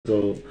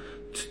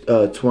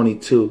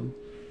22.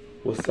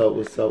 What's up,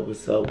 what it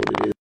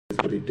is,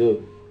 what it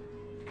do?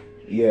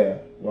 Yeah,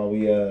 while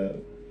we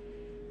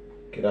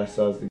get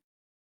ourselves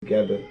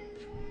together,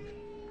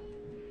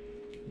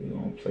 we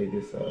gonna play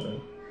this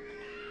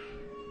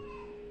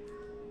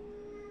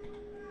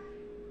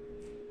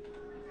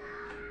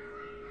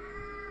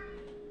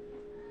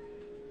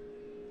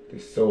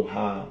this So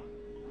High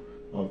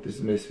off this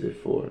Mysfit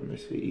 4,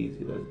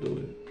 MysfitEaZy. Let's do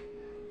it.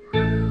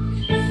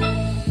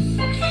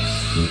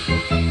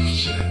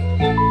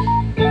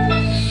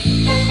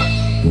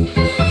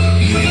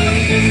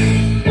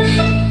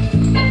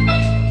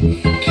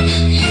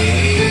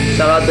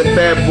 Shout out to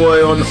Fat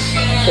Boy on the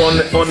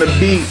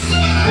beat.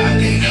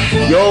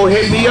 Yo,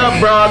 hit me up,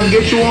 bro. I can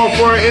get you on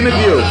for an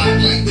interview.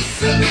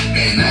 Send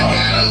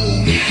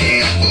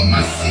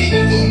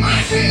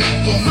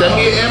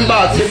me an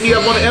inbox. Hit me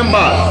up on the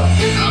inbox.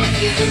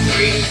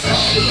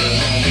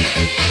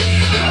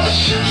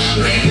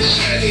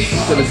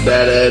 Till it's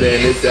better than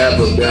it's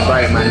ever been.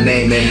 Write my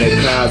name in the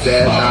clouds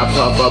as I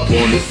pop up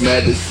on this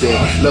medicine.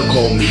 Look,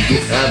 homie,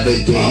 it's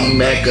evident,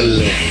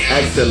 immaculate,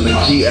 excellent.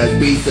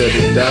 GSB to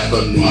the death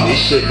of me. This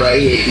shit right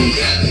here be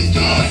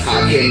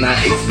how can I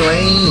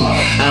explain?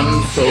 I'm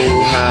so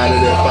high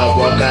that if I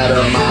walk out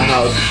of my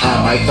house,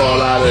 I might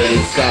fall out of the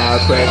sky,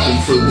 crash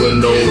into a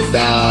nose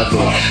dive.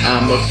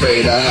 I'm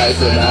afraid of heights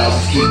and I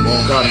just keep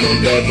on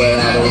coming back, but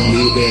I don't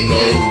even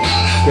know.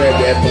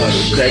 Grab that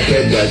butter, crack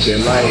that Dutch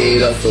and light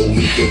it up so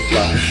we can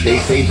fly. They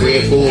say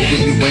Red Bull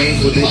give you wings,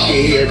 with this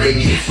shit here bring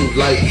you to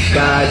life.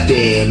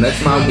 Goddamn,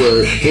 that's my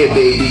word. Here,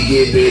 baby,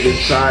 give it a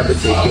try,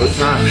 but take your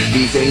time.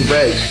 These ain't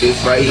regs,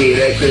 this right here,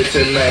 that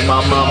kryptonite.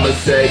 My mama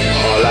said,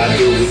 all I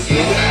do is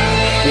get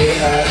high, get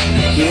high,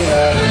 get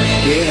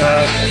high, get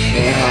high,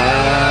 and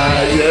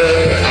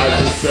higher. I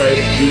just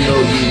say, you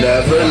know you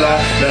never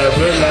lie,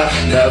 never lie,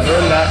 never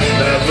lie,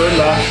 never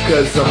lie.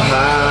 Cause I'm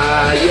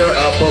higher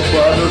up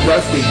above the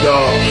rusty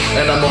dog.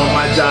 And I'm on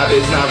my job,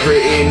 it's not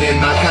written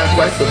in my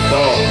conquest of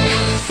fall.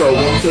 So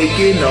I'm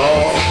taking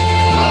off.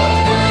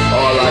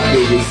 All I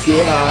do is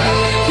get high,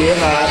 get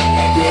high,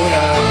 get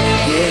high,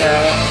 get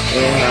high,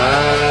 and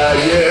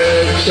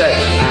higher. Check,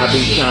 I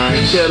be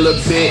trying to chill a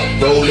bit,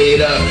 roll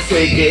it up,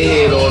 take a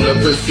hit on the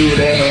pursuit of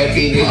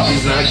happiness.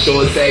 Just not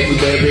sure exactly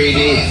whatever it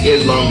is.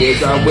 As long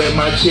as I'm with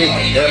my chick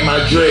and my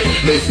drip,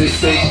 Mr.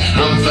 6,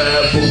 I'm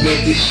forever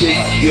with this shit.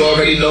 You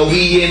already know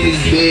we in this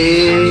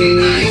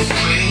bitch.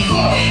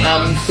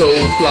 I'm so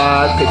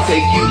fly, could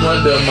take you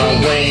under my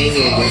wing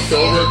and then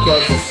soar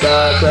across the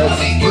sky,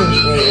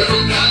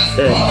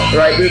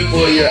 right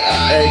before your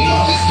eyes, you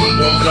just keep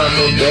on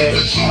coming back.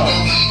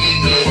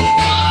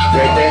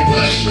 Crack that,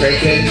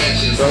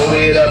 roll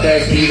it up,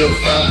 ask me to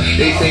fly.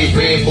 They say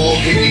Red Bull,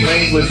 give me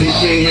wings, but this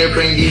shit here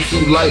bring you to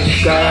life.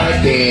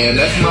 Goddamn,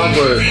 that's my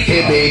word.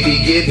 Hey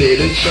baby, give it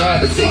a try,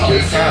 but take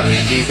your time.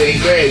 These ain't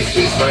grades,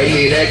 just right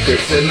here, that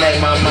kryptonite.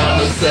 My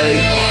mama say,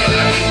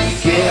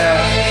 get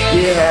high,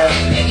 get high,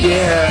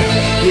 get high,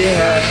 get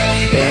high,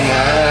 and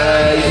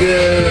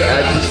higher.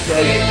 I just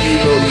say, you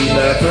know you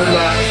never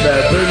lie,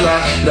 never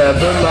lie,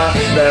 never lie,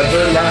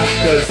 never lie.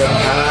 Cause I'm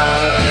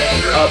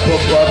high, up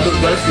above the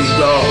rest of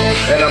y'all.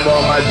 And I'm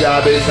on my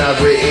job, it's not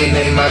written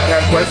in my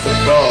conquest of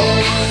fall.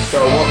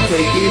 So I'm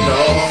taking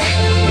off.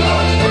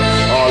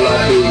 All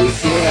I do is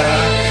get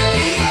high.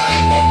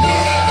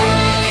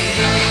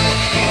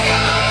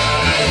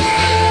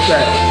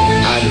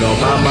 I know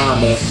my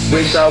mama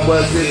wish I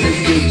wasn't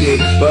addicted,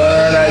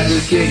 but I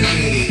just can't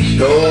get it.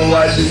 No,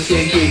 I just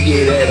can't kick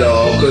it at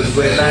all. Cause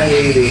when I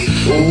hit it,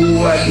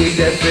 ooh, I get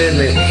that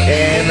feeling,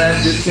 and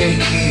I just can't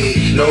get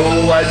it.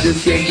 No, I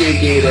just can't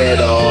kick it at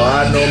all.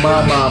 I know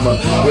my mama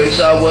wish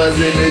I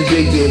wasn't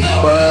addicted,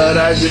 but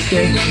I just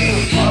can't get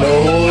it.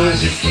 No, I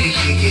just can't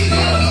kick it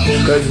at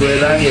all. Cause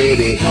when I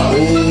hit it,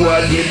 ooh,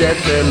 I get that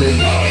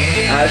feeling,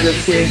 I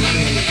just can't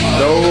get it.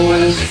 No,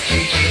 I just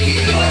can't kick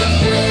it at all.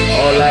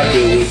 All I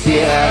do is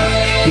get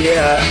high, get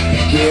high,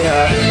 get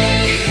high,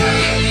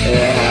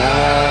 and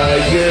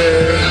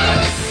higher.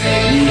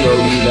 You know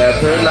you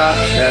never lie,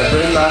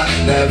 never lie,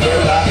 never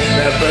lie,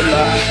 never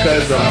lie.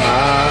 Cause I'm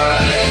high,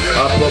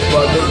 up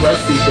above the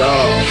rusty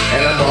dog.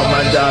 And I'm on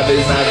my job,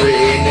 it's not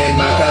written in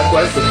my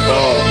conquest of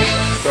fall.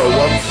 So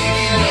I'm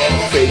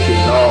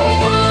taking off.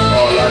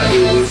 All I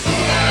do is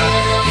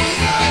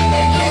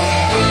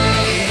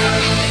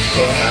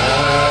get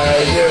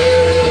higher.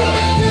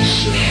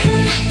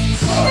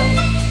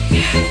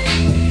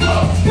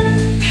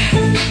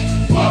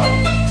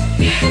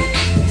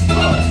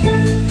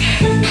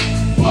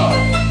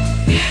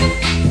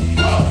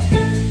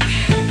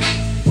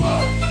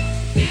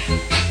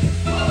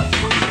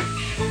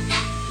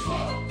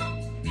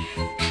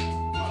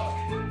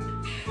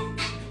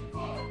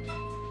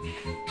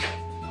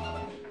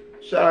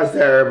 Shout out to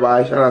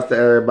everybody. Shout out to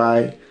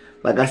everybody.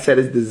 Like I said,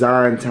 it's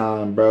design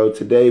time, bro.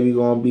 Today we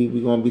gonna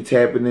be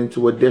tapping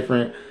into a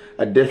different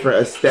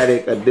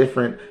aesthetic, a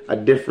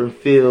different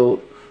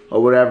field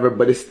or whatever.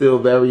 But it's still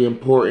very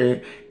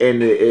important,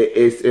 and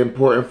it's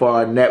important for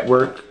our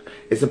network.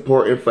 It's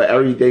important for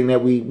everything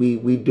that we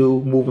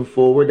do moving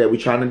forward, that we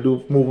trying to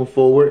do moving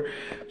forward.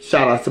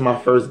 Shout out to my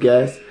first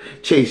guest,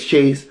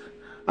 Chase.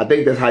 I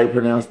think that's how you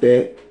pronounce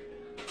that.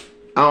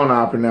 I don't know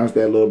how to pronounce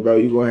that, little bro.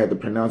 You're going to have to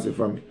pronounce it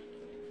for me.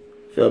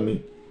 Feel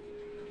me?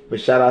 But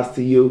shout outs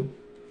to you.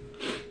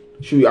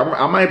 Shoot,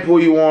 I might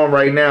pull you on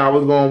right now. I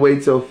was going to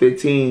wait till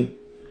 15.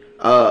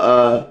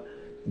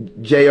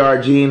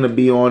 JRG to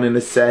be on in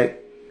a sec.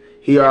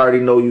 He already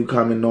know you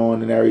coming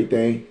on and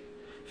everything.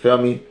 Feel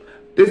me?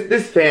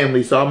 This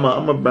family, so I'm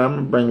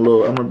gonna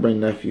bring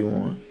nephew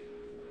on.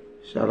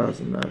 Shout out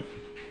to nephew.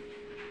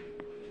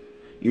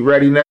 You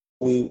ready now?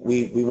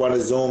 We want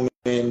to zoom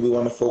in. We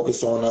want to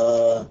focus on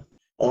the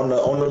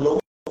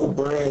local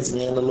brands,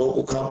 man, the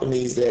local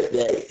companies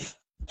that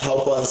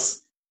help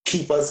us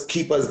keep us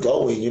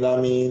going. You know what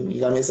I mean?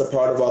 It's a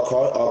part of our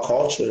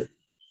culture.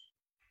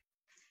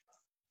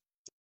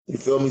 You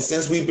feel me?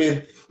 Since we've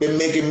been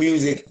making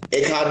music,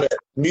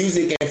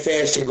 music and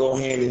fashion go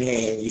hand in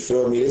hand. You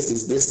feel me? This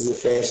is a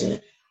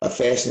fashion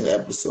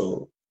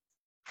episode.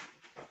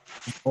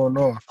 What's going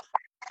on?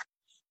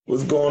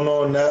 What's going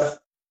on, Neff?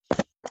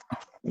 Let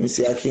me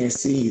see. I can't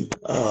see you.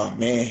 Oh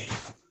man.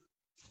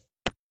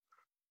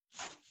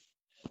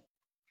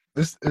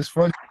 This is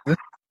funny. This is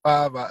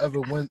 5 I ever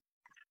went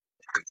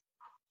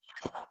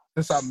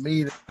since I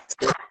made it.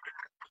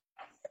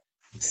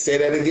 Say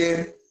that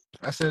again.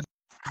 I said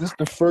this is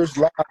the first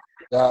live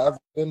that I ever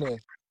been in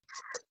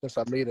since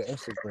I made an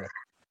Instagram.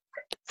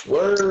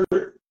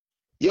 Word.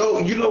 Yo,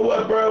 you know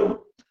what,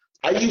 bro?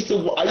 I used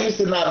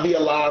to not be a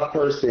live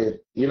person,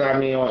 you know what I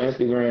mean, on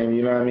Instagram,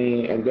 you know what I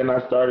mean? And then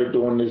I started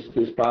doing this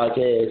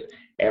podcast,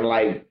 and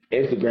like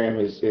Instagram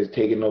has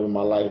taken over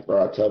my life,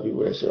 bro. I tell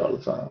people that shit all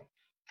the time.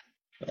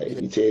 Like,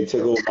 it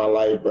took over my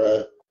life,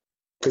 bro.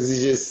 Cause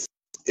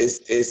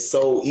it's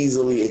so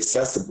easily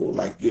accessible.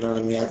 Like, you know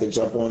what I mean? I can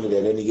jump on it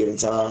at any given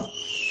time.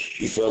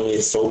 You feel me?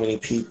 There's so many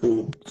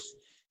people.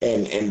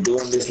 And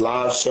doing this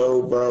live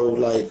show, bro,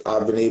 like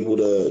I've been able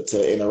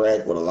to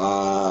interact with a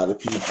lot of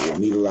people,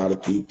 meet a lot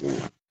of people.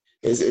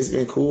 It's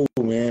been cool,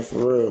 man, for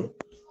real.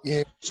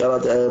 Yeah. Shout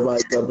out to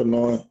everybody jumping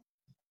on.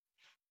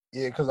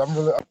 Yeah, because I'm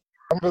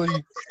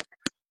really,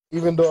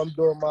 even though I'm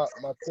doing my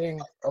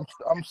thing,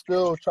 I'm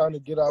still trying to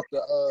get out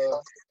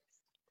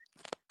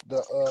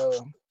the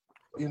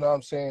you know what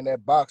I'm saying,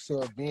 that box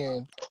of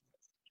being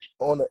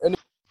on the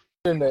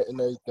internet and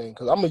everything.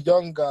 Because I'm a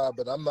young guy,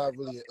 but I'm not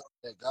really an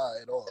internet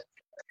guy at all.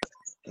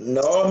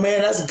 No,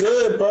 man, that's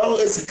good, bro.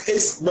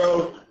 It's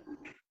bro,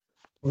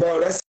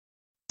 that's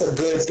a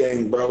good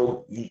thing,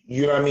 bro.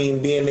 You know what I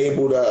mean? Being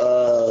able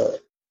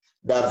to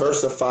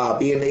diversify,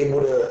 being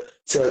able to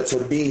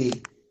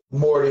be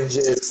more than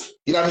just,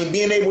 you know what I mean?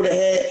 Being able to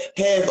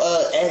have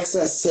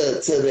access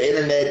to the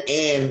internet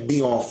and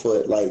be on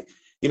foot. Like,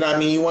 you know what I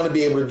mean? You want to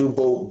be able to do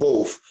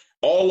both.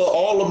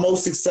 All the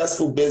most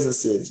successful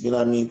businesses, you know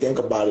what I mean? Think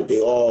about it. They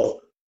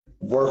all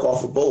work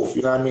off of both,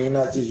 you know what I mean?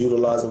 Not just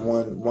utilizing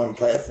one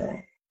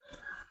platform.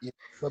 Yeah,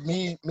 but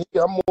me,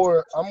 I'm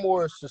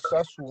more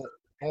successful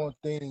on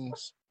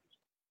things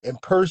in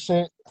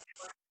person,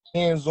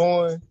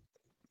 hands-on,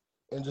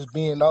 and just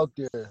being out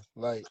there.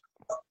 Like,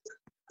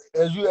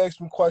 as you ask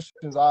me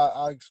questions,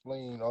 I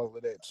explain all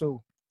of that too.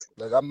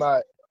 Like, I'm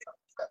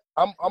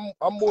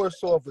more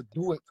so of a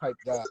do it type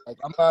guy. Like,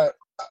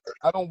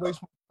 I don't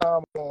waste my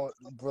time on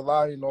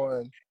relying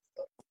on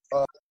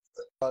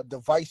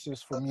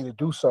devices for me to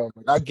do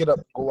something. Like, I get up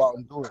and go out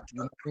and do it. You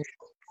know what I mean?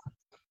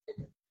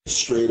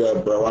 Straight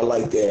up, bro. I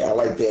like that. I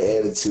like that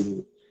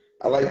attitude.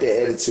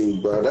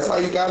 Bro. That's how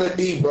you gotta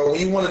be, bro. When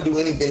you want to do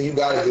anything, you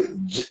gotta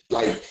get,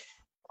 like,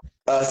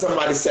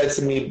 somebody said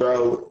to me,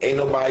 bro, ain't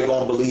nobody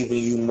gonna believe in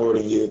you more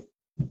than you.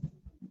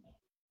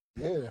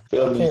 Yeah.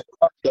 Feel me?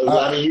 So,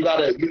 I mean, you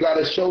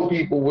gotta show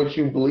people what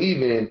you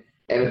believe in,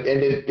 and then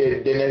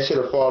that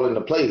shit'll fall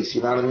into place.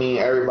 You know what I mean?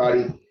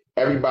 Everybody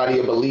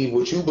will believe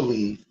what you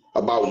believe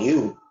about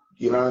you.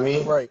 You know what I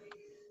mean? Right.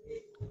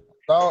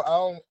 I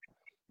don't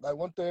like,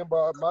 one thing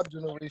about my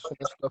generation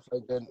and stuff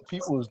like that,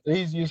 people is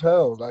lazy as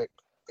hell. Like,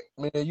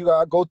 I mean, you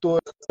gotta go through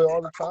it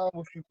all the time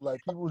with people.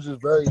 Like, people is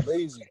just very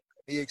lazy.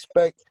 They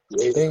expect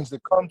things to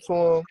come to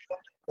them,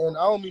 and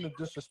I don't mean to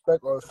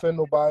disrespect or offend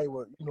nobody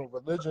with, you know,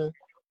 religion,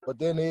 but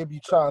then they be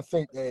trying to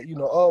think that, you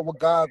know, oh, what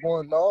God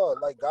going? No,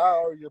 like, God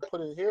already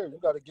put it here. You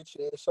gotta get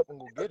your ass up and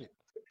go get it.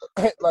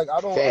 Like,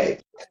 I don't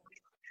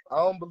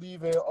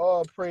believe in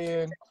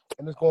praying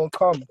and it's gonna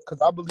come,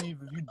 because I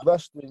believe if you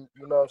blessed, then,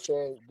 you know what I'm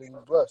saying, then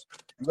you blessed.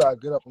 You gotta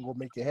get up and go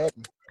make it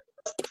happen.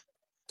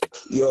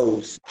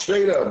 Yo,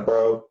 straight up,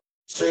 bro.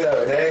 Straight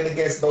up. That ain't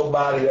against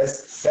nobody.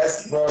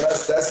 That's bro.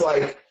 That's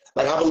like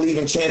I believe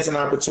in chance and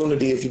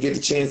opportunity. If you get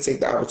the chance, take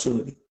the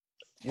opportunity.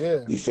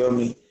 Yeah. You feel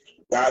me?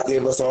 God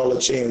gave us all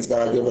a chance.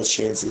 God give us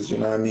chances. You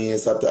know what I mean?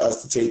 It's up to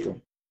us to take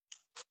them.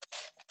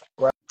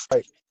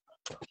 Right.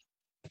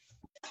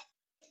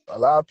 A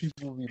lot of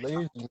people be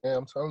lazy, man.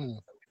 I'm telling you,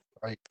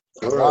 like,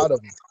 a lot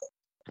of them.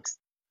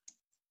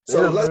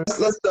 So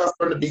let's start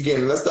from the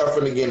beginning.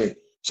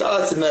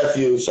 Shout out to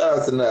nephew. Shout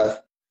out to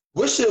Neff.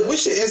 What's your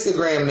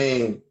Instagram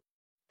name?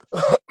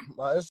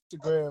 My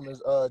Instagram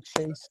is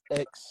Chase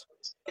X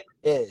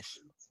Ash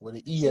with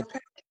an E at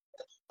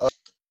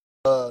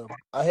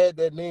I had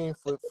that name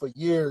for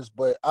years,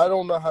 but I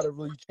don't know how to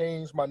really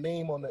change my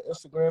name on the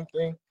Instagram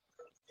thing.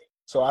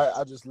 So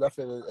I just left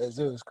it as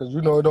is because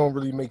it don't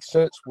really make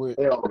sense with.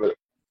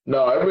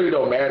 No, it really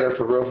don't matter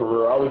for real,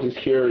 for real. I was just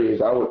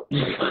curious. I was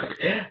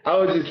I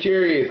was just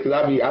curious because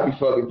I be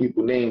fucking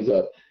people names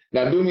up.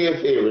 Now do me a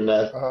favor,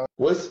 Ness.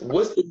 What's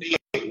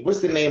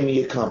the name of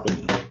your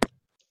company?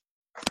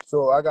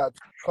 So I got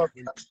two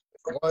companies.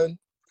 One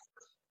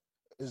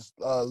is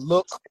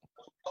L.O.O.K,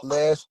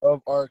 last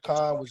of our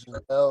kind, which is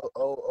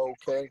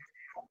L.O.O.K.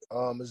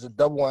 It's a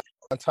double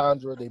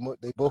entendre. They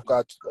both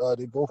got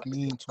they both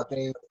mean two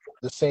things,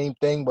 the same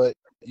thing, but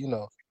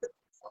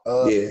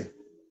Yeah.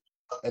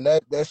 And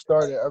that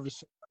started ever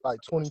since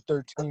like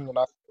 2013 when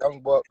I was a young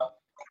buck.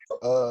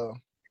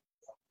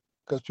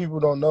 Because people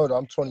don't know that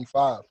I'm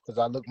 25 because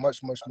I look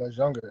much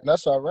younger, and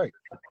that's all right.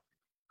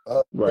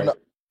 Right. And the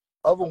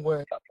other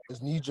one is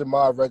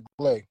Jamais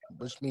Regler,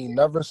 which means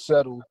never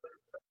settle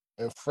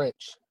in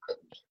French,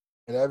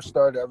 and that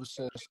started ever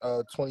since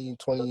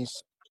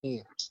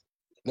 2017.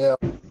 Now,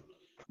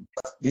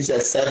 you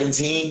said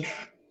 17?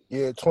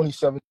 Yeah,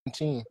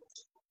 2017.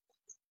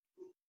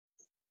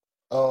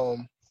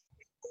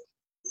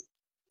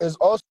 There's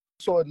also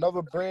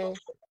another brand,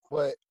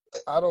 but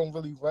I don't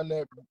really run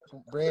that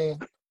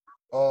brand.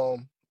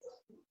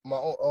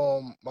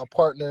 My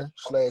partner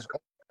 /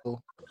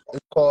 uncle,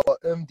 it's called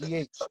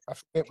MDH. I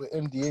forget what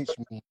MDH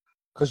means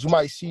because you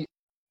might see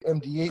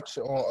MDH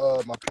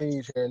on my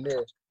page here and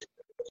there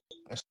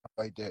and stuff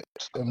like that.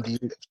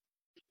 MDH.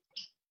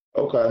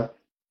 Okay.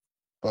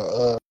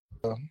 But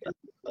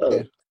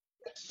yeah.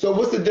 So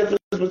what's the difference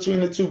between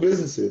the two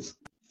businesses?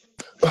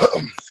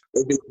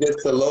 Is it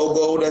just the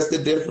logo that's the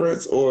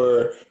difference,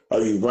 or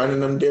are you running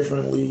them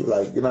differently?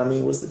 Like, you know what I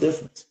mean? What's the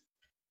difference?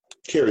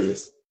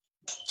 Curious.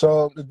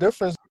 So the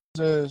difference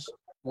is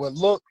what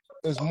L.O.O.K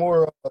is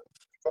more of,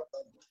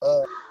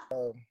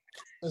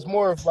 it's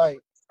more of like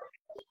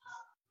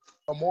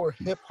a more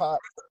hip hop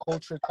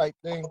culture type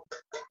thing,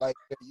 like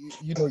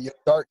your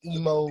dark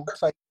emo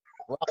type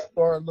rock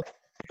star look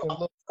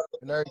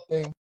and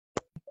everything.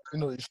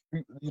 The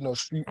street,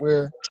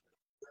 streetwear.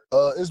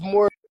 It's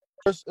more.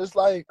 It's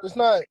like it's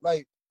not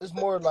like it's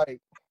more like.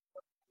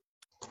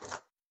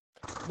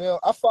 Now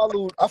I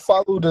follow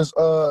this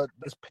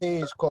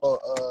page called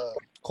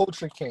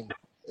Culture King.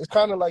 It's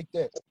kind of like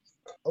that.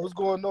 What's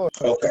going on?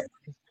 Okay.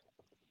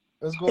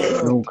 What's going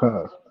on?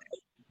 Okay.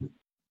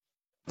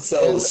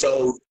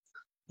 So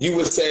you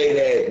would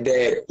say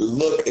that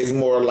L.O.O.K is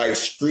more like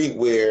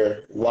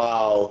streetwear,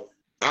 while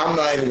I'm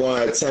not even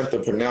going to attempt to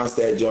pronounce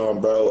that, John,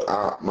 bro.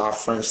 My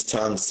French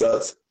tongue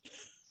sucks.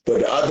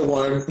 But the other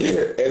one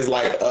is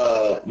like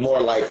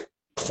more like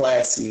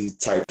classy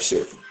type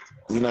shit.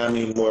 You know what I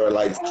mean? More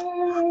like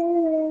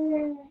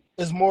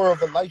it's more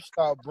of a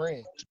lifestyle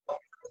brand,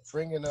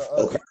 bringing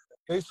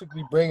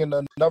basically bringing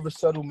a never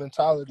settle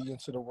mentality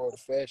into the world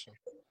of fashion.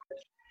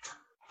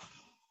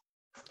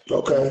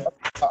 Okay.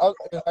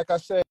 Like I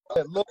said,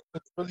 L.O.O.K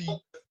is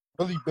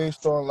really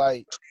based on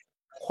like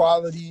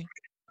quality,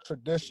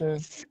 tradition,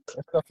 and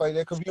stuff like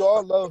that. Because we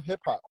all love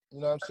hip hop. You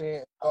know what I'm saying?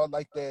 We all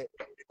like that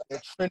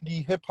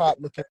trendy hip hop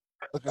looking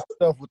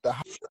stuff with the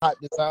hot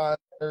design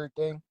and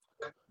everything.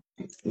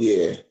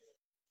 Yeah.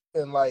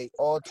 And like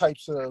all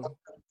types of.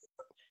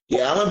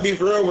 Yeah, I'm gonna be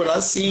real. When I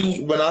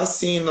seen the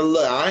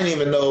L.O.O.K, I didn't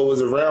even know it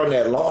was around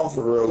that long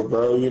for real,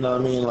 bro. You know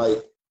what I mean?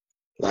 Like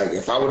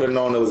if I would have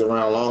known it was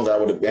around longer, I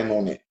would have been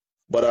on it.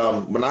 But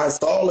when I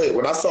saw the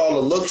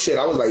L.O.O.K shit,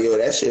 I was like, yo,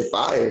 that shit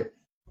fire.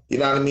 You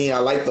know what I mean? I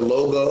like the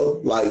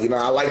logo. Like,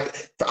 I like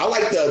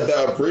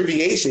the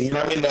abbreviation. You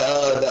know what I mean?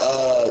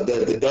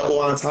 The double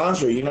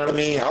entendre. You know what I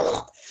mean? I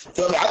thought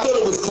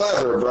it was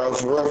clever, bro.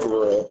 For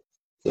real.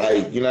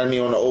 Like, you know what I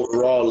mean? On the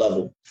overall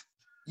level.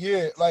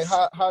 Yeah, like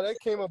how that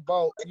came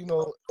about.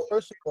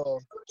 First of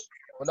all,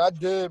 when I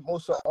did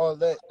most of all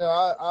that, now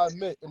I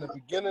admit in the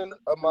beginning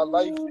of my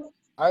life,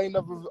 I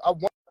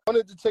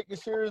wanted to take it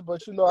serious,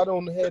 but I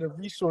don't have the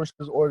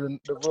resources or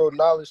the real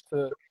knowledge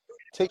to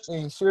take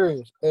things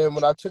serious. And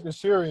when I took it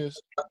serious,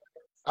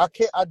 I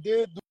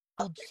did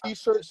do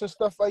t-shirts and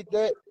stuff like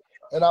that,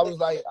 and I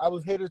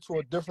was headed to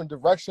a different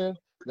direction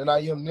than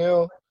I am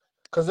now,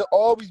 because it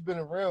always been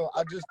around.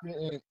 I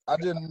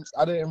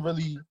didn't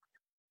really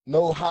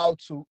know how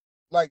to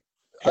I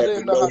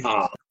didn't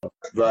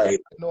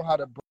know how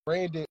to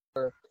brand it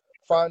or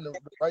find the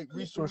right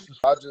resources.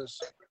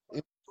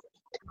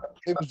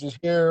 It was just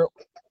here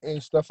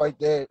and stuff like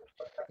that.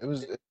 It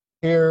was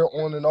here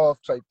on and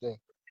off type thing.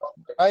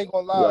 I ain't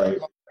gonna lie, Right.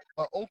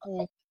 my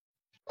uncle,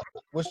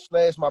 which /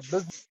 my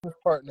business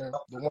partner,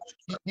 the one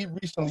he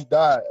recently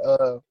died.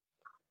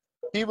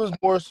 He was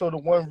more so the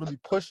one really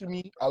pushing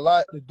me a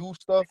lot to do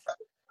stuff,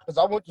 because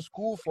I went to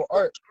school for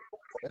art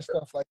and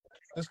stuff like that.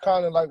 It's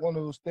kind of like one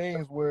of those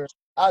things where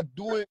I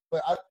do it,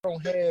 but I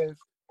don't have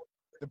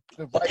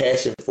the right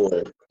passion for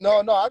it. No,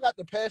 I got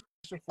the passion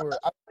for it.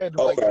 I had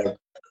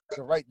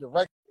the right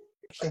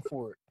direction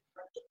for it.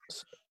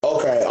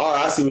 Okay, all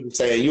right, I see what you're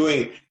saying. You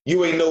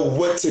ain't know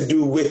what to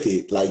do with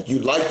it. Like you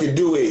like to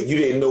do it, you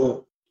didn't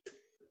know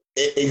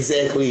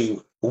exactly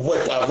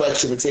what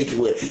direction to take it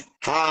with.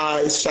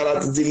 Hi, shout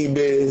out to D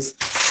Biz.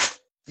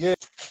 Yeah,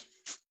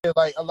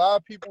 like a lot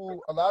of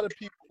people,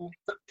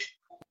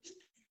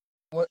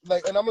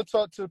 like, and I'm gonna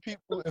talk to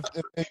people if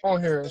they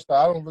on here and stuff.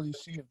 I don't really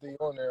see if they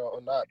on there or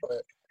not,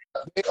 but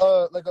they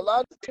like a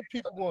lot of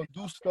people gonna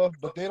do stuff,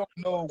 but they don't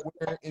know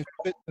where it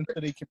fits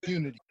into their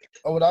community.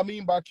 And what I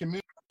mean by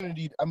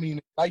community, I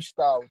mean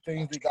lifestyle,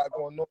 things they got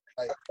going on.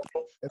 Like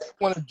if you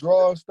want to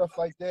draw and stuff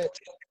like that,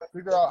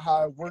 figure out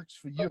how it works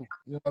for you.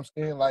 You know what I'm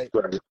saying? Like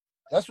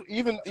that's what,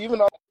 even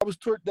I was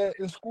taught that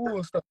in school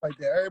and stuff like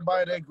that.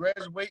 Everybody that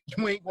graduate,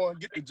 you ain't gonna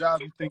get the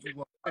job you think you're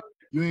gonna get.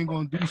 You ain't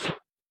gonna do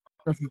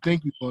stuff you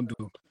think you're gonna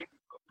do.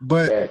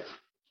 But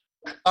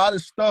a lot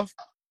of stuff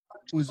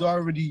was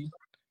already,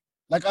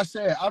 like I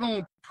said, I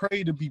don't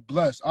pray to be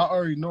blessed. I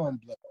already know I'm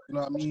blessed. You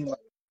know what I mean? Like,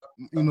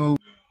 you know,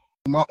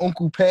 my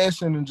uncle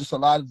passing and just a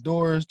lot of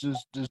doors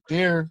just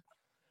there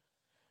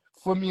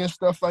for me and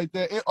stuff like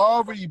that. It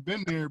already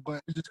been there,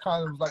 but it just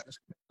kind of was like a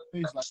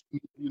space. Like,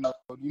 you know,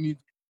 you need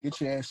to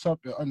get your ass up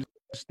and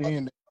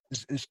understand that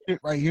it's shit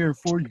right here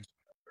for you.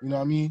 You know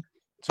what I mean?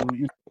 So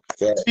you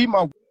see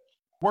my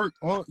work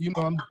on, you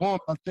know, I'm doing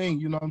my thing.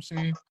 You know what I'm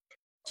saying?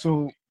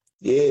 So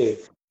yeah,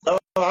 no,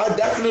 I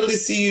definitely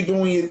see you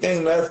doing your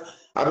thing.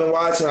 I've been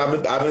watching. I've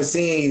been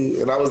seeing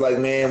you, and I was like,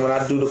 man, when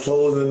I do the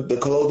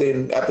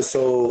clothing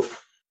episode,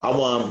 I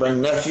want to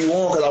bring nephew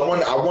on because I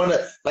want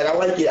to like I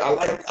like it.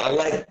 I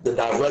like the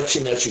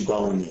direction that you're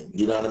going in.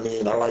 You know what I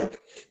mean? I like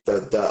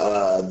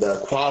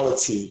the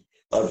quality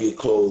of your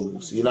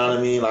clothes. You know what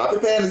I mean? Like, I've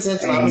been paying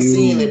attention. I've been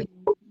seeing it.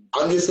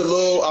 I'm a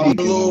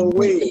little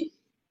weird.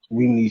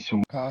 We need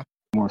some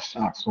more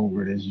socks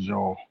over this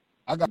jaw.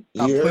 I got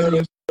plenty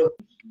of.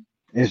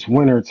 It's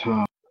winter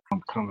time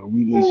coming.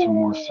 We need some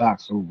more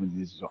socks over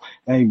this jaw.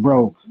 Hey,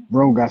 bro,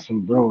 got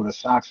some, the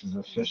socks is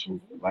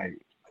official, like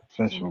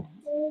official.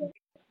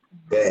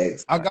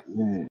 Bags. I got.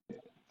 Yeah.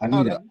 I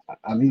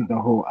need the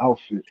whole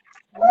outfit.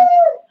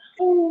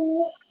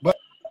 But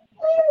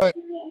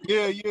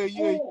yeah.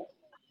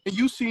 And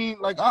you seen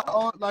like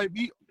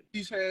we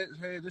these had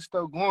this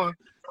stuff going.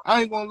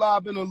 I ain't gonna lie,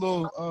 I've been a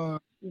little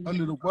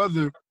under the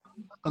weather.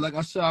 But like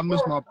I said, I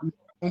miss my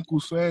Uncle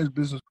Swad's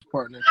business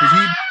partner because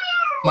he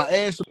my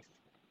ass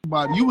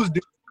about it. You was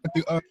there at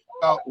the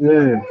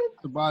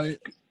about it.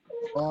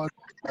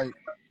 Like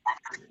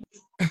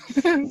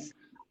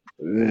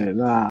yeah,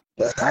 nah.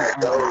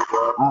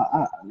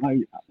 I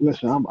like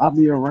listen. I'll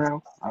be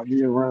around.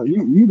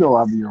 You know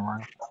I'll be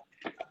around.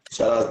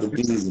 Shout out to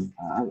Beezy.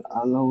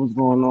 I know what's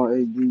going on.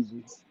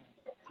 ADZ,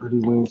 Pretty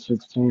Wing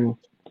 16,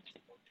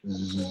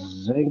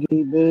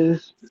 Zengy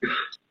Biz,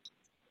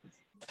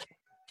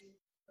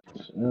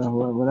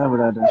 whatever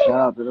that is. Shout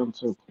out to them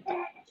too.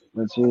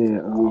 But yeah,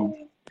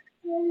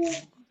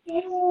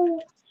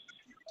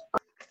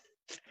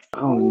 I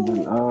don't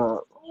even I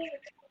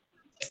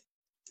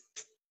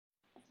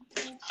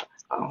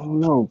don't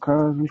know, cuz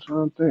I'm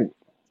trying to think.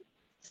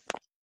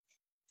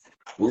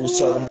 We was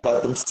talking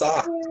about them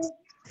socks.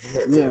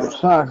 Yeah,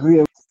 socks.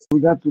 Yeah, we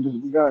got through this.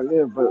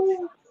 But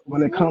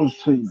when it comes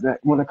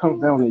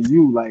down to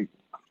you, like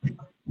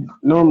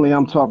normally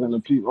I'm talking to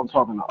people. I'm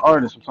talking to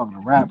artists. I'm talking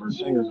to rappers,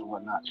 singers, and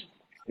whatnot.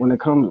 When it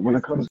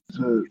comes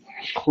to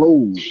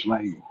clothes,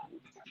 like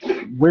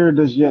where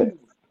does your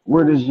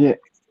You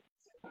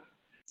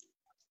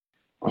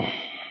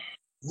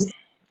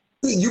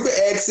can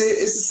ask it.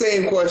 It's the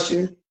same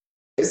question.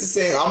 It's the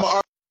same. I'm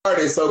an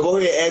artist, so go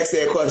ahead and ask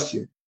that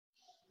question.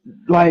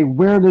 Like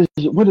where does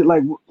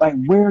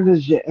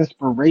your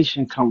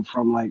inspiration come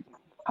from?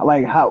 How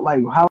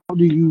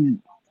do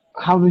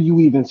you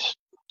even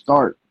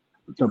start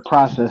the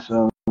process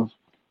of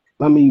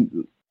let me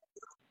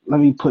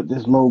put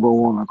this logo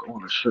on a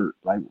shirt?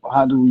 Like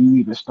how do you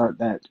even start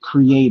that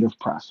creative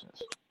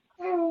process?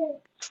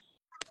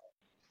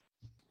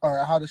 all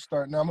right, how to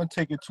start? Now I'm gonna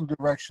take it two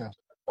directions.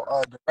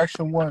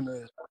 Direction one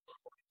is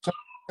so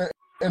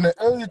in the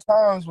early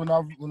times when I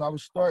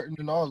was starting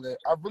and all that,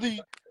 I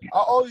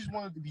always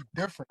wanted to be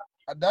different.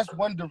 That's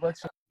one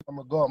direction I'm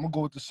gonna go. I'm gonna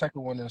go with the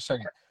second one in a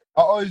second.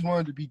 I always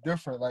wanted to be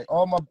different. Like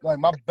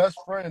my best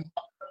friend,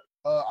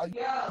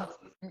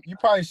 you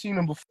probably seen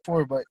him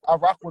before, but I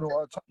rock with him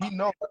all the time. He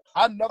know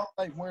I never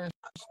like wearing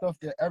stuff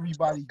that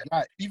everybody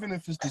got, even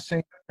if it's the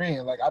same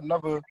brand. Like I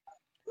never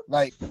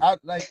like all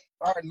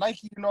right,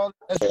 Nike and all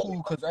that's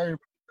cool because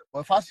but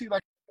if I see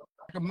like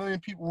a million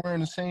people wearing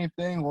the same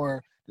thing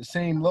or the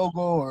same logo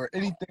or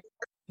anything,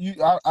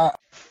 I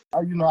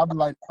you know, I'd be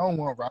like, I don't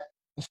want to rock.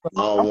 I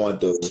don't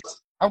want those.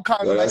 I'm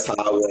kind of that's how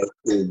I was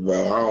too,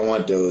 bro. I don't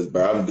want those,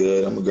 bro. I'm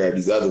good. I'm gonna grab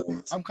these other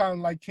ones. I'm kind of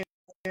like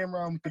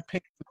Cameron with the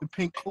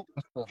pink coat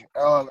and stuff.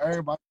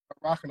 Everybody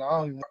rocking. I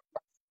don't even.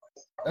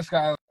 That's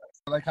kind of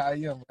like how I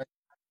am. Right?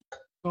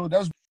 So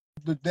that's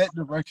that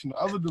direction. The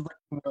other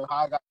direction of how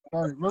I got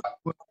started. Really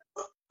quick,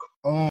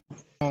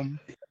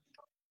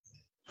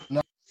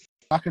 now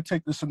I could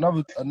take this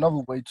another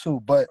way too,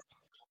 but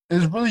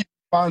it's really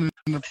finding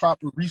the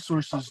proper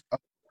resources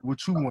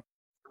what you want.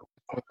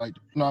 Like,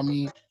 you know what I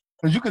mean?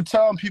 Because you can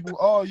tell people,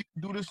 oh, you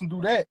can do this and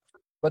do that.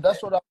 But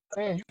that's what I'm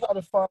saying. You got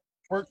to find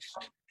what works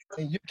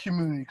in your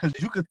community. Because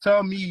you could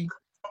tell me,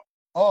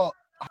 oh,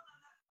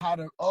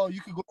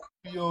 you could go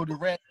to the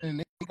rap and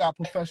they got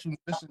professional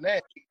this and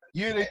that.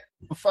 Yeah, they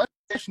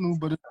professional,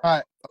 but it's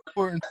not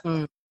according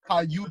to how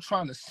you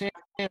trying to send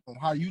them,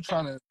 how you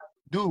trying to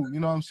do. You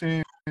know what I'm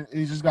saying?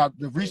 It's just got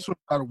the resource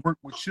got to work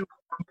with you,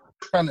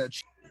 trying to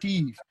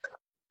achieve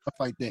stuff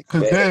like that.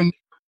 Because then,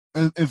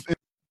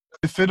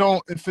 if it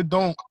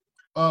don't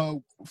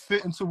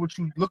fit into what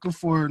you looking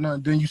for, now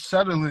then you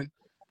settling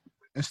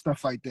and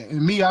stuff like that.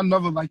 And me, I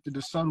never liked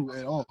to settle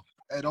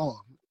at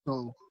all.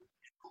 So.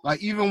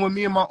 Like, even when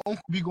me and my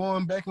uncle be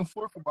going back and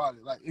forth about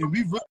it, like, and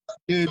we really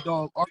did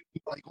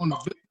argue, like, on the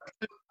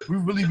business, we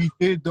really be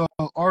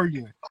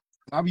arguing. And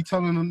I be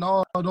telling them,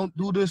 no, don't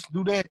do this,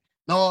 do that.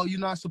 No, you're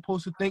not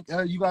supposed to think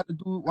that. You got to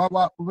do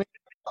wah.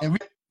 And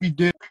we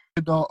did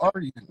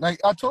arguing. Like,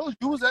 I told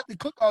you was at the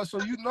cookout,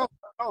 so you know,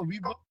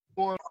 we really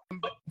going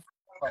back and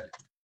forth about it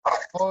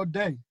all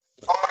day.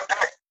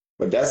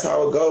 But that's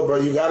how it go, bro.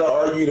 You got to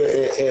argue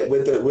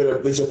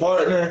with your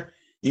partner.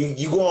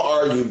 You gonna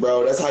argue,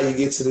 bro. That's how you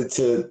get to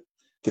the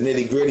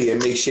nitty gritty and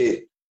make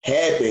shit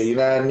happen. You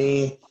know what I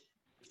mean?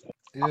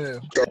 Yeah.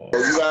 So, you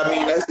know what I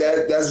mean?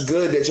 That's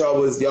good that y'all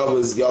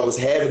was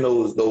having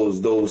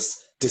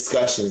those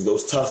discussions,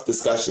 those tough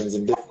discussions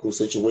in difficult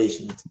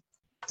situations.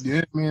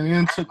 Yeah,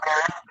 man.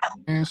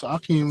 So I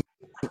can't even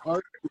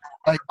argue.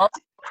 Like,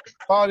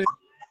 about it,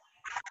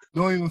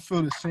 don't even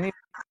feel the same.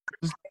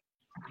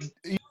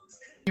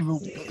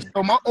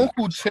 So my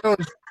uncle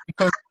challenged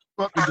because he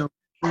fucked with the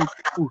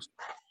post.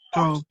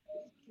 So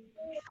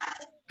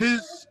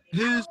his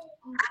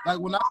like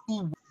when I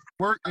do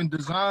work and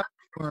design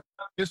or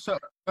get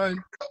something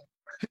done,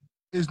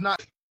 is not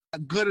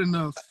good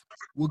enough.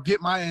 Will get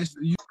my ass.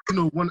 You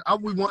know, when I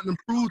would want to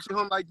prove to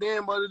him like,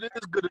 damn, but it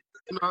is good.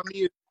 You know what I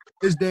mean?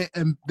 Is that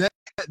and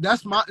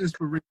that's my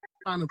inspiration.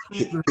 Trying to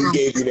prove to him. He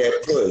gave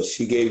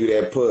you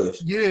that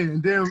push. Yeah,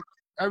 and then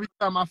every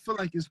time I feel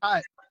like it's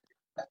hot,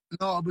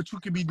 no, but you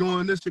could be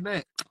doing this and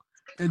that.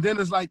 And then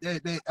it's like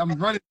that I'm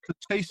running to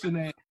chasing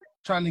that,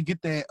 trying to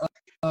get that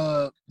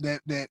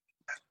that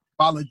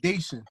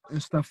validation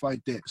and stuff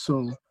like that.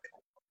 So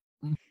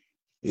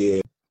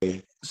yeah.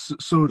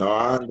 So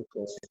no,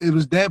 it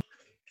was that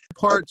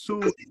part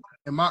too,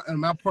 and my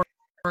part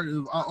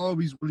is I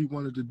always really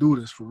wanted to do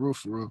this for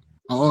real.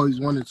 I always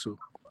wanted to.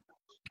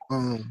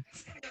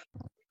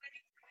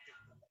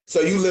 So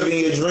you living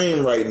your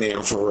dream right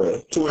now for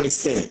real, to an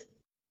extent.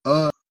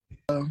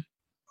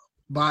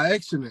 By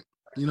accident,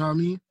 you know what I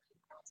mean?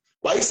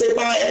 Why you say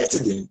by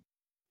accident?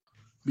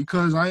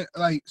 Because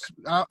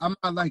I'm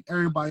not like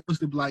everybody else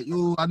to be like,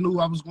 yo, I knew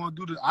I was going to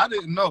do this. I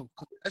didn't know.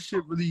 That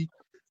shit really.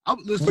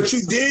 But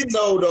you did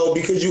know though,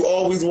 because you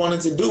always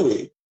wanted to do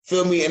it.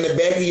 Feel me? In the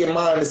back of your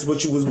mind, it's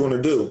what you was going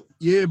to do.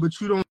 Yeah,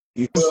 but you don't.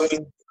 You feel me?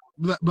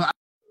 But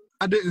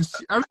I didn't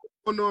see. I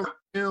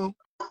know,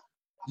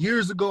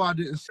 years ago I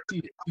didn't see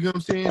it. You know what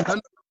I'm saying? None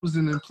of this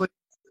wasn't in place.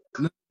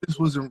 None of this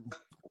wasn't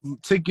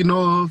taking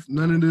off.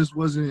 None of this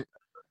wasn't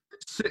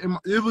sitting.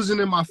 It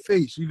wasn't in my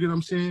face. You get what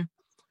I'm saying?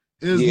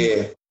 It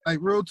was like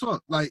real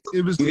talk. Like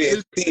it was. You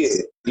didn't see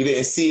it. You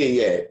didn't see it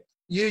yet.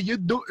 Yeah, you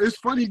do. It's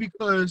funny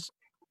because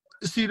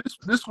see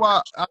this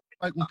why I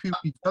like when people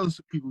be jealous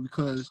of people,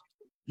 because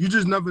you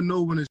just never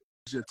know when it's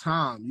your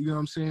time. You know what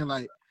I'm saying?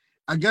 Like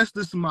I guess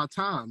this is my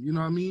time. You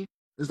know what I mean?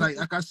 It's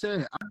like I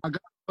said, I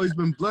got always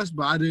been blessed,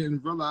 but I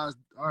didn't realize.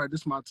 All right,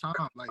 this is my time.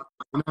 Like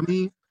you know what I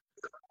mean?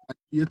 Like,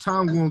 your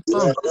time gonna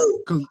come.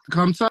 Cause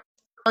I'm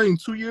telling you,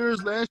 2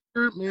 years last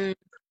year, man.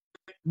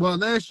 Well,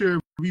 last year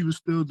we were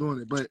still doing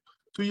it, but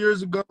 2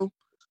 years ago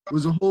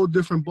was a whole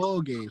different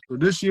ball game. So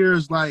this year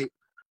is like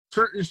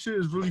certain shit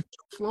is really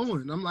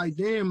flowing. I'm like,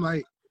 damn,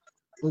 like,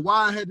 but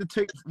why I had to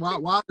take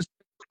why the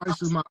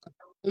prices my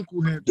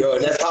uncle had. Yo,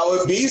 that's how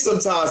it be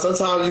sometimes.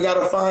 Sometimes you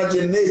gotta find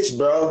your niche,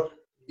 bro.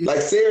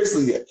 Like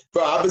seriously,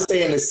 bro, I've been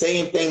saying the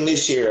same thing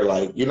this year.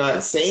 Like, you're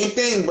not same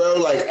thing, bro.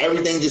 Like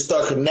everything just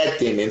start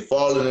connecting and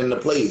falling into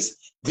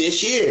place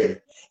this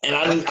year. And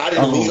I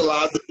didn't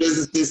legalize the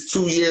business this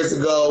 2 years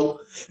ago.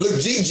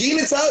 Look,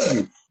 Gina tell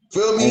you,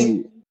 feel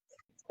me?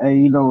 Hey,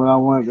 you know what I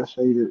wanted to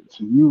say to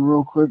you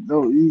real quick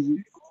though,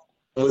 Easy?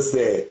 What's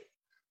that?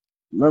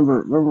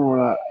 Remember when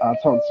I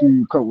talked to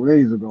you a couple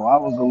days ago? I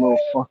was a little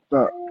fucked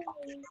up.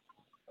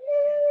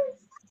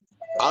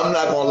 I'm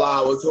not gonna lie,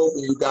 I was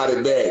hoping you got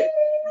it back.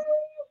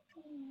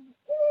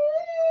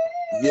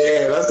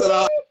 Yeah, that's what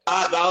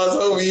I was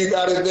hoping you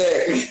got it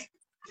back.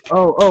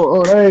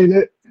 Oh,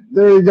 hey,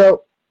 there you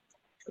go.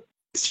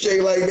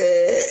 Straight like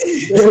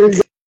that. There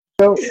you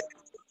go.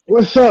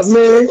 What's up,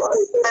 man?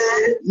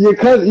 Your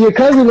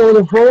cousin on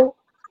the phone.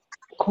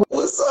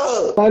 What's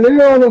up? I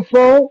know on the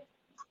phone.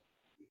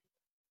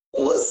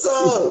 What's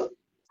up?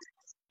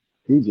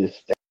 He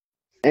just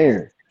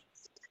staring.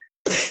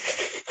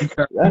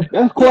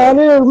 That's quiet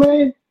ears,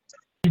 man.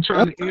 You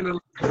trying to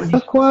analyze?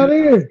 That's quiet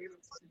ears.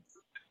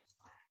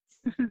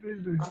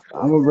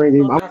 I'm gonna bring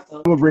him. I'm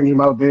gonna bring him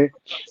out there.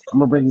 I'm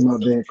gonna bring him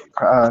out there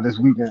this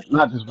weekend.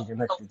 Not this weekend,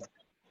 next weekend.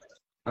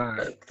 All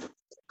right.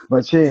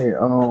 But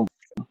yeah,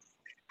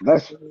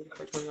 that's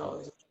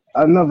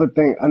another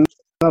thing.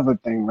 Another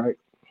thing, right?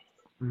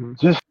 Mm-hmm.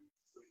 Just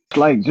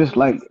like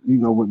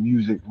with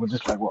music,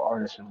 just like with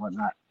artists and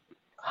whatnot.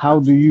 How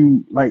do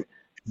you like?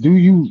 Do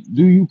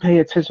you pay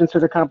attention to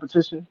the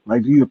competition?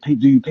 Like, do you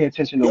pay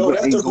attention to Yo,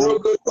 what that's they a real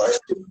doing? good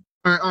question.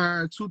 All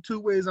right. Two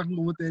ways I can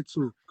go with that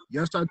too.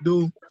 Yes, I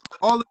do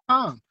all the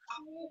time.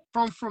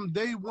 From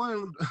day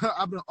one,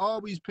 I've been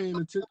always paying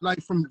attention,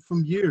 like from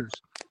years,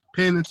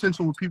 paying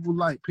attention what people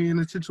like, paying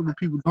attention what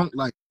people don't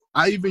like.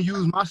 I even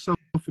use myself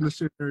in the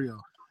scenario.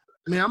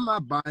 Man, I'm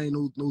not buying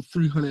no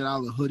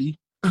 $300 hoodie.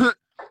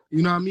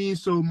 You know what I mean?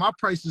 So my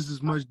prices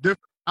is much different.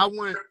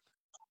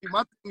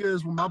 My thing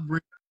is with my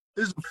brand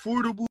is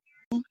affordable.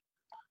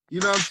 You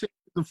know what I'm saying?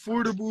 It's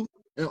affordable.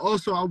 And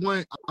also I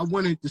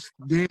wanted to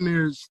damn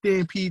near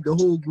stampede the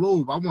whole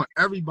globe. I want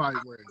everybody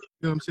wearing it.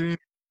 You know what I'm saying?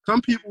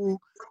 Some people,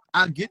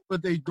 I get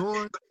what they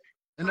doing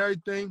and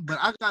everything, but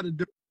I got a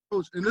different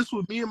approach. And this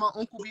was me and my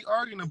uncle be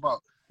arguing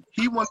about.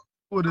 He wanted to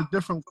do it a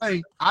different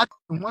way. I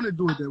didn't want to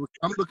do it that way.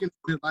 I'm looking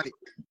at it like,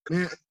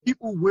 man, if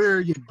people wear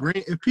your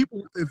brand. If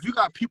you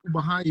got people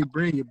behind your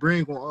brand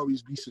gonna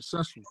always be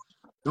successful.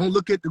 Don't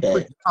look at the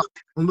quick drop.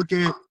 Don't look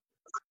at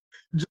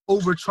just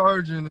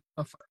overcharging and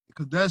stuff,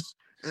 because that's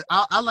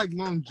I like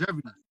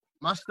longevity.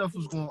 My stuff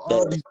is going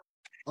to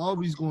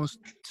always going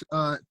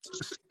to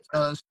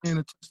stand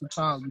the test of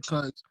time,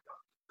 because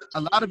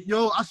a lot of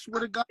I swear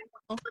to God,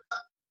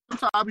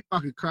 sometimes I be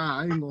fucking crying.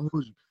 I ain't gonna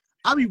hold you.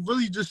 I be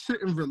really just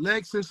sitting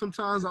relaxing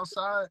sometimes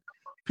outside.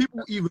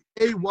 People either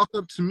A, walk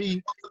up to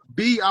me,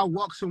 B, I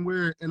walk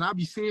somewhere and I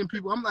be seeing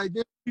people. I'm like,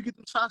 damn, you get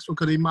them socks from?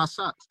 Because they my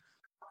socks.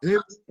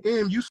 And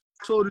damn, you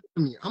sold it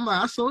to me. I'm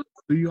like, I sold it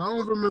to you. I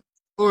don't remember.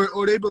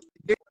 Or they be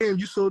like, damn,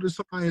 you sold it to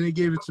somebody and they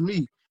gave it to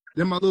me.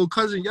 Then my little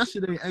cousin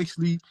yesterday,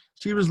 actually,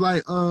 she was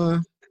like,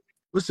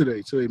 what's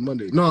today? Today,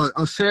 Monday. No,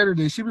 on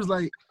Saturday, she was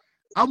like,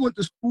 I went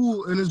to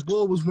school and this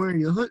boy was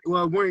wearing your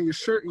wearing your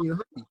shirt and your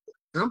hoodie.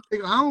 And I'm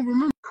thinking, I don't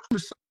remember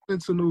something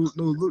to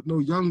no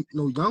young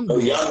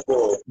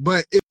boy.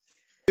 But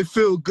it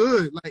feel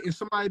good. Like, if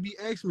somebody be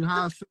asking me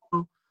how I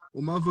feel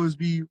when motherfuckers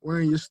be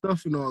wearing your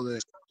stuff and all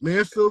that, man,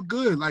 it feel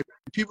good. Like,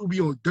 people be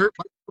on dirt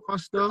by my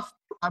stuff.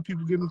 How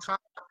people give me time.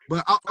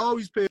 But I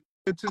always pay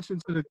attention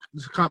to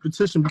the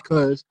competition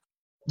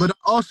but I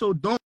also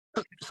don't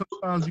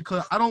sometimes,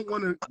 because I don't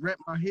want to wrap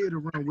my head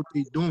around what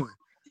they doing.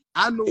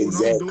 I know what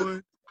I'm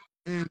doing,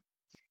 and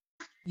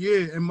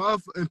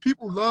and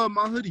people love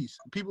my hoodies.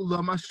 People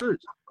love my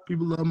shirts.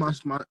 People love my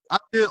I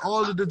did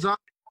all the designs.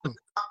 You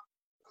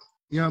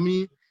know what I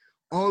mean?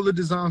 All the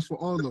designs for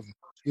all of them.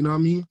 You know what I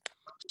mean?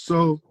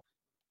 So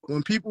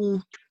when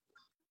people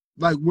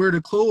like wear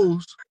the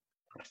clothes,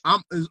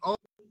 is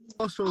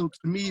also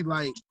to me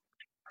like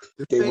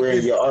they wear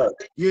your art.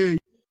 Yeah,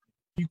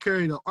 you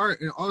carry the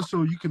art, and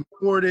also you can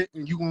afford it,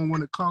 and you're gonna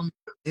want to come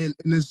and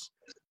it's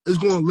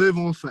gonna live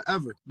on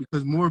forever,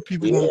 because more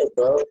people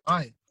bro.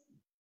 buy it.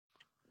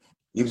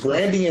 You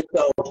branding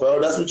yourself, bro.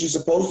 That's what you're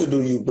supposed to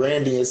do. You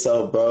branding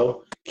yourself,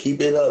 bro.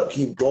 Keep it up.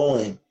 Keep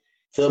going.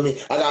 Feel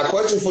me? I got a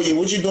question for you.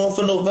 What you doing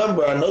for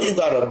November? I know you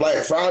got a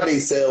Black Friday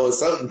sale or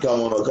something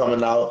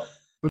coming out.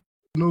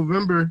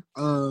 November,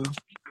 I'm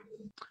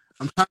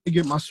trying to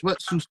get my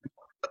sweatsuits.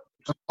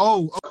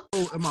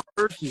 And my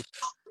purses.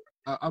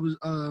 I was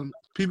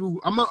people.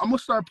 I'm gonna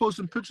start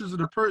posting pictures of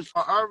the purse.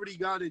 I already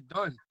got it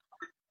done,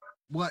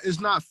 but it's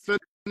not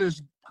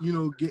finished. You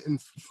know, getting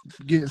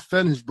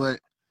finished. But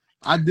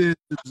I did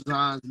the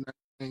designs and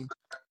everything.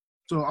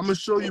 So I'm gonna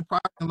show you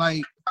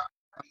probably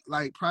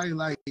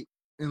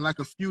in like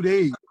a few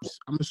days.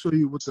 I'm gonna show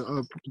you what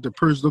the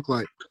purse look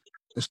like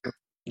and stuff.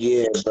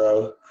 Yeah,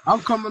 bro. I'm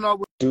coming up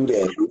with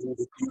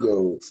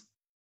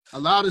a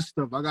lot of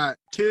stuff. I got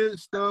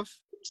kids stuff.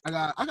 I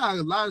got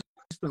a lot of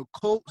stuff,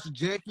 coats,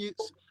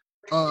 jackets.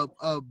 I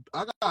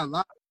got a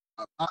lot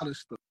of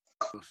stuff,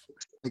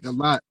 like a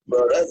lot.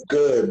 Bro, that's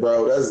good,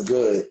 bro. That's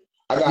good.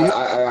 I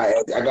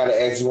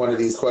gotta ask you one of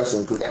these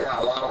questions, because I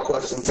got a lot of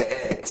questions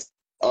to ask.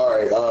 All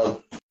right.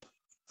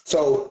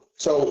 So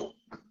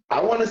I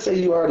want to say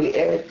you already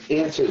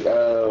answered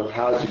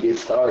how'd you get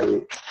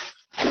started.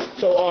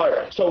 So all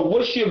right. So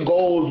what's your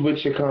goals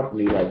with your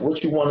company? Like,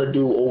 what you want to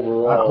do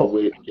overall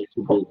with your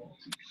business?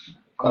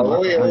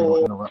 Go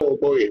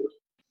ahead.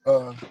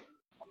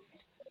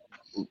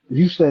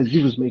 You said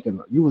you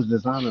was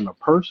designing a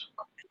purse?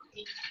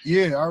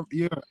 Yeah.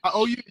 You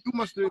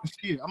must have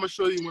see it. I'm gonna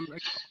show you when I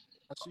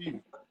see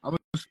you. I'm gonna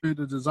show you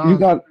the design. You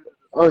got.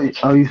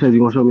 You said you're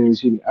gonna show me when you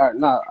see me. All right.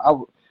 Now,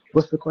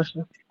 what's the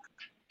question?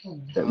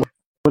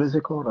 What is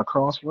it called? A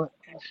cross what?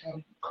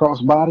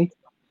 Crossbody?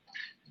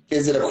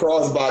 Is it a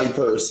crossbody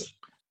purse?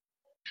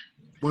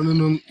 One of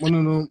them.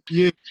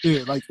 Yeah.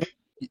 Like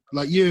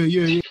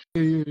yeah.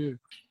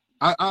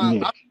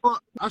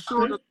 I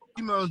showed the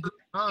emails the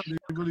time. They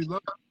really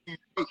love it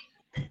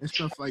and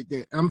stuff like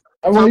that.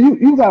 Well,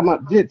 you got my.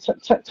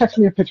 Text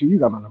me a picture. You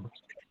got my number.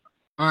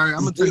 All right,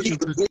 I'm gonna text you a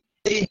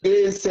picture. D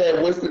Good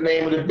said, what's the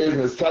name of the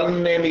business? Tell him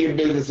the name of your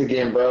business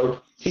again, bro.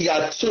 He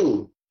got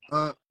two.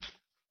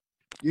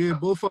 Yeah,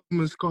 both of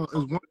them is called.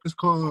 One is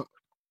called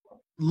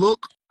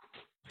L.O.O.K,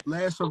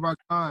 Last of Our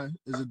Kind,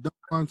 is a double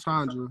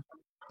entendre,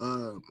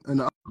 and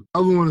the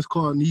other one is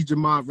called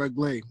Jamais,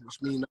 Regler,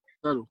 which means never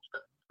settle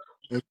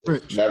in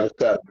French. Never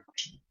settle.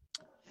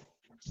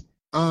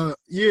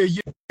 Yeah,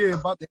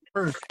 about that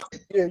first.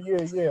 Yeah.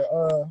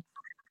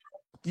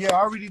 Yeah,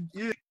 I already.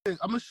 Yeah,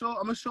 I'm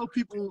gonna show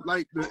people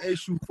like the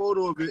actual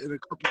photo of it in a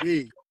couple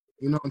days.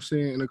 You know what I'm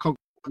saying? In a couple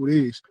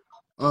days.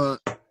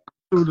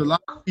 Showed a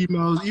lot of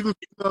females, even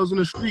females in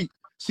the street.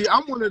 See,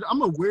 I'm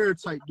a weird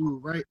type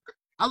dude, right?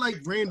 I like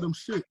random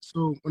shit.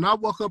 So when I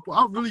walk up,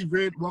 I really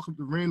walk up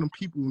to random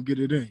people and get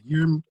it in. You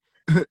hear me?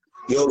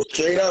 Yo,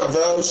 straight up,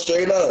 bro.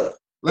 Straight up.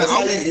 Like,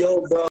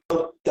 bro.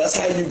 That's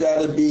how you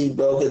gotta be,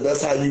 bro. Because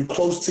that's how you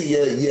close to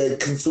your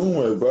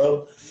consumer,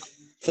 bro.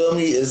 Feel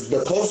me? Is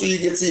the closer you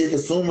get to your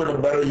consumer, the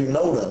better you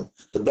know them.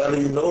 The better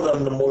you know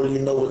them, the more you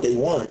know what they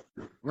want.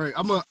 Right.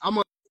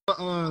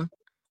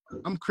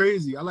 I'm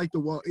crazy. I like to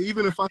walk.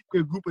 Even if I see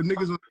a group of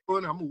niggas on the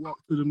corner, I'm gonna walk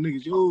to them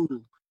niggas. Yo,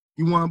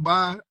 you want to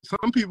buy?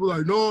 Some people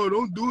like, no,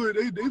 don't do it.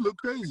 They look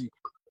crazy.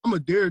 I'm a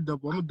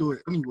daredevil. I'm gonna do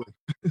it anyway.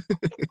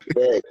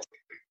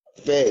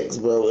 Facts,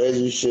 bro. As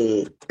you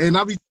should. And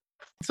I be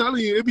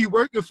telling you, it be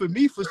working for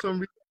me for some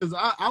reason. Because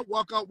I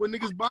walk out when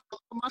niggas buy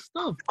my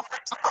stuff.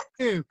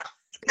 Damn,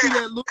 see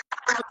that look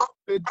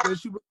that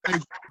she was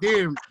like,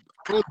 damn,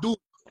 don't do it.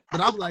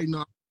 But I'm like,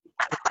 no,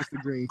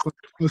 Instagram.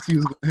 Let's see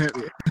what's gonna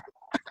happen.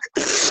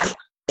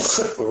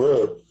 For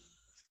real.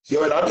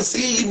 Yo, and I've been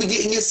seeing you be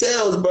getting your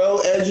sales, bro,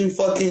 as you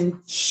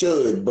fucking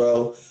should,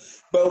 bro.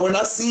 But when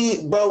I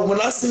seen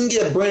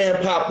your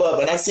brand pop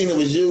up and I seen it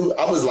was you,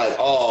 I was like,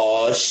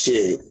 oh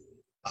shit.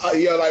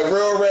 Yo, like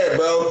real red,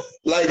 bro.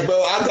 Like,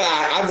 bro,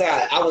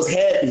 I was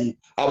happy.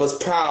 I was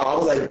proud. I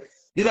was like,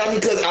 you know what I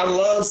mean? Because I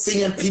love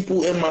seeing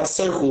people in my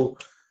circle,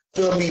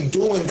 feel me,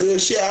 doing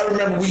good shit. I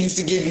remember we used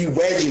to give you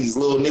wedgies,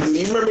 little nigga.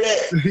 You remember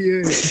that?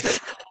 Yeah.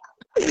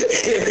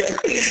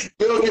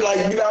 Feel me?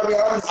 Like, you know what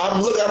I mean?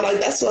 I'm looking, I'm like,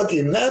 that's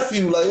fucking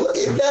nephew. Like, look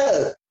at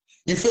that.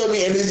 You feel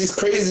me? And it's just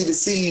crazy to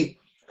see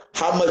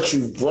how much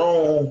you've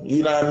grown,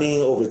 you know what I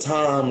mean, over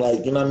time.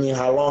 Like, you know what I mean?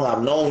 How long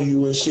I've known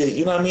you and shit.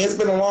 You know what I mean? It's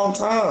been a long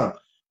time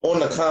on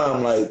the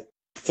com. Like,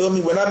 feel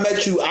me? When I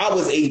met you, I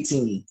was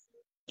 18.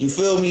 You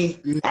feel me?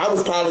 Yeah. I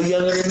was probably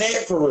younger than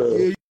that for real.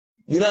 Yeah.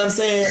 You know what I'm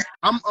saying?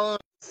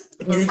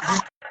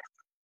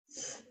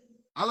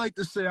 I like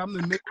to say I'm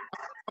the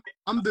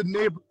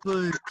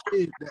neighborhood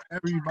kid that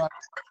everybody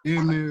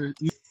in there.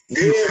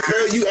 Yeah,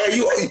 bro,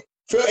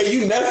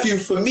 you nephew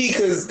for me,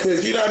 cause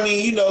you know what I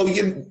mean.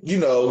 You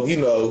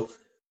know,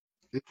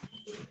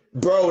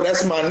 bro.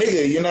 That's my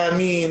nigga. You know what I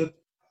mean.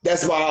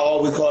 That's why I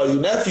always call you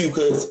nephew,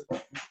 cause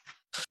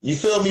you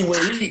feel me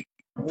when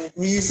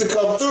we used to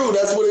come through.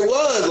 That's what it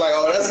was. Like,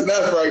 oh, that's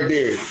enough right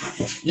there.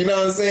 You know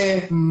what I'm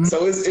saying? Mm-hmm.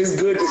 So it's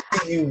good to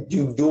see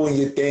you doing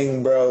your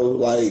thing, bro.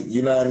 Like,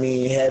 you know what I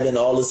mean? Having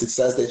all the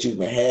success that you've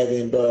been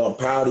having, bro. I'm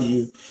proud of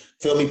you.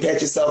 Feel me?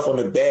 Pat yourself on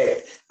the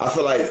back. I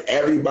feel like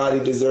everybody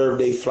deserves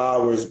their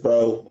flowers,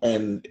 bro.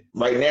 And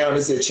right now,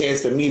 this is a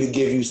chance for me to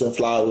give you some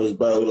flowers,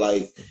 bro.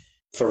 Like,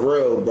 for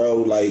real, bro.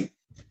 Like,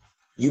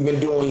 you've been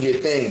doing your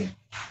thing.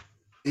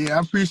 Yeah,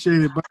 I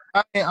appreciate it, but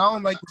I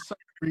don't like to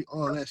celebrate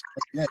all that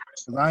stuff yet,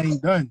 because I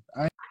ain't done.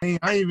 I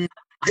ain't even.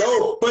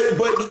 Yo,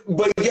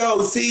 but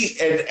yo, see,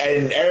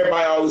 and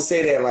everybody always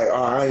say that, like,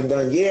 oh, I ain't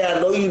done. Yeah, I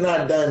know you're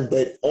not done,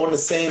 but on the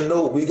same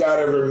note, we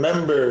gotta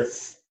remember to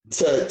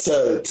step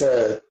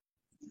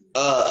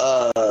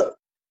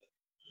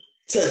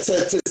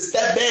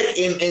back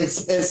and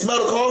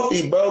smell the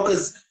coffee, bro,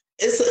 because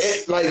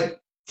it's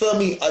like, feel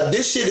me,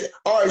 this shit.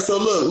 All right, so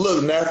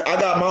look, Neff, I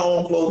got my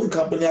own clothing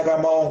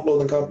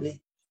company.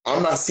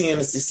 I'm not seeing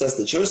the success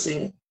that you're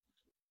seeing.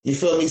 You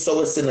feel me?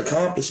 So it's an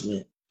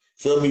accomplishment.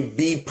 Feel me?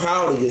 Be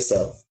proud of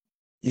yourself.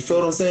 You feel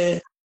what I'm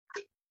saying?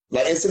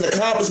 Like, it's an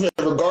accomplishment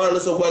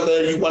regardless of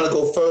whether you want to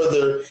go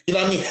further. You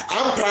know what I mean?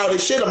 I'm proud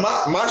of shit of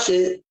my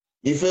shit.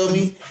 You feel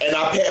me? And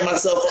I pat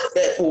myself on the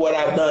back for what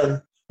I've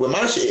done with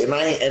my shit.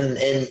 And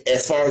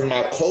as far as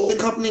my clothing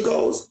company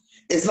goes,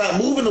 it's not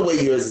moving the way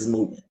yours is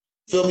moving.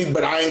 Feel me?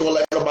 But I ain't gonna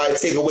let nobody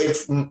take away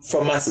from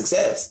my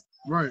success.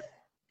 Right.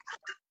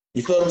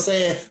 You feel what I'm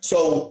saying?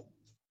 So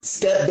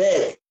step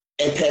back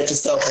and pat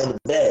yourself on the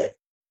back.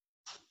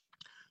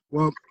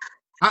 Well,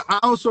 I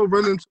also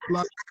run into a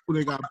lot of people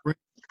that got brains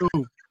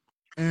too.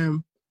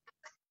 And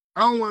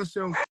I don't want to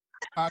sound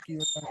cocky,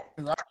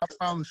 because I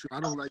promise you, I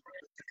don't like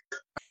it.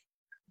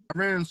 I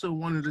ran into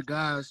one of the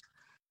guys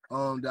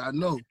that I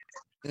know.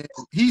 And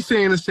he's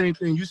saying the same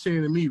thing you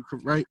saying to me,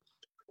 right?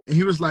 And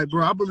he was like,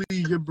 bro, I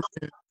believe your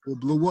brand will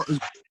blow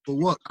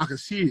up. I can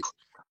see it.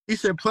 He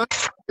said, plus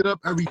you get up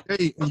every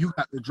day and you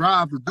got the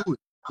drive to do it.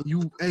 And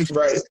you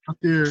actually out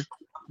there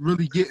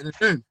really getting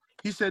it in.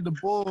 He said the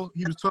ball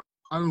he was talking,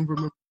 I don't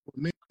remember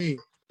the name.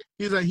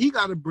 He's like, he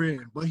got a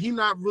brand, but he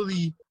not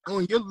really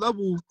on your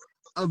level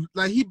of,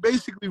 like, he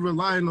basically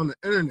relying on the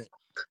internet.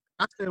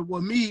 I said,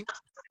 well, me,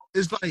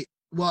 it's like,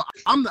 well,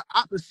 I'm the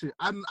opposite.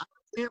 I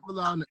can't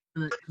rely on the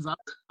internet because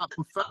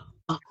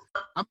I'm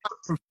not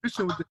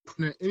proficient with the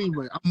internet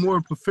anyway. I'm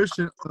more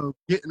proficient of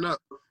getting up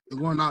and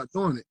going out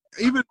doing it.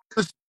 Even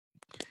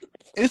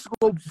it's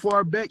go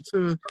far back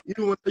to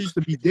even when I used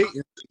to be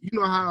dating. You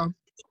know how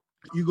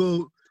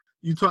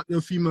you talk to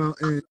a female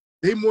and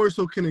they more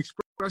so can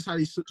express how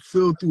they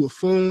feel through a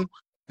phone.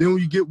 Then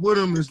when you get with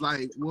them, it's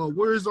like, well,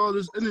 where's all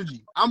this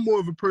energy? I'm more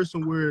of a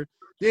person where,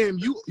 damn,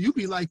 you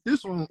be like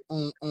this on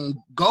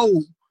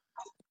go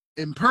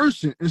in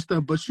person and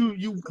stuff, but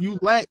you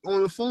lack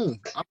on the phone.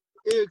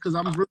 Because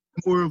I'm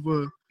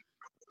really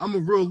I'm a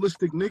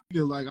realistic nigga.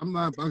 Like I'm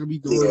not about to be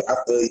doing. Yeah, I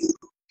feel you.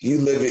 You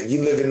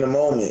live in the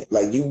moment.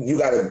 Like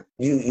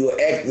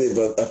you're active,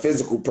 a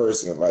physical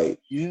person. Like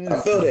Yeah,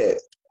 I feel that.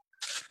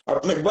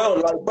 I mean, bro,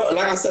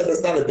 like I said,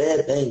 that's not a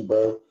bad thing,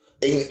 bro.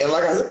 And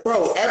like I said,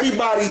 bro,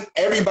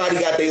 everybody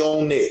got their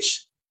own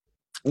niche.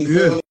 You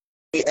feel me?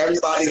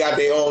 Everybody got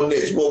their own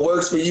niche. What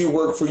works for you,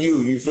 work for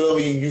you. You feel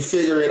me? You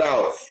figure it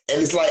out.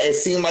 And it's like, it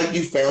seemed like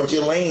you found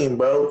your lane,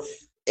 bro.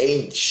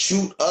 And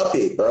shoot up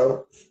it,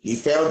 bro. You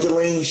found your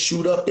lane,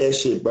 shoot up that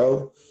shit,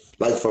 bro.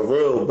 Like for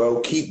real, bro.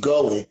 Keep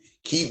going.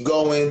 Keep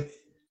going.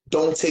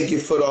 Don't take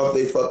your foot off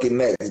their fucking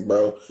necks,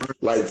 bro.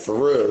 Like for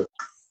real.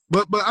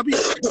 But I be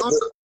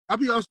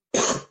also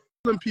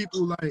telling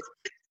people like,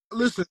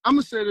 listen, I'm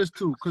gonna say this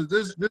too, because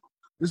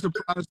this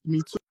applies to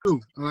me too.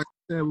 And like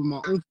I said with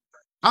my own,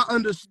 I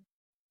understood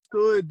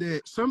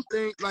that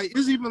something like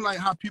it's even like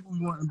how people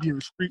want to be in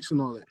the streets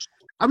and all that.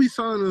 I be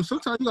telling them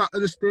sometimes you gotta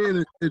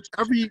understand that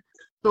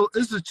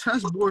it's a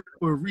chessboard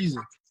for a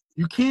reason.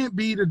 You can't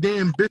be the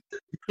damn bitch.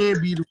 You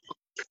can't be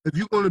if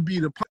you're gonna be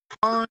the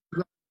pawn, you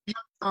gotta be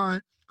the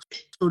pawn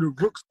so the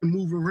rooks can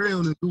move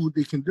around and do what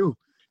they can do.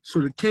 So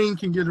the king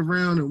can get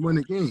around and win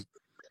the game.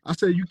 I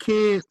said you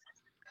can't.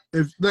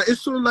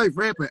 It's sort of like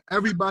rapping.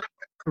 Everybody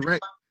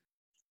correct.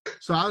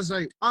 So I was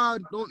like,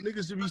 don't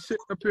niggas be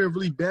sitting up here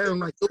really bad and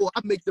like, oh,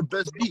 I make the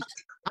best beats.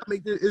 I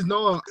make this.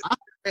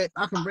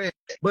 I can rap,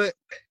 but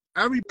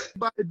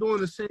everybody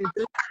doing the same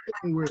thing.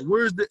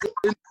 Where's the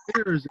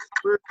engineers?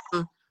 Where's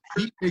the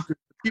beat makers?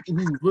 The people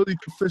who really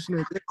proficient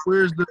at that?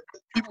 Where's the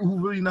people who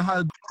really know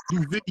how to do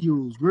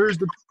videos? Where's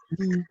the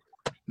people who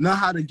know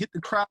how to get the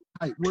crowd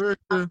hype? Where's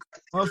the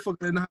motherfucker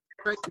that know how to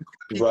crank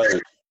the crowd?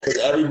 Right. Because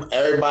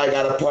everybody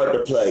got a part to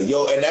play.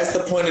 Yo, and that's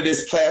the point of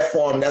this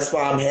platform. That's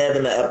why I'm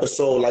having an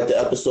episode like the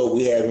episode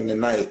we having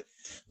tonight.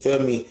 Feel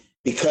me?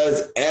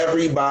 Because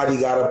everybody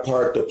got a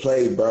part to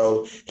play,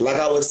 bro. Like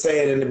I was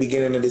saying in the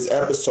beginning of this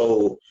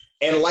episode,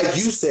 and like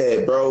you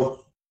said,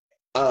 bro,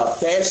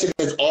 fashion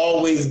has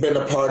always been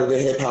a part of the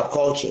hip-hop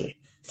culture.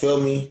 Feel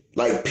me?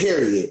 Like,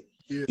 period.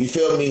 Yeah. You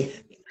feel me?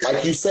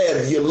 Like you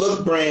said, your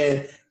look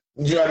brand,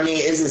 you know what I mean,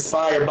 is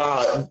inspired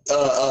by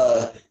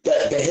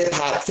the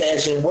hip-hop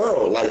fashion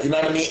world. Like, you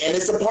know what I mean? And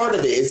it's a part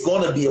of it. It's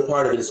going to be a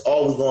part of it. It's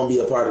always going to be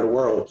a part of the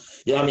world.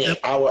 You know what I mean?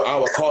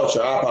 Our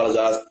culture, I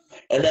apologize.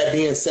 And that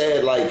being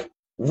said, like,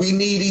 we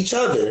need each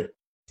other.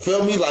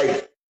 Feel me?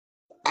 Like,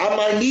 I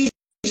might need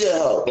your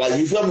help. Like,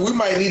 you feel me? We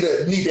might need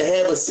to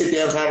have a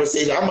sit-down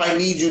conversation. I might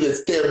need you to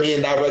steer me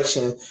in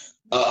direction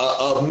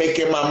of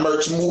making my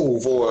merch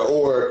move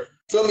or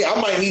feel me? I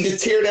might need to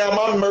tear down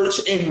my merch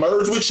and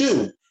merge with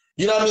you.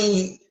 You know what I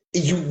mean?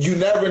 You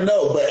never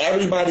know, but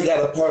everybody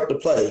got a part to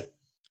play.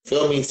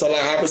 Feel me? So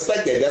like I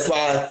respect that. That's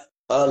why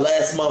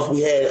last month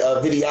we had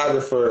a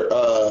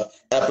videographer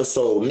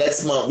episode.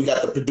 Next month we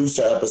got the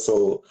producer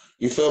episode.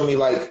 You feel me?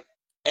 Like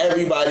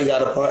everybody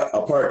got a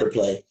part to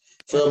play.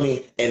 Feel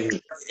me?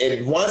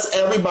 And once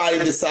everybody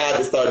decide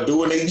to start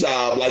doing their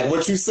job, like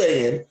what you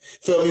saying,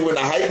 feel me? When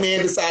the hype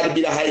man decide to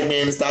be the hype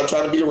man and stop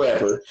trying to be the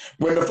rapper,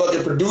 when the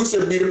fucking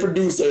producer be the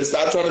producer and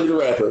stop trying to be the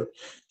rapper,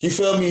 you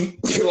feel me?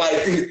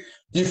 Like,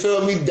 you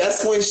feel me?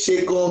 That's when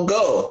shit gonna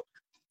go.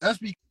 That's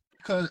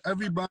because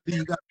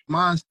everybody got the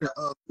mindset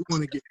of you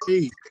want to get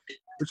paid,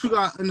 but you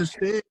gotta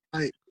understand,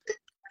 like,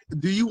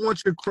 do you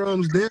want your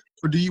crumbs then,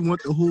 or do you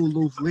want the whole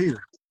loaf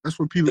later? That's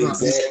what people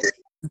exactly.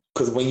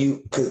 Because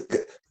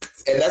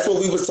and that's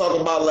what we was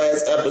talking about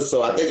last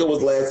episode. I think it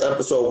was last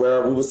episode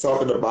where we was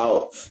talking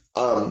about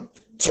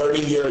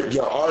turning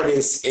your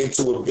artist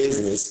into a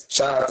business.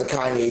 Shout out to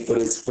Kanye for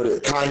the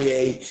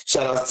Kanye.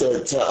 Shout out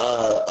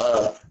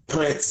to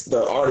Prince,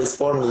 the artist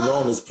formerly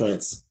known as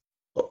Prince.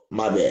 Oh,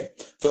 my bad.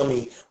 Feel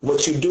me?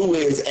 What you do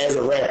is as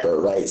a rapper,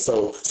 right?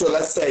 So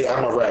let's say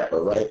I'm a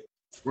rapper, right?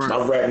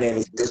 My rap name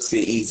is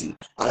MysfitEaZy.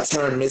 I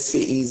turned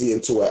MysfitEaZy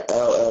into an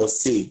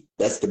LLC.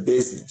 That's the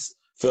business.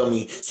 Feel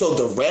me? So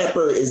the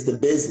rapper is the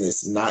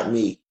business, not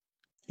me.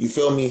 You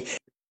feel me?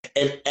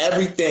 And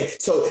everything.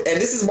 So,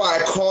 and this is why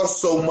it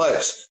costs so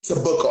much to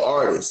book an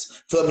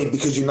artist. Feel me?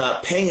 Because you're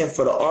not paying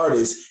for the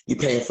artist, you're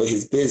paying for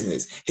his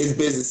business. His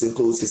business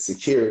includes his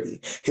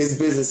security. His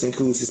business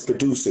includes his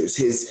producers,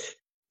 his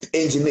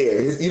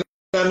engineer, you know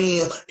what I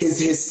mean?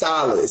 His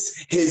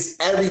stylist, his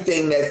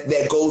everything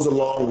that goes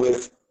along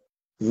with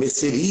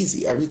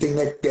MysfitEaZy. Everything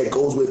that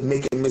goes with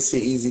making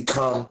MysfitEaZy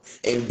come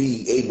and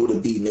be able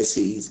to be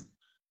MysfitEaZy.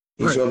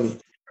 You feel me?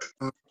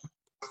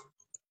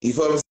 You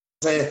feel what I'm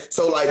saying?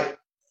 So like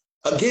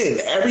Again,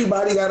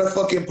 everybody got a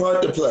fucking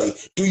part to play.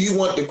 Do you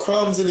want the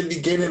crumbs in the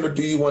beginning or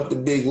do you want the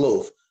big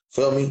loaf?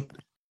 Feel me?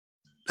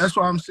 That's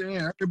what I'm saying.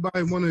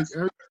 Everybody want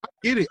to. I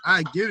get it.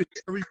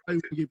 Everybody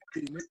want to get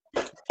paid.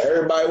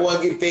 Everybody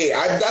want to get paid.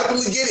 I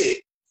definitely get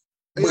it.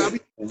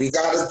 But we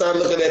got to start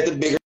looking at the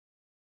bigger.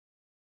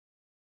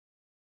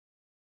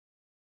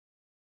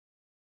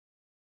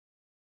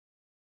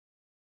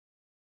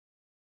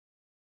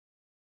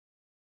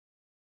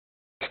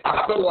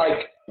 I feel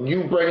like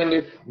you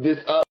bringing this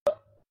up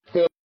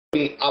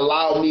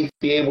allowed me to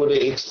be able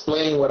to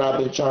explain what I've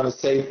been trying to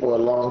say for a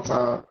long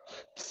time.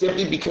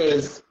 Simply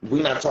because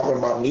we're not talking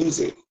about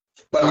music,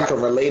 but I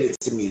can relate it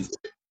to music.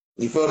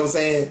 You feel what I'm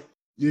saying?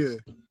 Yeah.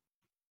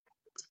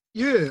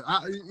 Yeah,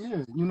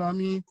 you know what I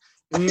mean?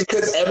 And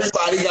because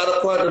everybody got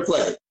a part to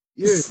play.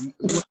 Yeah.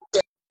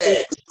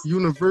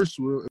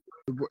 Universal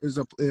is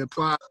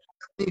applied.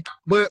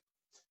 But,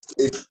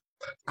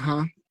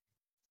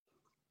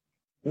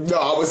 No,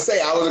 I would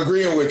say I was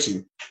agreeing with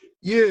you.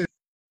 Yeah,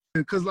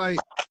 because like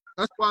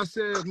that's why I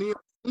said me and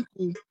my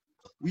uncle,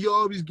 we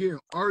always get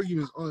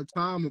arguments all the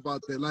time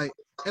about that. Like,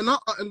 and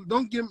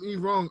don't get me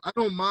wrong, I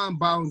don't mind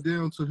bowing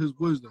down to his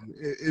wisdom.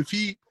 If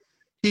he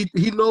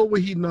know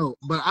what he know,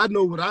 but I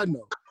know what I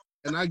know,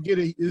 and I get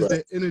it. Is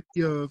the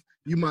energy of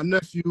you, my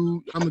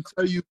nephew? I'm gonna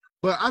tell you,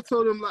 but I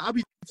told him like I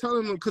be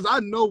telling him because I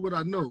know what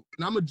I know,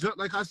 and I'm a jump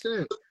like I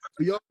said.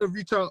 For y'all to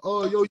reach out,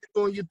 oh yo, you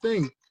doing your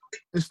thing.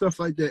 And stuff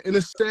like that. And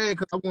it's sad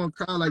because I want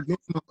to kind of like,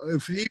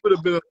 if he would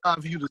have been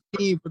alive, he would have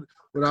seen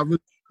what I really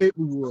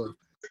capable of.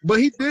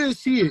 But he did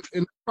see it.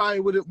 And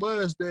probably what it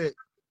was that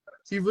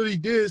he really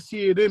did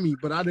see it in me,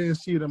 but I didn't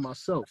see it in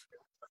myself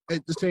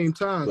at the same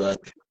time. Right.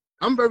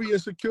 I'm very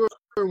insecure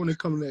when it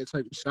comes to that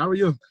type of shit. How are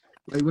you?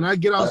 Like when I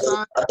get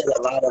outside. I think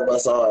a lot of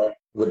us are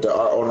with the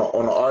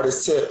on the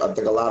artist tip. I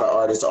think a lot of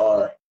artists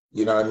are,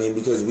 you know what I mean?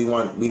 Because we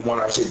want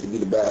our shit to be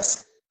the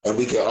best. And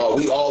we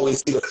always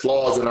see the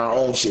flaws in our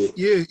own shit.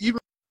 Yeah, even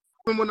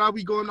when I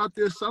be going out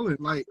there selling,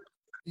 like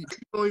people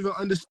don't even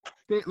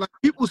understand. Like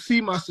people see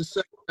my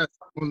success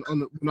when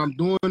I'm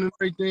doing and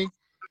everything,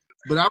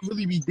 but I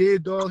really be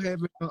dead dog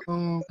having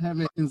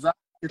anxiety.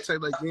 It's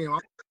like damn,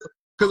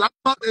 because I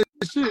thought that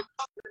shit,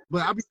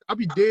 but I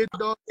be dead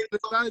dog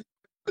inside.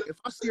 If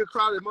I see a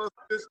crowd of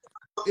motherfuckers,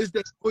 it's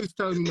that voice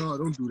telling me no,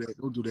 don't do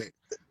that.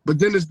 But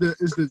then it's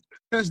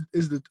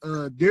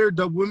the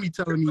daredevil in me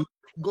telling me.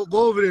 Go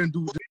over there and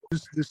do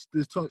this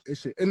talk and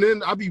shit. And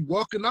then I be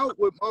walking out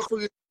with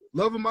motherfuckers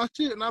loving my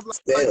shit. And I'm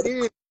like,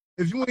 man,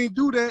 if you ain't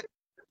do that,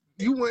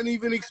 you wouldn't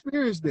even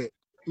experience that.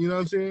 You know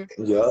what I'm saying?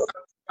 Yeah.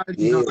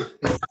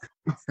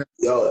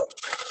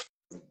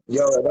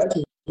 Yo, that's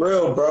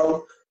real,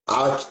 bro.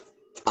 I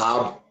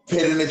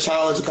put in a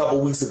challenge a couple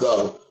weeks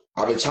ago.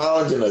 I've been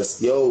challenging us.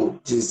 Yo,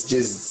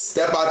 just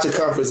step out your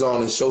comfort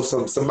zone and show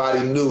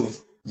somebody new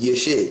your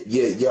shit,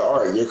 your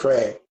art, your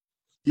craft.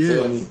 Yeah.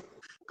 Feel me?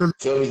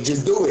 Feel me?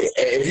 Just do it.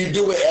 If you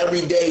do it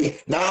every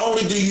day, not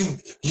only do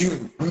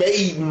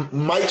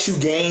might you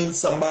gain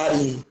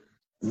somebody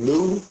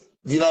new,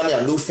 you know what I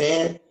mean, a new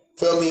fan.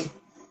 Feel me?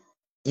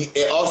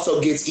 It also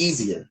gets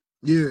easier.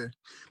 Yeah,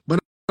 but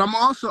I'm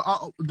also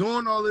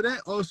doing all of that.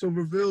 Also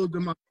revealed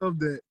to myself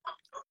that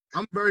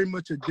I'm very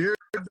much a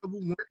daredevil.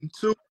 1 and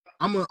 2.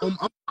 I'm an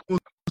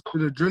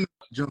adrenaline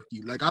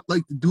junkie. Like I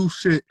like to do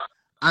shit.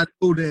 I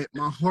know that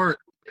my heart.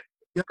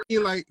 You know what I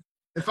mean? Like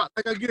if I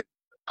get.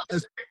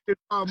 As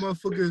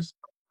motherfuckers,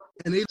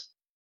 and they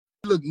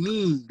look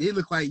mean. They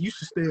look like you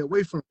should stay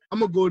away from. I'm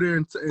gonna go there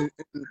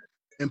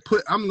and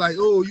put. I'm like,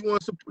 oh, you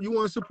want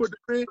to support the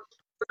brand?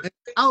 And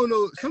I don't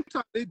know.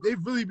 Sometimes they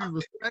really be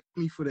respecting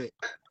me for that.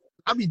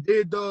 I be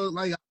dead dog.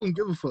 Like I don't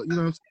give a fuck. You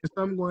know what I'm saying?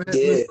 So I'm going to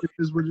have to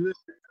is what it is.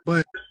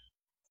 But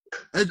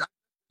it's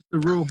the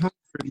real hunger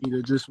for me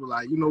to just be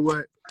like, you know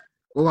what,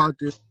 go out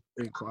there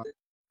and cry.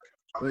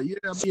 But yeah,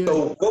 I mean.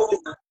 So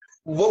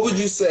what would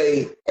you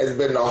say has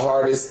been the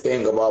hardest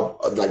thing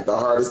about, like the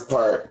hardest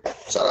part?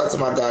 Shout out to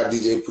my guy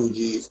DJ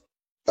Poojies.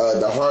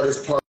 The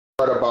hardest part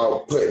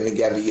about putting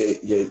together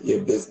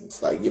your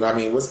business, like, you know what I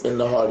mean? What's been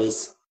the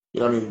hardest? You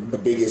know what I mean? The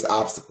biggest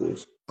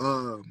obstacles.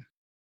 I'm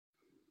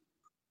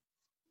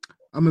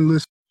in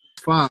list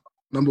 5.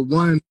 Number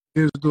 1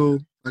 is though,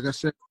 like I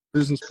said,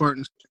 business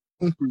partners.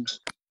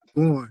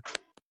 Going.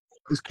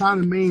 It's kind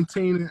of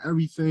maintaining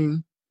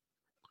everything,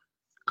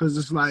 because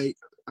it's like.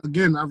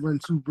 Again, I run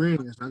 2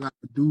 brands. I got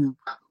to do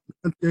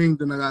one thing,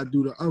 then I got to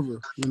do the other.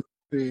 You know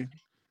what I'm saying?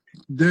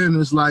 Then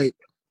it's like,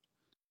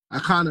 I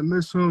kind of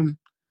miss him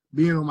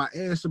being on my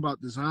ass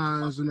about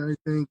designs and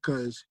everything,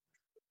 because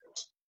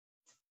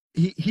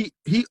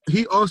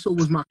he also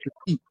was my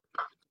critique.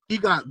 He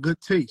got good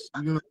taste.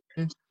 You know what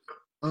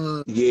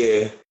I'm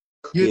saying?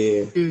 Yeah.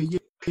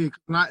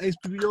 When I ask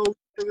people, yo,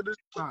 think of this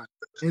design,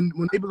 and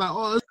when they be like,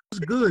 oh, this is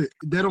good,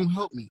 that don't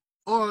help me.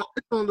 Oh,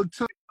 it don't look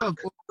tough.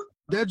 Or,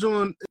 that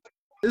joint.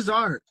 It's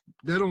art.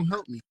 That don't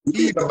help me.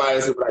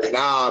 Somebody's like,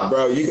 nah,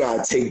 bro, you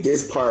gotta take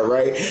this part,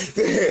 right?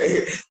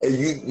 And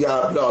you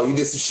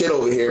did some shit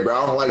over here, bro.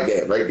 I don't like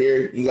that. Right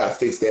there, you gotta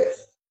fix that.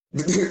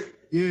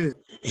 Yeah.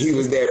 He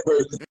was that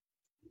person.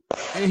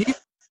 And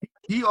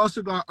he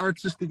also got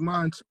artistic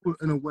mind too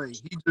in a way.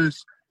 He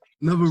just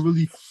never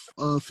really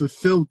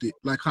fulfilled it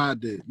like I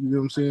did. You know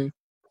what I'm saying?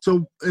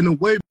 So in a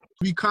way,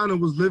 we kind of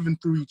was living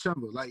through each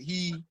other. Like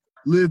he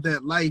lived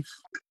that life,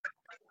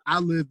 I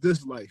lived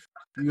this life.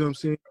 You know what I'm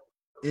saying?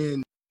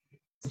 And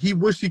he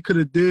wished he could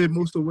have did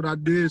most of what I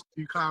did. So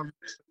he kind of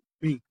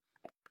me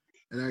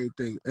and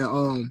everything.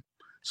 And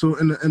so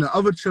and the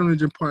other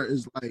challenging part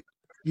is like,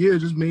 yeah,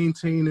 just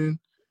maintaining.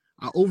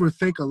 I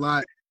overthink a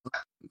lot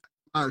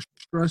of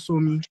stress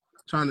on me,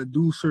 trying to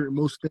do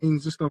most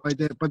things and stuff like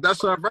that. But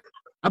that's all right.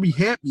 I be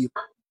happy. You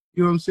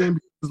know what I'm saying?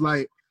 Because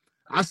like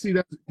I see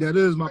that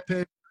is my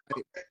passion.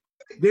 Like,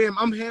 damn,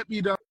 I'm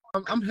happy that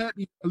I'm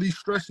happy at least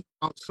stressing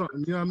about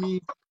something. You know what I mean?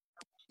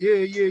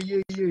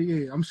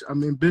 Yeah.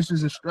 I'm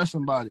ambitious and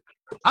stressing about it.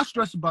 I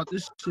stress about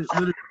this shit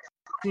literally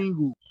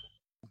single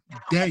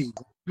day. You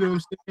know what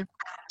I'm saying?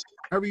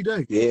 Every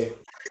day. Yeah.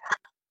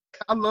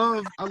 I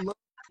love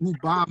who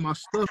buy my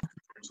stuff.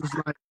 It's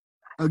like,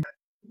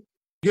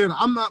 again,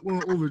 I'm not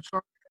going to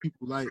overcharge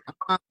people. Like, I'm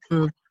not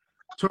going to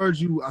charge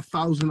you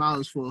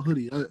 $1,000 for a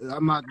hoodie.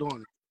 I'm not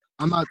doing it.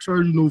 I'm not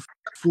charging no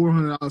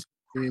 $400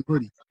 for a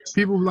hoodie.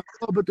 People be like,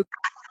 oh, but the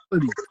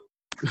quality.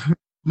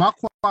 My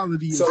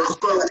quality is. So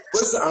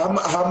what's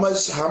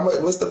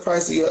what's the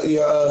price of your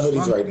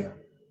hoodies right now?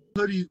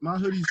 My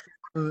hoodies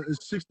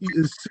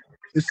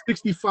is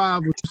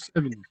 65 or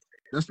 70.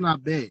 That's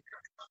not bad.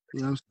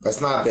 You know what I'm saying?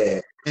 That's not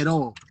bad At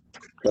all.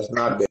 That's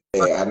not bad.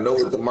 I know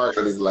what the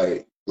market is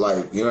like.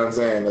 Like, you know what I'm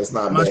saying? That's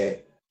not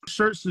bad.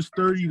 Shirts is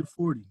 30 to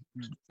 40,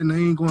 and they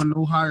ain't going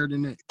no higher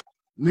than that.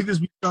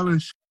 Niggas be selling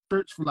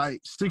shirts for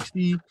like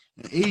 60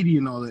 and 80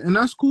 and all that, and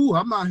that's cool.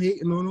 I'm not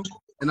hating on them,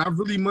 and I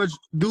really much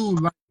do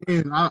like,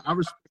 and I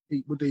respect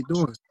what they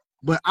doing.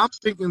 But I'm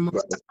thinking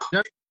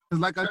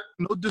like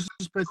no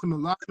disrespect to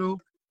Milano.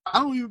 I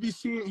don't even be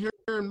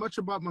hearing much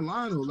about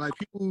Milano. Like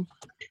people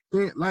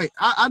think, like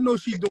I know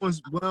she's doing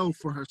well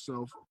for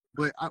herself,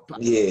 but I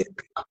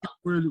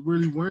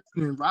really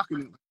working and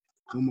rocking it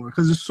no more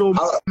because there's so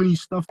many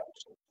stuff.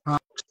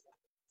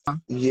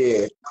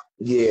 Yeah.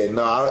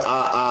 No,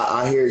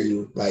 I hear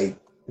you like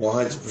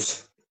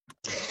 100%.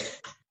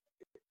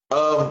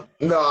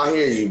 No, I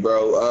hear you,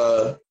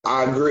 bro.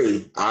 I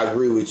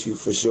agree with you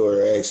for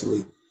sure.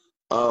 Actually,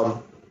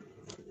 I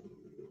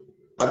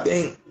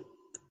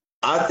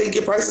think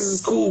your prices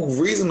is cool,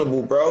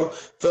 reasonable, bro.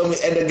 Feel me?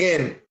 And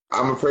again,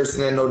 I'm a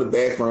person that know the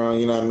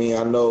background. You know what I mean?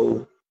 I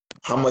know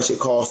how much it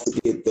costs to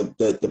get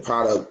the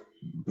product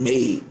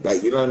made.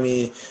 Like, you know what I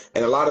mean?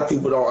 And a lot of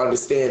people don't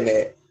understand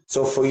that.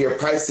 So for your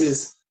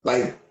prices,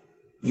 like,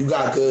 you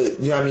got good.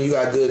 You know what I mean? You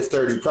got good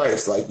sturdy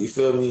price. Like, you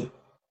feel me?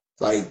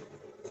 Like,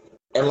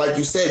 and like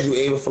you said, you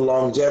aim for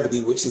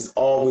longevity, which is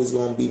always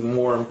going to be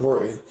more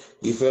important.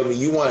 You feel me?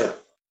 You want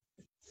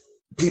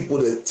people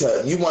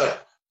to you want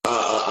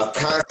a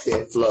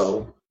constant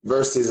flow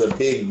versus a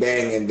big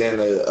bang and then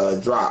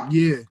a drop.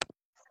 Yeah,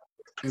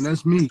 and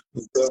that's me.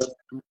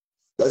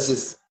 That's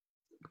just,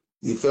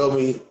 you feel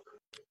me?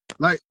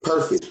 Like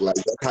perfect. Like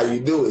that's how you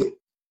do it.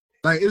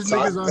 Like it's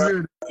niggas out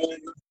here.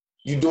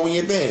 You doing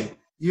your thing.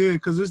 Yeah,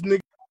 because this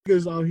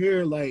niggas out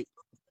here like.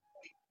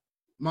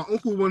 My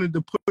uncle wanted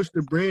to push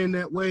the brand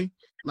that way.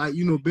 Like,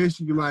 you know,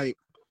 basically like,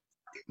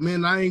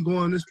 man, I ain't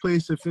going this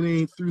place if it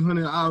ain't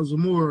 $300 or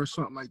more or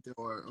something like that.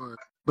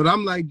 But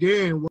I'm like,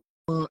 damn,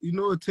 well, you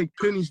know, it take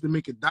pennies to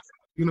make a dollar.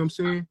 You know what I'm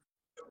saying?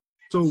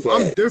 So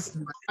I'm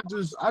different. Like,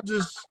 I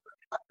just,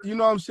 you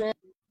know what I'm saying?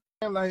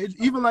 Like, it's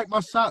even like my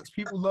socks.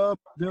 People love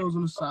deals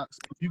on the socks.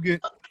 If you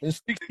get, it's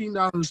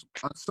 $16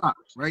 a sock,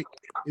 right?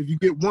 If you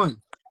get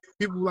one,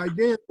 people like,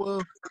 yeah,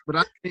 well, but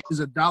I think it's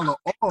 $1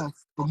 off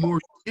the more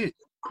you get.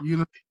 You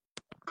know,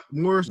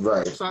 more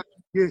socks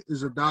you get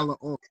is $1 off.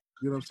 You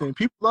know what I'm saying?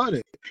 People love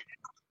it.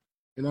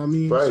 You know what I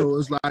mean? Right. So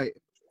it's like,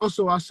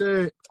 also I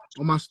said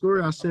on my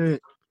story, I said,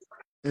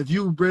 if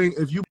you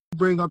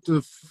bring up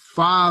to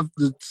 5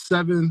 to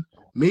 7,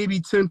 maybe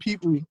 10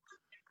 people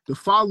to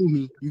follow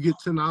me, you get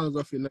 $10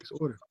 off your next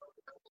order.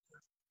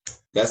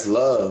 That's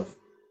love.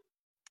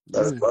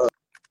 That's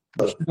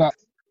love.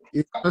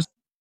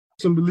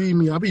 Believe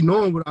me, I be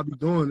knowing what I be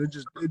doing.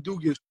 It do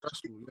get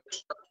stressful.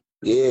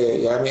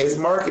 Yeah, I mean it's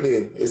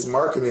marketing. It's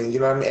marketing. You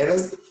know what I mean? And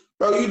it's,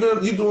 bro, you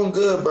doing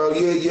good, bro.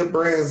 Your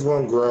brand's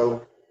gonna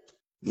grow.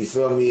 You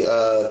feel me?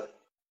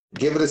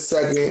 Give it a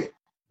second.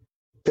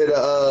 Put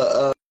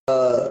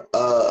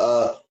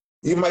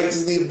you might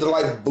just need to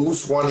like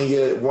boost one of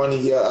your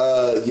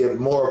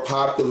more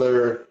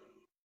popular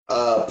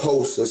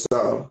posts or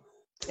something.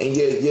 And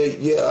your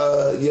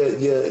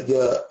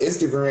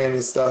Instagram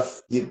and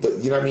stuff, you know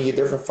what I mean? Your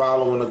different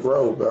following to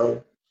grow,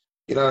 bro.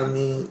 You know what I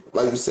mean?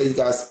 Like you say, you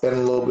gotta spend a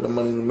little bit of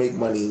money to make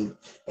money,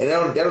 and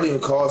that don't even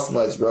cost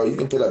much, bro. You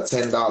can put up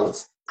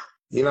 $10.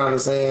 You know what I'm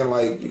saying?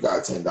 Like you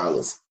got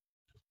 $10.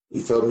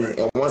 You feel me?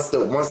 And once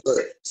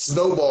the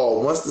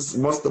snowball, once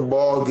the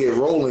ball get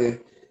rolling,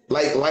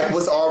 like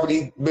what's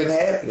already been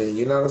happening.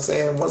 You know what I'm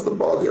saying? Once the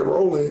ball get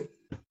rolling,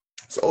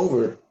 it's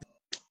over.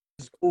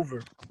 It's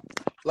over.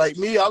 Like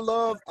me, I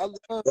love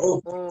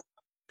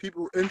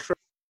people interested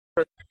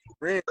in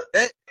brand.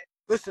 That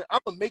listen, I'm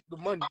gonna make the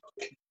money.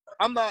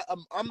 I'm not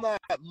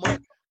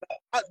money.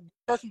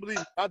 Trust and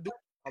believe, I do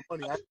my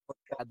money.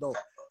 I don't.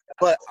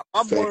 But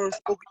I'm more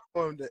focused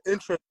on the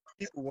interest of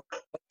people. Like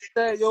I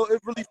said, yo, it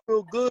really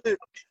feel good.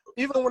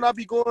 Even when I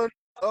be going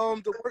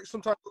to work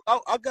sometimes,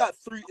 I got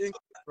 3 incomes,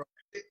 bro.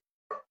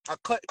 I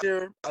cut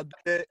hair, I do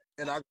that,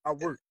 and I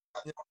work.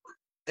 You know?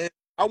 And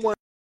I want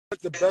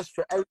the best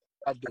for everything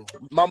I do.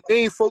 My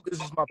main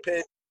focus is my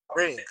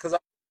brand, because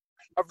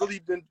I've really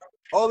been,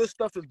 all this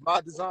stuff is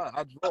my design.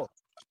 I draw.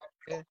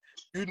 And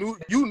you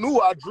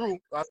knew I drew.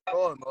 I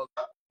draw and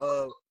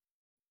all.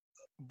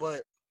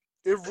 But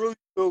it really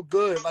feel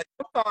good. Like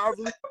sometimes I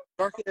really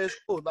dark ass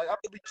clothes. Like I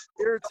really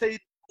irritated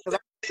because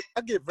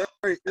I get very,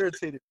 very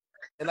irritated,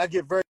 and I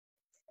get very,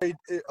 very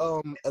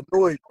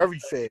annoyed very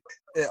fast.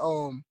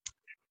 And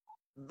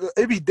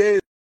it be days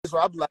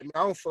where I be like, man, I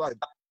don't feel like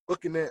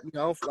looking at me. I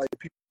don't feel like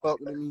people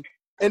talking to me.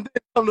 And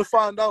then come to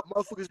find out,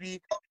 motherfuckers be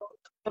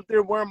up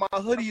there wearing my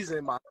hoodies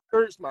and my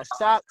shirts, my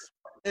socks,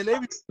 and they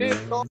be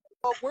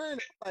all wearing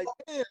it. Like,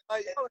 damn,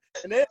 like,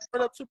 and they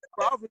run up to me,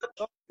 bro. I really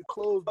love the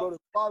clothes, bro. The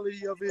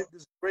quality of it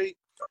is great.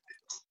 The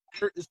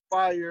shirt is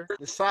fire.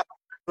 The socks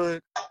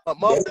good.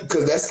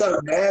 Because that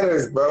stuff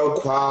matters, bro.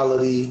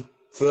 Quality,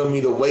 feel me?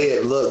 The way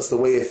it looks, the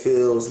way it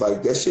feels,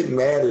 like that shit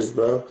matters,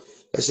 bro.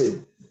 That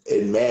shit,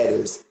 it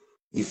matters.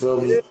 You feel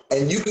me? Yeah.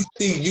 And you can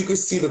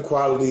see the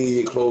quality of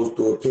your clothes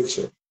through a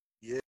picture.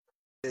 Yeah,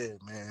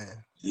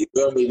 man. You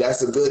feel me?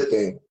 That's a good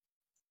thing.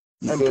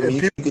 You feel me?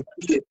 You can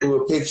see it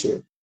through a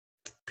picture.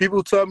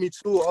 People tell me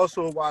too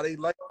also why they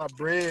like my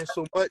brand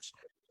so much,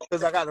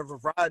 because I got a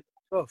variety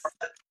of stuff.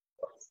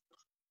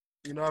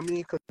 You know what I mean?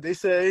 Because they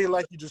say it ain't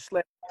like you just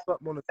slap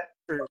something on the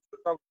shirt.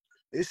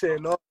 They say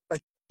no,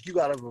 like you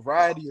got a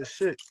variety of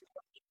shit,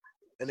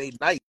 and they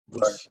nice.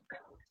 Right.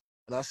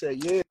 And I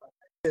said, yeah,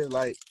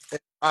 like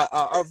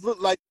I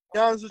look like, to be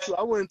honest with you,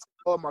 I wouldn't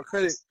take all my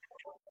credit.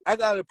 I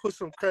gotta put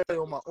some credit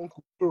on my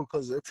uncle too,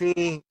 because if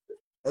he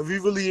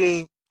really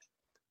ain't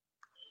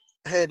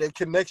had that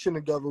connection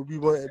together, we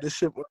went this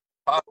shit.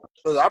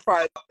 Because I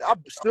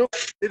still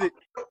did it,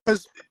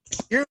 because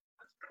years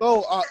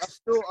ago I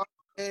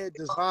had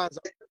designs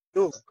I could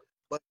do,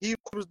 but he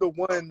was the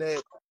one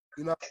that,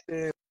 you know what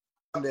I'm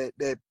saying,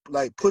 that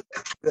like put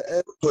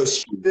the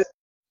push.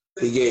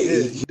 He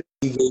gave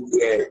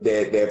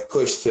that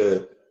push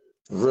to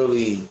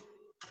really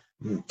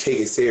take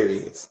it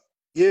serious.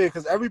 Yeah,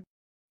 because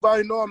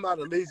everybody know I'm not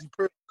a lazy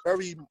person.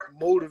 Very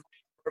motivated.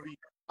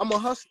 I'm a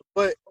hustler,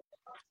 but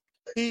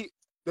the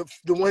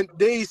one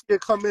days he'll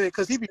come in,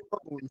 because he be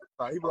fucking with me.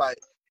 He be like,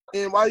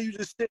 man, why you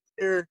just sitting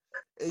there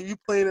and you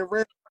playing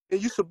around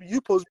and you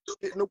supposed to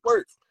be getting to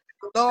work?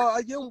 No,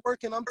 I am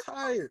working. I'm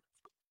tired.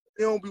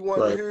 He don't be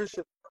wanting to hear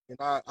shit. And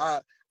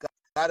I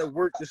got to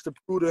work just to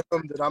prove to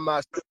him that I'm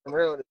not sitting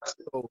around.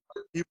 So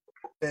he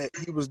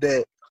was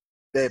that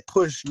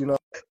push, you know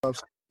what I'm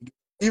saying?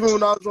 Even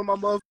when I was on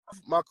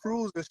my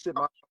cruise and shit,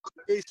 my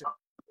vacation,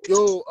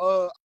 yo,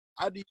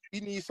 we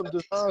need some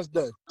designs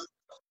done.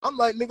 I'm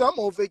like, nigga, I'm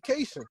on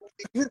vacation.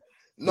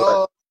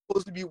 No, I'm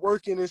supposed to be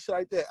working and shit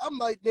like that. I'm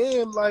like,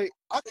 damn, like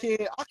I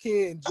can't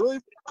enjoy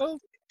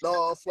myself.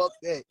 No, fuck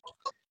that.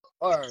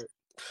 All right.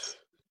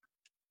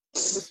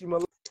 Let's see my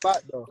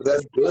spot though.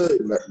 That's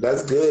good.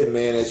 That's good,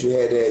 man. That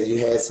you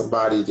had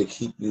somebody to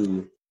keep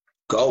you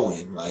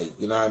going. Like,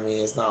 you know what I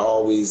mean? It's not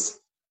always,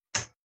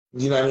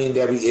 you know what I mean,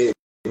 that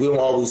we don't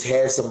always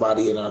have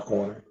somebody in our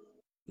corner.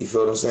 You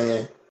feel what I'm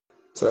saying?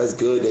 So that's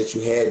good that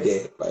you had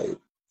that. Like,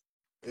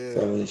 yeah.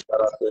 So, I mean,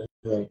 shout out to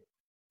him.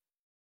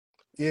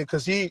 Yeah,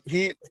 cause he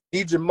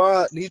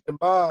Jamais.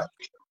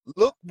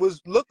 Look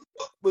was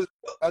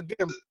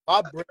again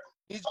my brand.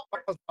 He's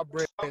my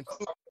brand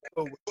too.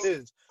 So with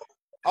his,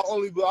 I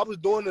was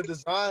doing the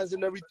designs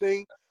and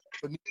everything,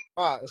 but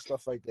and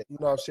stuff like that. You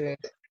know what I'm saying?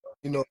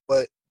 You know,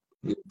 but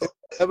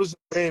that was a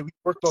brand we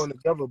worked on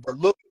together. But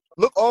look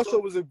also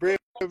was a brand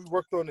we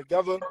worked on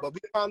together. But we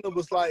kind of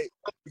was like,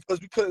 because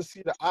we couldn't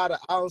see the eye to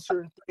eye on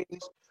certain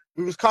things,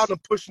 we was kind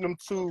of pushing them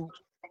to,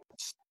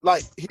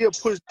 like, he'll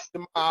push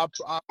them, I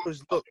push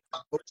look,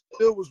 but we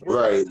still was working.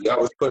 Right,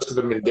 y'all was pushing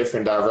them in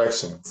different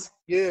directions.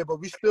 Yeah,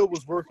 but we still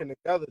was working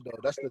together though.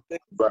 That's the thing.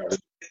 Right.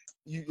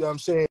 You know what I'm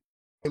saying?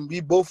 And we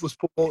both was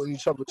promoting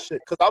each other's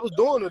shit. Cause I was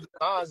doing the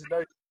designs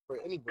and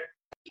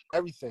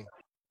everything.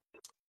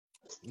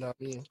 You know what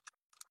I mean?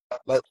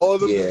 Like all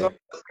of them designs,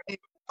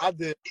 I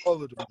did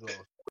all of them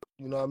drawings.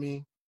 You know what I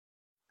mean?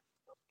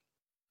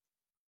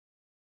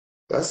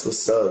 That's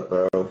what's up,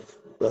 bro.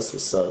 That's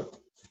what's up.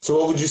 So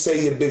what would you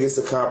say your biggest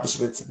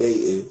accomplishment today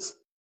is?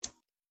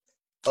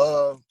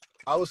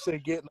 I would say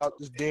getting out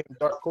this damn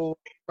dark cold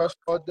press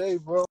all day,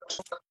 bro.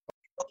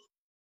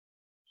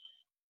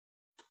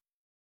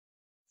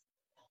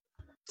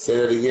 Say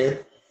that again.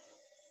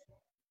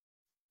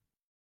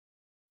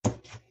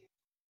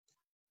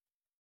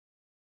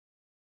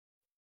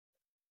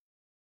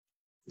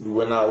 You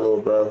went out a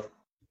little, bro.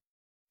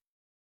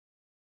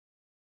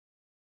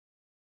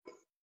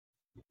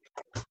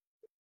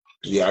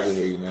 Yeah, I can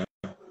hear you now.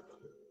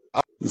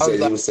 You said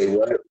you would say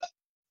what?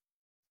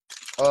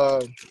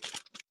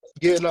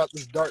 getting out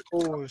this dark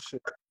hole and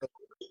shit.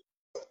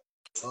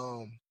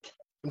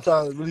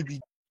 Sometimes it really be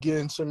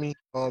getting to me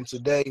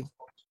today.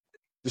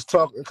 Just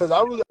talking, because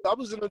I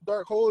was in a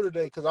dark hole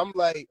today, because I'm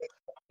like,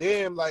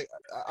 damn, like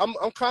I'm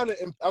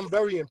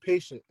very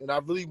impatient, and I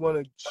really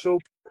want to show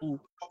people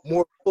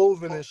more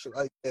clothing and shit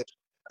like that.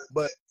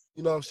 But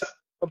you know what I'm saying,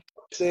 some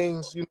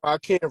things, you know, I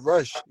can't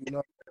rush, you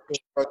know.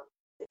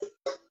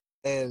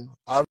 And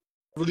I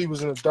really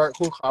was in a dark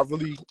hole. I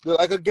really,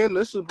 like, again,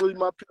 this is really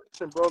my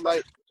passion, bro.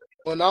 Like,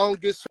 when I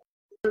don't get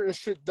certain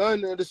shit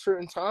done at a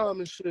certain time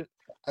and shit,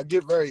 I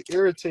get very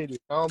irritated.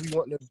 I don't be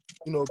wanting to,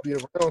 you know, be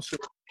around shit.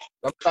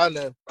 I'm trying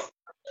to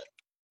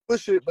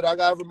push it, but I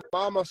gotta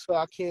remind myself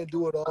I can't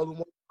do it all at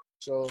once.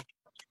 So,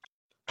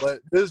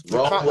 but this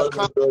Rome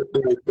wasn't built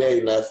in a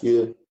day,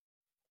 nephew.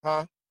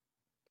 Huh?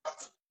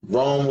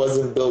 Rome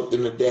wasn't built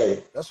in a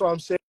day. That's what I'm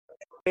saying.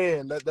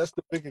 That's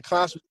the big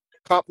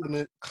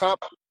accomplishment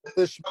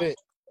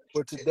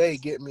for today,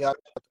 getting me out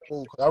of the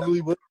hole. Cause I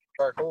really was in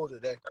a dark hole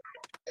today.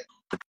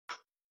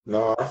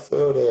 No, I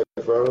feel that,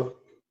 bro.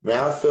 Man,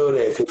 I feel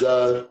that,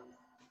 cause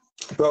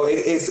bro,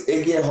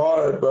 it get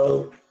hard,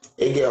 bro.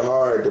 It get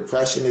hard.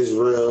 Depression is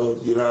real.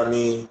 You know what I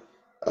mean?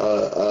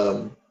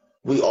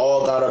 We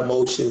all got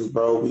emotions,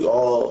 bro. We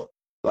all,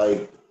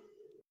 like,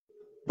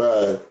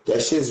 bro,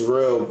 that shit's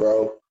real,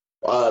 bro.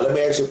 Let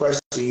me ask you a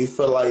question. You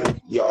feel like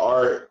your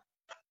art,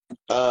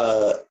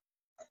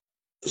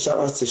 shout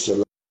out to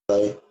Shelay.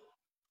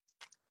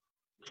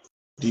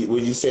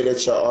 Would you say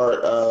that your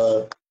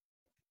art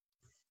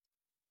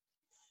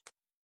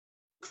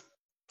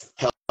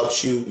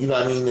helps you, you know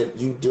what I mean, that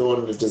you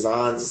doing the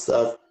designs and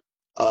stuff,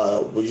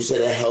 would you say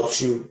that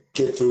helps you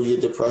get through your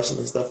depression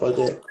and stuff like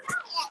that?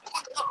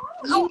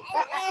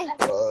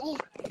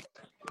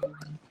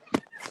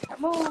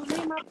 Come on,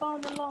 leave my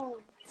phone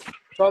alone.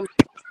 Give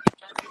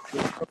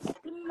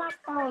me my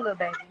phone, little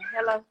baby.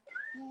 Hello.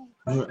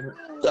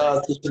 Shout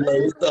out to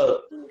Shelay. What's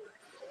up?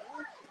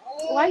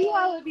 Why you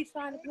always be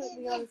trying to put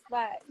me on the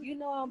spot? You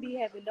know I don't be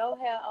having no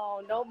hair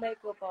on, no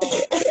makeup on.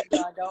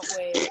 I don't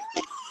wear it.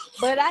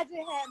 But I just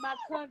had my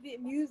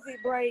convict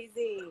music braids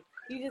in.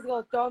 You just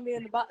gonna throw me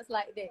in the box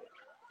like that?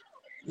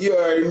 You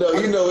already know.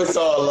 You know it's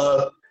all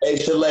love. Hey,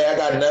 Shelay, I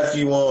got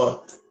nephew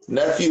on.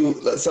 Nephew.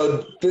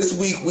 So this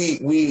week we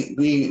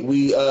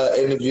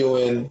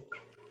interviewing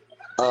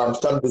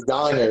some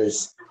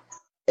designers,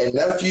 and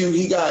nephew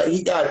he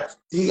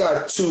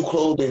got two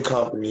clothing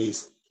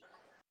companies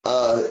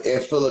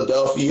in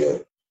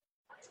Philadelphia.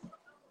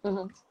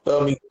 Mm-hmm.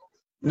 Feel me,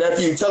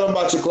 nephew? Tell them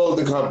about your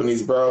clothing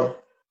companies, bro.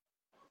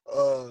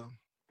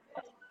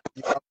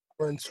 I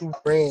run two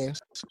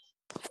brands.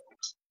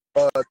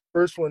 The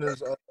first one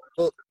is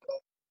L.O.O.K.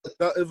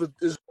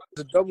 It's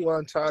a double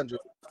entendre.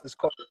 It's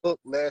called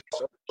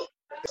L.O.O.K.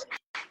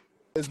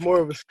 It's more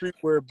of a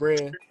streetwear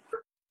brand,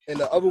 and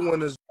the other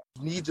one is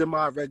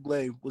Jamais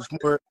Regler, which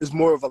is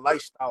more of a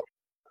lifestyle.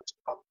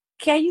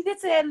 Can you get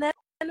to Atlanta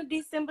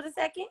December the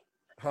 2nd?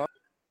 Huh?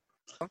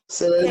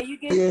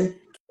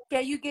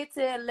 Can you get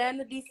to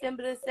Atlanta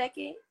December the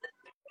 2nd?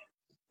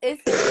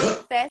 It's a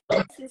big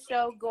fashion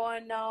show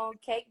going on.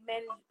 Cake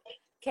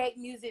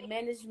Music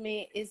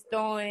Management is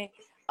throwing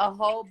a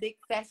whole big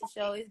fashion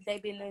show.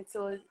 They've been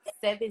into a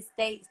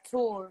 7-state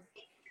tour,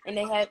 and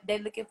they're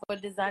looking for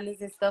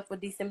designers and stuff for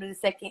December the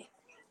 2nd.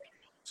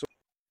 So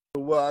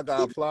what, I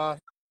gotta apply?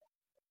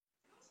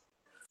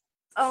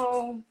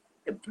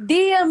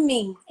 DM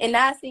me, and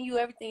I'll send you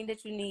everything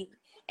that you need.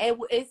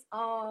 And it's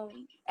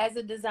as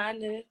a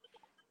designer,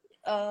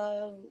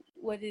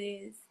 what it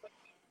is,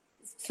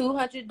 it's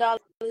 $200.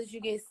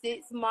 You get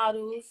 6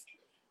 models,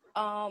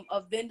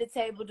 a vendor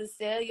table to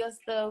sell your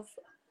stuff,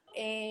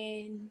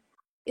 and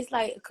it's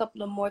like a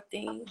couple of more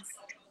things.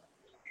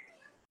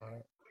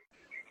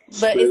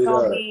 But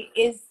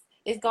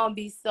it's gonna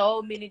be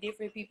so many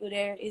different people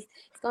there. It's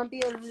gonna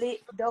be a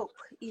lit, dope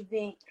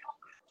event,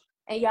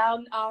 and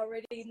y'all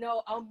already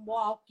know I'm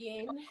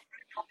walking.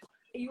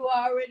 You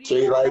already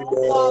know I'm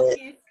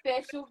walking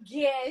special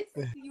guest.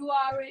 You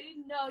already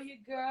know your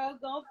girl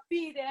gonna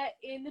be there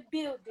in the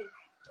building.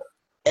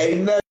 Hey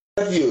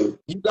nephew,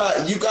 you got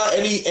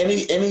any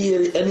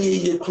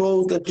of your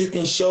clothes that you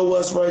can show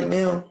us right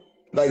now?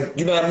 Like,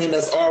 you know what I mean,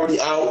 that's already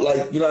out,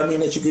 like, you know what I mean,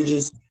 that you could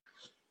just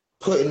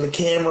put in the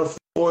camera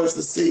for us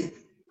to see?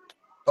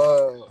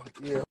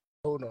 Yeah,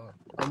 hold on.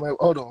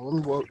 Hold on, let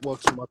me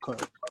walk to my car.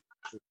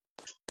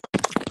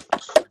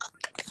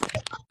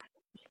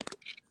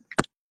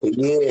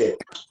 Yeah.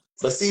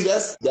 But see,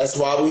 that's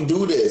why we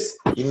do this.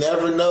 You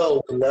never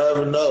know. You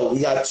never know. We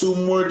got 2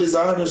 more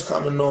designers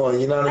coming on,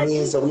 you know what I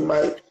mean? So we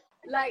might.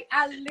 Like,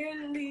 I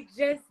literally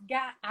just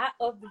got out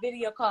of the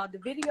video call. The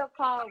video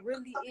call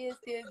really is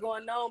still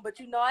going on, but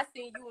you know, I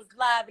seen you was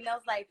live, and I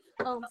was like,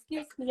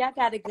 excuse me, I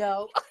gotta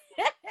go.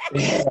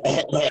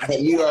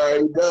 You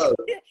already know.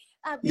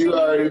 You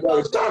already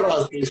know. Shout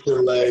out to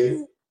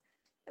Shelay.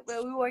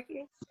 But we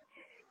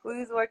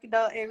was working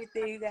on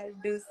everything you gotta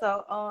do.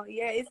 So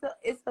yeah,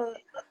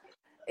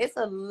 it's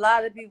a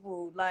lot of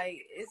people.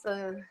 Like,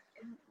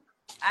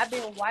 I've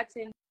been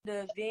watching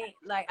the event.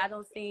 Like, I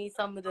don't see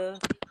some of the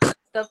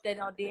stuff that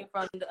I did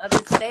from the other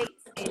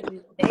states,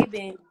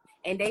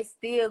 and they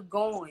still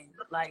going.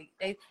 Like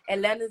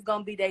Atlanta's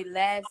gonna be their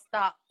last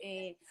stop.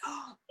 And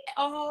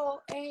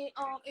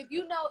if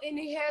you know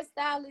any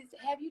hairstylists,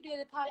 have you did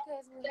a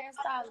podcast with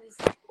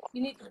hairstylists?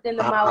 You need to send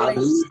them my way. I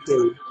need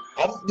to.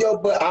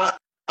 But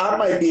I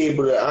might be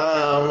able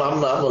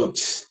to.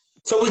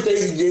 So we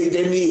think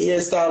they need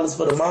hairstylists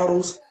for the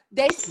models.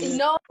 He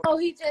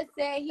just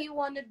said he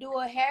want to do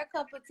a hair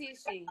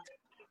competition.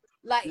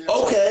 Like,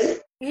 okay,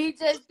 he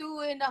just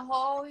doing the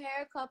whole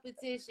hair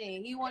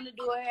competition. He want to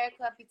do a hair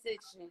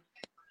competition.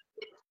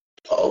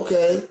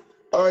 Okay,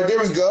 all right, there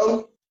we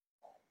go.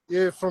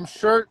 Yeah, from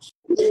shirts.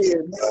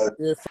 Yeah,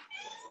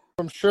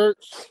 from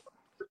shirts,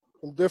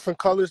 from different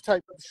colors,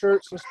 type of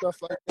shirts and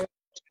stuff like that.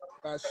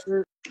 Got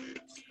shirts.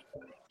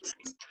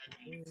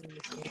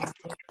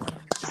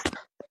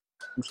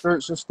 Some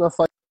shirts and stuff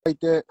like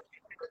that.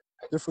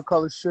 Different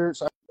color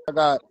shirts. I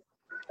got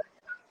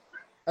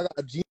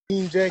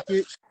jean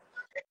jackets.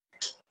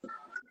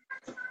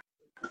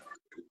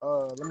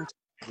 Let me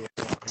see.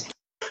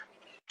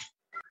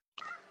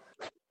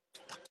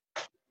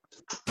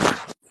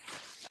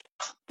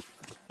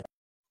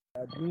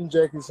 Jean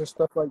jackets and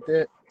stuff like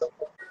that.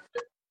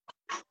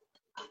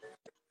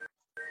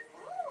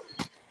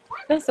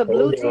 That's a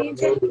blue jean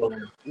jacket.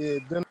 Yeah,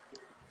 denim.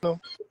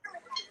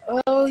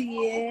 Oh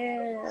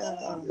yeah.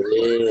 I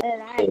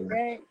like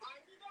that.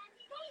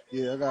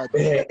 Yeah,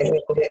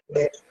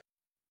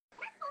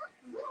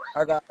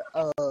 I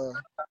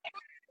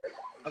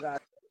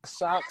got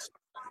socks.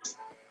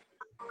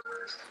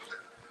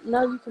 No,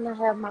 you cannot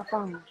have my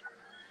phone.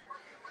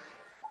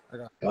 I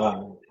got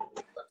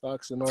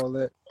socks and all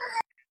that.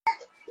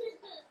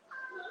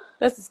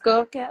 That's a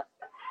skull cap.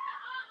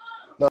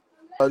 No,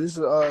 these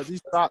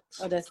socks.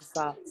 Oh, that's the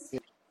socks.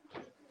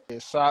 Yeah,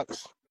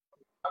 socks.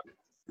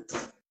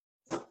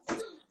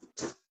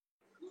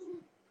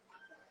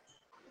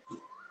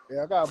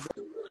 Yeah, I got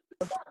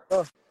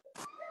stuff.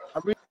 I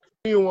really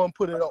didn't want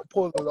to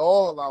pull it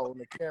all out on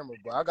the camera,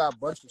 but I got a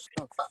bunch of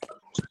stuff.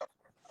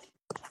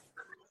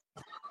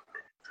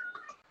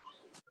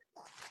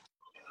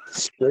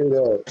 Straight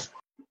up.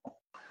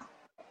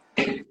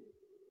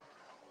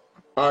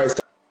 All right,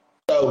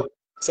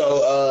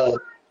 so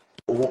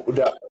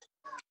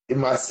in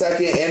my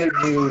second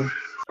interview,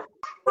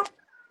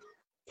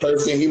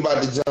 person he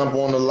about to jump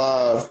on the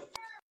live.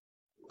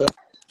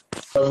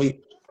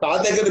 I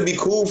think it'd be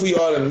cool for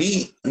y'all to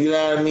meet, you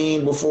know what I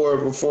mean, before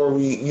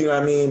we, you know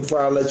what I mean,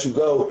 before I let you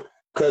go.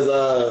 Cause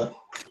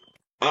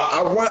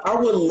I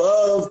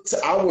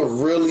would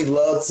really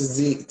love to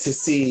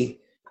see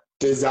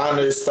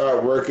designers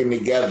start working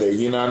together,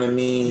 you know what I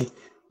mean?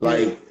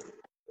 Like,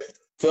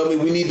 feel me,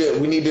 we need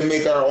to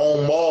make our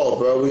own mall,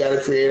 bro. We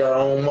gotta create our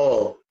own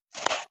mall.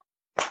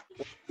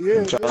 Yeah,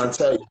 I'm trying to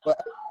tell you.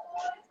 But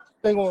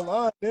thing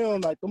online now,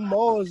 like the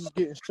malls is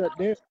getting shut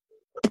down.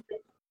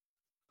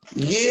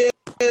 Yeah,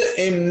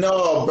 and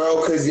no,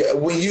 bro, because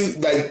when you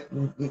like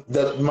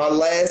my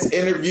last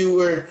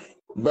interviewer,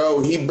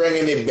 bro, he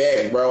bringing it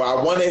back, bro.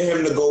 I wanted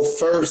him to go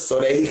first so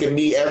that he could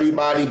meet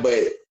everybody,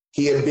 but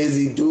he a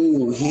busy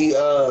dude. He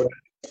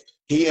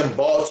in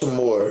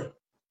Baltimore.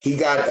 He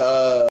got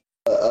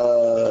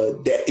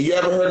you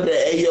ever heard of the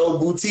Ayo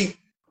Boutique?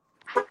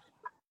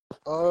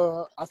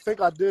 I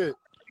think I did.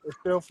 It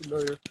felt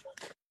familiar.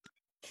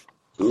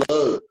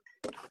 Look,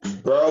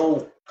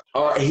 bro,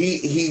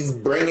 he's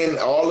bringing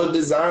all the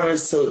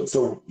designers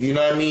to you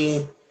know what I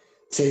mean,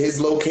 to his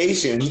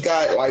location. He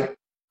got like,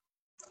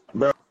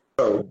 bro,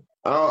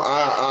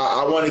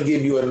 I want to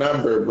give you a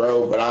number,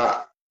 bro,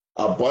 but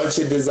a bunch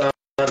of designers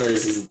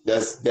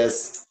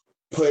that's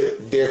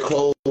put their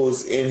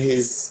clothes in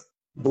his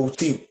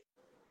boutique.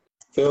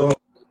 Feel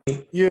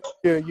me? Yeah.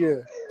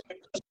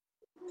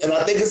 And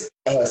I think it's,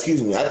 I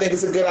think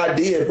it's a good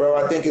idea, bro.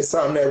 I think it's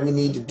something that we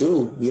need to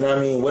do. You know what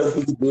I mean? What if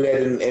we could do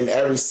that in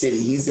every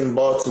city? He's in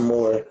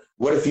Baltimore.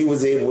 What if he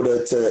was able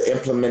to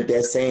implement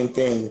that same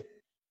thing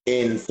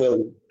in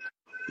Philly?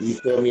 You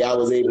feel me? I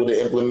was able to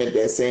implement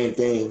that same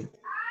thing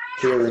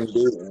here in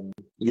Dayton.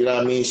 You know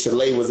what I mean?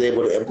 Shelay was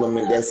able to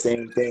implement that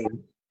same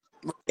thing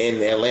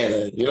in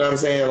Atlanta. You know what I'm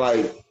saying?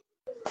 Like,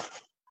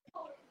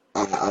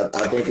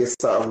 I think it's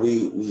something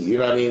we you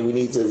know what I mean? We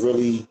need to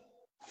really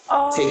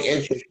take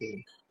interest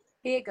in.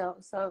 Here you go.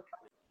 So,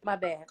 my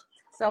bad.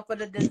 So, for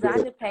the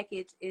designer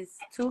package, it's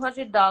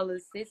 $200,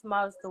 6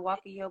 models to walk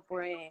in your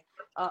brand.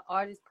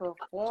 Artists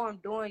perform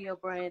during your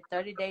brand,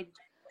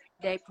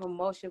 30-day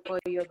promotion for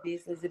your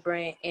business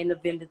brand, and the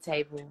vendor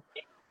table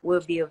will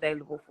be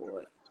available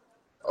for it.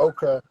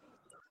 Okay.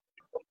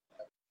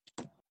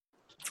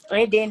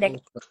 And then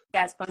they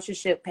got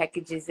sponsorship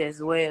packages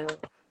as well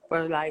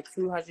for like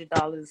 $200,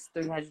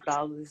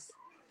 $300.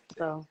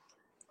 So,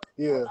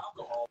 yeah.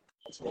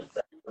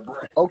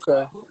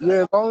 Okay.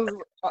 Yeah, as long as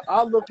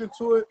I'll look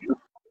into it. You know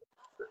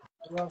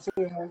what I'm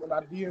saying? When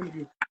I DM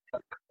you.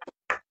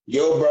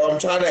 Yo, bro, I'm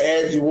trying to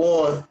add you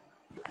on.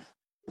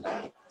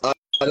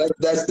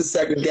 That's the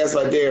second guest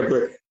right there,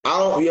 bro.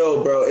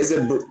 Bro, is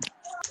it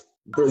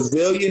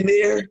Brazilian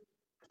there?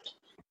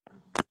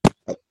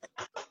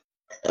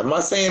 Am I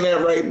saying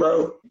that right,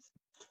 bro?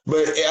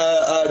 But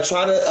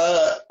try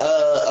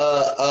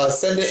to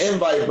send an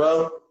invite,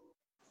 bro.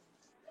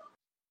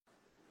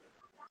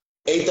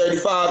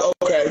 8:35.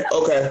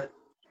 Okay.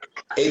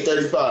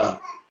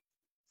 8:35.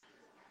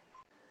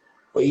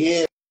 But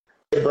yeah,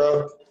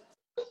 bro.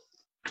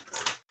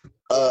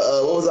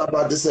 What was I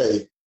about to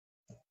say?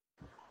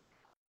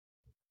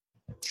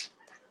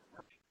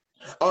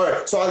 All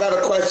right, so I got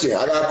a question,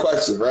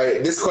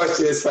 right? This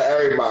question is for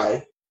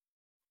everybody.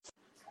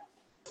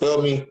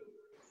 Feel me?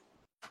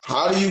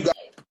 How do you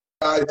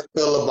guys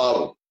feel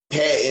about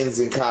patents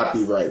and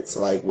copyrights?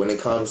 Like when it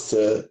comes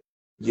to,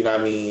 you know what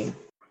I mean,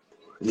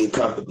 your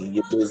company,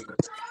 your business.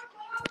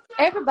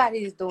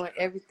 Everybody is doing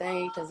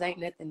everything because ain't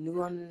nothing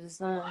new under the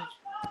sun.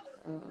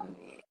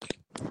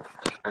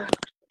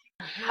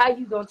 How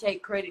you gonna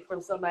take credit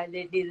from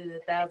somebody that did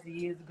it 1,000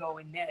 years ago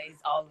and now it's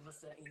all of a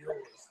sudden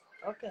yours?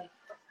 Okay,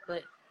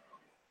 but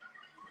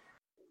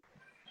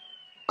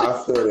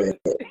I feel that.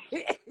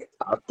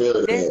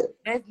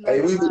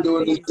 Hey, we've been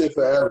doing this shit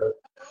forever.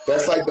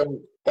 That's like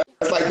them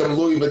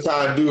Louis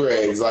Vuitton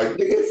do-rags. Like, nigga,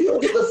 if you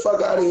don't get the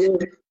fuck out of here.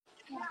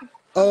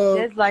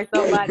 That's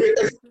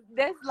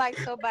like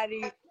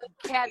somebody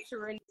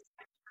capturing.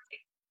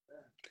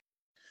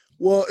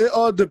 Well, it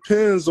all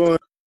depends on.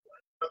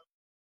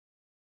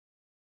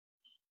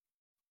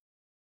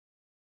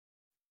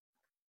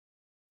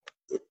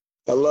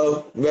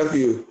 Hello,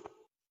 nephew.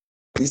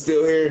 You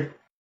still here?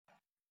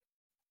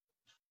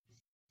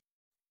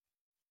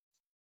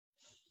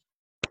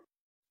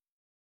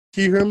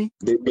 Can you hear me?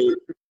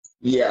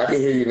 Yeah, I can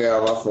hear you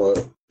now. My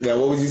fault. Now,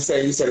 what would you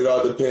say? You said it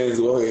all depends.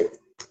 Go ahead.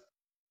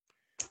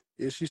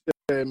 Yeah, she said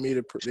they made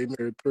it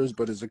purse,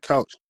 but it's a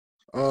couch.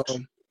 Well,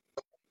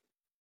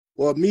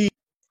 me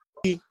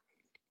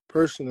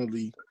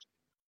personally,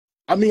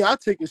 I mean, I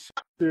take it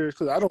serious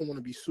because I don't want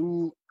to be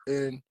sued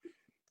and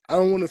I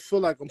don't want to feel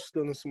like I'm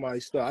stealing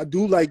somebody's stuff. I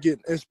do like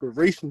getting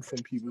inspiration from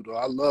people, though.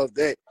 I love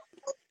that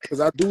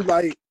because I do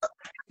like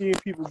seeing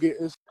people get.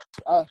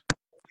 I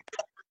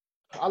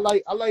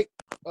like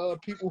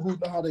people who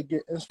know how to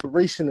get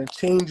inspiration and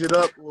change it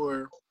up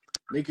or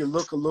make it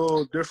look a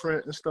little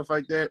different and stuff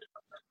like that.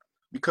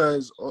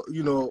 Because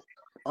you know,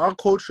 our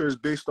culture is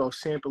based off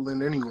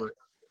sampling anyway,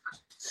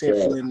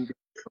 sampling the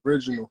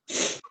original.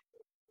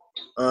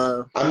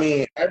 I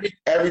mean,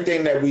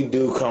 everything that we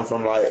do come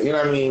from like, you know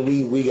what I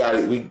mean? We got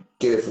it. We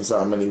get it from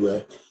something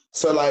anyway.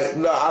 So like,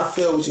 no, I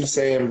feel what you're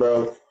saying,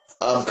 bro.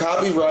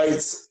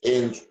 Copyrights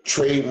and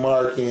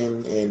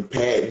trademarking and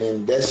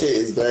patenting, that shit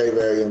is very,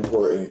 very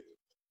important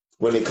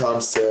when it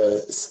comes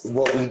to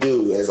what we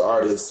do as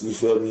artists. You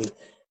feel me?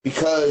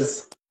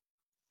 Because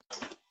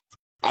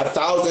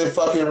 1,000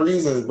 fucking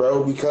reasons,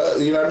 bro.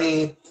 Because, you know what I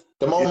mean?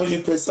 The moment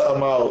you put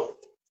something out,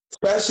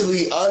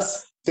 especially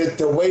us,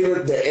 the way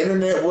that the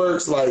internet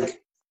works,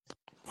 like,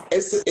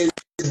 it's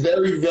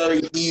very,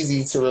 very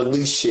easy to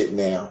release shit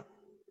now.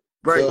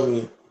 Right. Feel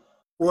me?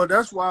 Well,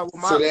 that's why.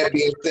 So that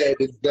being said,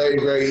 it's very,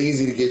 very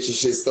easy to get your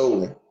shit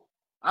stolen.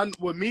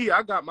 With me,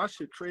 I got my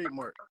shit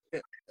trademarked.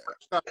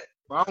 I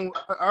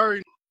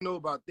already know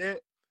about that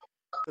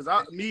because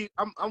I'm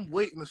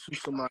waiting to sue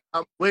somebody.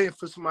 I'm waiting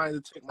for somebody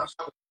to take my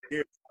stuff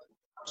here.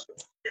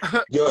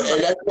 Yo,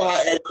 and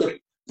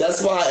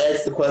that's why I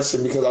asked the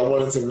question, because I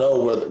wanted to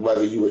know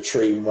whether you were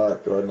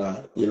trademarked or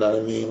not. You know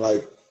what I mean?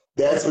 Like,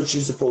 that's what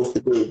you're supposed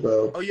to do,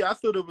 bro. Oh yeah, I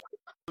thought it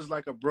was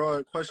like a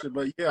broad question,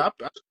 but yeah, I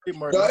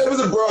trademarked. No, it was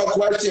a broad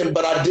question,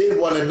 but I did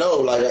want to know,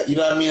 like, you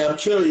know what I mean? I'm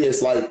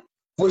curious, like,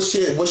 what's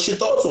your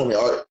thoughts on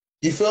it?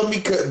 You feel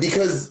me?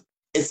 Because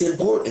it's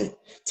important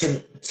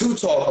to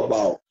talk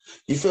about.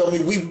 You feel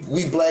me?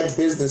 We black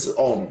business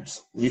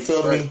owners. You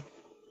feel me?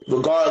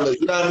 Regardless,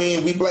 you know what I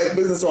mean? We black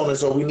business owners,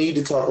 so we need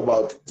to talk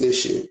about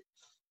this shit.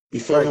 You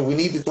feel me? We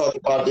need to talk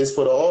about this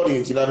for the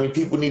audience. You know what I mean?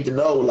 People need to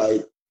know,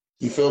 like,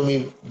 you feel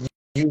me?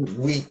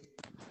 We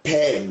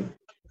patent,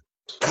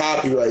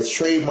 copyrights,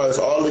 trademarks,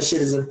 all this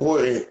shit is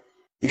important,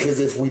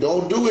 because if we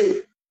don't do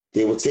it,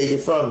 they will take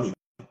it from you.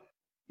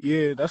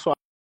 Yeah, that's why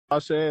I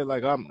said,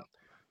 like, I'm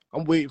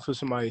waiting for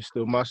somebody to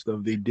steal my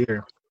stuff. They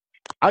dare.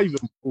 I even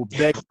go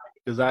back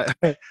because I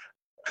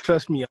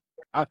trust me.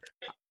 I'm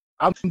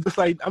just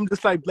like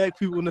black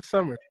people in the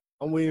summer.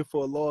 I'm waiting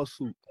for a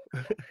lawsuit.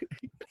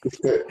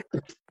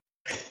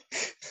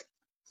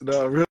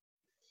 No, real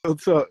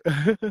talk.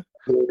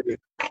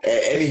 At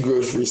any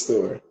grocery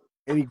store.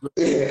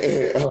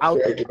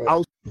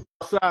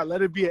 Outside,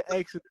 let it be an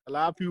accident. A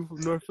lot of people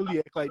from North Philly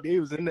act like they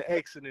was in the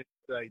accident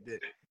like that.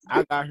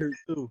 I got hurt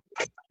too.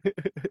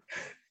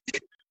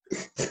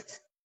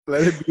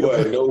 Let it be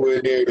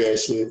nowhere near that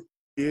shit.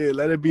 Yeah,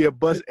 let it be a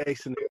bus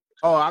accident.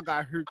 Oh, I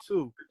got hurt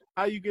too.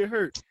 How you get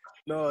hurt?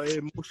 No, it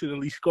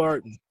emotionally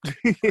scarred me.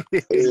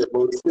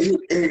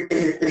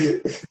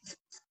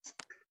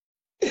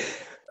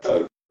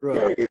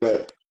 Bro,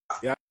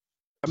 yeah,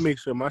 I make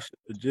sure my shit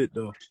legit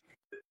though.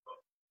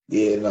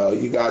 Yeah, no,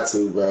 you got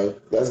to, bro.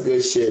 That's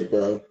good shit,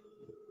 bro.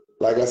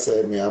 Like I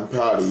said, man, I'm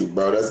proud of you,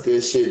 bro. That's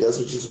good shit. That's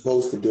what you're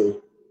supposed to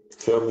do.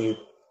 Feel me?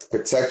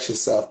 Protect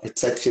yourself.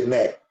 Protect your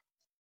neck.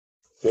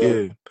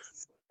 Yeah.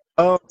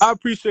 I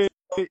appreciate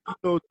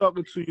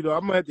talking to you though.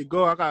 I'm gonna have to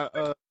go. I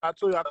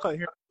told you I cut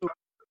here too.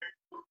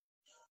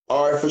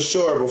 All right, for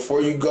sure.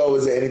 Before you go,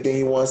 is there anything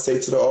you want to say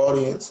to the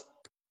audience?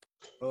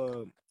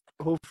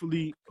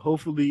 Hopefully,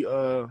 what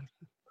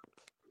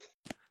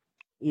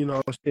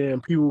I'm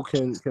saying, people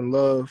can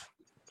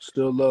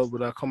still love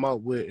what I come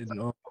out with and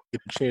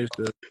get a chance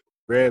to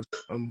grab.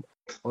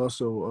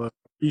 Also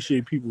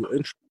appreciate people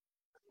interest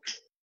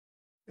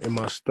in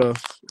my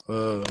stuff.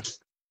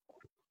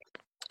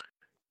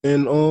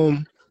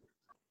 And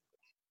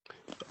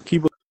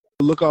keep a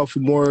lookout for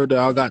more that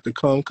I got to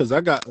come, because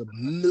I got a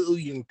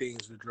million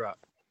things to drop.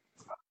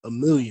 A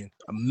million.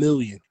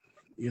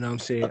 You know what I'm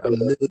saying? A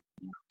million.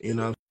 You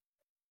know what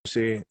I'm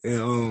saying?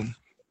 And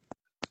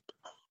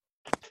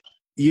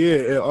yeah,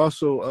 and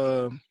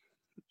also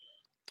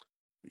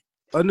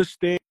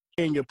understand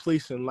your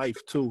place in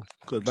life too,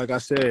 because like I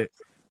said,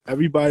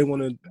 everybody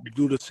want to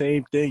do the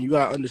same thing. You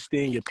gotta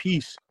understand your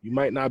piece. You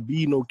might not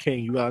be no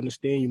king. You gotta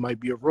understand you might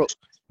be a rook.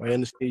 You might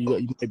understand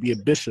you might be a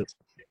bishop.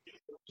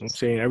 You know what I'm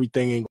saying?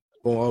 Everything ain't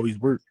gonna always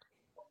work.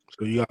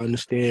 So you gotta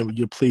understand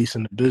your place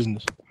in the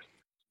business.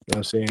 You know what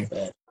I'm saying?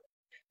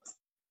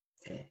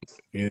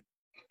 Yeah.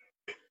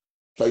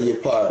 Play your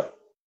part.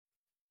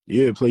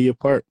 Yeah, play your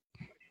part.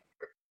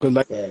 Cause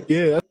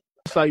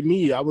that's like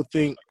me. I would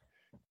think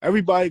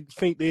everybody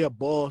think they a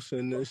boss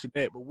and this and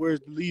that, but where's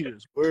the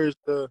leaders? Where's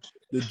the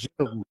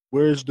general?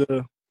 Where's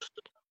the,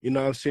 you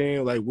know what I'm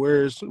saying? Like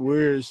where's And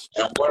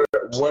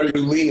what are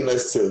you leading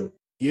us to?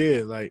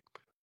 yeah, like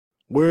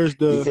where's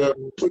You feel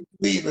the what are you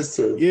leading us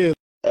to? yeah,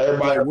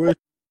 Everybody, like where's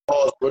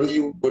boss. What are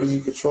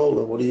you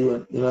controlling? What are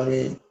you know what I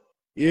mean?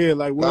 yeah,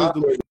 like where's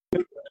the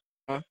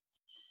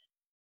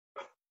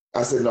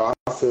I said no,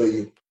 I feel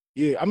you.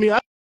 yeah, I mean I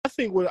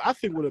think with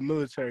a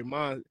military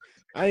mind,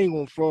 I ain't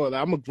gonna fraud.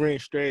 Like, I'm a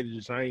grand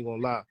strategist, I ain't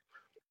gonna lie.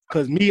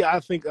 Cause me, I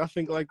think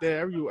like that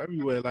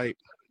everywhere. Like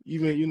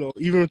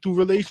even through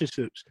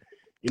relationships.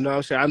 You know what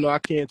I'm saying? I know I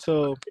can't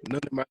tell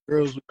none of my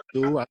girls what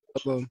to do. I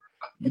tell them,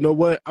 you know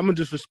what? I'm gonna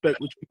disrespect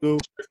what you do.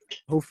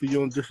 Hopefully you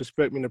don't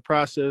disrespect me in the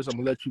process. I'm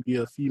gonna let you be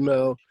a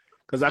female.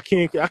 Cause I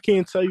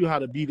can't tell you how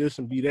to be this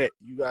and be that.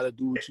 You gotta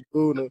do what you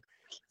do, and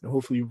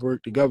hopefully you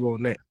work together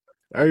on that.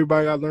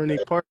 Everybody gotta learn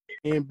their part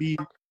and be,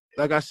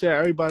 like I said,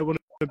 everybody wanna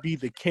be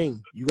the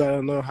king. You gotta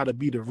learn how to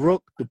be the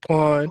rook, the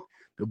pawn,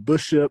 the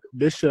bishop,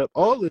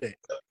 all of that.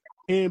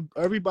 And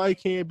everybody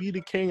can't be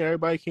the king.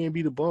 Everybody can't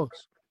be the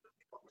boss.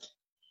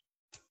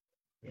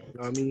 You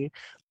know what I mean?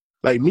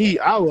 Like me,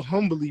 I will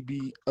humbly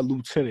be a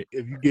lieutenant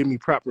if you give me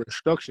proper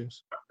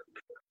instructions.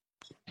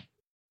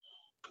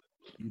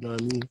 You know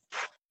what I mean?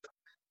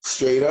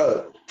 Straight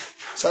up.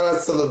 Shout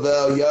out to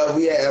Lavelle. Yeah,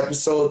 we at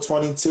episode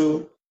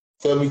 22.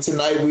 Feel me?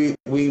 Tonight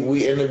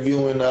we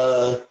interviewing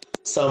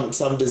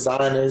some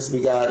designers.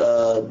 We got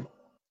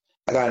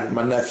I got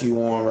my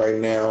nephew on right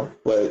now,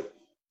 but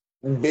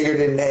bigger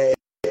than that,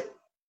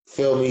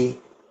 feel me?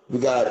 We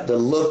got the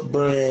L.O.O.K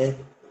brand,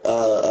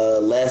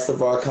 last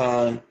of our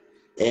kind,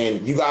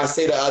 and you guys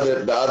say the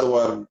other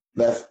one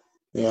left.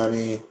 You know what I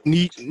mean?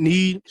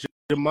 Need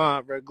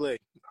Jamais Regler.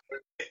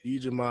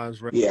 Need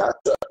Jamais Regler. Yeah,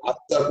 I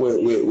stuck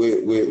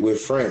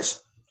with French.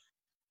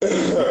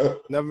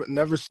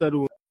 Never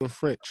settle in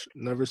French.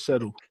 Never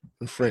settle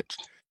in French.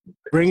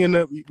 Bringing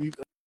up,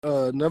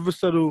 never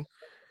settle.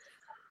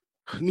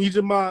 Need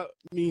Jamais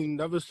mean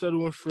never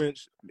settle in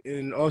French,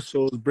 and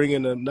also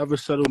bringing a never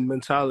settle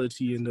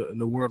mentality in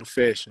the world of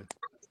fashion.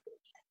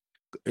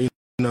 You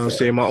know what I'm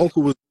saying? My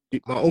uncle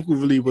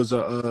really was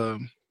a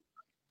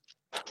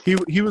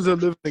he was a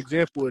living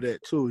example of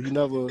that too. He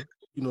never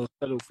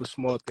settled for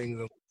small things,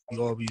 and he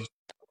always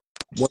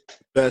want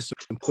the best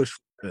and push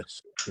for the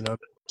best. You know.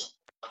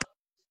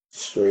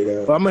 Straight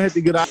up. But I'm gonna have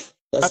to get out.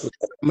 That's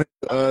I'm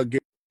gonna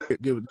get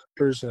with the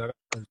person I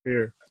got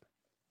here.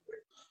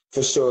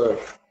 For sure.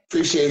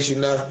 Appreciate you,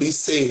 Nuff. Be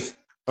safe.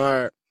 All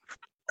right.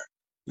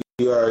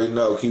 You already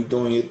know. Keep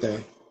doing your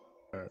thing.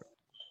 All right.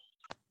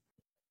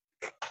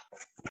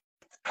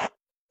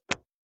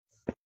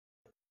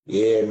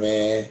 Yeah,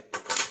 man.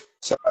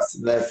 Shout out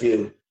to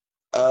nephew.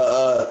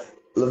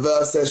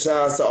 Lavelle says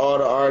shout out to all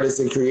the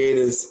artists and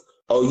creators.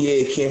 Oh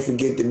yeah, can't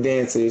forget the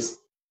dancers.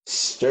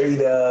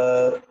 Straight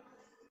up.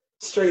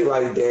 Straight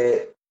like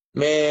that.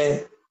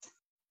 Man.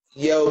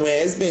 Yo,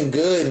 man, it's been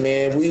good,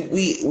 man.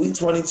 We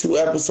 22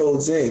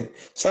 episodes in.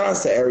 Shout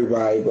outs to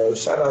everybody, bro.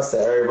 Shout outs to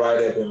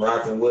everybody that's been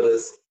rocking with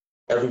us.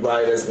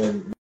 Everybody that's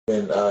been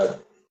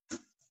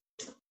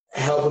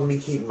helping me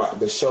keep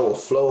the show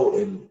afloat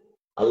and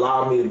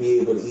allow me to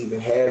be able to even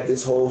have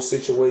this whole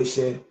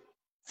situation.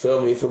 Feel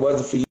me? If it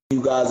wasn't for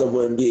you guys, I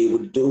wouldn't be able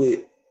to do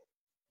it.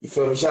 You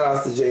feel me? Shout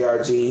outs to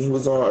JRG. He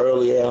was on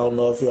earlier. I don't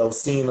know if y'all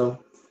seen him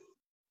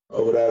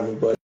or whatever,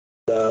 but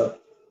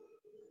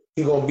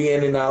he gonna be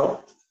in and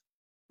out.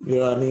 You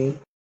know what I mean?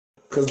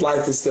 Because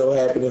life is still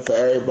happening for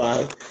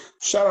everybody.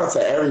 Shout out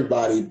to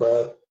everybody,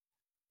 bro.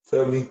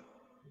 Feel me?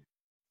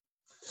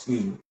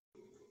 Excuse me.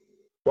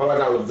 While I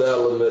got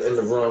Lavelle in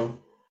the room,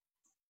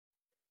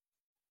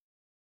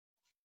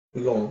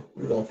 we gonna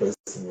play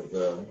some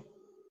Lavelle.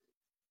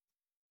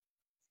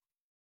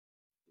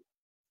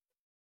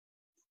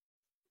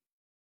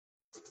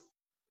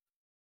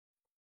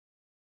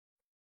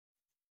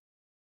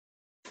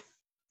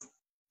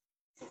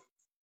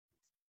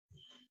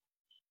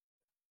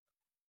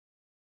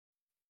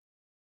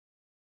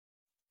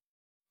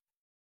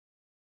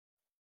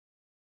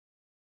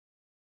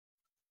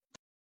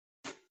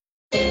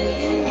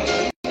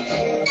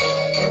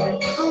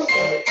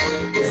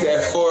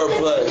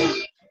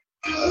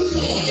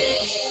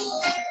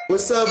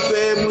 What's up,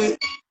 family?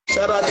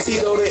 Shout out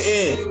Tito to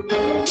N.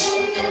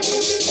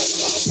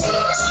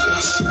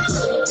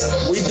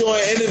 We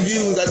doing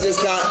interviews. I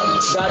just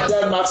got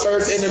done my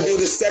first interview.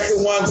 The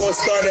second one gonna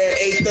start at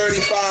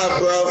 8:35,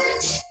 bro.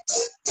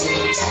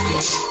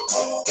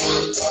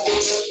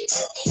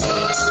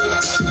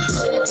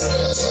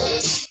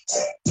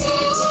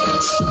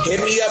 Hit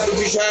me up if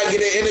you try to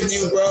get an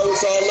interview, bro.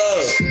 It's all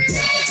love.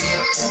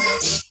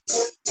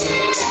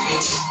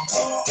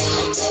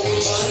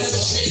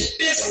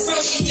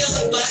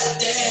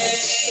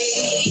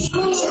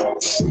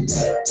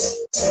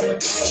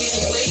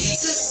 Can't wait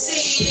to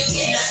see you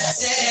in that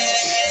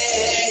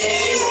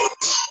day.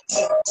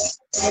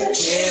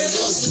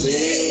 Candles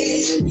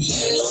lit,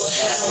 you know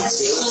how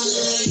to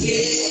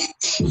get.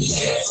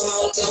 Your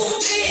phone don't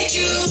make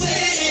you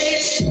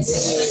wait.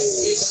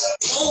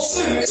 Don't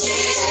forget.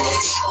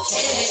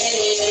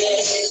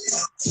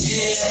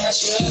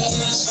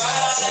 Temperature's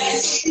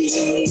rising.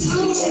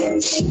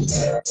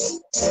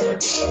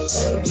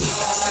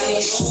 High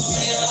on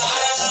your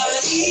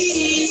body.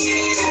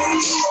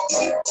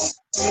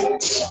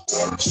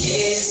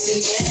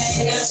 Kissing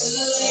back to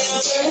your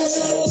breath.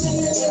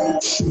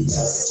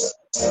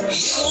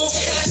 You don't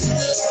have to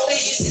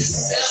please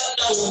yourself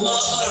no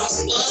more.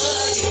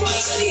 What your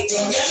body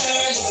can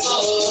yearn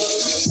for.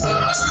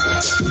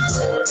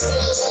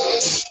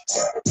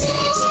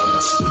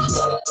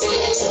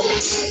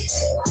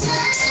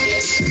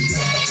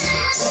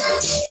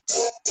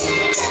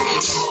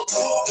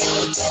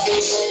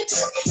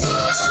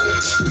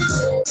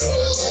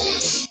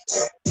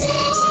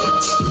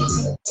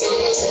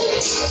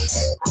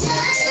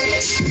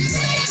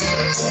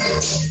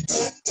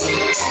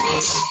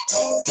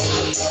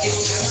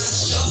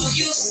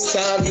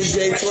 Shout out to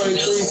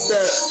J23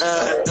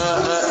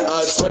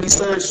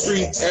 23rd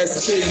Street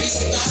ST.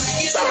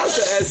 Shout out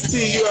to ST,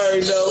 you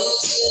already know.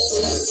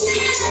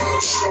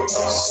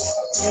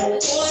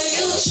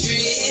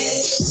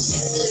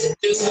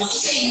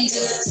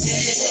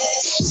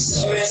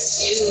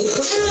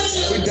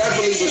 We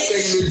definitely were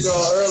singing this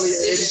song earlier,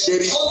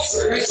 IttyBitty.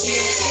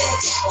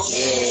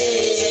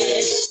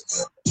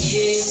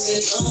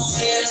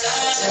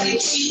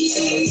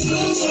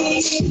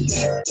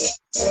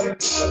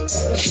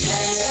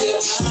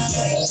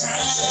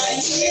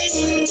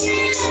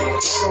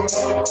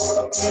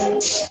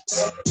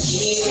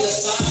 Keep the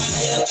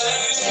fire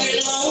burning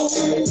low.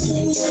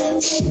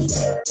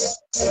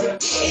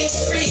 It's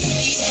free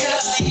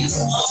how you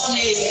want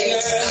it,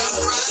 girl.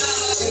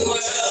 Around the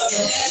world,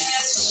 and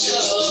that's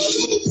for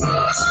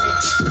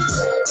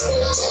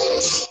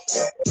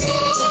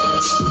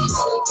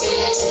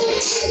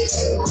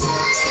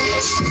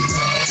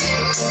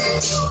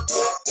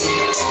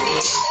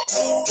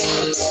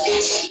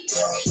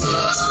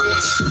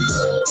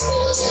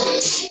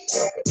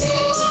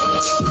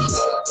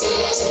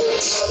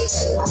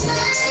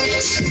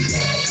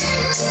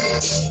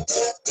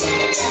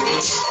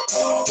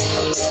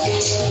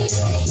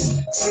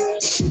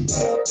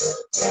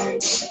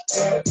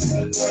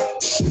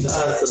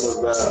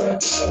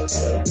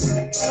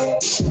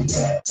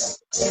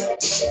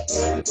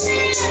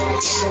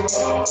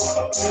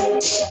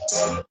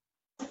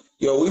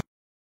Yo,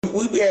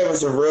 we be having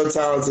some real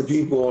talented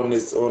people on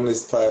this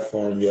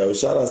platform, yo.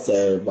 Shout out to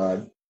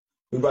everybody.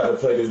 We about to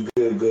play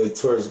this good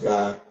Torch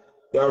guy.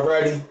 Y'all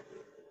ready?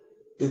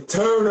 To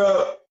turn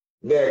up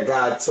that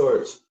guy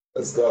Torch.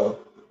 Let's go.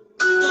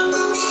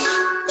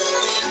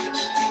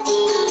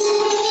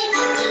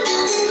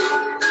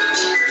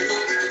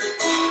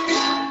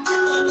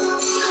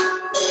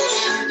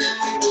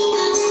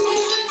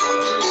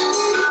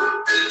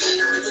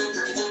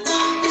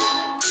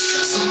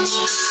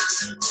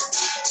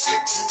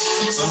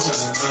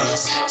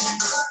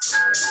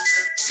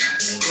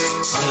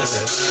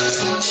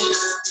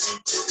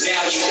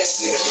 Now you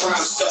listen to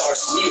Prime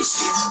Stars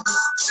music.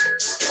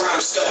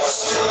 Prime Stars.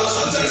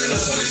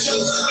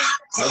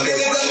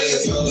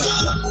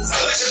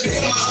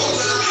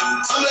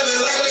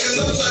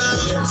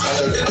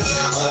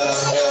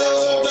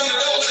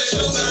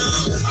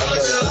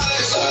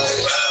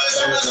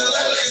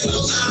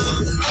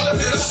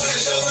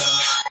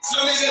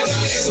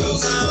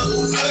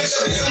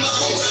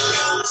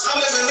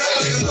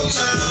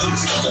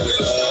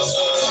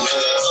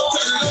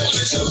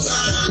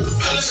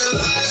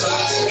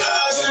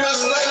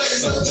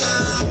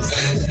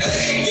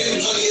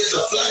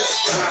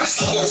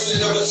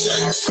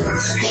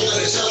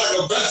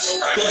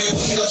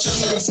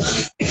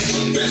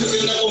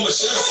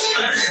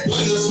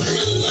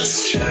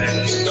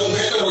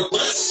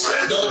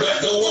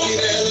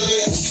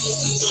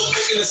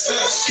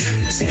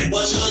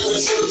 Watch how you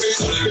show the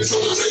face on every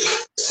shoulder take.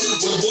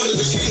 We're born in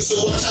the king, so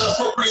watch how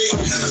appropriate.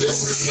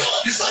 This is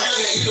smart. It's like I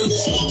can eat them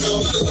all.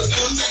 Don't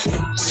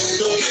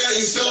care how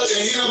you feel,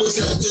 and here was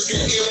just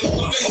get me a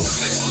poker face.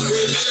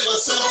 Created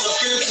myself, my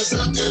feelings is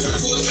up there, turn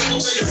to a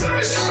triple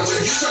face.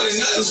 You trying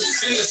nothing,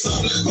 and there's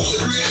something that's called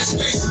the creative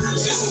space.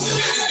 This is the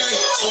everything.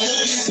 I'm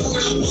moving through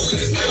it, I'm moving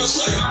this paper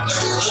straight. I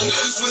know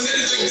this was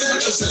anything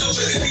different. I'm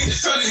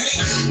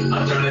turning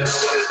up when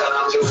it's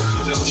time to.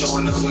 I'm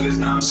showing up when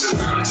it's time to.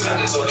 I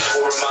just thought I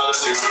would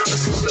remind you.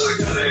 Feel like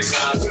that ain't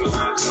time to.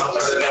 I'm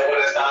turning up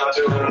when it's time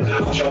to.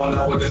 I'm showing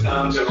up when it's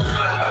time to.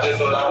 I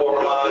just thought I would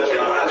remind you.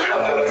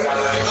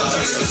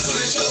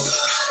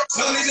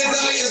 No need to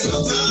tell me it's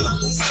no time.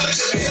 I like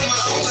to be in my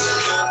own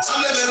time.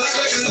 I'm living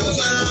like it's no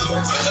time.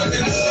 I'm turning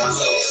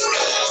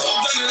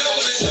up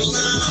when it's no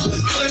time.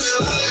 I'm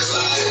living like it's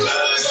life.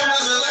 I'm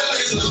living like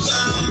it's no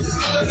time.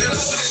 I'm turning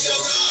up when it's no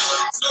time.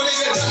 No need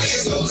to tell me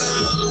it's no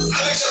time. I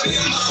like to be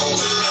in my own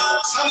time.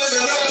 I'm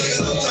living like it's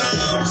no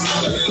time.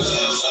 I'm living like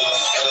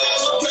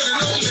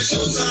it's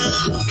no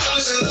time. I'm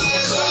living like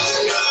it's life.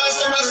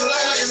 I'm living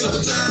like it's no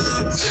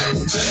time.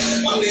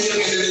 I'm the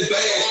youngest in this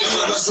bag. I'm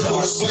not about to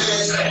support swag.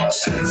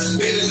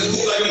 Been in the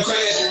mood like I'm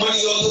crashing.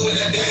 Money all over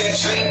that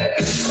dash.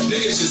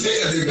 Niggas just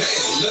think that they bad.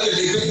 None of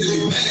they think that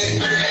they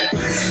mad.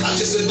 I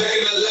just sit back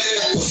in the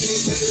lab.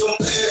 So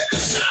mad.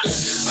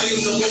 I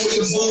ain't no one with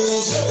the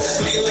moves.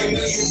 I ain't like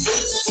none of you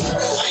fools.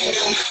 I ain't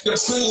got nothing to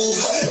prove.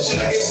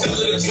 Should I get stuck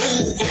in the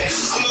groove?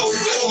 I'm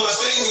always doing my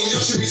thing and you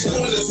should be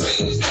doing the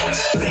same.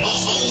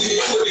 I'm only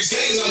here with these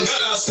games. I'm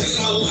gonna stay in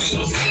my lane.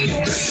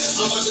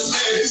 I'm about to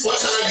say,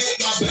 watch how I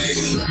get my bag.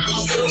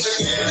 I'm feeling like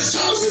gas.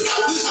 I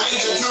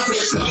ain't got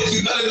confidence.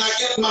 You better not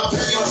get my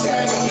pay.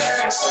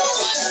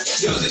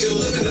 Y'all niggas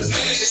live in the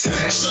past.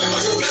 Straight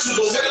like a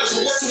vegetable. That's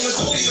what works in the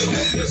holy and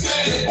in the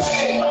past.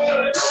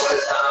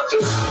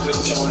 I'm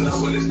showing up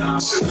when it's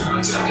time to. I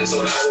just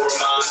thought I would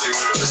remind you.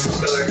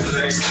 Feel like it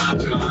ain't time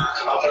to.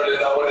 I'm turning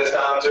up when it's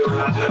time to.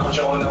 I'm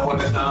showing up when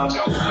it's time to.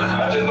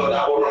 I just thought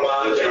I would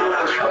remind you.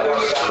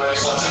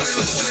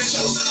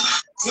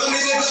 No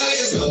need to tell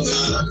it's no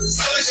time.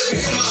 I like to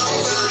be in my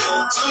own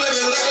time. I'm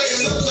living like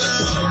it's no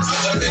time. I'm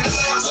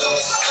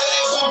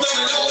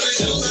turning up when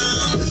it's no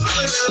time.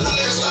 I'm living like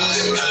it's life.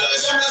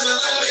 I'm living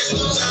like it's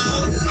no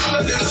time.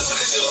 I'm living like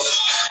it's no time.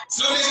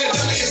 No need to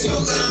tell me it's no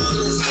time.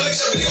 I like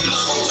to be in my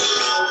own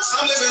time.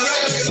 I'm living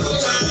like it's no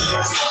time.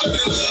 I'm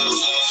living like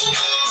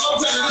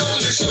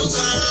it's no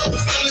time.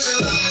 I'm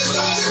living like it's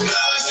life.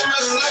 I'm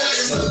living like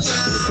it's no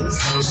time.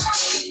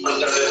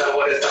 I'm turning up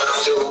when it's time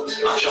to.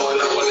 I'm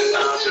showing up when it's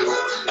time to.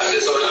 I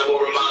just thought I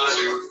would remind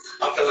you.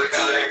 I feel like I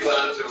ain't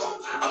planned to.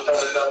 I'm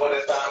turning up when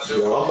it's time to.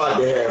 Yo, I'm about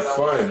to have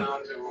fun.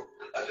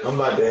 I'm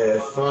about to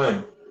have fun.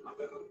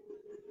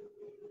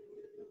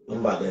 I'm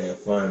about to have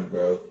fun,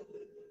 bro.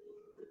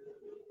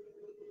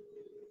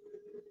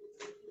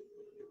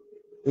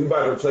 We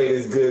about to play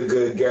this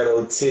good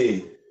ghetto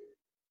T.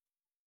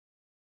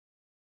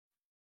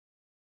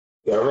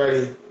 Y'all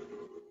ready?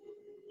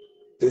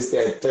 This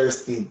that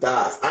Thirsty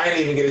Thoughts. I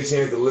didn't even get a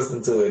chance to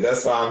listen to it.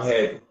 That's why I'm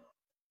happy.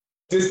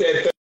 This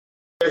that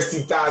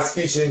Thirsty Thoughts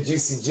featuring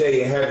Juicy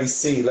J and Heavy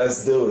C.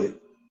 Let's do it.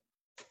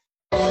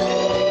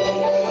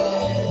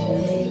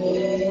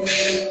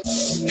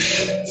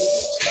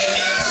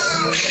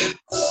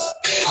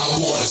 I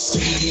want a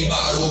steamy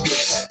bottle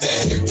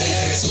that can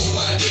dance on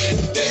my dick,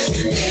 that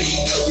can make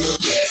me real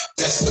good.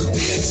 That's the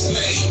best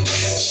name.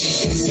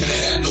 She ain't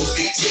got no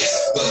big tits,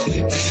 but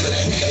the bitch that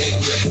had it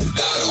grip,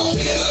 not on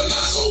me,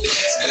 lines on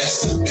this.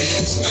 That's the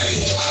best name.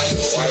 I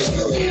know I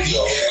will be in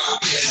my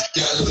bed.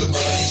 Got a little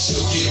money,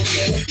 she'll get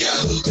me. Got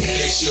a little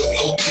dick, she'll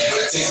know me. When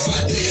I take my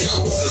dick,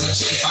 I want to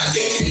check my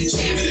dick. She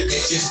told me the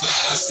bitch is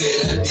fine. I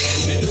said I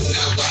didn't even know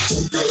now why.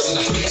 Two girls in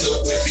the house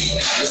up with me.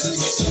 Listen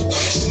to some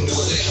things you know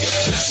that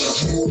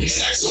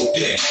Stacks on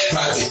deck,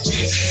 private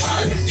jet,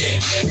 private deck.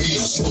 We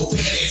don't smoke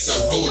ants,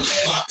 I roll the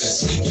block and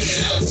sleeping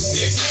out the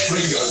sticks.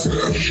 Bring your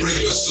girl, bring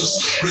your sister,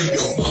 bring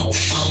your mom.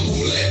 I'm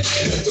gonna let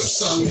them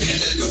suck, let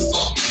them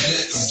fuck,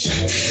 let them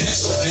check.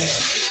 That's all that.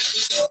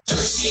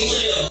 Thirsty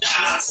little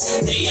dots,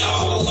 they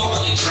all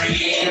on the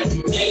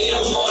grand. They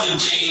don't want a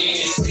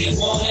man, they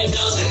want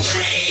another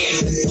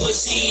grand.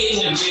 Pussy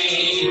in the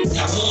man,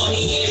 got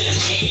money in the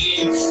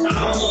hand.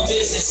 I'm a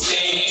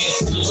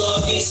businessman,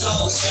 love these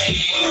hoes fan.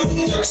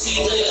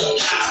 Thirsty little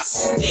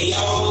dots, they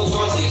all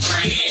on the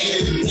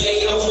grand.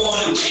 They don't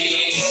want a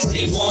man,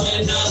 they want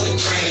another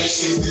grand.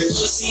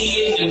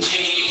 Pussy in the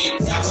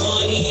man, got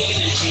money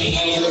in the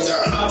hand.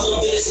 I'm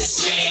a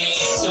businessman,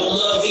 don't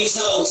love these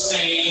hoes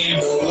fan.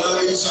 Don't love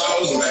these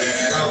hoes,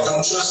 man. I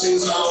don't trust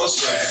these hoes,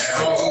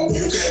 man.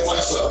 You can't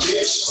wife a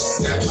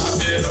bitch that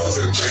pop it on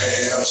the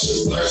gram.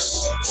 She's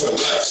thirsty for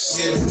less,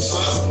 getting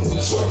fun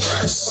for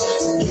price.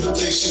 You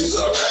think she's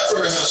a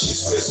rapper, how she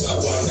spits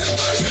up on that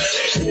mic.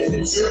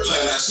 You're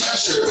playing that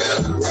smash her,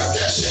 man. Rap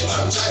that shit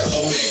like type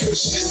of me. Cause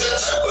she's that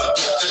type of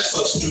bitch that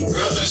fucks two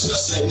brothers the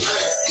same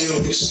night. You know,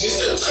 she's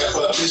that type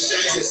of bitch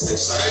that gets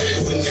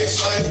excited when they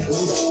fight.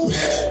 Ooh,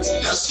 man,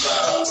 that's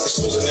loud. That's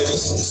what the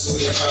niggas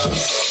in the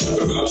house.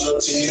 About your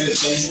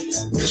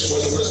TNT, bitch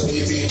was the worst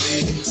DVD.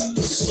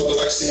 Pussy smoking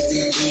like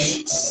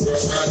CBD.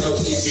 Girlfriend no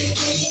DVD.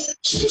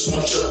 She just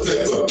wants your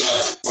paper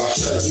back.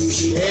 Watch her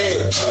use you head.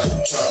 Try to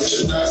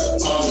get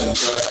that almond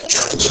back.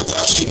 Try to get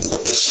that she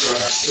put the strap.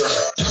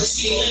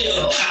 Thirsty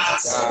little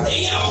cops,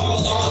 they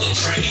all on the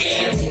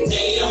train.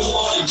 They don't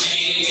want a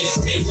man,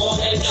 they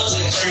want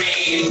another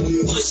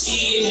train.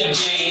 Pussy in the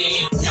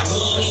game, got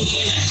money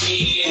in the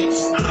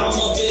hand. I'm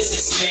a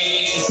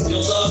businessman,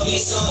 you'll love me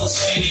so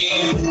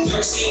fam.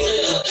 Thirsty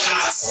little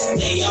cops,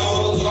 they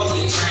all on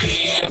the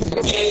train.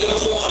 They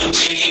don't want a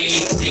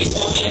man, they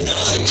want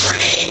another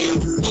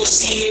train.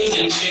 Pussy in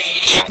the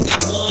game,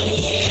 got money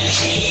in the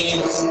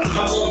hand.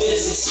 I'm a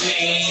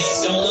businessman,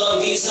 don't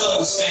love these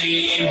hoes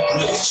fam.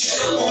 No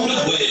chill on the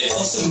way,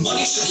 for some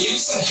money to give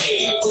some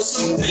head. Put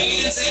some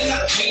bands in my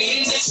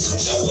hand, they should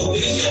show up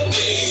in your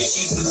bed.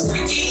 She's a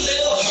freaky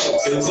little hoe,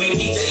 and when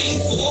he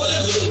dating for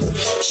the loop,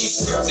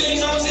 she's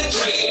surfing on the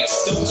thread.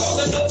 Don't call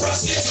her no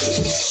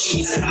prostitute.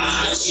 She's an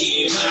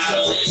IG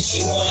model, and she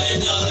want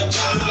another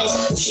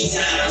bottle. She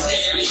times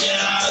every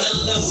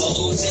dollar, the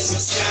hoes is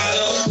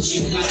Moscato.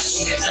 She like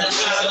she got a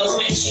bottle,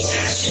 and she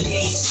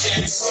actually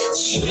steps.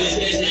 She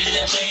living in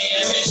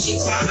Atlanta, and she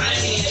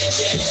flying in a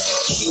jet.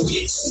 She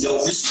gets no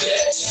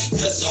respect,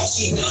 cause all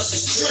she does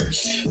is trick.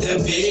 The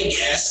big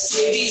ass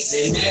titties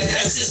and that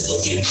ass is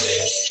looking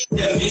thick.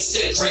 The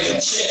Instagram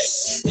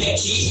checks, they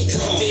keep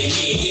coming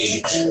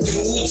in.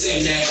 Dudes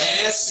in that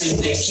ass and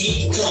they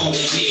keep coming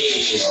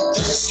in.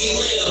 Thirsty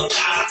little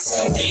dots,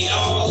 they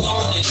all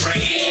on the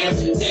gram.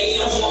 They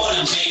don't want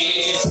a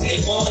man, they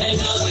want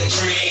another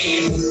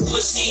gram.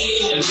 Pussy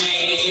in the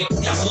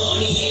man, got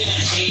money in the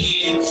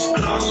hand.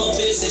 I'm a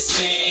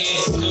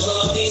businessman,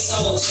 love these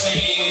hoes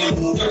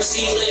fam.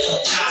 Thirsty little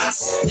dots,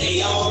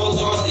 they all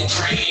on the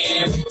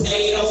gram.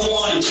 They don't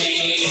want a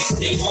man,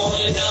 they want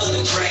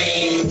another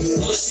gram.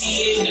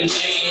 Pussy in the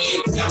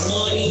man, got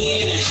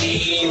money in the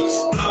hand.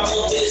 I'm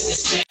a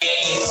businessman,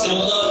 don't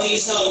love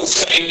these hoes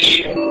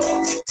fam.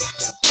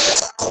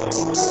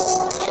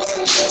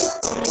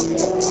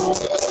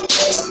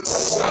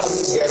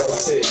 Ghetto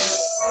shit.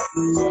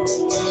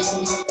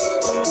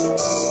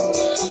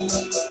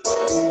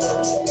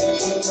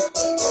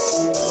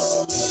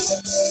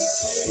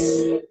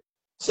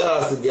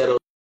 Shout out to Ghetto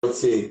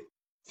T,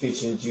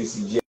 featuring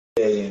Juicy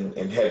J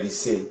and Heavy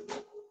C.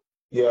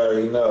 You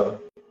already know.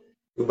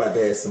 We about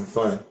to have some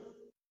fun.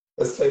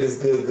 Let's play this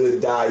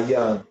Good Die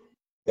Young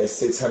at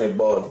 600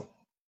 Baldy.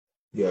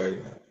 You already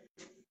know.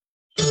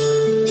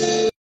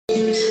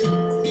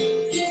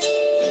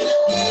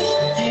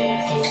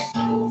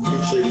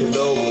 Future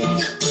Canova.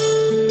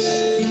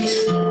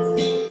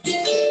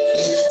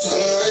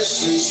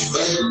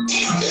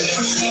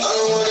 I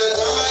don't wanna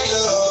die,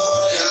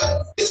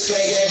 yeah. This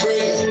can't get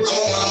green. I'm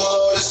on my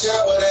mode, it's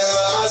shot with their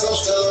eyes. I'm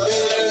still a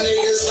bit of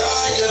niggas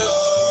die,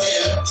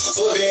 yeah.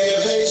 For being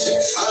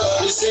impatient, I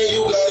love to say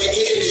you gotta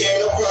get it. Ain't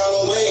no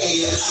problem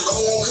waiting. I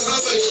want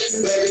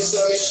company, baby,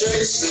 tell me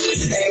straight.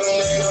 Ain't no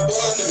man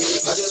above me.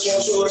 I just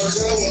want you to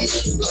come with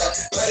me.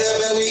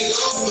 Wherever we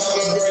go,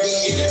 I'm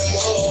breaking it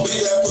more.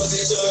 Big that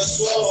pussy to the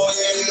swole,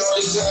 and you know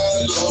this how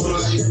it go.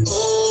 Like,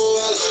 oh,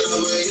 I love the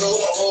way you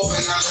move,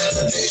 and I let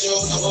the things you know.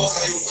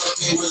 How you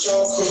fucking with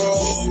your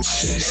crew.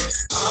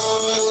 I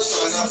was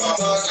trying to find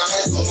my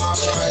guys, but my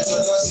pride to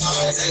the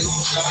side. They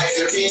gon'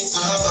 die every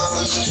time.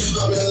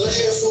 I've been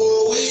laying for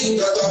a week,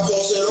 got that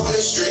posted on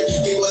the street.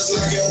 He was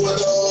knocking with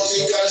the hoes,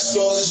 he got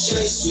exposed as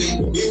Shelay sweet.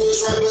 We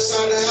was right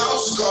beside the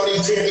house, caught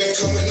him creeping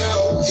coming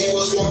out. He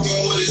was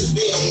walking with his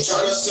beam,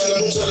 trying to send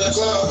him to the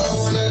cloud. I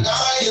wanna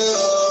die,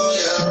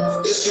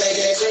 yeah. This pain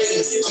ain't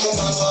crazy. I'm on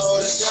my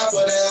mode, it's shot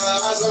for their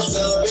eyes. I'm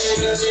still a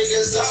big, the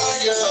niggas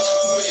die,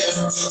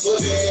 yeah. For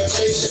being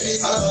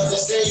patient, I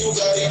understand you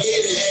gotta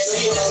get it.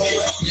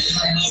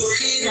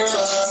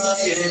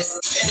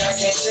 And I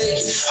can't take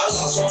it. I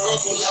lost my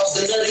uncle, lost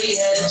another, he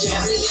had a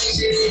Jamais.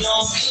 It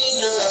on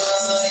me now,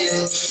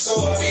 yeah.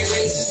 So I be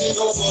racing,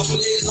 no fuck with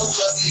niggas, no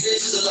fussy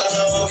bitches. A lot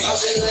of them, I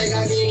feel like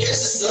I can get the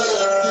sun,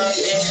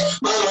 yeah.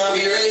 My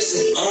mind be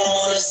racing, I don't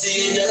wanna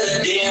see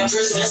another damn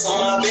Christmas on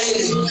my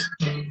baby.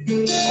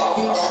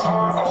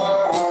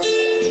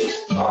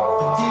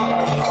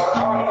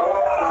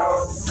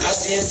 I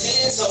see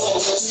 10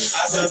 toes.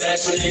 I fell back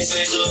from the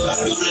face up. I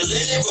do the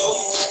living roll.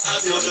 I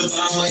built a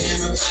bomb with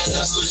him and friends.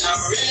 I switch out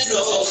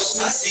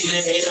windows. I see the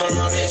hate on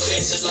their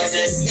faces like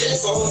that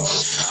info.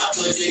 I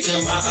put dick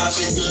in my eyes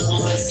and look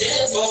on the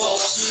info.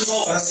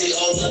 Oh, I see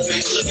all the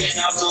face looking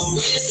out the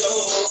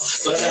window.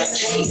 But I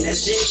can't, that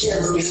shit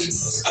killing me.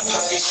 I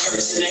pop these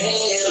perks and they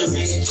ain't healing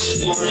me.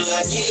 Woman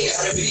like, yeah,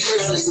 gotta be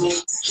real as me.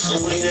 And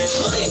when that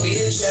money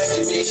be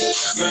attracting me,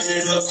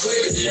 running up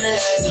quicker than an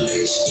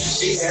athlete.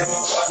 She had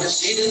my partner,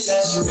 she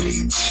detached from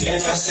me.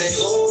 And I say,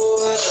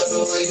 oh, I love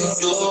the way you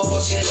do it.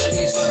 She let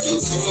me fuck you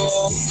through.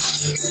 Oh,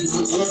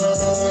 I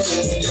love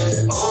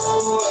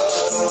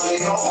the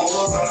way you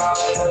move. And I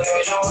let her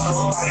let you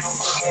know how you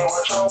fucking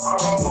with your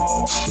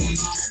crew.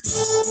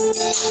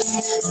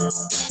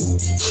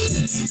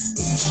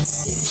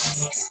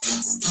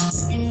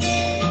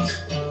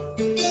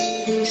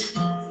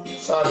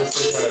 Shout out to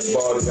 600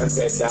 Baldy. That's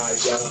that Die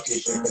Young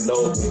featuring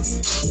Canova.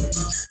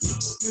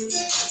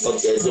 Hook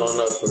that joint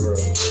up for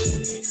real.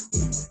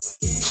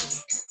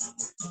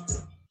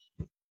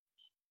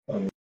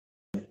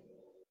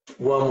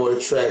 one more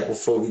track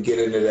before we get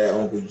into that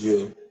Uncle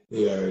Jew.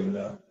 You already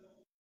know.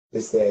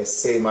 It's that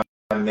Say My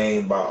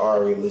Name by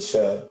Ari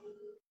Lachelle.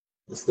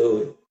 Let's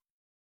do it.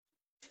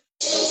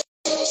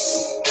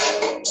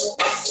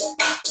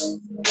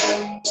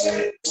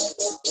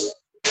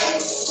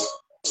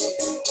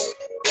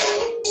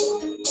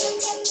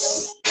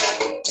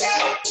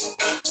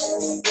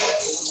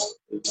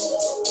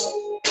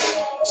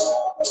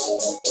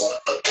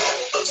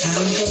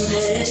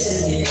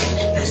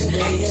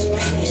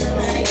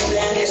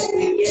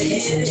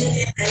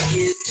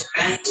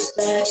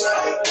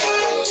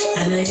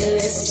 I know you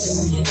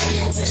listen to me,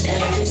 but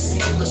every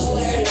single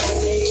word I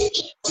say,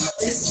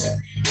 listen,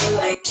 I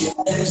like it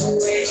that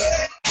way.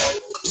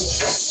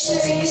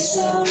 Say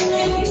so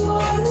many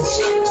words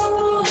you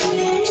want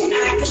it. I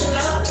can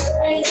love it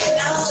right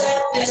now that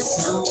there's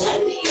no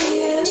one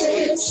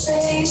here.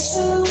 Say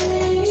so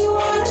many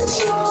words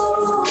you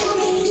want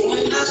it.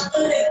 When I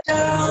put it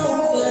down,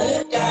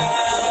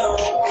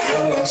 I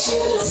want you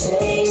to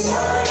say my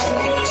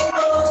name.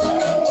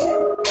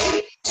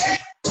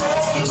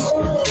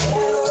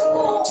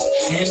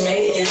 And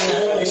make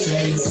another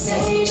drink.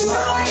 Say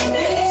my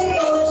name.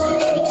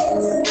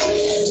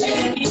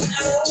 Let me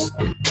know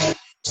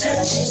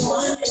that you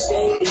want it,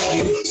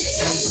 baby.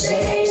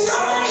 Say my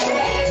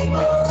name.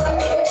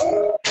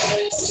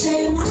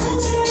 Say my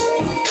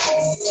name.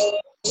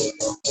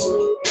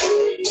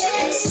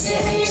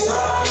 Say my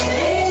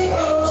name.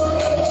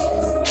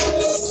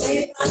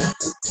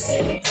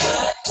 Say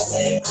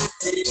my name.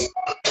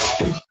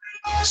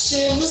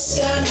 Shimmer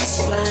skies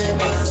fly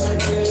by my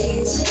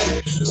dreams.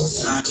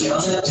 On your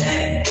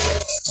back.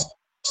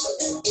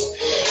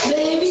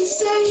 Baby,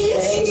 say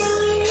it's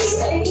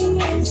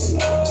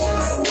mine.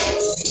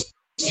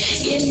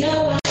 You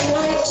know I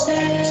like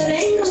that.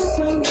 Ain't no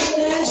problem with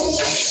that.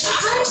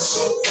 I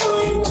should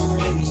find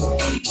one.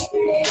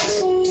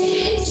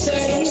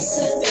 30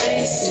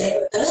 seconds in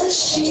the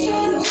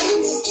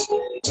sheets.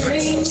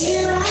 Bring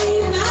it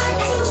right back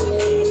to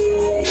me.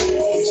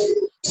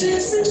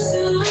 This is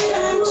the way I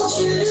want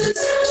you to do.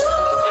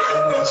 I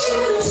want you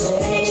to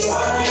say my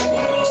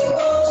name.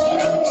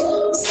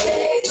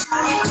 Say my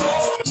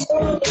name.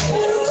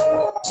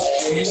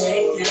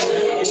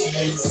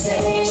 Say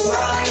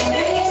my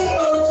name.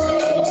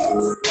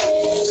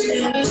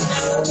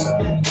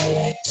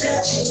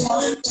 That you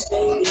want,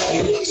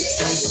 baby.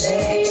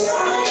 Say my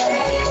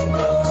name.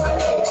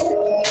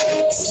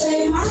 Say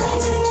my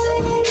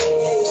name.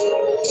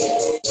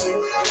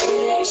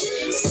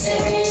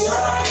 Say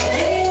my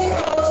name.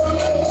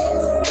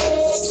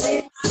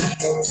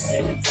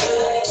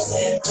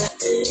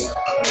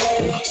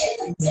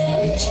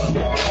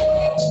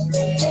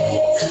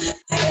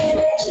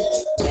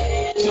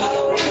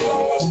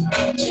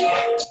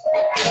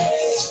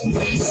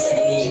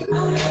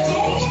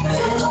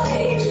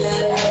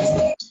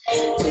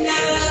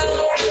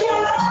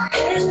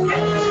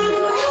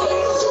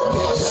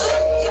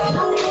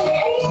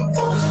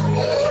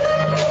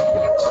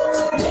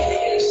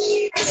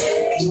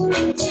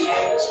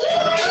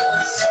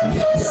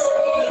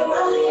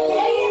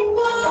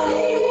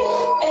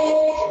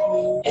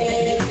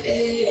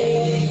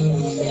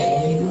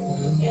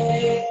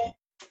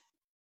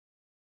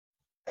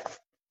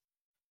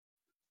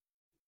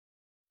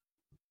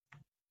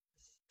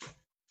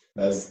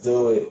 Let's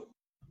do it.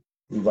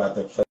 We about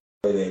to play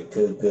that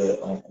good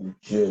Uncle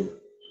Jew.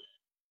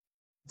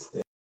 It's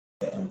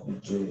that Uncle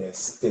Jew that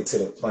stick to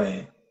the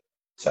plan.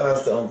 Shout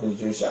out to Uncle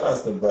Jew. Shout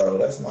out to bro.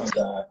 That's my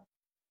guy.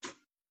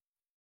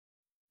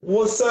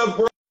 What's up,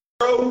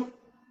 bro?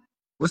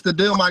 What's the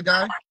deal, my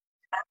guy?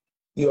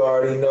 You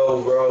already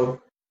know,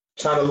 bro.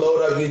 Trying to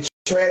load up your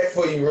track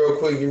for you real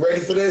quick. You ready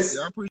for this?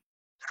 Yeah, I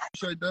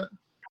appreciate that.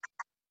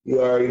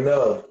 You already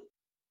know.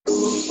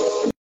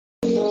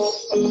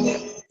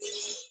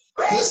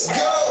 Let's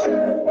go!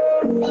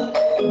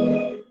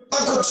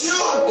 Uncle Jew!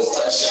 Let's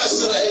touch shots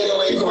to the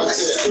 808 quartet.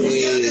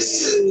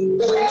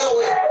 Better know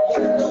it.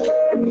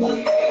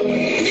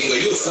 Nigga,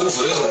 you a fool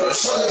for this one, bro.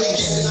 From the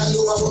beginning, I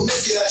knew I would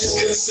make it. I just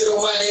couldn't sit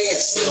on my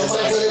hands.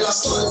 When I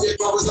started, it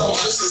was the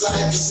hardest because I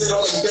had to sit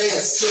on the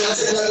bands. I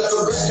said I left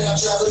a brand, I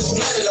traveled this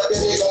planet up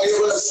there, they gon'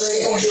 hear what I'm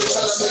saying.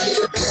 Trying to make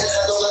it a band,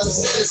 I don't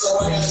understand it, so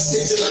I gotta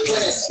stick to the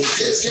plan.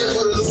 Kids can't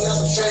put a look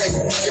out the fame.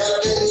 Gotta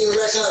make a new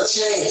record of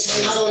change.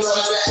 I don't know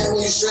how to act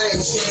when you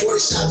strange.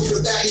 40 shot through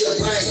the back of your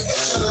brain.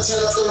 Trying to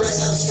turn up the rest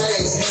of the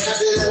fame.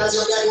 After that, I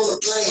jump back on the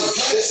plane.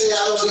 They say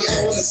I don't be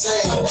acting the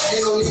same.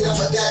 Ain't no need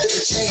for that to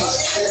change.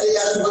 If they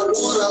got the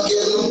water, I'm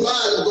getting them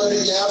bottle, but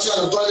yeah, I'm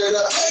trying to burn it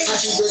up. I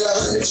keep it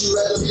 100, you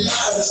rather be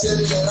lying than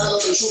steady, and I know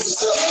the truth is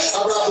tough.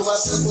 I ride with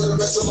myself for the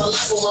rest of my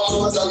life, for my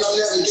own dog, I'm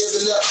never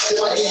giving up.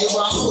 If I give you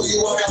my whole, you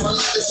walk out my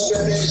life, if you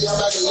got baby, I'm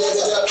about to live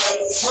it up.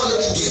 From the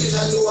beginning,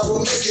 I knew I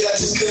would make it, I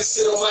just couldn't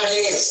sit on my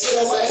hands.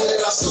 When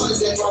I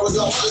started, that part was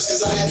the hardest,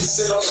 cause I had to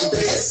sit on the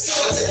beds.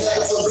 I take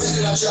that for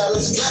granted, I try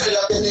to spread it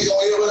up, and they gon'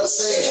 hear what I'm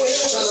saying.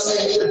 Trying to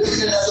make me the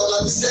billionaire, I don't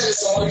understand it,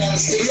 so I gotta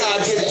stick. You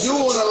gotta get you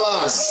on the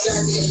line.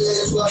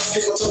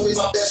 People told me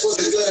my best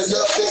wasn't good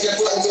enough. They kept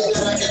putting me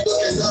down, I kept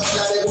looking up.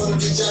 Now they wanna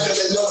be judging,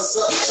 they know what's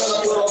up. Trying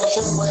to put on the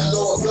front when I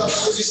know what's up.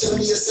 you send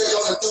me a set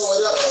on and throw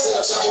it up. Set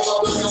up shop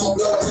on my block, I'ma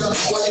blow it up.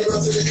 While you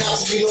run to the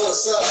cops, you know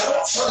what's up.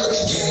 From the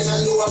beginning,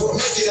 I knew I would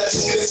make it. I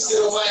just couldn't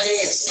sit on my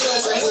hands.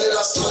 Like when I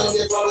started,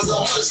 it brought us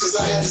on much, cause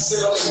I had to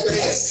sit on the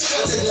bands.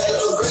 I didn't let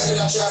it regret it.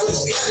 I tried to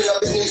get it.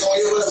 I think they gon'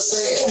 hear what I'm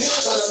saying.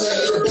 Trying to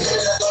make it a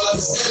band, I don't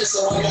understand it,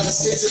 so I gotta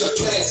stick to the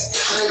plans.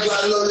 I ain't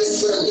got no link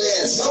for the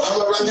bands.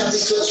 I'ma rock out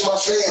these clips for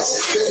my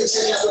fans. Baby,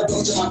 check out the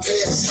boots in my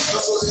pants.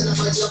 I'm so in, I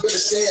might jump in the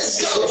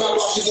stands. If I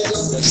walk, you get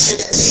up with the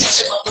stands.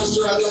 Check my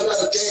posture, I love how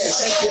to dance.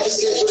 Get the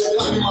skate with a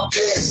lock in my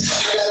pants.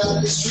 I got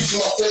out of the street for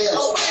my fans.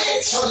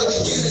 From the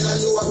beginning, I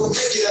knew I would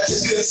make it. I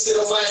just couldn't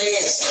sit on my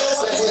hands.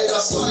 Like when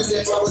I started,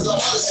 that I was the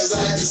hardest, cause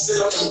I had to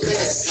sit on the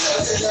bands.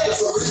 I didn't have it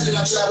for granted.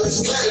 I tried to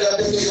explain it. I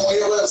think they gon'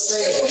 hear what I'm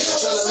saying.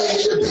 Trying to make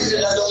it a beat,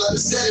 and I don't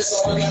understand it,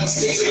 so I gotta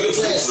stick to the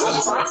plan.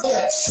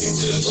 Stick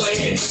to the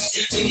plan.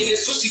 You thinking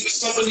it's pussy, but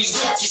some of these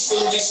rockies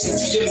feel this to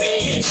your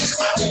man.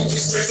 I think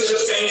it's straight for the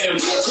fam.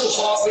 Go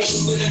hard for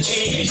you with a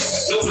can.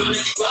 No matter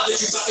you bother,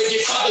 you about to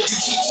get bothered. You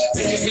keep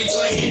making me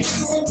playing.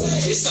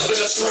 It's up in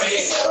the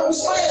train.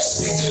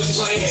 Stick to the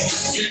plan.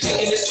 You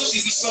thinking it's pussy,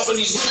 but some of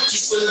these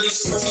rockies feel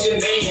this to your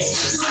man.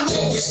 I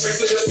think it's straight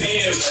for the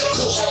fam.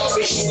 Go hard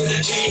for you with a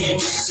can.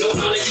 No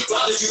matter you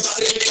bother, you about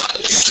to get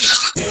bothered. You keep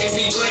making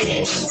me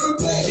playing.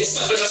 It's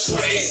up in the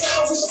train.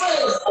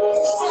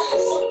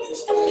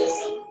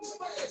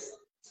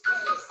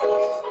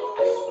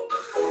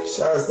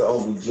 Shout out to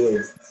OBJ.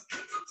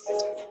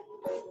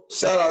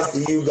 Shout out to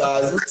you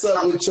guys. What's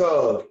up with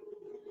y'all?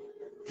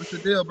 What's the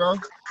deal, bro?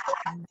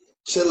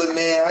 Chillin',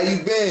 man. How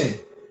you been?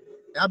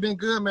 I've been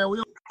good, man. We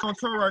on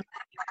tour right now.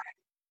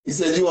 You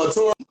said you on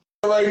tour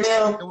right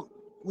now?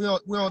 We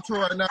on tour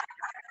right now.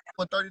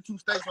 On 32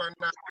 states right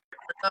now.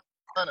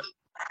 Atlanta.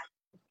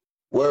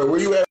 Where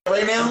you at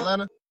right now?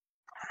 Atlanta.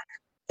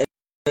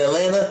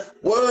 Atlanta.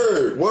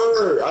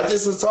 Word. I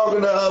just was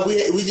talking to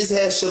we just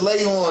had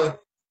Shelay on.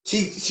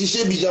 She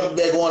should be jumping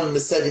back on in a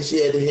second. She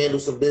had to handle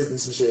some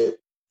business and shit.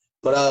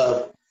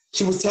 But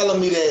she was telling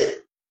me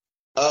that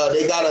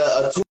they got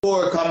a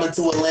tour coming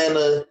to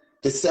Atlanta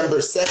December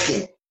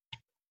 2nd.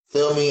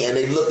 Feel me? And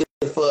they looking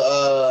for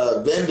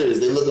vendors.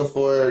 They looking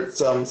for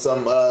some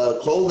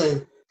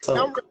clothing.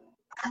 I'm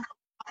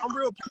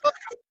real plugged.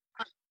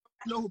 I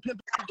know who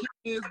Pimp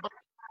is, but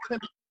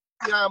Pimp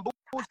and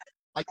Boots.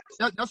 Like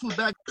that's who's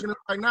back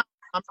right now.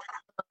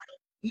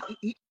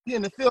 He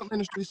in the film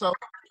industry, so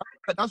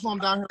that's why I'm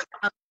down here.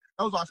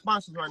 Those are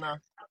sponsors right now.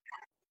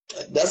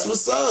 That's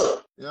what's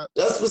up. Yeah.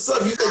 That's what's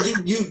up. You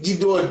said you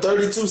doing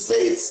 32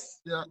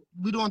 states? Yeah,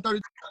 we doing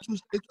 32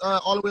 states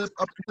all the way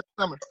up to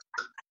summer.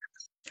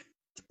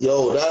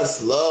 Yo,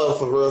 that's love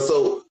for real.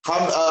 So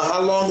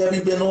how long have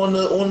you been on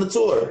the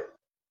tour?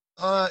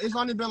 It's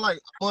only been like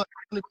a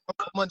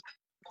month.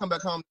 Come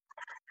back home.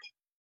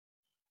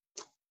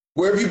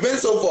 Where have you been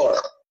so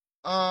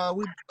far?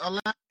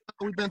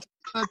 We've been to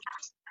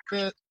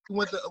we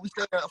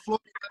stayed at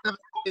Florida 7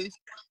 days.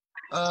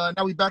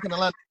 Now we back in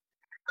Atlanta.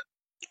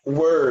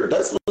 Word.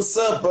 That's what's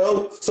up,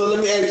 bro. So let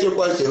me ask you a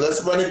question.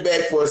 Let's run it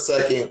back for a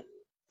second.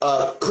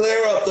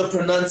 Clear up the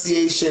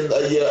pronunciation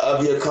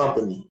of your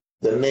company,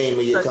 the name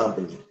of your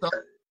company. So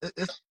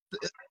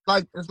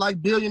it's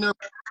like Billionaire,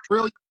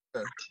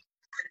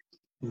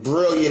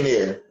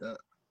 Brillionaire.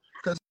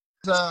 Because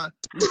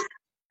we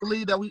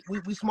believe that we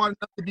smart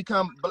enough to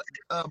become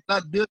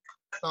black billionaires.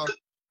 So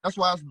that's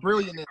why it's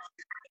Brillionaire.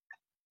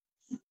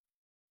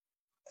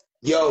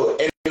 Yo,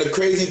 and the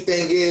crazy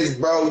thing is,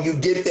 bro, you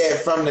get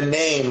that from the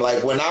name.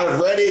 Like when I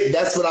read it,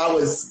 that's what I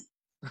was,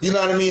 you know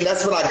what I mean?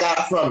 That's what I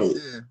got from it.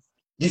 Yeah.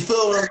 You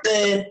feel what I'm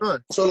saying?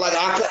 Sure. So like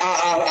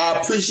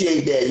I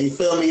appreciate that. You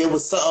feel me? It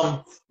was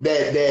something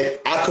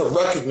that I could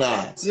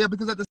recognize. Yeah,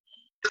 because at the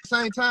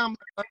same time,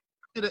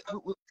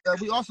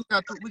 we also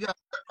got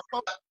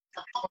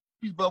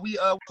but we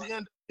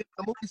end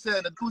the movie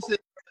said the dude said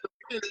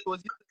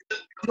was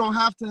you don't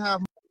have to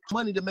have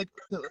money to make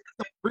it.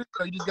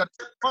 You just got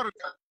to part of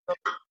that.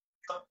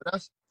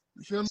 That's,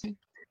 you feel me?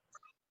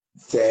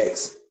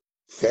 Facts.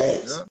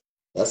 Yeah.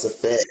 That's a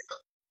fact.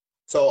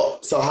 So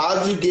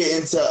how'd you get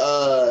into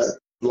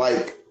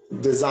like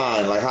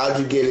design? Like how'd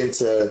you get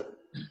into,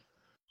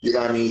 you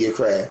know what I mean, your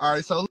craft? All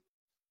right, so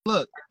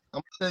look,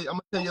 I'm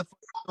gonna tell you a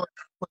story.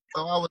 So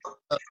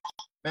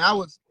I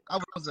was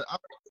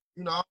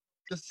you know, I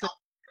just said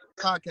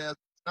podcast.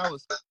 I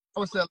was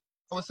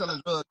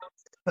selling drugs.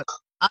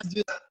 I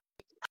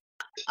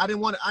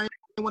didn't want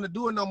to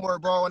do it no more,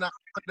 bro. And I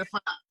wanted to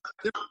find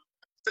different.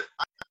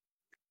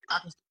 I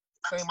can say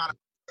the same amount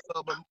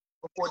of but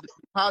before the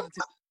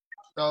positive.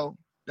 So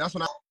that's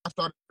when I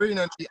started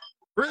Brillionaire.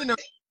 Brillionaire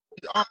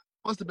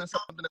must have been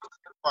something that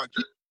was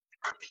keep.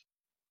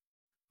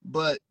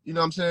 But you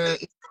know what I'm saying?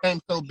 It became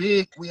so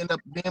big, we ended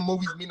up being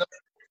movies, meeting up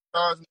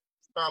stars, and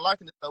started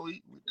liking it. So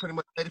we pretty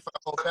much made it for the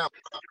whole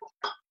family.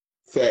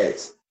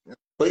 Facts.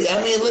 But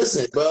I mean,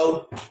 listen,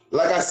 bro,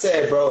 like I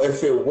said, bro,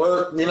 if it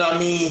worked, you know what I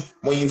mean?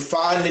 When you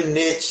find a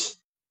niche,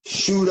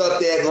 shoot up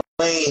that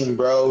lane,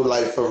 bro.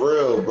 Like, for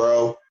real,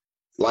 bro.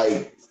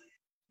 Like,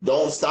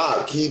 don't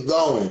stop. Keep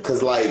going.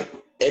 Because, like,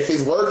 if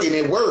it's working,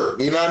 it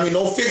worked. You know what I mean?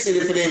 Don't fix it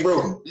if it ain't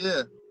broken.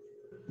 Yeah.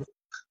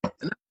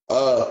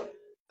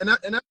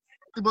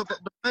 But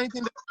the main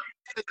thing that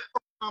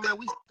man,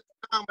 we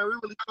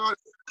really started.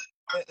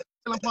 And the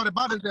killing part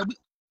about it is that we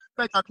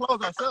make our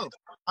clothes ourselves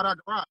out our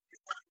garage.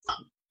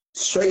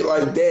 Straight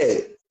like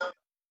that.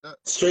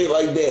 Straight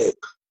like that.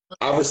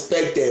 I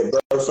respect that,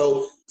 bro.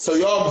 So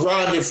y'all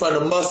grinding for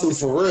the muscle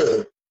for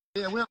real.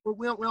 Yeah, we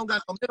don't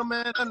got no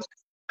middleman.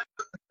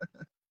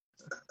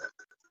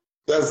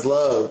 That's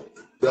love.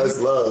 That's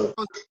love.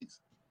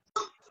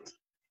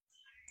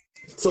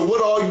 So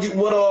what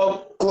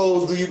all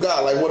clothes do you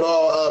got? Like what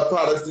all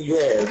products do you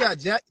have?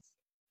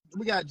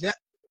 We got jacket.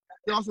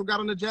 We also got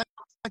on the jacket.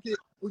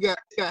 We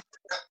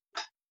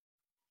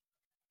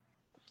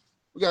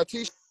got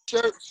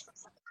t-shirts.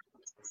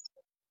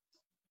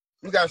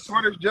 We got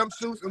sweaters,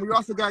 jumpsuits, and we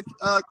also got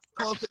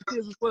clothes for the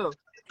kids as well.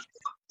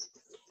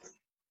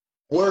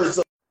 Word.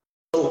 So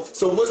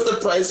what's the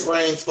price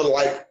range for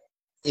like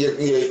your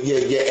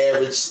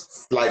average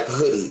like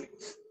hoodie?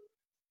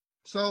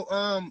 So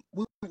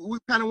we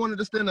kind of wanted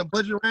to stay in a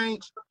budget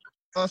range,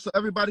 so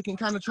everybody can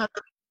kind of try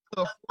to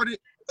afford it.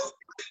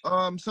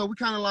 So we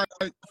kind of like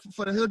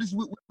for the hoodies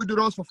we do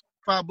those for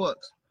 $5.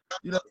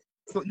 You know,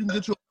 so you can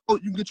get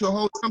your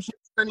whole jumpsuit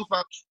for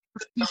 $75,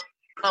 t-shirt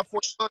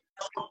 $40.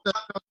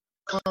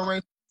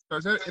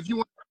 If you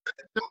want,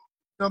 you know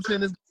what I'm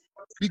saying, this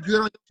be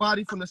good on your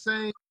body from the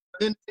same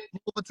end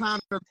all the time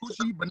they're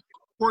Gucci, but not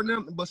supporting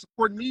them, but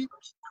supporting me,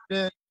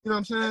 then you know what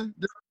I'm saying,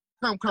 this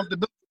come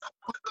comfortable.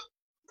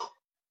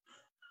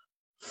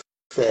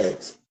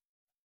 Facts.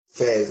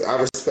 I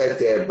respect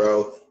that,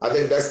 bro. I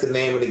think that's the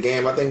name of the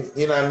game. I think,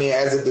 you know what I mean,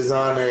 as a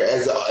designer,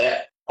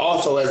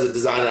 also as a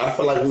designer, I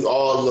feel like we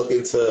all look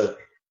into,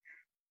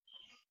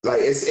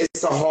 like,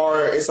 it's a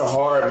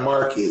hard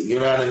market, you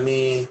know what I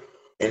mean?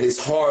 And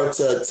it's hard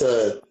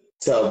to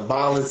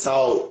balance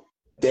out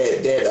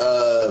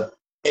that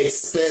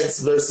expense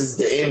versus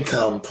the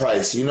income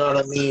price, you know what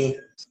I mean?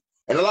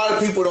 And a lot of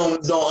people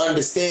don't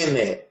understand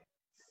that.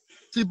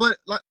 See, but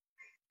like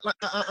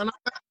I'm not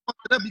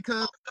that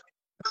because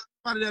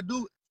everybody that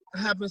do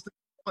happens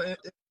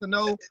to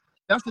know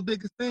that's the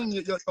biggest thing.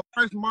 Your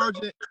first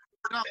margin,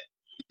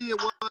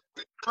 it was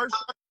first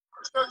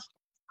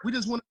we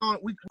just went on.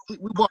 We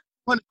bought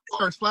 100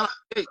 shirts flat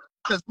out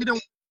because we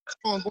didn't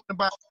want to go and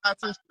buy 5,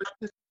 10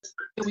 shirts.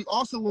 And we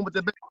also went with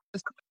the best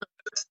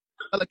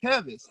color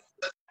canvas.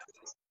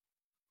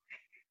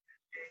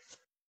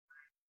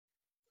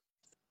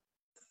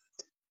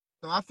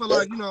 So I feel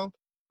like, you know,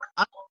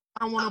 I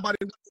don't want nobody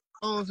to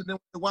clothes and then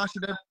wash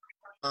it.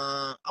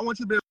 I want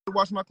you to be able to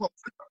wash my clothes.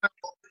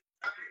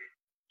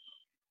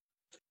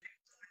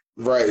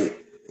 Right.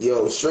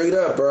 Yo, straight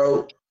up,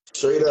 bro.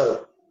 Straight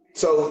up.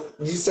 So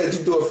you said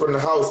you do it from the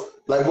house.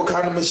 Like, what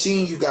kind of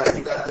machine you got?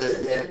 You got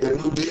the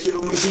new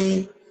digital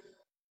machine?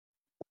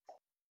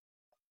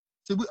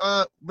 See,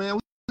 man,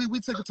 we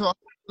took it to a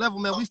level,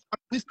 man. We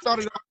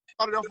started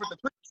off with the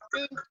quick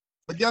thing,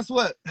 but guess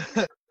what?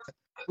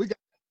 We got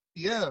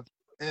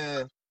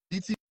and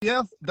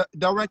DTF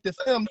directed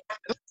film.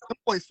 Them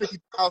boys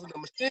 50,000 a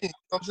machine. You know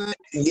what I'm saying?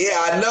 Yeah,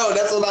 I know.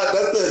 That's what I'm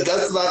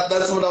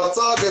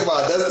talking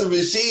about. That's the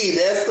machine.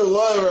 That's the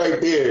one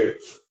right there.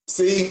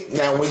 See,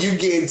 now when you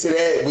get into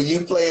that, when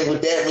you playing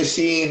with that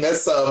machine,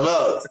 that's something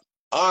else.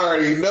 I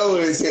already know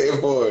what it's hitting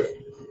for.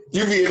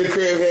 You be in the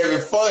crib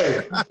having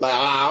fun. Like,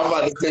 I'm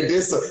about to take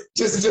this.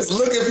 Just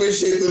looking for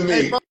shit to me.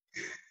 Hey, bro,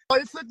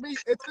 it took me,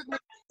 you know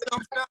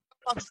what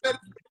I'm saying?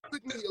 It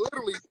took me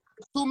literally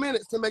 2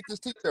 minutes to make this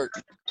t-shirt.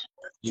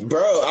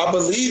 Bro, I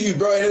believe you,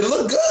 bro. And it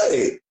looked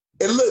good.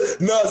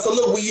 So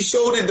look, when you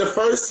showed it the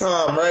first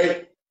time,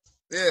 right?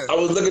 Yeah. I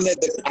was looking at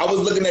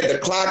the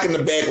clock in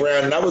the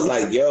background, and I was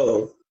like,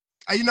 yo.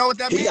 You know what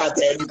that means? He got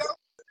that.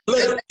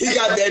 Look, he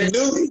got that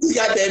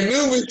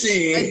new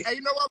machine. Hey,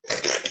 you know what?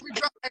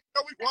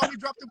 Why we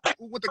dropped it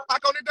with the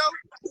clock on it though?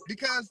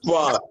 Because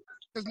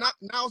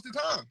now's the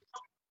time.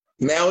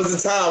 Now is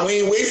the time.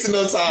 We ain't wasting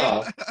no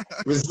time.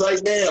 It's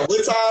right now.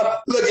 What time?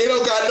 Look, it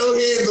don't got no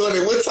hands on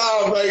it. What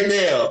time right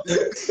now?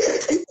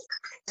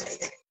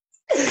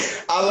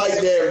 I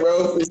like that,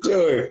 bro, for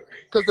sure.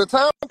 Because the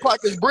time clock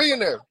is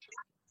Brillionaire.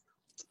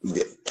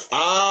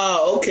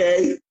 Ah,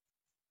 okay.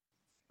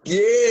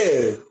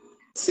 Yeah.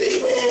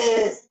 See,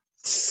 man.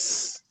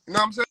 You know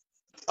what I'm saying?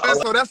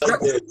 So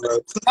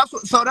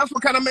that's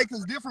what kind of makes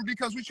us different,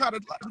 because we try to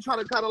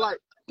kind of like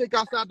think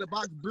outside the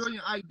box,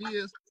 brilliant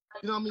ideas.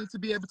 You know what I mean, to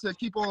be able to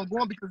keep on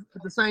going, because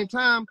at the same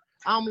time,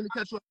 I don't mean to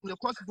catch you up on your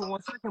question for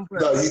 1 second,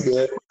 but no, you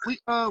good.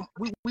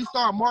 We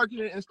start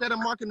marketing instead of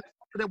marketing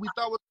that we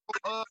thought was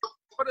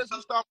what is we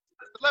start.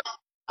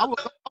 I would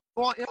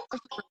go on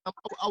Instagram.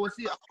 I would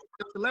see I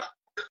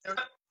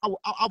would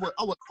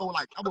put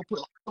like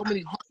so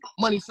many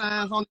money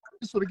signs on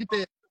it so to get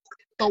there.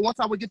 So once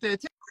I would get their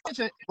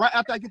attention, right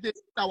after I get there,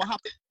 I would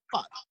hop in the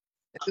spot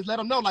and just let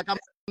them know, like, I'm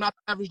not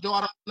the average Joe.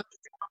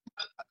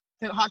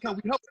 How can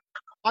we help?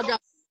 I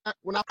got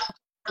when I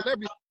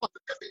celebrity,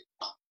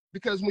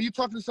 because when you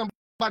talk to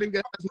somebody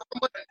that has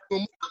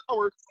more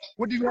power,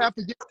 what do you have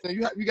to get?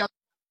 You got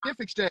gift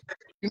exchange.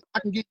 I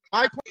can get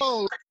my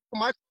clothes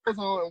on,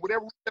 and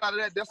whatever we get out of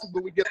that, that's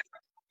what we get.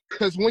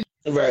 Because when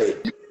Right.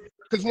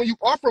 because when you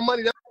offer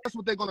money, that's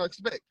what they're gonna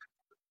expect.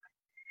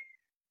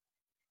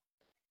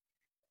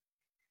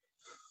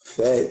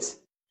 Facts.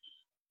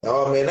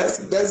 Oh man, that's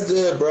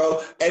good,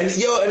 bro. And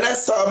and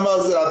that's something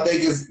else that I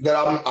think is that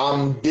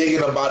I'm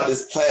digging about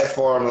this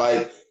platform.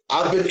 Like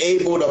I've been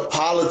able to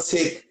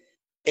politic,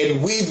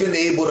 and we've been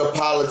able to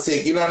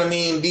politic. You know what I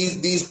mean?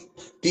 These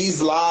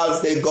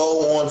lives, they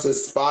go on to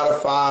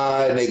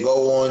Spotify and they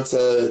go on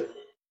to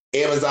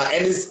Amazon,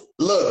 and it's,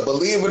 look,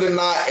 believe it or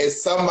not,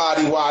 it's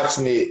somebody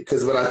watching it,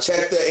 because when I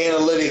check the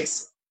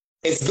analytics,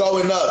 it's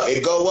going up.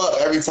 It go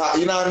up every time.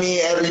 You know what I mean?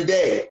 Every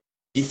day.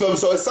 You feel me?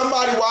 So it's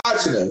somebody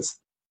watching us.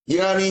 You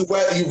know what I mean?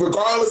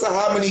 Regardless of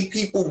how many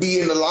people be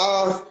in the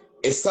live,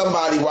 it's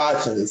somebody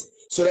watching us.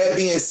 So that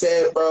being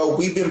said, bro,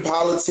 we've been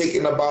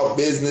politicking about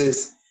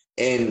business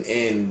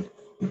and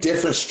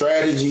different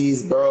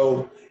strategies,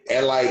 bro.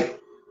 And like,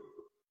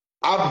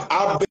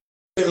 I've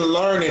been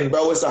learning,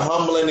 bro. It's a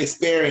humbling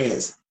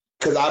experience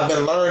because I've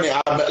been learning.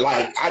 I've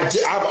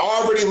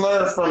already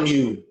learned from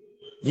you.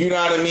 You know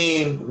what I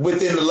mean?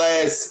 Within the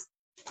last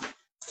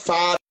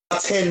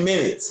 5-10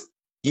 minutes.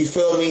 You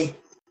feel me?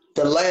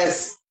 The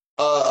last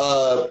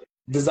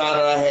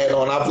designer I had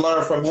on, I've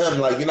learned from him.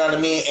 Like, you know what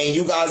I mean? And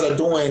you guys are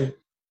doing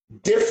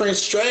different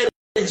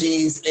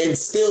strategies and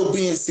still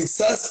being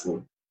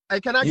successful. Hey,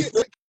 can I get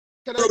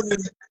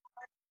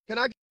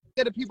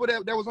the people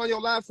that was on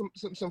your live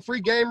some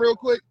free game real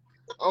quick?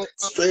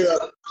 Straight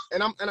up.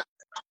 And I'm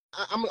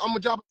gonna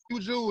drop a few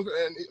jewels,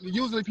 and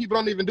usually people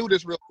don't even do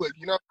this real quick,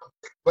 you know.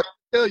 But I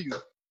tell you,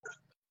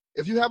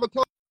 if you have a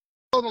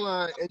clothing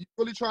line and you're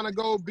really trying to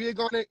go big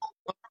on it,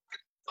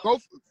 go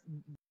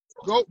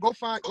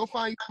find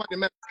somebody to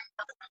match.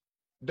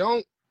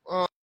 Don't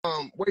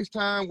waste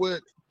time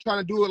with trying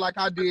to do it like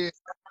I did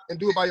and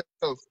do it by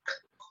yourself.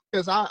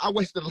 Because I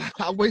wasted a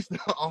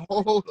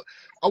whole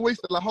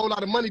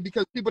lot of money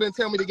because people didn't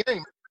tell me the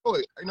game.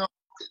 You know,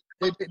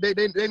 they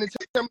didn't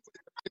tell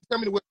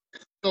me the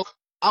website. So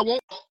I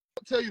won't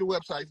tell you the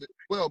websites as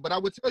well, but I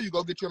would tell you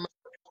go get your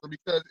member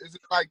because it's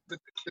just like the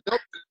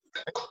dope.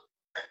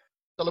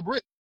 Sell a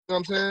brick. You know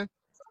what I'm saying?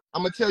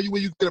 I'm gonna tell you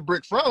where you get a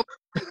brick from.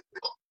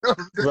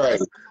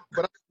 Right.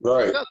 But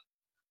right.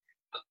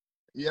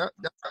 Yeah.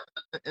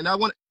 And I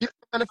want to get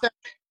the manufacturer,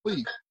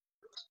 please.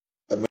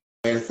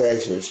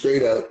 Manufacturer,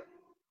 straight up.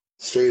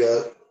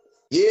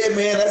 Yeah,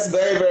 man, that's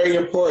very, very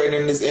important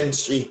in this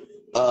industry.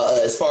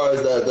 As far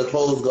as the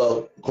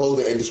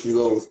clothing industry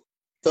goes.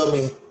 Feel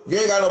me? If you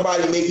ain't got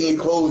nobody making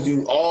your clothes,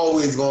 you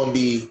always gonna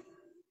be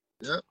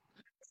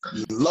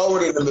lower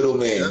than the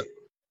middleman. Yep.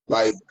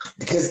 Like,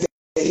 because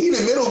he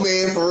the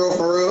middleman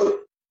for real.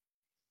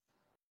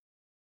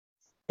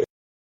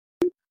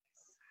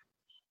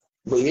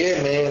 But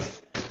yeah, man.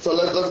 So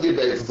let's get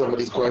back to some of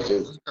these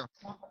questions.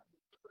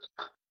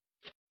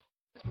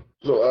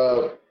 So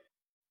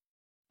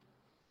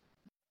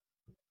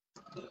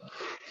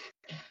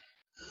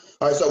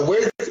all right, so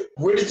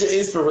where did your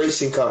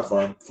inspiration come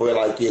from for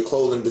like your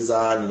clothing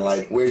design, and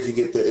like where did you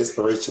get the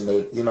inspiration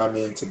to, you know what I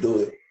mean, to do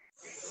it?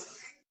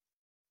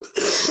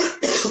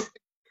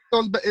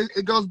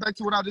 It goes back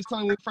to what I was just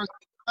telling you when we first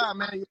started,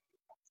 man.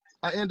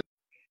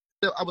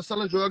 I was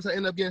selling drugs. I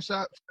ended up getting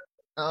shot.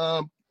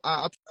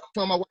 I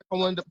told my wife I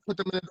wanted to put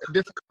them in a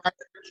different.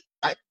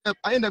 I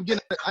ended up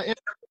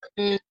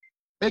making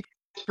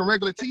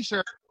regular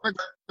t-shirt, and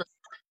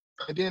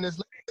then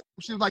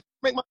she was like,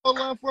 "Make my whole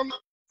line for me."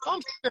 I'm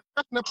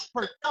pressing up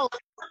her clothes.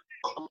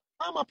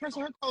 Why am I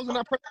pressing her clothes and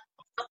not pressing?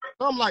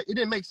 So I'm like, it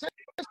didn't make sense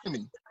to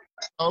me.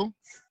 So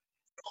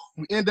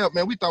we end up,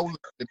 man. We thought we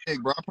were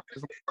big, bro.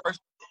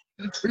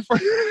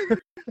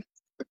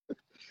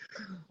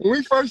 When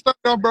we first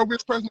started off, bro, we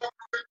was pressing.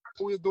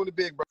 We was doing the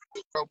big, bro.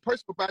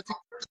 Person would buy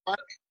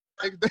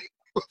next day.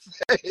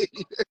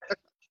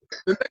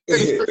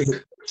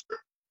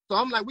 So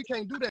I'm like, we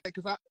can't do that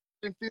because I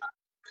didn't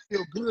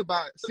feel good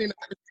about seeing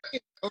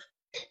it.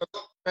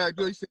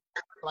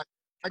 Like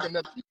I can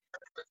never.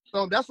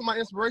 So that's what my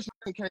inspiration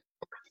came from.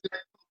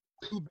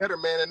 Do better,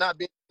 man, and not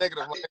be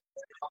negative.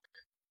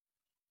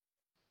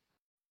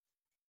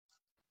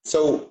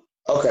 So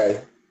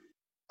okay,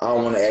 I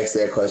don't want to ask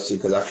that question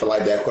because I feel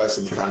like that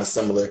question is kind of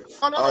similar.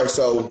 Oh, no, all right,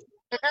 so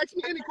ask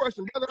me any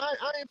question, brother. I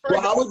ain't.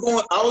 Well, I was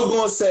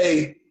going to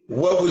say,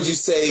 what would you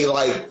say?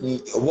 Like,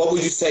 what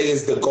would you say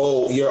is the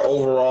goal? Your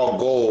overall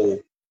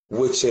goal,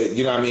 with your,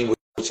 you know what I mean,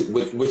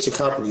 with your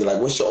company? Like,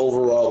 what's your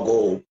overall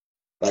goal?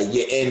 Like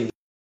your end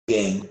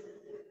game?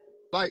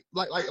 Like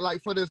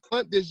for this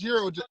month, this year,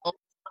 or just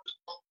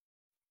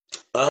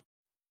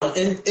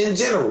in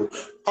general.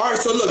 All right,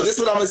 so look, this is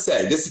what I'm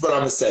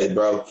gonna say.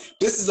 Bro.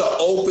 This is an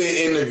open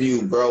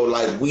interview, bro.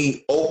 Like,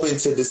 we open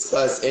to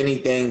discuss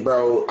anything,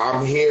 bro.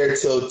 I'm here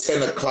till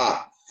 10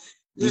 o'clock.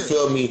 You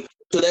feel me?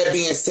 So that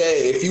being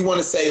said, if you want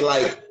to say,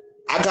 like,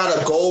 I got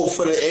a goal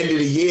for the end of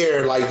the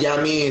year, like, yeah,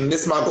 I mean,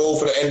 this is my goal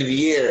for the end of the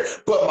year,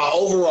 but my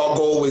overall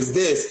goal is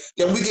this,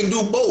 then we can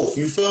do both.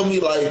 You feel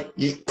me? Like,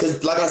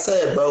 because like I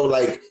said, bro,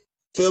 like,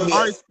 feel me?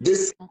 Right.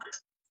 This.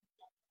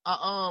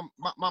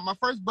 My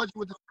first budget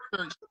with the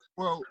church,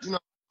 well, you know,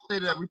 say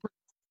that we put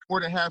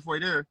more than halfway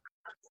there.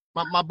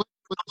 my budget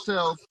was to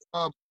sell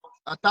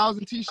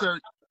 1,000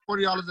 T-shirts,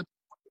 $40 a piece.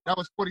 That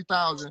was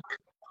 40,000.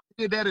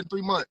 We did that in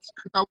 3 months.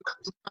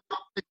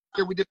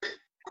 We did.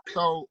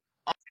 So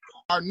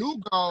our new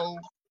goal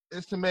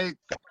is to make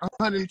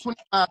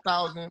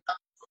 125,000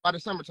 by the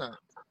summertime.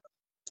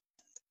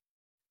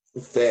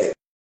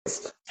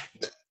 Facts.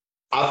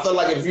 I feel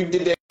like if you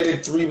did that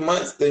in 3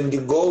 months, then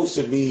your goal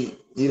should be,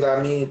 you know what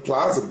I mean,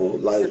 plausible.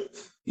 Like,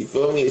 you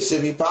feel me? It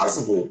should be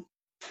possible.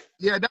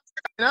 Yeah,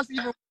 that's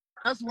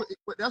what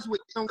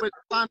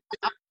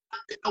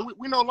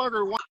we no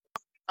longer want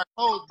our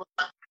clothes, but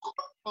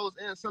clothes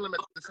and sell them at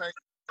the same.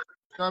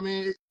 You know what I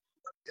mean?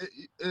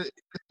 It's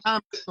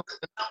time.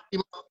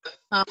 You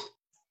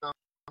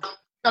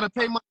gotta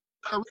pay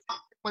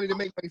money to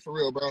make money for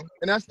real, bro.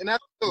 And that's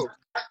cool,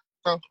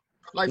 bro.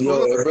 Like,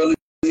 yo, it really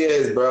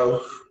is,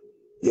 bro.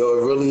 Yo,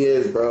 it really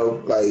is,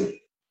 bro.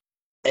 Like,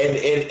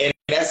 and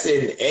that's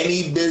in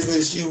any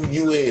business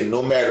you in,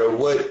 no matter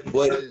what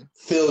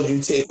field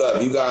you take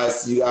up. You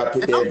gotta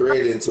put that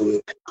bread into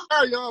it.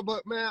 Sorry, y'all,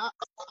 but man,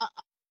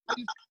 I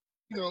used,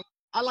 you know,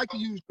 I like to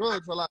use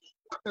drugs a lot.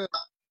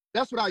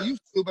 That's what I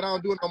used to do, but I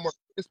don't do it no more.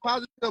 It's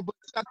positive, but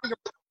I think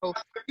about,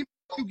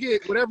 you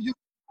get whatever you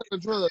get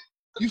a drug,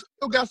 you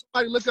still got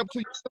somebody look up to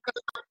you.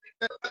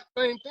 That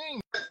same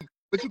thing,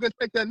 but you can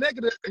take that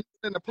negative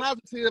and the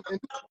positive and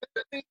do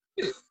the same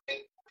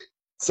thing.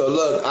 So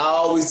look, I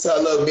always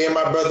tell, look, me and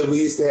my brother,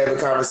 we used to have a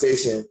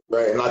conversation,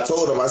 right? And I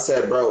told him, I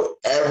said, bro,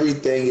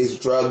 everything is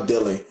drug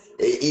dealing.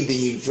 Either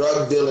you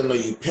drug dealing or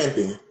you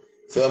pimping.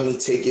 Feel me?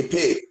 Take your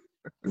pick.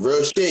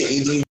 Real shit.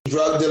 Either you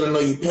drug dealing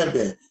or you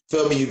pimping.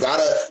 Feel me? You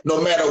gotta, no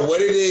matter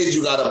what it is,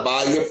 you gotta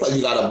buy your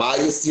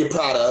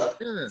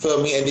product. Yeah.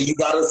 Feel me? And then you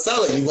gotta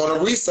sell it. You're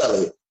gonna resell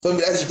it. Feel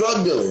me? That's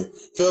drug dealing.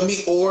 Feel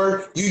me?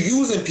 Or you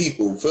using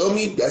people. Feel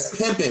me? That's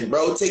pimping,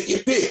 bro. Take your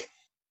pick.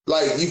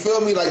 Like, you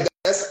feel me? Like,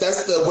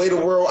 that's the way the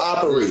world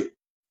operates.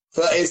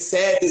 So it's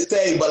sad to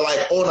say, but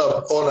like on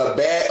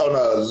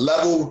a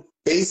level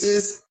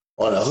basis,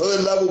 on a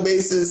hood level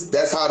basis,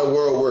 that's how the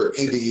world works.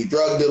 Either you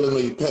drug dealing or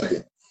you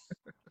pimping.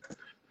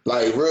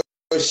 Like, real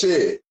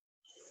shit.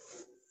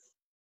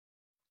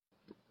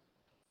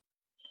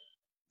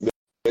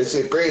 That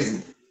shit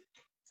crazy.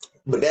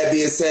 But that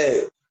being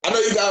said, I know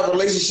you got a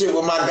relationship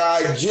with my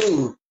guy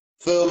Jew.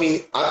 Feel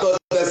me? I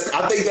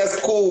think that's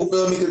cool.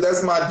 Feel me? Because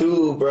that's my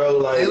dude, bro.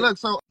 Like, hey, look,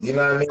 so you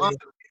know what I mean?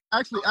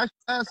 Actually,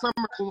 last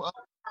summer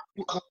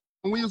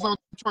when we was on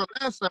tour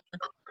last summer,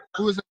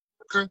 who was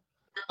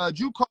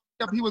Jew called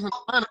me up. He was in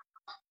Atlanta.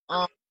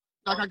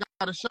 Like, I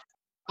got a show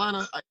in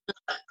Atlanta. I shut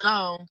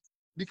down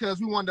because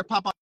we wanted to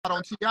pop out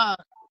on TI and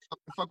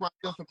fuck around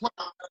with some clubs.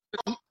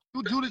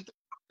 Jew did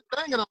the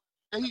thing,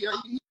 and he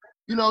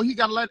you know, he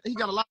got a lot of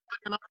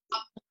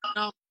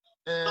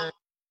and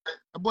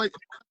boy,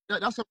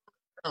 that's a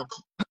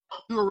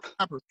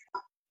rapper.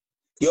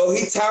 Yo,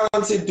 he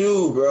talented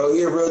dude, bro.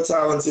 He a real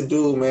talented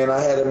dude, man. I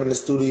had him in the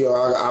studio.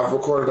 I've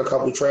recorded a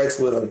couple tracks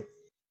with him.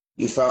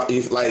 So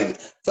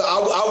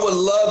I would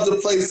love to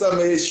play some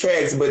of his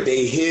tracks, but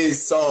they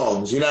his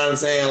songs. You know what I'm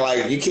saying?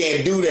 Like, you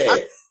can't do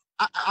that.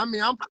 I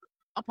mean, I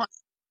probably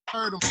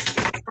heard him.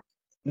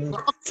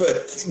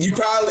 You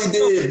probably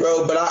did,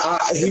 bro. But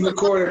he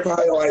recorded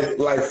probably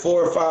like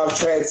 4 or 5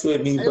 tracks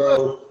with me,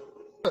 bro.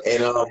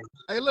 And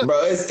hey, look,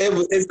 bro,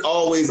 it's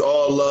always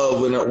all love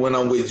when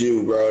I'm with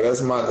you, bro.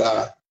 That's my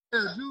guy.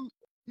 Yeah, dude.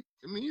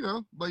 I mean, you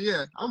know, but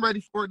yeah, I'm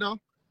ready for it though.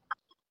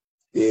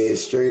 Yeah,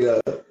 straight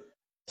up.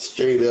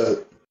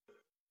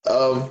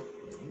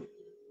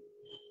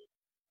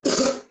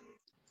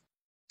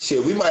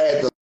 Shit, we might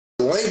have to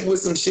link with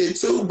some shit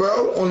too,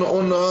 bro. On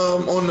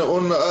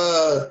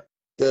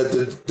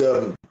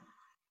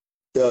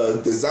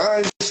the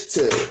design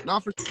tip.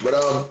 Not for sure.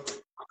 But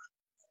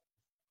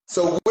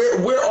so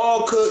where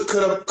all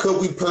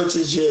could we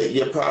purchase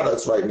your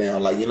products right now?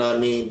 Like, you know what I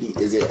mean?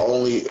 Is it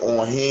only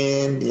on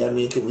hand? You know what I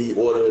mean? Can we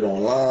order it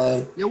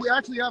online? Yeah, we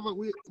actually have a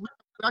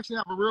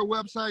real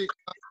website.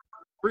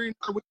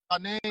 Brillionaire with our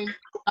name,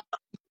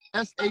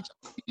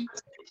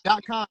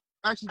 shop.com.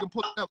 Actually, can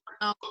put it up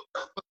now.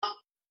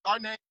 Our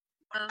name,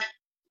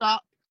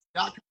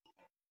 shop.com.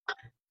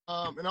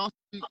 And also,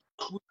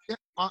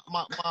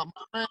 my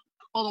friend,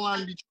 on the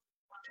line in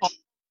Detroit,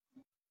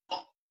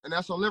 and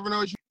that's on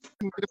Livernois. You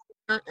can get it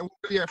there, and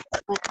we'll be at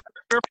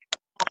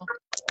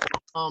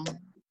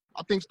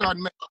I think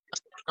starting May.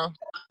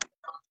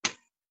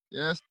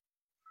 Yes,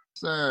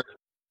 sir.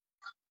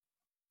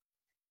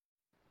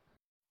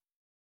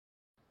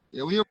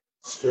 Yeah, we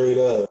straight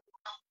up.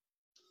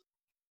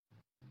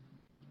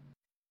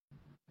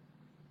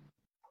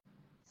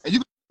 And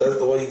you, that's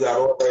the one you got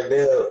on right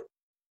there.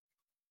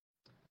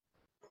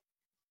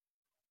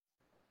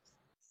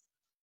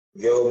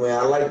 Yo, man,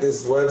 I like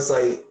this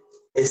website.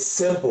 It's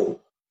simple.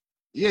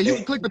 Yeah, you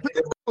can click the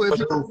picture if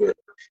you.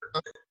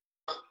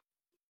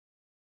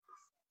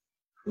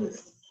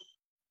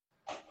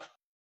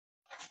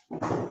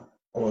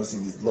 I want to see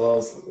these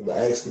laws.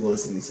 I actually want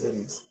to see these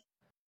cities.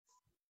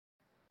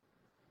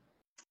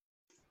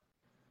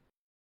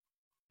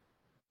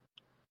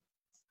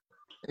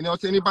 You know,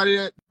 to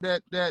anybody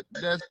that's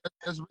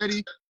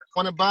ready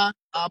want to buy,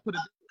 I'll put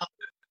it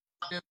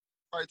down,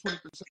 probably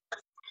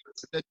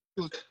 20%.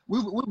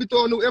 We'll be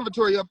throwing new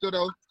inventory up there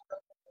though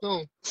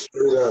soon.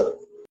 Straight up.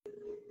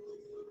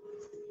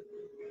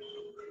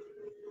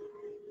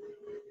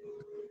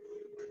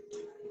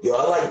 Yo,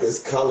 I like this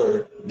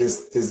color,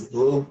 this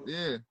blue.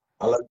 Yeah.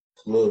 I like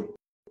this blue.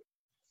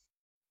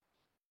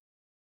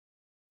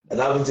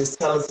 And I was just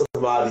telling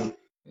somebody,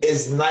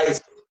 it's nice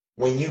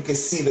when you can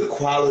see the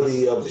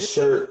quality of the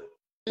shirt,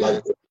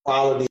 like the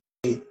quality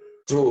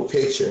through a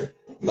picture.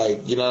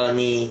 Like, you know what I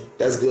mean?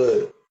 That's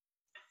good.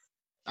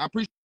 I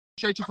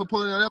appreciate you for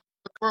pulling that up.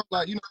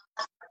 Like, you know,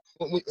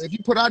 if you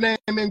put our name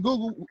in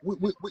Google,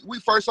 we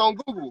first on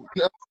Google.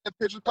 You know, that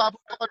picture pop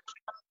up.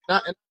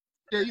 And,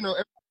 you know,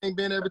 everything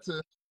being able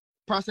to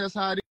process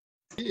how it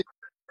is.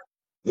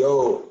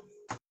 Yo,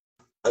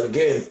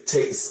 again,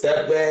 take a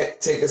step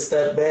back,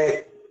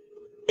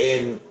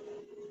 and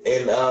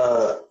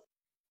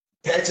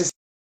pat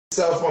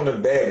yourself on the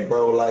back,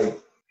 bro. Like,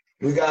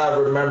 we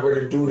gotta remember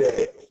to do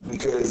that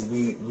because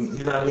we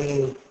you know what I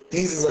mean?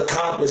 These is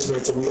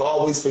accomplishments, and we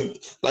always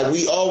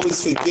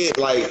forget,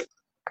 like,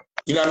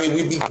 you know what I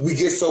mean? We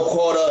get so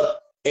caught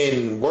up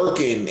in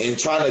working and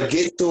trying to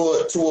get to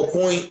a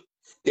point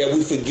that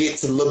we forget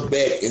to look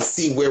back and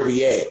see where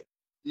we at.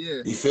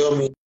 Yeah. You feel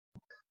me?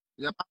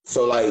 Yep.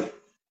 So, like,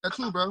 that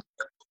too, bro.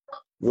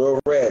 Real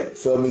rap.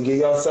 Feel me? Give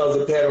yourselves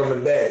a pat on the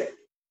back.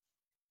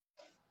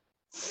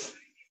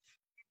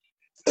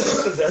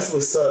 That's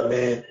what's up,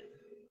 man.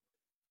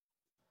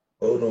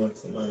 Hold on,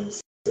 somebody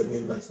send me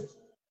a message.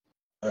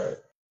 All right.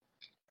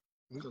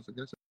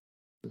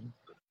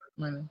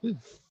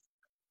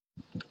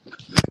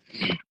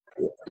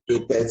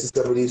 Get back to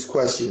some of these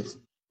questions.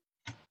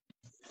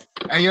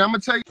 Hey, yeah, I'm gonna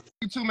tell you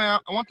too, man.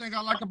 One thing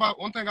I like about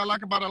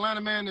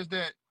Atlanta, man, is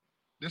that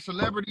the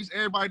celebrities,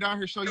 everybody down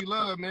here show you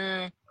love,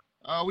 man.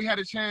 We had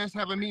a chance to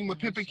have a meeting with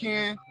Pippin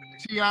Ken,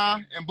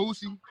 T.I., and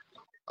Boosie.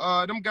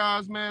 Them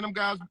guys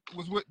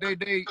was with they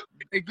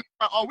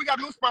oh, we got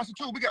a new sponsor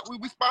too.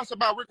 We sponsored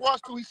by Rick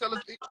Ross too. He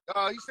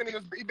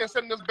been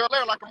sending us Bel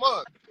Air like a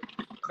mug.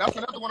 That's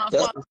another one I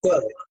sponsor.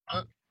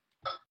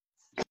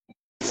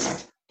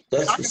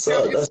 That's what's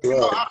up. That's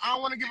right. I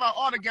don't want to give out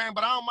all the game,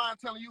 but I don't mind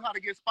telling you how to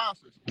get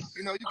sponsors.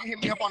 You know, you can hit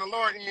me up on the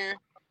lower end,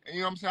 and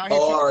you know what I'm saying.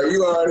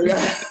 You already.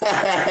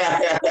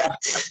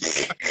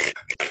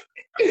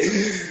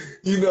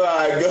 You know how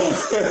I go.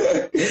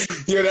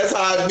 Yeah, that's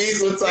how I be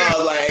sometimes.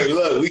 Like, hey,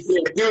 look, we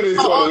can't do this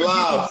on the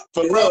live.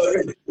 For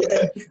look,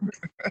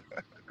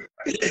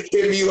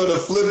 hit me on the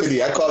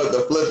flippity. I call it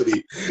the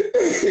flippity.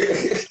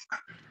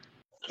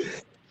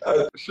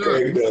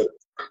 Sure.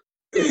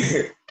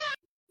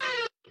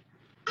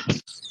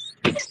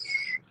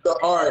 So,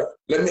 all right,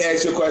 let me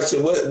ask you a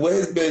question. What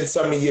has been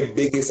some of your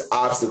biggest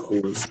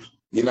obstacles?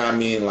 You know what I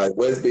mean? Like,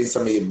 what has been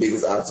some of your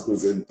biggest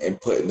obstacles in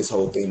putting this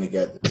whole thing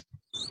together?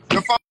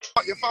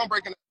 Your phone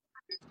breaking up.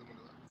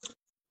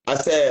 I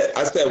said,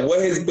 what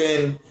has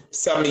been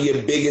some of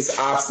your biggest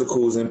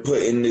obstacles in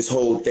putting this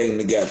whole thing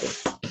together?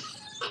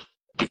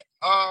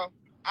 I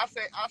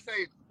say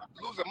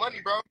losing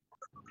money, bro.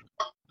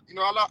 You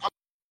know, I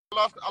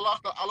lost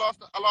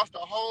a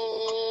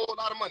whole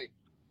lot of money.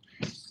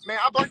 Man,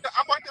 I burnt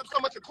up so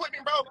much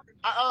equipment, bro.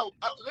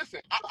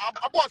 Listen,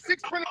 I bought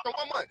 6 printers in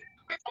 1 month.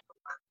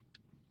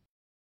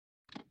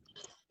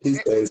 He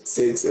said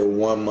 6 in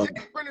 1 month.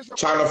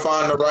 Trying to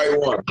find the right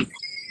one.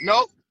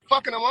 Nope,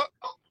 fucking them up.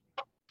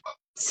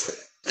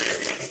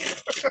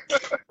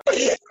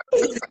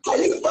 How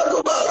you fuck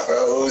them up,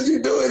 bro? What was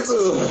you doing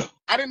to him?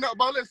 I didn't know,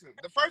 but listen,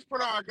 the first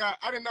printer I got,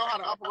 I didn't know how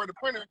to operate a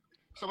printer.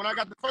 So when I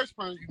got the first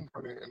printer, you can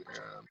put it in.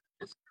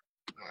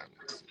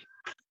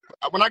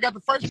 When I got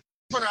the first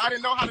printer, I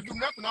didn't know how to do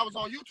nothing. I was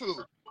on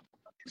YouTube.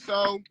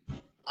 So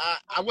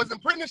I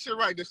wasn't printing shit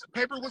right. The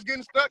paper was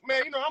getting stuck,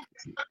 man. You know,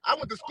 I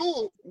went to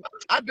school.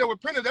 I dealt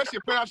with printers. That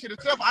shit print out shit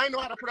itself. I didn't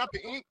know how to print out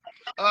the ink.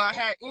 I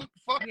had ink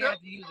fucked up. You had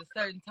to use a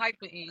certain type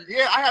of ink.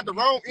 Yeah, I had the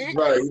wrong ink.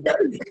 Right. And you got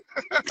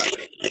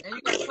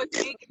to put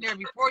the ink in there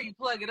before you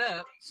plug it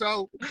up.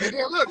 So, and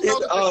then look.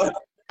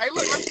 Hey,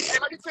 look,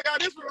 let me tell y'all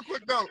this real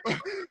quick, though.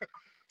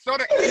 So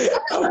the ink,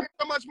 I spent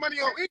so much money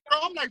on ink, bro.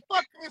 I'm like,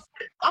 fuck this.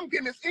 I'm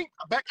getting this ink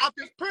back out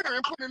this printer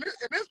and putting it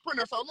in this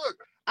printer. So look,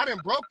 I done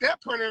broke that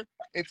printer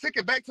and took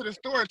it back to the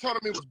store and told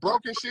them it was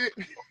broken shit.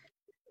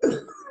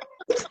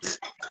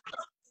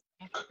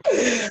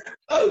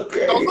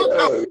 Okay. So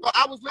look,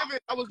 I was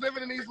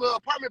living in these little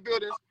apartment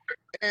buildings,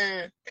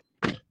 and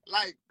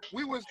like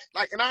we was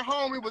like in our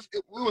home, we was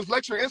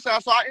lecturing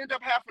inside. So I ended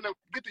up having to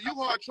get the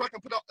U-Haul truck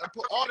and put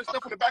all this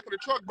stuff in the back of the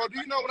truck, bro. Do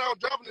you know when I was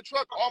driving the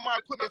truck, all my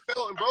equipment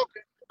fell and broke?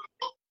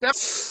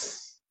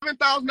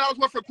 $7,000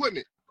 worth of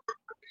equipment.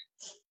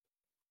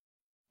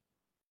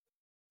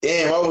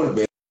 Damn, I would have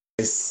been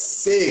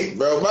sick,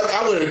 bro.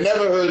 I would have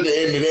never heard the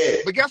end of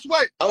that. But guess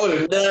what? I would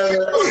have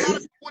never.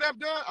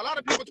 A lot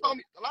of people told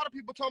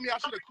me I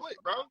should have quit,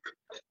 bro.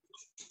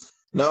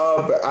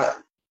 No, but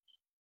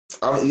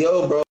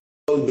bro.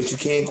 But you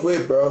can't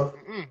quit, bro.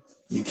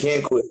 You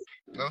can't quit.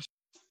 No.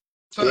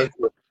 Can't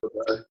quit, bro.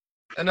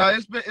 And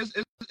it's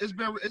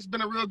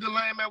been a real good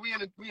lane, man. We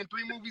in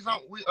 3 movies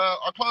on.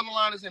 Our clothing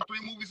line is in 3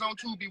 movies on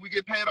Tubi. We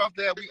get paid off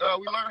that. We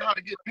learn how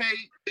to get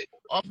paid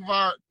off of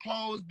our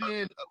clothes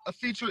being a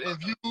feature and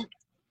viewed.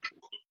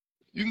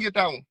 You can get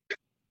that one.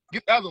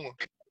 Get the other one.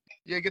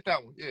 Yeah, get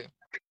that one. Yeah.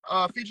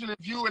 Featured and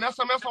viewed, and that's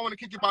something else I want to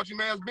kick about you,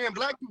 man. As being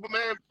black people,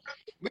 man,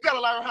 we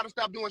gotta learn how to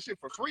stop doing shit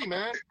for free,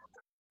 man.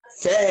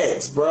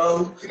 Facts,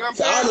 bro. You know what I'm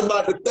So I saying? was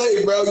about to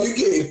say, bro, you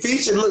getting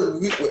featured.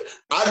 Look,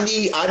 I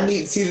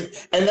need see,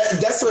 and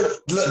that's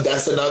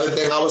another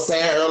thing I was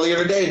saying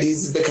earlier today.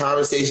 These are the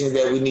conversations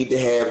that we need to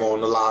have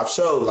on the live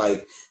show.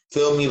 Like,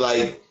 feel me?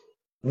 Like,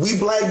 we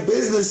black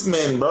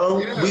businessmen, bro.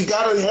 Yeah. We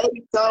gotta have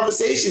these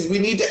conversations. We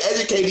need to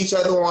educate each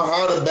other on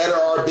how to better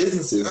our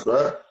businesses,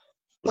 bro.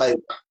 Like,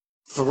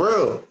 for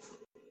real.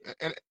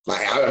 And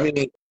like, I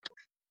mean,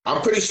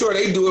 I'm pretty sure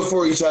they do it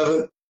for each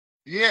other.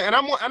 yeah, and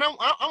I'm one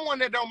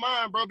that don't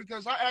mind, bro,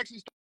 because I actually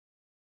started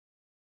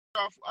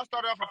off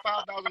with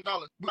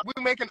 $5,000.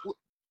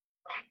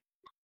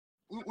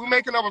 We're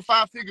making over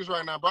 5 figures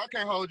right now, bro. I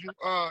can't hold you.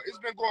 It's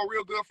been going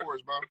real good for us,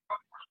 bro.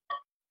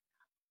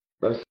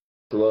 That's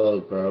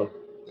love, bro.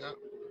 Yeah.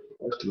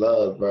 That's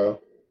love,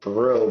 bro. For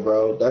real,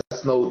 bro.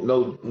 That's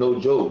no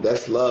joke.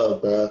 That's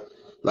love, bro.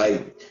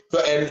 Like,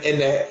 let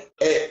me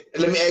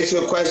ask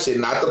you a question,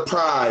 not the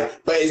pride,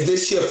 but is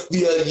this your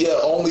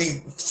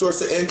only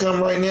source of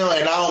income right now?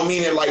 And I don't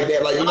mean it like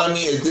that. Like, you know what I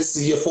mean? Is this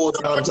your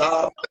full-time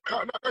job?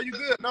 No, you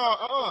good.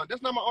 No,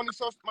 that's not my only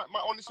source. My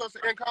only source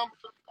of income.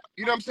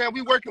 You know what I'm saying?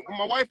 We working.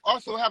 My wife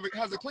also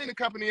has a cleaning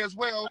company as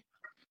well.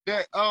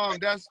 That's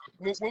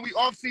when we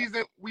off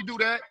season, we do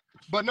that.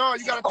 But no,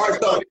 you gotta.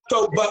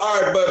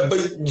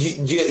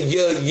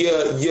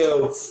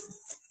 Your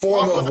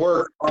form of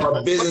work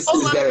are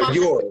businesses that are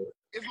yours.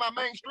 It's my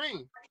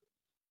mainstream.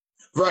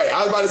 Right, I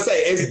was about to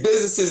say it's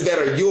businesses that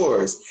are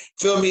yours.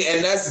 Feel me?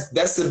 And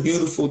that's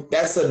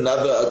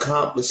another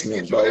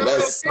accomplishment, bro.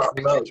 That's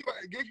something else.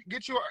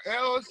 Get your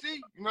LLC.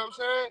 You know what I'm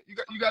saying?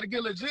 You got to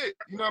get legit.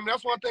 You know what I mean?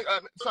 That's one thing.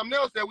 Something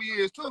else that we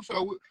is too.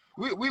 So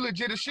we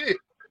legit as shit.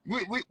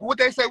 We what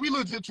they say, we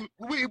legit to,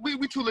 we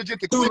too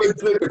legit to quit. Too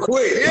legit to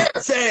quit. Yeah.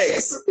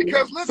 Thanks.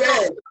 Because look,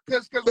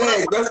 because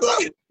that's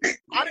like,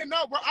 I didn't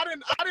know, bro. I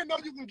didn't know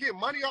you can get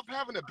money off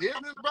having a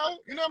business, bro.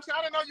 You know what I'm saying?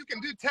 I didn't know you can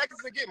do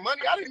taxes and get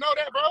money. I didn't know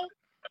that, bro.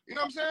 You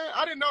know what I'm saying?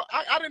 I didn't know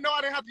I didn't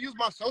have to use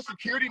my social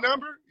security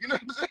number, you know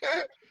what I'm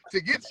saying?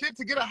 To get shit,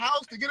 to get a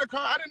house, to get a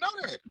car. I didn't know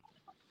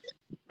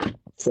that.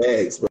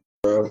 Facts,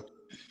 bro.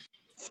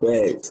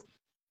 Facts.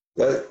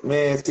 That,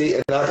 man, see,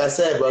 and like I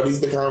said, bro,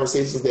 these are the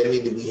conversations that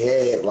need to be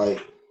had.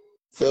 Like,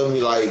 feel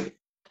me? Like,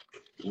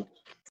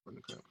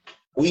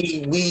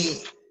 we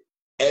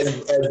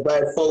as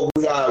black folk,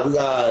 we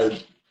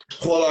gotta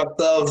pull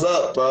ourselves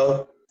up,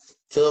 bro.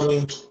 Feel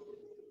me?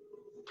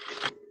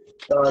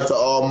 Shout out to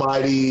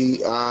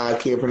Almighty. I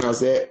can't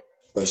pronounce that,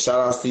 but shout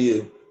out to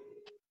you.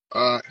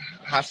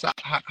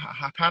 Yakana?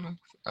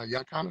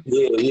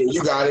 Yeah,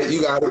 you got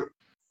it.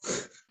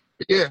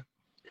 Yeah.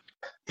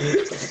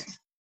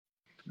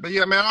 But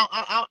yeah, man,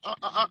 I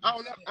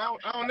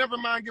don't never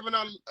mind giving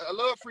out a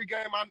little free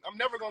game. I'm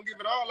never gonna give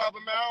it all out,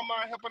 but man, I don't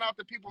mind helping out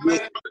the people,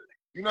 man.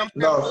 You know what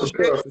I'm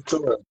saying? No, for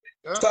sure.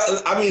 Yeah.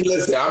 So, I mean,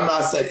 listen, I'm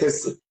not saying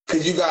because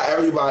you got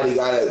everybody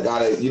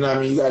gotta you know what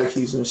I mean. You gotta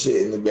keep some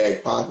shit in the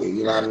back pocket.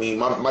 You know what I mean.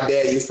 My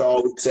dad used to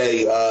always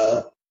say,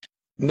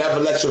 never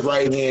let your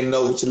right hand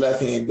know what your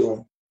left hand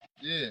doing.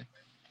 Yeah.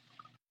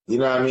 You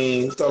know what I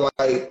mean. So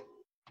like,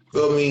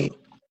 feel me?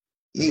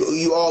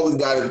 You always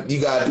gotta do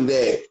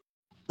that.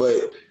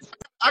 But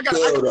I got a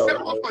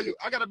better one for you.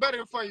 I got a better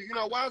one for you. You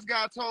know, wise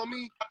guy told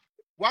me,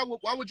 why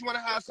would you want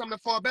to have something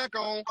to fall back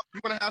on?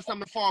 You want to have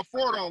something to fall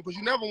forward on because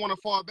you never want to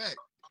fall back.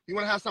 You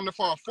want to have something to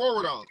fall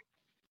forward on.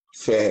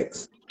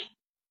 Facts.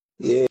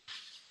 Yeah,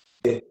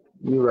 you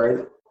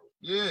right.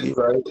 Yeah, you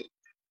right.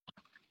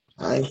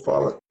 I ain't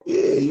falling.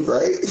 Yeah, you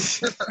right.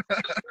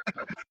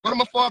 What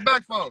am I fall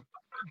back for?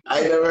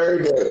 I never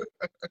heard that.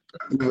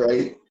 You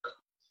right.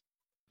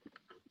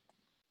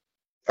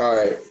 All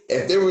right.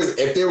 If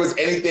there was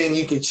anything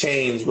you could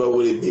change, what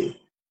would it be?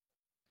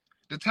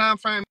 The time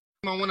frame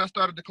on when I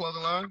started the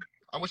clothing line.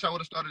 I wish I would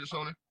have started it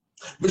sooner.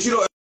 But you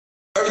know,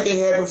 everything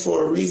happened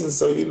for a reason.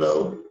 So you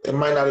know, it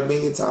might not have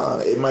been your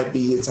time. It might be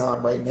your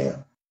time right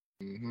now.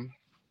 Mm-hmm.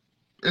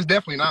 It's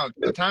definitely now.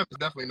 The time is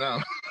definitely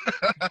now.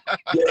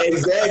 Yeah,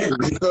 exactly.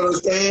 You know what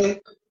I'm saying?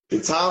 The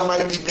time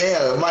might be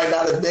now. It might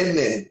not have been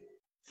then.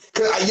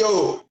 Cause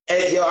yo,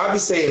 I be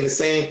saying the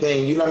same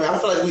thing. You know what I mean? I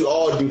feel like we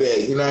all do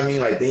that. You know what I mean?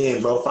 Like,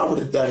 damn, bro, if I would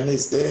have done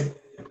this then,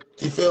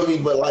 you feel me?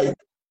 But like,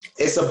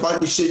 it's a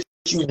bunch of shit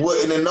you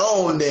wouldn't have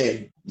known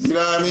then. You know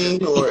what I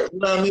mean? Or you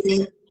know what I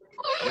mean?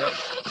 Yep.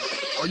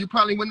 Or you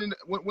probably wouldn't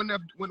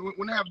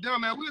have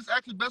done, man. We was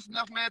actually blessed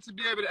enough, man, to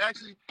be able to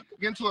actually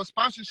get into a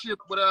sponsorship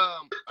with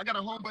I got a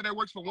homeboy that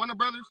works for Warner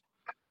Brothers.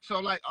 So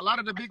like a lot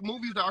of the big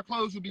movies that our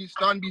clothes will be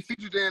starting to be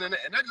featured in, and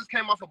that just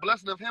came off a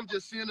blessing of him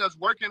just seeing us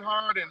working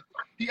hard. And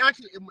he had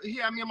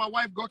me and my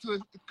wife come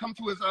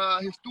to his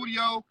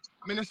studio.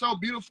 I mean, it's so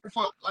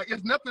beautiful.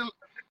 It's nothing.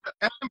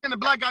 As being a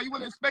black guy, you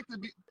wouldn't expect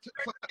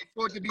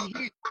for it to be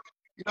heat.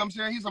 You know what I'm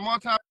saying? He's a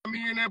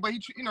multi-millionaire, but we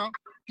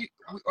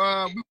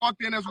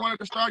walked in as one of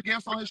the star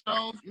guests on his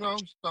shows. You know,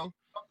 so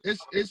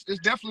it's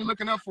definitely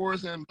looking up for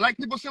us. And black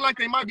people seem like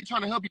they might be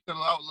trying to help each other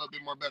out a little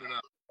bit more better now.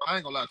 I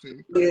ain't gonna lie to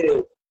you.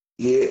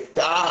 Yeah.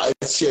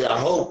 Shit, I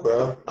hope,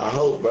 bro.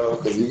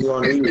 Because you're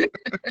gonna need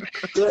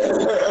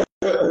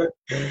it.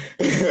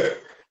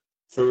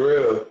 For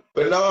real.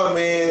 But no,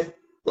 man.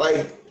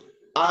 Like,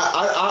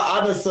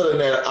 I've been feeling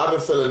that. I've been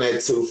feeling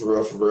that too,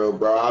 for real,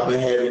 bro. I've been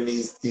having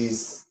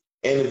these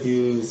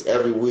interviews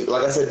every week.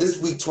 Like I said,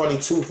 this week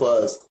 22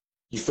 for us.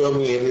 You feel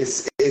me? And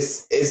it's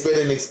been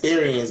an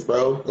experience,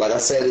 bro. Like I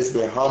said, it's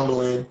been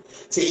humbling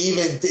to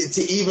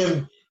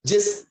even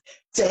just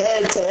to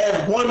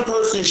have one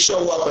person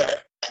show up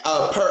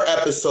per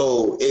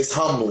episode is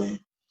humbling,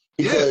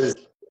 because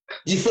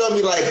you feel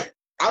me? Like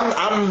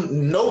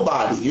I'm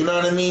nobody. You know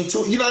what I mean?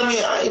 Too. You know what I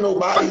mean? I ain't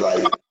nobody.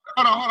 Like,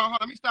 hold on.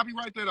 Let me stop you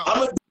right there, though.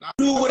 I'm a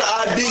dude with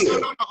an idea.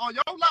 No,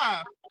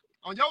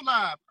 on your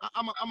live,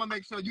 I'm gonna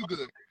make sure you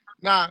good.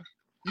 Now,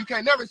 you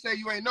can't never say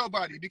you ain't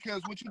nobody,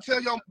 because what your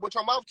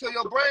mouth tell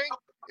your brain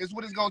is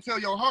what it's gonna tell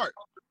your heart.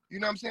 You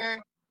know what I'm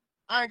saying?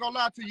 I ain't gonna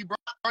lie to you, bro.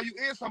 You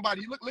is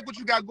somebody. Look what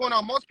you got going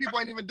on. Most people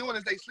ain't even doing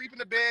this. They sleep in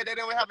the bed. They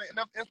don't have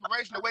enough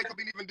inspiration to wake up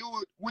and even do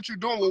what you're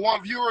doing with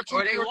one viewer or two.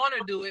 Or they want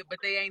to do it, but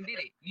they ain't did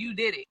it. You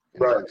did it.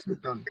 Right.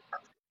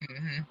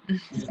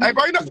 Hey,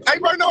 bro, you know what I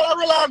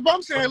realized? Bro,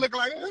 I'm saying looking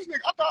like this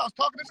nigga. I thought I was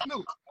talking to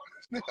Snoop.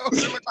 It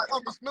look like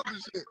Uncle Snoop and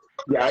shit.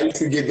 Yeah, I used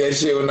to get that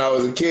shit when I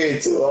was a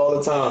kid too, all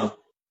the time.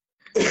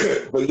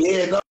 But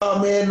yeah, no,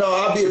 man, no,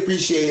 I'll be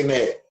appreciating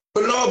that.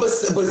 But no, but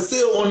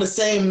still on the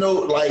same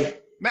note,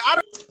 like, man,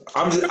 I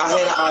had an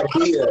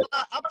idea.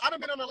 I done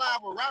been on the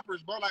live with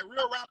rappers, bro, like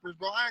real rappers,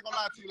 bro. I ain't gonna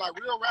lie to you, like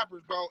real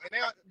rappers, bro. And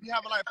they'll be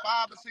having like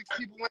 5 or 6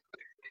 people in.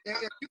 And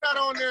if you not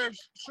on there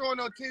showing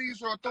no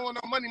titties or throwing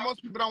no money,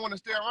 most people don't want to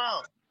stay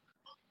around.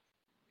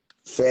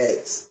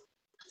 Facts.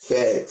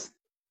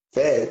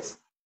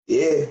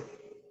 Yeah.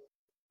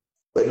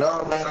 But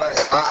no, man,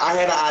 I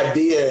had an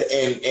idea,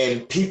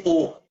 and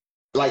people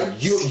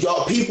like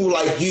y'all people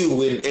like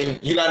you, and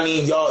you know what I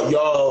mean,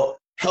 y'all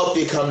helped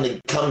it come to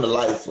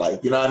life,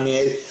 like, you know what I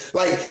mean?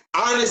 Like,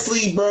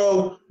 honestly,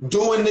 bro,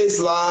 doing this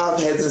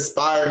live has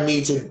inspired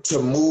me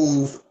to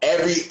move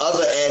every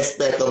other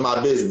aspect of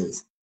my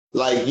business.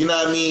 Like, you know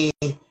what I mean?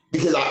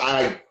 Because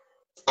I've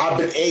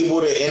been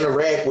able to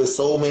interact with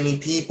so many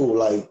people,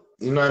 like,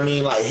 you know what I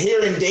mean? Like,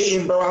 here in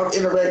Dayton, bro, I've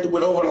interacted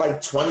with over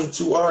like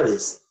 22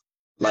 artists.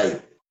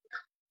 Like,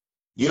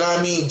 you know what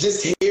I mean?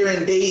 Just here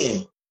in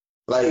Dayton.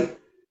 Like,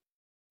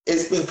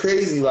 it's been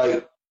crazy.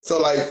 Like, so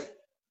like,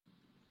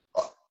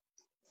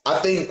 I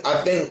think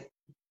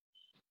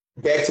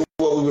back to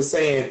what we were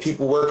saying,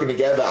 people working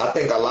together, I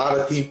think a lot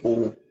of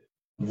people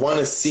want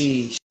to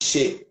see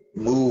shit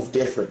move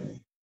differently.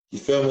 You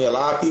feel me? A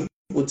lot of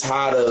people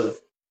tired of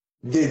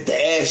the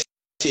ass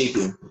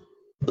shaking.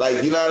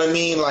 Like, you know what I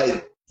mean?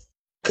 Like,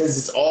 because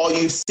it's all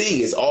you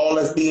see. It's all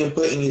that's being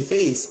put in your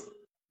face.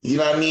 You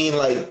know what I mean?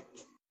 Like,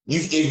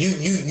 if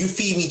you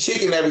feed me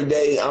chicken every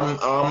day, I'm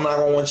not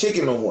going to want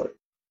chicken no more.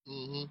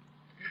 Mm-hmm.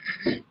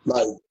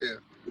 Like,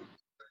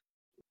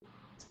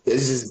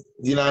 it's just,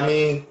 you know what I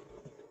mean?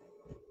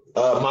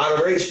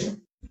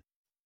 Moderation.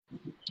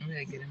 I'm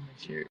gonna get him a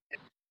shirt.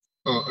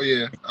 Oh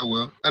yeah, I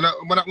will. And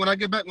when I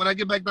get back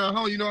down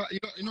home, you know,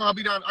 I'll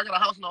be down. I got a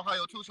house in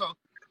Ohio too, so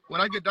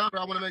when I get down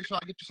there, I want to make sure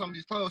I get you some of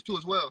these clothes too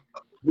as well.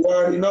 You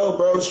already know,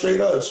 bro.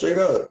 Straight up.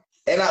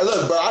 And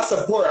look, bro, I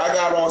support. I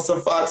got on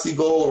some Foxy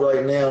Gold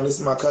right now. This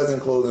is my cousin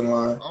clothing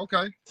line.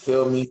 Okay.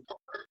 Feel me?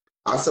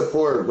 I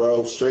support,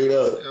 bro. Straight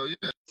up. Hell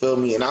yeah. Feel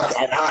me? And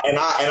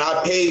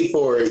I paid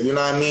for it. You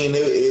know what I mean?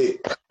 You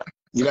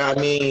know what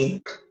I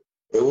mean?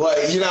 It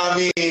was, you know what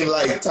I mean?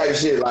 Like, type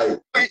shit.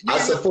 Like, I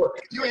support.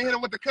 You ain't hit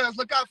him with the cuz.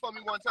 Look out for me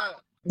one time.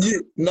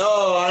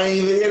 No, I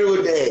ain't even hit it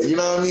with that. You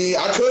know what I mean?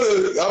 I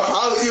could have. I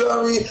probably, you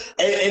know what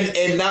I mean?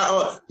 And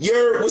not,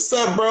 what's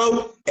up,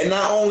 bro? And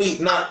I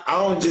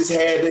don't just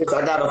have this.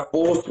 I got a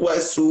full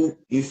sweatsuit.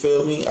 You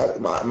feel me?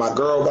 My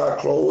girl got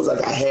clothes. I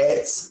got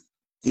hats.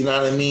 You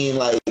know what I mean?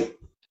 Like,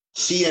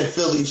 she in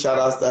Philly. Shout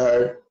outs to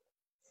her.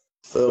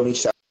 Feel me?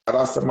 Shout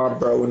outs to my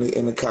bro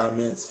in the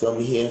comments. Feel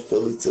me? He in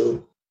Philly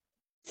too.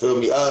 Feel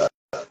me?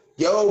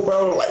 Yo,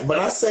 bro. Like, when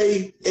I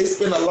say it's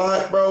been a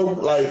lot, bro.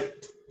 Like,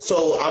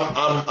 so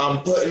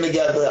I'm putting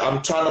together.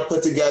 I'm trying to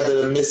put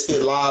together the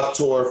Mysfit live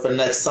tour for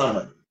next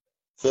summer.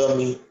 Feel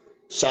me?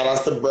 Shout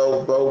outs to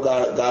bro. Bro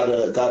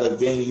got a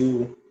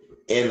venue,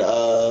 and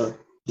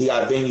he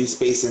got venue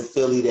space in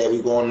Philly that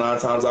we going 9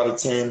 times out of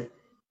 10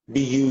 be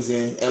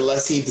using,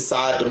 unless he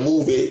decide to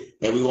move it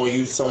and we gonna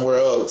use somewhere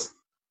else.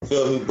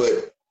 Feel me?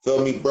 But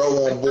feel me,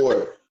 bro, on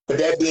board. But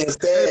that being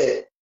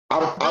said,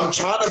 I'm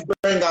trying to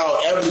bring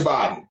out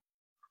everybody.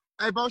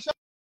 Hey, bro, shout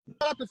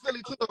out to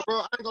Philly too, bro.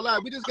 I ain't gonna lie.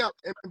 We just got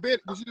Ben.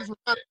 You just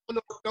know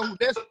who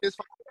Ness is,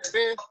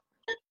 Ben.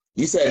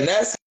 You said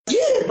Ness?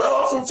 Yeah,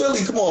 bro. I'm from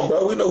Philly. Come on,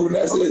 bro. We know who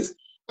Ness is.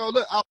 So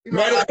look,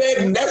 matter of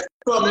fact, Ness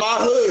from my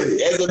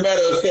hood. As a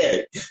matter of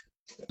fact.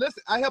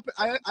 Listen, I help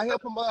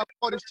him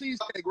on this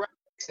cheesecake, right?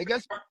 And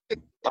guess what?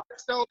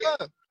 Show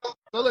love.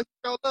 So look,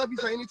 show love. He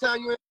said,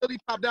 anytime you in Philly,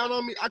 pop down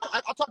on me. I talk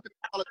to him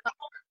all the time.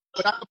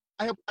 But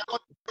I help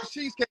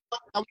cheesecake.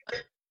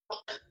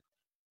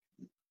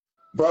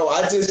 Bro,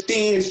 I just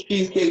seen his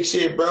cheesecake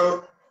shit,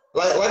 bro.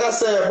 Like I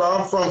said, bro,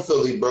 I'm from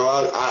Philly,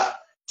 bro. I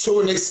to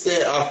an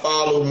extent I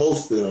follow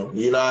most of them.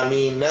 You know what I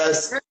mean?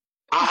 That's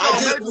I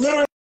just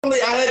literally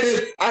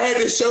I had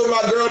to show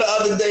my girl the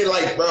other day,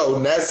 like, bro,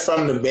 that's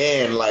from the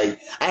band. Like,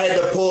 I had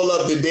to pull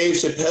up the Dave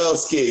Chappelle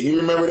skit. You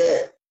remember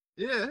that?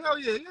 Yeah, hell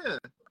yeah, yeah.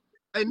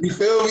 And you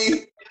feel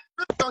me?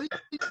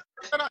 He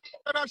cut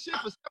out shit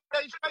for 7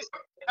 days straight.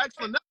 Ask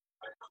for nothing.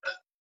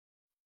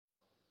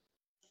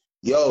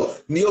 Yo,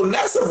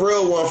 that's a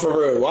real one for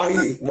real.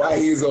 Why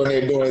he's on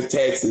there doing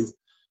taxes?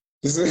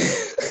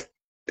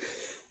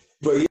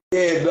 But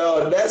yeah,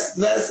 no, that's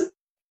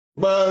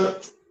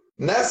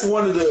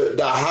one of the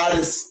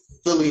hottest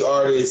Philly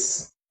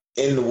artists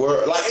in the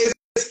world.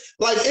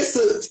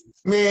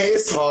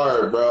 It's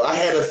hard, bro. I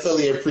had a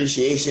Philly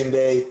Appreciation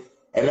Day,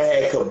 and I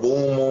had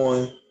Kaboom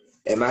on,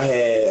 and I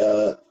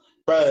had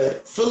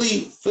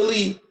Philly.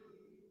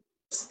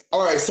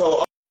 All right,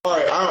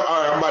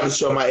 I'm about to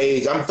show my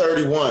age. I'm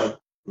 31,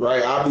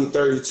 right? I'll be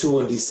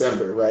 32 in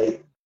December,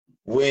 right?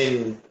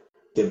 When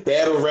the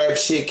battle rap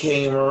shit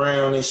came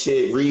around and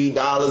shit, Reed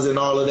Dollars and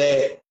all of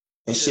that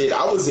and shit,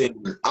 I was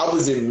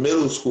in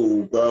middle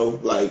school, bro.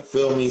 Like,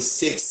 feel me,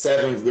 6th,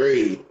 7th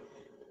grade.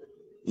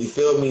 You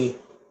feel me?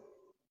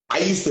 I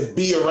used to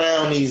be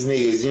around these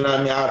niggas, you know what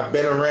I mean? I've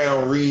been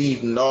around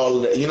Reed and all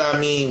of that, you know what I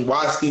mean?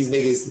 Watch these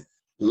niggas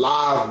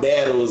live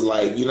battles,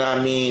 like, you know what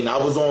I mean? I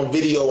was on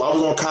video, I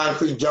was on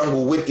Concrete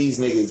Jungle with these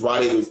niggas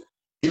while they was,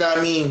 you know what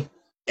I mean?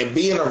 And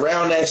being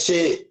around that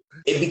shit,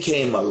 it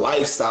became a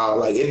lifestyle.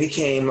 Like, it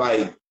became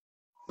like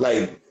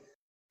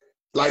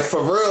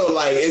for real,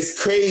 like,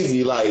 it's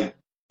crazy. Like,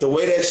 the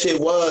way that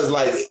shit was,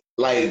 like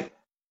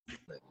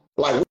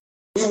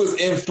we was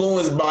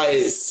influenced by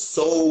it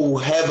so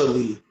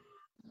heavily.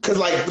 Cause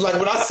like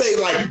when I say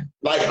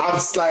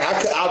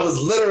I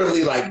was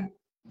literally like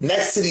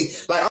next to the,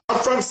 like, I'm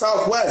from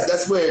Southwest.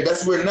 That's where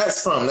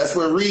Ness from. That's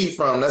where Reed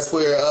from. That's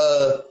where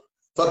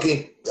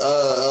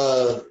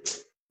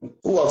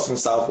who else from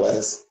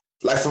Southwest?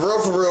 Like, for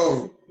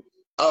real,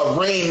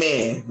 Rain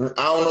Man.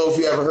 I don't know if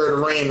you ever heard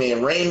of Rain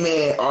Man. Rain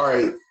Man, all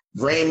right.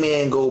 Rain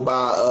Man go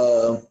by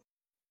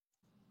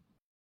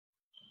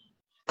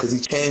because he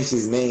changed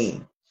his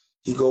name.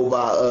 He go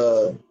by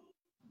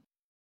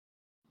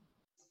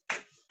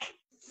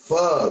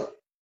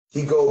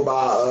He go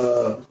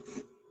by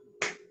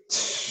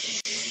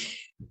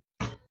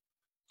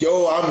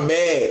yo, I'm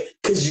mad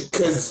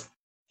cause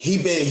he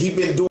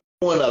been doing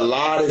a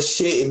lot of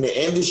shit in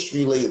the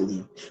industry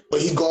lately,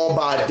 but he going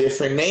by a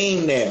different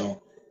name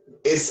now.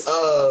 It's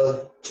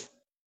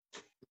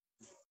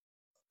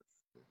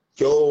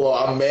yo,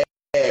 I'm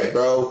mad,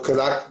 bro,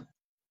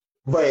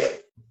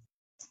 but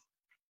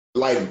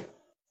like,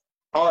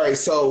 all right,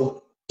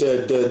 so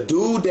the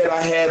dude that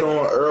I had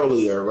on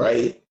earlier,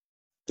 right?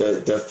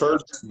 The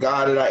first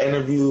guy that I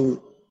interviewed,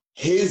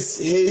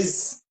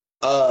 his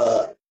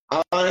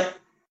aunt,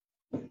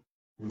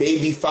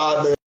 baby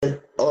father,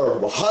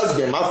 or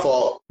husband, my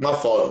fault.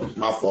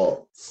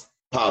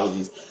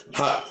 Apologies.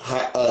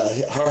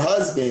 Her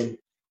husband,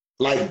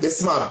 like, this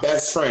is my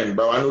best friend,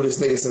 bro. I knew this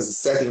nigga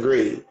since the 2nd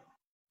grade.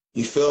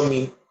 You feel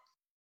me?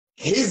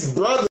 His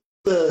brother,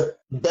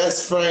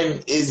 best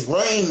friend, is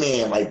Rain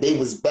Man. Like, they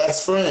was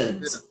best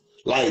friends.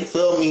 Like,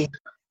 feel me?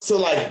 So,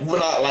 like, when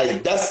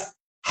that's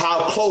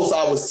how close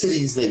I was to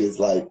these niggas.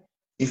 Like,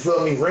 you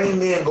feel me? Rain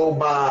Man go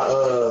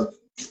by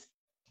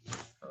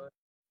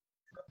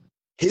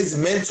his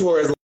mentor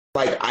is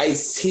like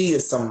Ice-T or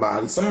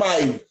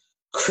somebody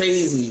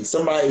crazy,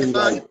 somebody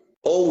like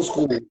old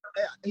school.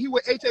 He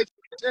with HHF.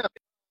 I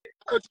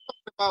was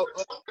talking about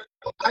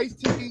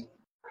Ice-T,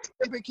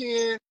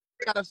 Keem,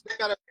 got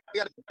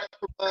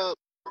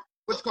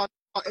what's called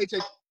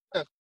HHF.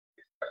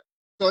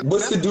 So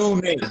what's the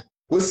dude name?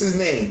 What's his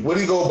name? What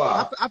do he go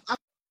by? I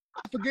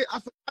forget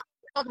what I'm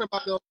talking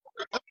about though.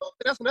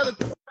 That's another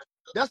thing.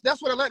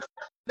 That's what Atlanta.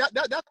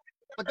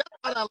 But that's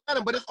not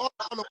Atlanta, but it's all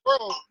around the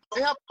world.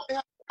 They have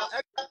hip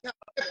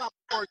hop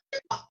called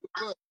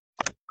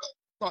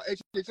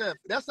HHF.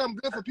 That's something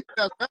good for people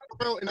that's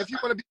around. And if you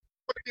want to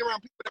be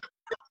around people,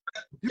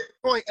 you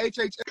join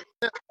HHF,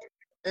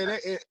 and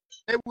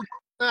they would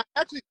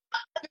actually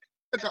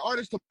get the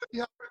artist to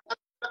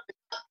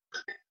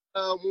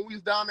when we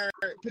was down there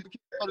at the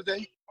other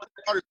day.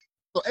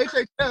 So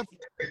HHF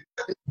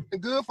is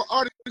good for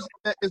artists.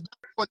 That is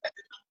what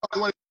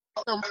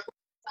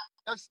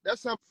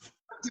that's something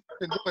people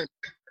can join.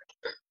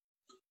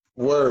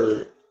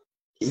 Word.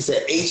 He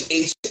said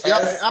HHF.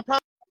 Yeah, I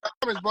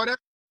promise, bro. That's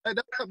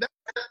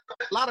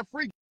a lot of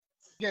free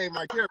game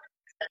right there.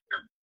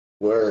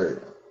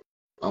 Word.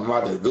 I'm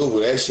about to Google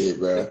that shit,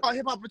 bro.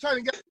 Hip hop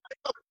returning.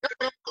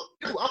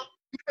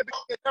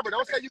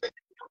 Don't say you,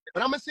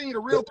 but I'm gonna send you the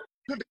real.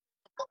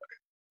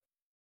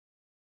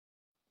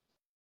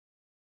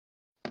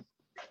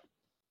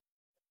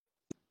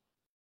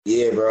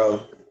 Yeah,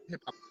 bro.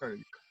 Hip hop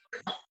returning.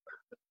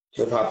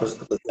 Hip hop is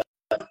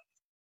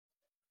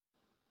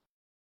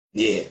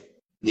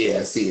yeah,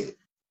 I see it.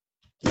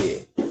 Yeah,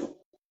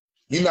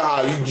 you know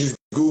how you just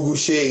Google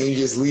shit and you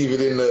just leave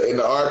it in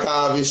the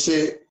archive and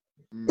shit.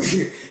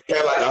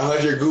 Have like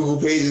 100 Google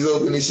pages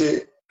open and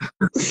shit.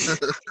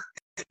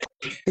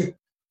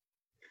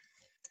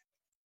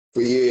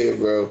 But yeah,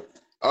 bro.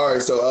 All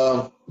right,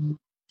 so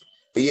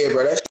but yeah,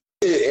 bro, that shit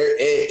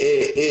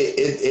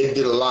it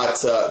did a lot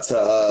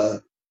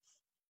to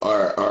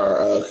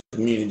our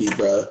community,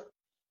 bro.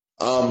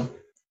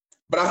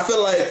 But I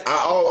feel like I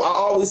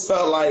always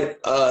felt like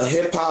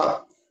hip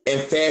hop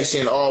and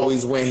fashion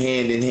always went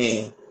hand in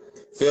hand.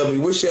 Feel me?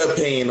 What's your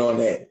opinion on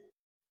that?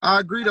 I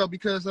agree though,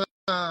 because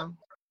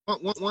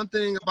one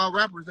thing about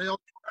rappers, they all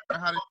know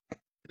how to, you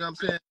know what I'm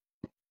saying?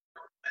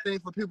 Thing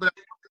for people that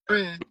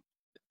friend,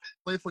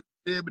 wait for you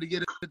to be able to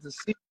get it to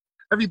see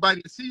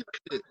everybody to see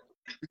it,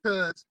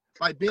 because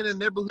like being in a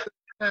neighborhood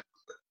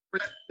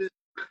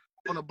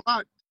on a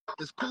block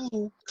is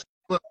cool,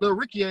 but Lil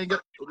Ricky ain't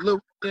can't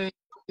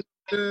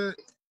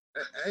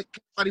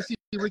nobody see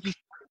Ricky.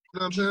 You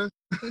know what I'm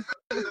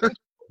saying?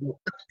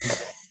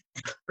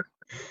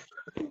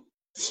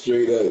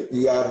 Straight up,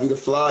 you gotta be the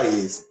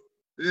flyers.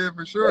 Yeah,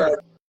 for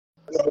sure.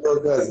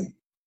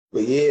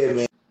 But yeah,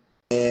 man.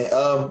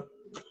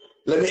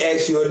 Let me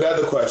ask you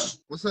another question.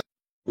 What's up?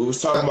 We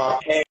was talking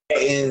about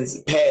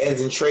patents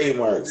and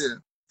trademarks. Yeah.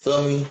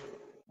 Feel me?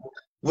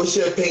 What's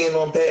your opinion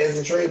on patents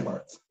and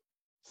trademarks?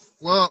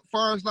 Well, as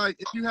far as like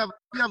if you have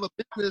a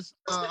business,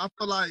 I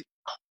feel like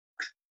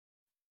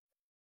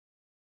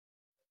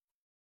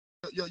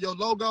your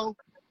logo,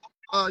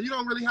 you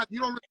don't really have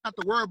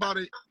to worry about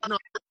it. You know,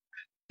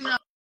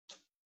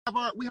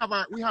 we have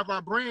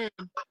our brand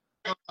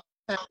as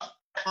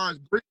far as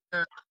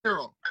Brillionaire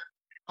Apparel.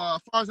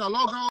 As far as our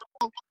logo,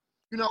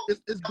 you know,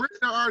 it's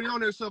Brillionaire already on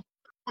there. So if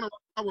you want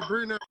to with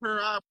Brillionaire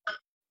Apparel,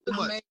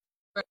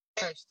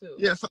 too.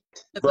 Yeah, so,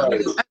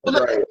 right.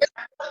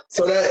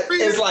 So that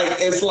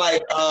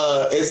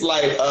it's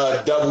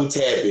like double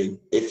tapping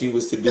if you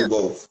was to do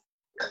both.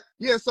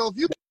 Yeah, so if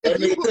you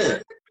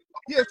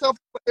yeah, so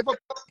if a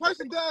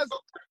person does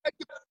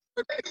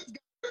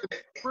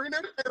bring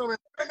their name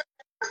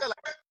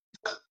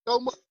so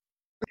much,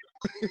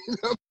 you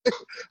know,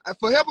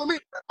 for helping me,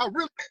 I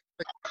really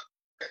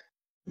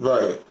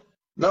right.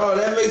 No,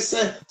 that makes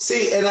sense.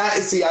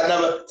 I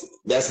never.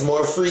 That's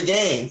more free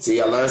game.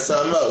 See, I learned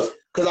something else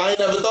because I ain't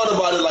never thought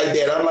about it like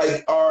that. I'm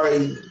like, all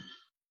right,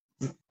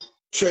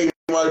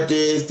 trademark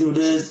this, do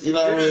this, you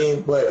know what I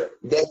mean? But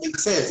that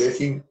makes sense if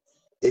you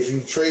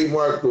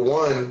trademark the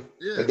one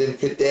and then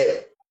put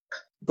that,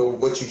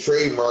 what you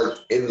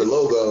trademarked in the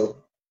logo,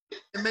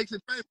 it makes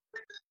it famous.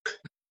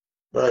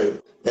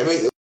 Right. That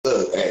makes it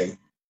look. Hey,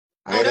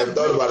 I ain't never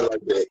thought about it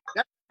like that.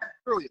 That's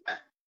brilliant.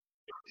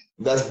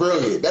 That's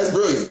brilliant. That's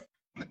brilliant.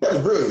 That's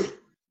brilliant.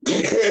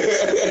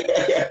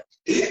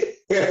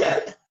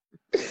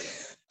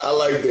 I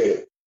like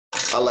that.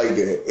 I like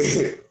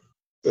that.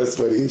 That's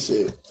funny as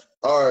shit.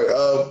 All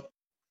right.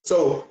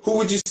 So who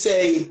would you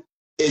say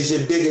is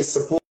your biggest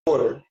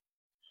supporter?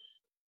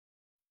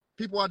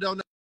 People I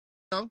don't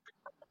know.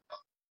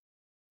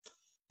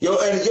 Yo,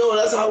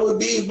 that's how it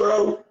be,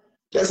 bro.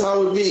 That's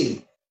how it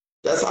be.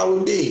 That's how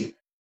it be.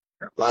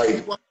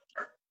 Like,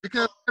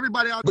 because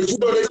everybody out there. But you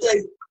know they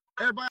say.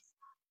 Everybody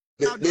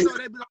out there,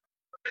 they be like,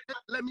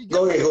 let me get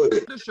go ahead.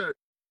 The shirt.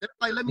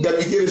 Like, let me get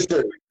a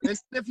shirt. And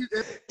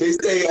they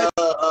say,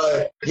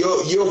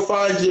 you'll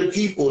find your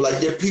people.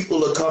 Like, your people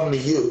will come to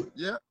you.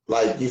 Yeah.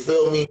 Like, you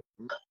feel me?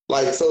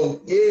 Like,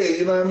 so, yeah,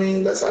 you know what I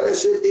mean? That's how that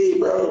shit be,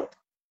 bro.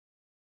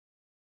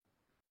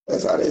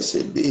 That's how that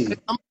shit be.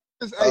 I'm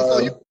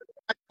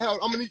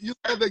going to use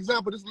another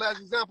example. This is the last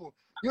example.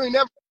 You ain't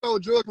never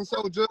sold drugs and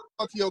sold drugs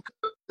out to your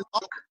cousin.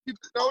 All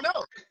people don't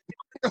know. You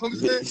know what I'm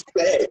saying?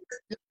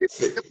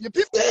 Your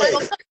people ain't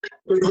gonna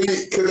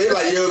because they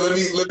like, yo, let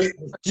me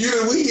you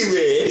the weed,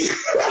 man.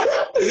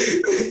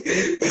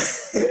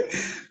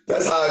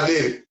 That's how I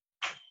did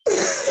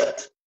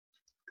it.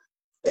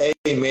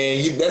 Hey man,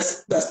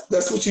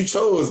 that's what you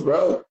chose,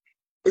 bro.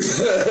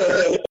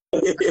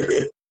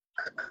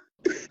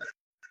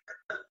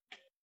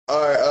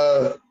 All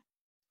right,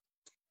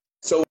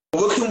 so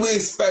what can we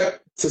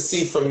expect to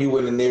see from you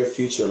in the near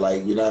future?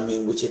 Like, you know what I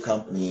mean, with your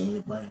company and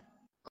your brand?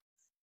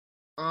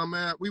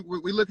 Man, we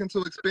looking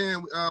to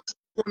expand.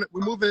 We're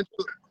moving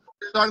into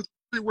starting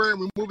everywhere, and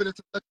we're moving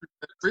into luxury.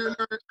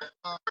 Brillionaire,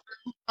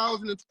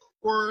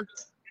 2024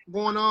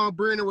 going on.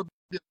 Brillionaire will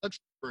be a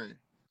luxury brand.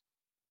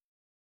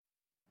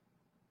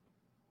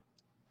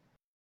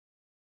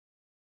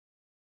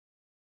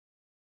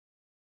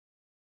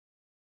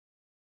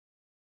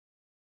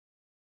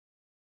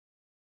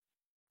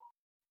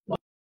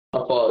 I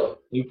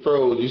thought you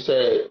froze. You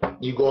said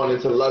you going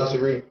into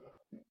luxury.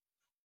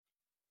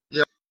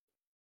 Yeah,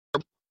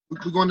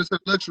 we're going into the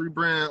luxury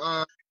brand.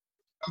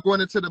 We're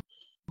going into the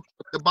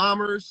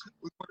bombers.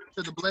 We're going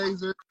into the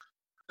blazers,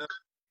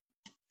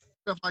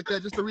 stuff like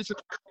that, just to reach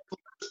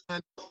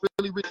and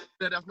really reach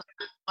that. That's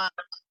not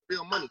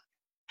real money.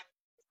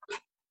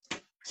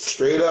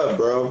 Straight up,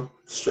 bro.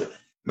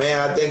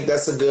 Man, I think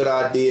that's a good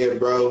idea,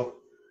 bro.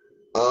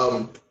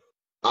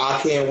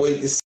 I can't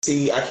wait to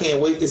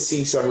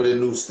see some of the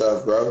new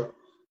stuff, bro.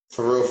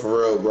 For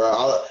real,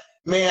 bro.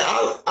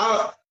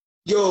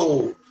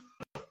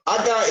 I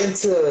got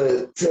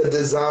into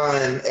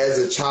design as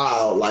a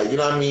child, like, you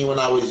know what I mean, when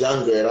I was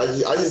younger, and I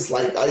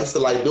used to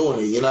like doing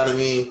it, you know what I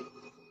mean?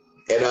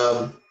 And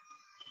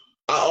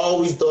I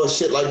always thought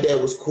shit like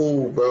that was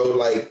cool, bro.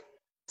 Like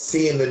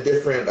seeing the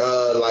different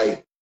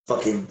like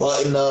fucking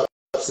button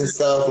ups and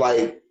stuff,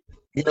 like,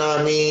 you know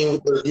what I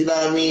mean?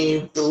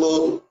 The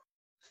little,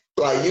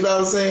 like, you know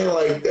what I'm saying?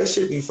 Like, that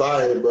should be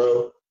fire,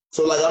 bro.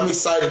 So like, I'm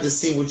excited to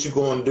see what you're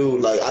gonna do.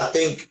 Like, I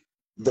think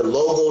the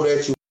logo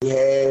that you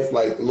have,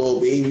 like little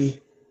baby,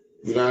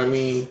 you know what I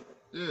mean?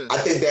 Yeah. I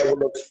think that would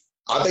look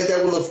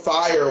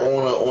fire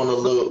on a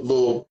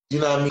little, you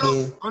know what I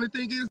mean? Only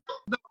thing is,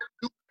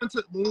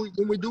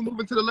 when we do move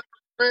into the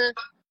luxury brand,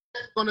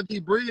 it's gonna be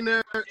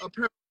Brillionaire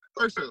Apparel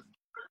exclusive.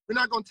 We're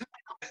not gonna tag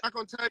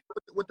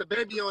with the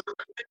baby on the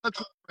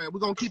luxury brand. We're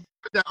gonna keep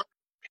that.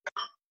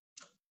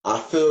 I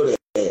feel that.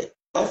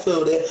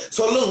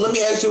 So look, let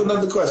me ask you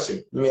another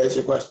question.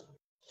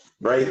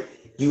 Right?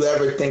 You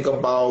ever think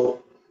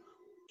about,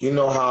 you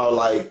know how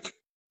like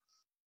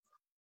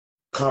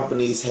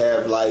companies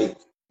have like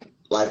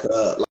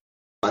a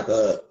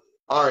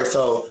all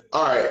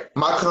right,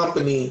 my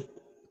company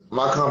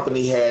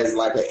has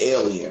like an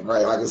alien,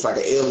 right? Like, it's like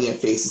an alien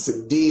face. It's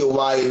a D, a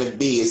Y, and a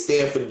B. It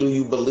stands for do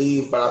you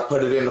believe, but I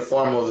put it in the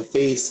form of a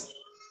face.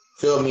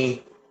 Feel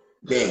me?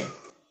 Damn.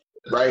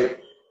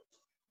 Right?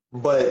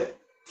 But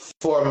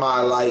for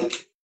my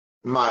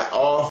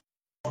off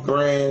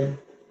brand,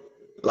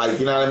 like,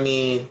 you know what I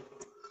mean?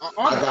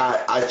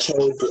 I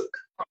chose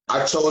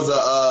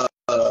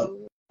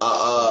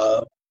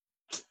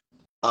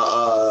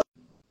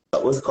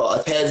what's it called?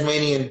 A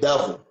Tasmanian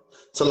devil.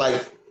 So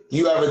like,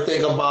 you ever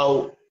think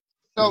about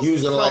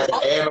using like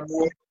an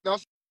animal? No,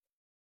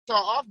 so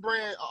our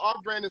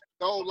off-brand is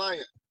Gold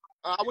Lion.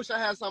 I wish I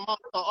had some. Our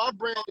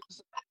off-brand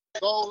is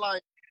Gold Lion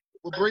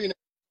with Brillionaire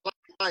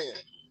Lion.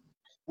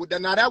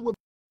 Now that would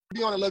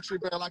be on a luxury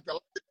brand like the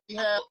we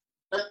have.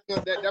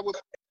 That would.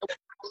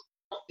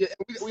 Yeah,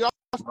 we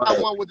also got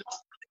one with the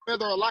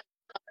feather of light.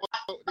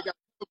 They got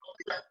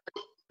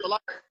a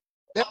lot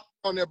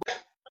on there, but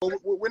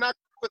we're not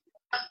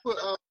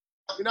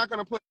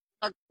gonna put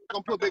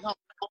big hump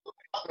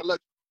on the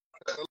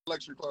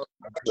luxury club.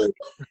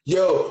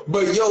 Yo, I'm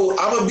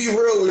gonna be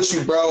real with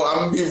you, bro.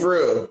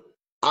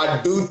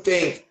 I do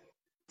think,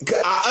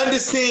 I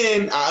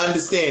understand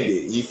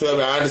it. You feel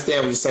me? I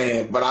understand what you're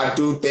saying, but I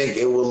do think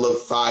it will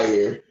look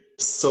fire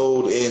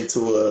sold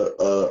into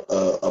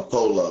a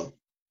polo.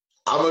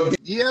 I'm gonna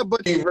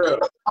be real.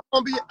 I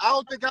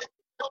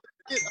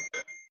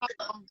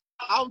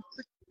don't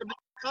think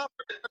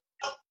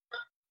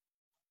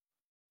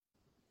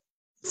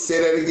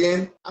Say that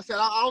again. I said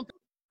I don't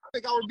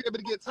think I would be able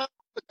to get time to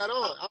put that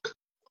on. I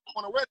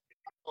want to wear it.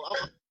 I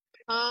want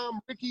Tom,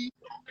 Ricky, you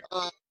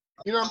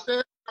know what I'm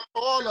saying?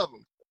 All of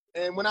them.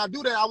 And when I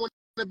do that, I want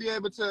to be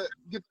able to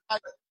get the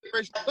right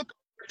inspiration look.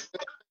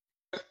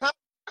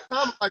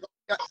 Tom, like,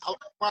 you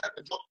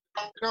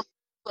know,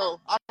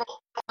 so I don't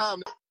have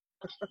time.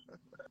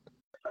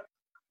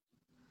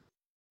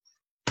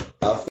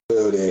 I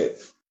feel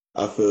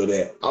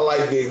that. I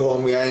like Big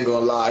Homie, I ain't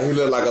gonna lie. He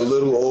look like a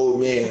little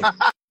old man.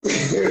 The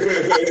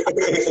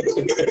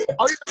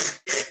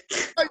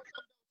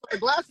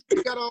glasses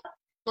we got on.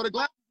 So the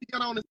glasses we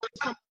got on is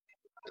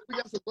we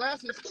got some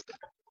glasses.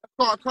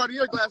 Called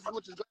Cartier glasses,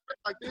 which is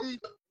like these.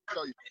 I'll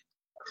show you.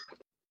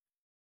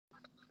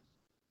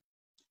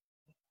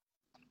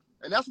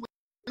 And that's what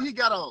he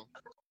got on.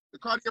 The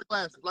Cartier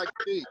glasses, like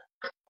these.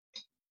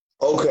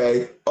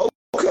 Okay.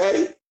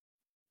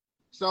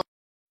 So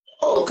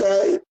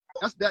okay.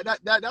 That's another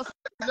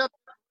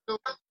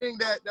thing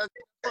that's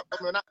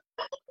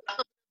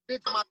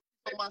big for my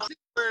seat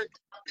where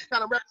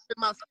kind of represent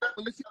myself.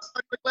 When you see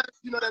the glasses,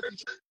 you know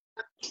that's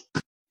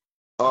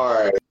All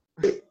right.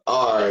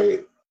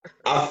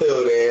 I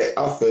feel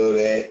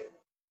that.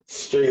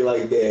 Straight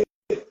like that.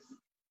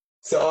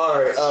 So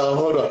all right,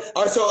 hold on.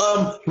 All right,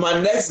 so my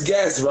next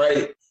guest,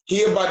 right?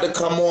 He about to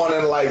come on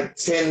in like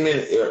 10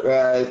 minutes.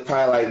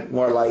 Probably like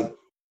more like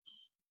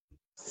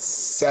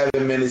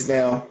 7 minutes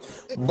now.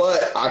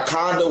 But I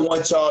kind of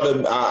want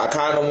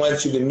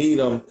you to meet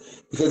him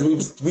because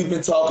we've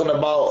been talking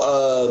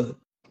about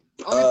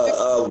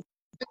Can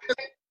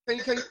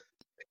you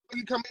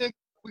come in?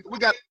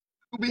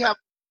 We have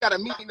a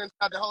meeting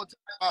inside the hotel.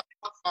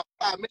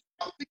 5 minutes.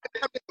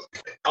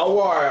 Oh,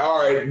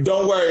 all right.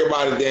 Don't worry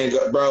about it then,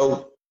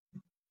 bro.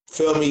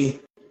 Feel me?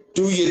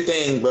 Do your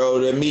thing, bro.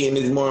 The meeting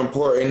is more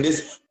important.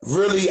 This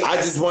really, I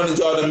just wanted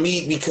y'all to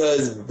meet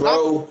because,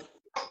 bro.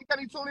 Can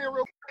you tune in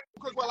real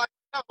quick? I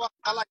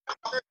like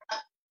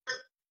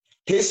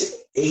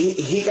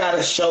he got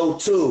a show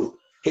too.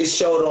 His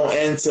show don't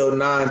end till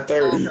 9:30.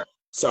 Okay.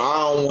 So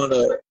I don't want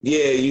to.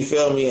 Yeah, you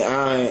feel me? You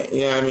know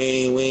what I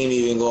mean? We ain't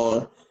even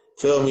going.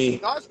 Feel me?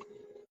 No,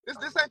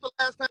 this ain't the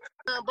last time,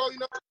 bro. You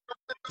know.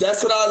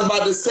 That's what I was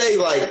about to say.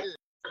 Like,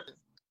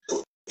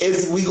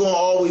 we gonna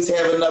always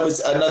have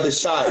another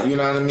shot. You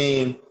know what I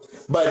mean?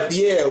 But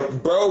yeah,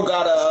 bro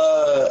got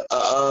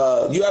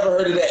you ever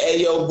heard of the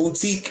Ayo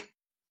Boutique?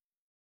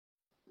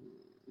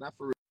 Not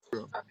for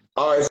real.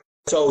 All right,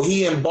 so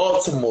he in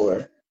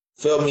Baltimore.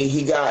 Feel me?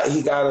 He got a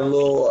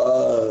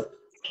little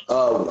I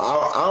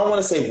don't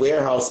want to say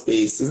warehouse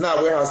space. It's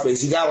not warehouse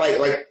space. He got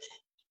like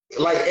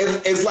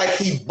it's like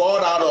he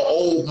bought out an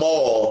old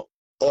mall,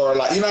 or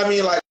like, you know what I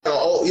mean, like you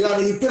know what I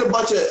mean. He put a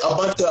bunch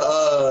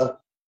of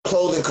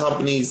clothing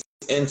companies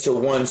into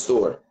one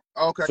store.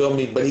 Okay. Feel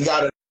me? But he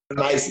got a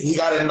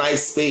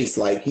nice space.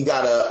 Like he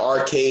got an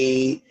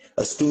arcade,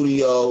 a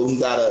studio. He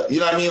got a, you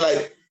know what I mean,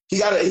 like he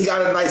got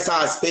a nice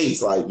size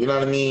space. Like, you know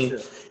what I mean.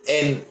 Yeah.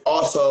 And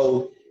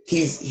also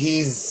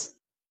he's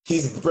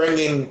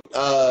bringing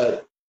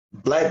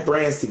black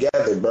brands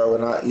together, bro.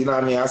 And I, you know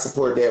what I mean, I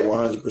support that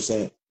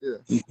 100%. Yeah.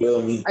 You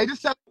feel me? Hey,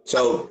 just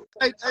so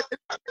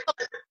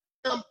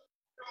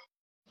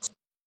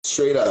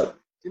straight up.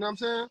 You know what I'm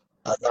saying?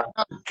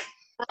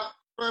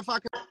 If I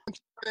can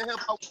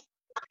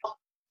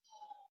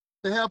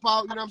help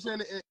out, you know what I'm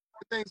saying?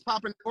 Things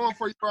popping going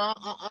for you, bro.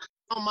 I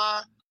don't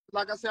mind.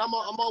 Like I said, I'm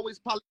always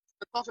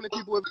talking to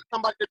people. If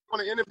somebody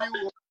want to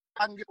interview, or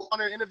I can get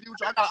on an interview.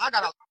 So I got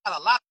a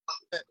lot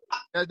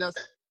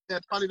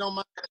that probably don't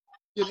mind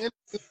getting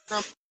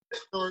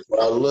interviewed.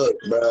 Well, look,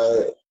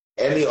 bro.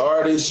 Any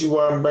artist you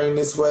want to bring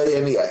this way,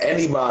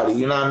 anybody,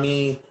 you know what I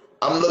mean?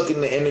 I'm looking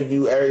to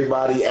interview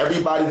everybody that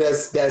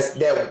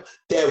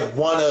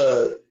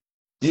wanna,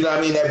 you know what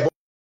I mean, that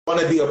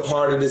wanna be a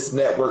part of this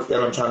network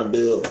that I'm trying to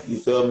build. You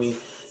feel me?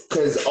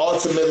 Because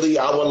ultimately,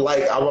 I would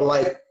like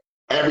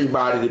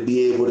everybody to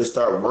be able to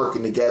start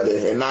working together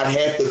and not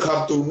have to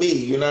come through me.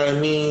 You know what I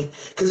mean?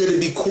 Because it'd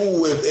be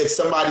cool if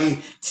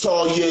somebody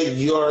saw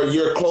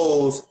your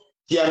clothes,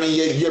 yeah, I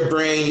mean your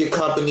brand, your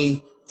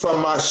company from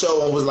my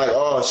show and was like,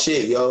 oh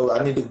shit, yo,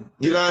 I need to,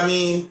 you know what I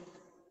mean?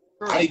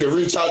 I need to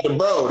reach out to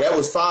bro. That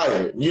was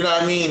fire. You know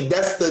what I mean?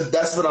 That's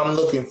what I'm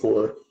looking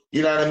for.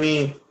 You know what I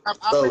mean? I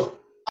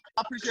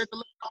appreciate the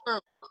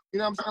love. You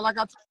know what I'm saying? Like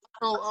I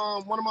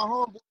told one of my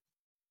homeboys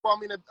brought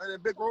me in a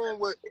big room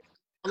with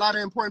a lot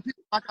of important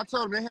people. Like I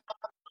told them,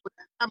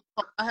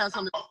 I had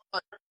something.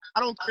 Like, I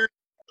don't care if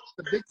it's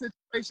a big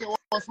situation or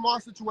a small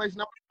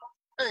situation.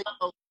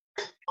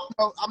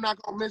 I'm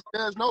not gonna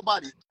misjudge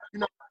nobody. You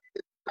know,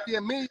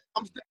 yeah, me,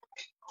 I'm still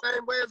the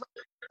same way as a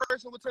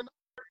person with another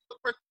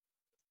person.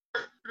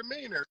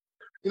 Demeanor,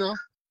 you know.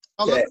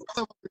 Yeah.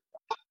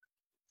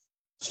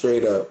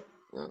 Straight up.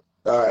 Yeah.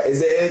 All right. Is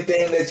there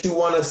anything that you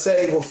want to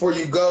say before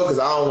you go? Because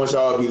I don't want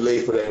y'all to be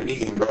late for that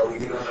meeting, bro.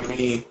 You know what I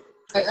mean?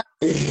 Hey,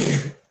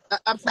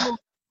 absolutely.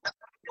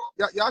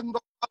 Y'all can go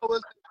follow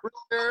us at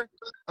Brillionaire,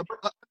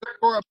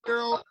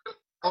 Apparel,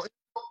 or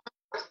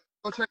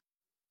go check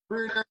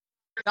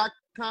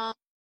Brillionaire.com.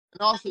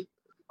 And also,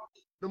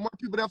 the more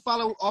people that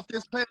follow off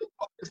this page,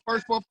 the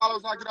first 4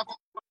 followers I get off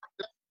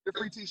the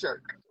free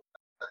t-shirt.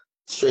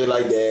 Straight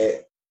like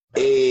that.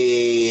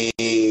 Hey,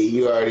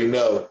 you already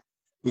know.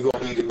 We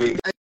gonna need to be.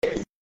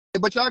 Hey,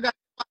 but y'all inbox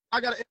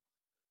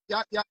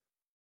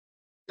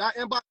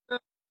them,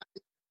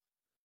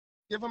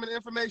 give them the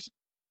information,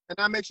 and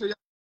I make sure y'all.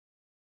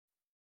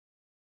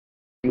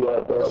 You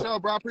up, bro? For sure,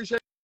 bro. I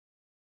appreciate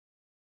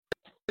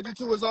you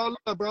too. It's all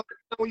love, bro.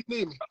 When you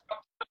need me.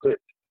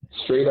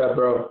 Straight up,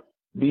 bro.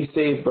 Be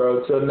safe,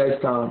 bro. Till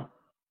next time.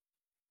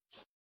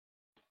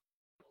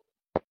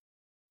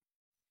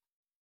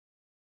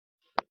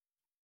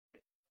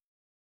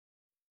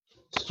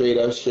 Straight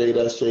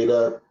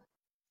up.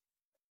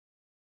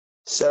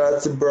 Shout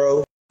out to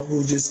bro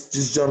who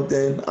just jumped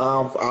in.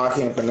 I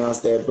can't pronounce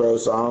that, bro,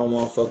 so I don't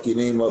want to fuck your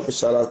name up, but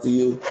shout out to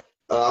you.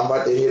 I'm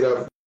about to hit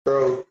up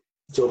bro.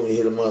 He told me to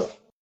hit him up.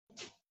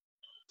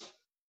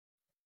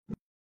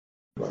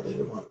 I'm about to hit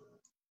him up.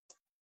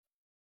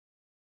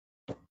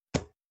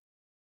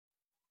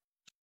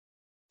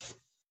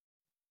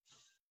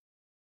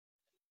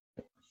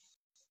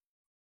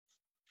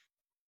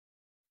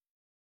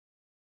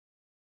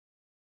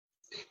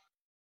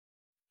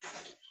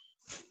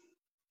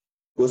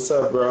 What's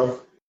up, bro?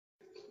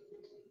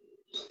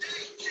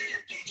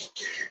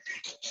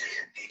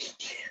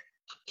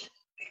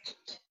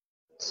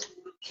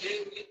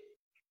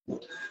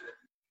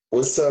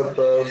 What's up,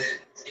 bro?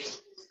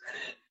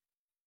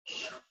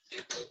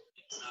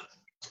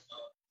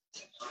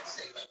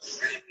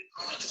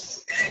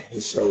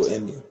 His show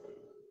ending.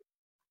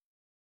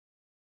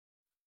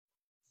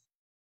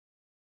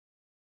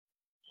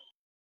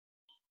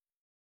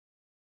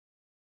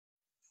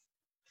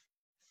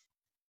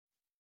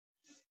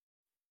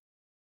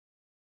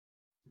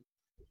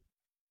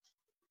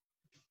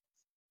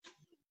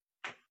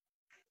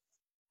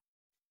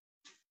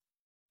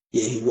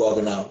 Yeah, he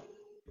walking out.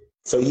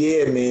 So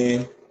yeah,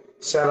 man.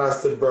 Shout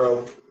outs to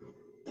bro.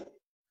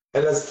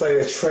 And let's play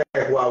a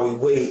track while we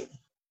wait.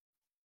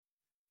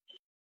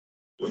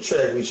 What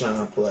track we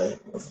trying to play?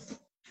 Let's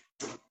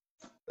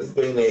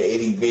bring that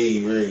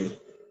IttyBittyRee.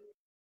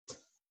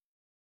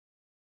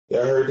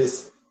 Y'all heard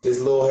this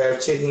little half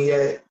chicken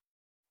yet?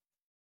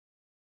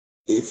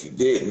 If you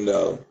didn't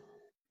though,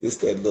 It's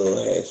that little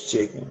ass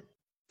chicken.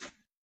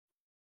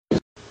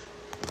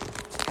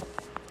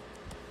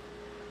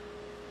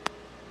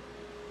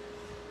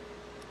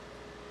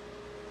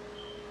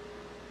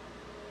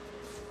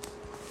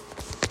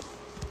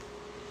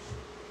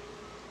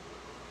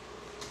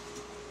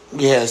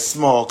 We had a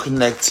small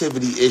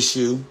connectivity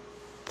issue.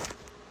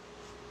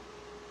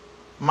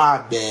 My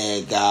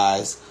bad,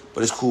 guys.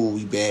 But it's cool,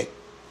 we back.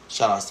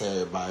 Shout out to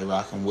everybody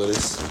rocking with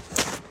us.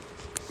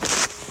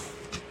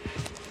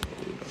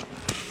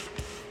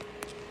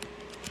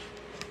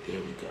 There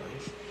we go.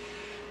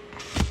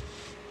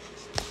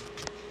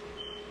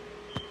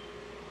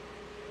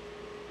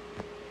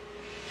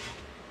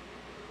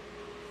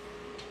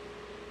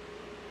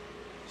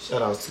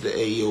 Shout out to the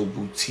AO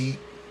Boutique.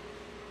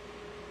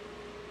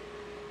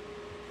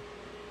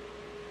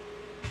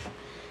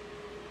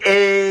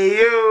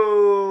 Hey,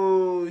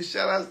 yo!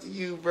 Shout out to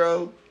you,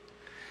 bro.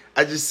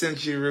 I just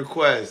sent you a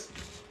request.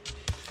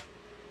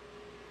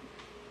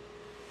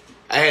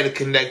 I had a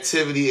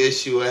connectivity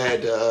issue. I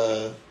had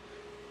to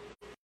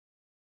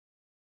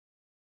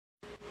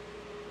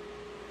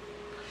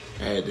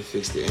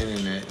fix the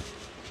internet.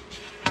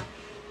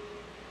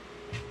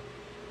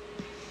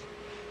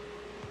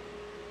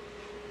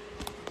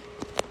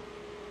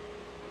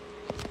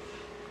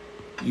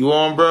 You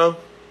on, bro?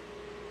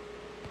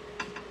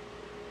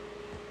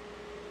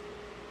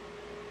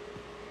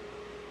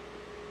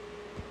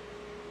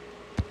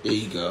 There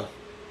you go.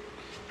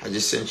 I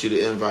just sent you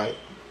the invite.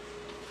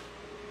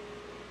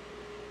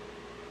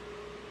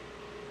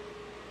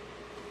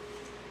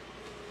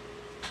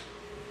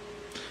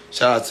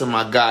 Shout out to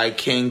my guy,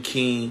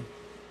 Keem.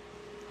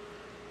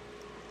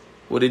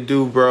 What it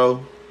do,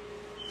 bro?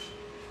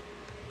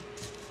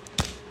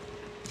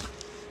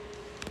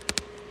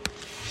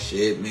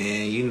 Shit,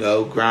 man. You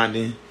know,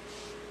 grinding.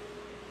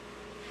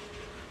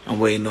 I'm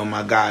waiting on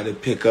my guy to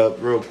pick up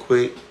real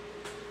quick.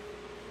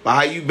 But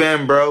how you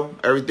been, bro?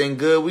 Everything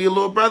good? Where your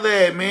little brother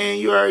at, man?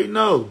 You already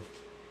know.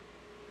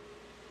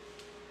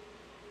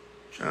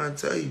 Trying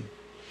to tell you.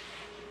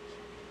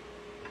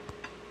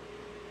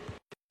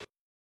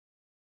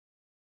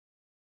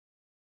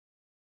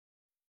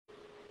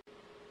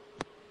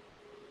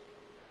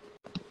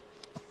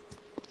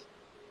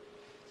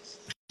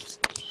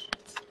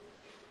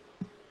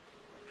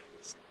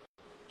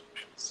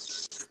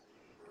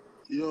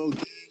 Yo,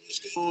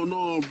 what's going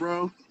on,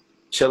 bro?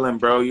 Chilling,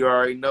 bro. You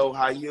already know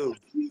how you.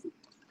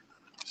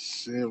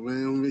 Shit,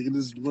 man, I'm making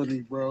this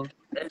money, bro.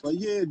 But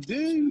yeah,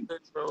 D,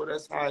 Bro,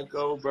 that's how it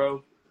go,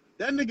 bro.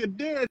 that nigga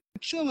dead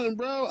chilling,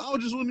 bro. I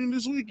was just with him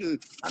this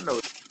weekend. I know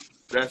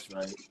that's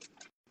right.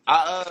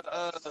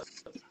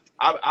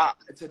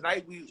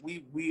 Tonight we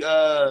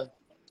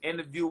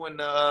interviewing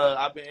the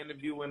I've been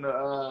interviewing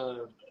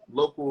the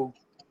local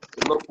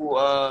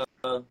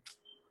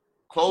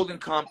clothing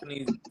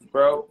companies,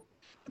 bro.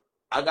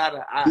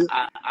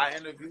 I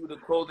interviewed a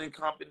clothing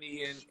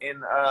company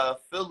in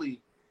Philly.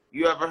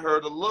 You ever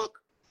heard of L.O.O.K?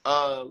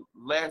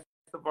 Last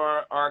of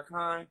our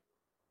kind?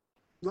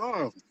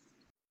 No.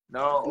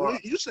 No. Or,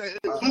 you say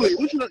Philly?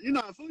 You're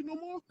not in Philly no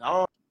more?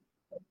 No,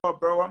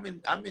 bro. I'm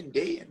in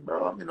Dayton,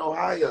 bro. I'm in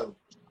Ohio.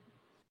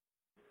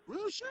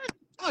 Real shit?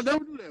 I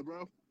never do that,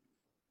 bro.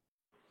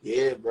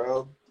 Yeah,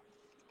 bro.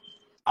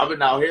 I've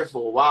been out here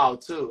for a while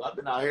too. I've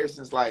been out here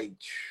since like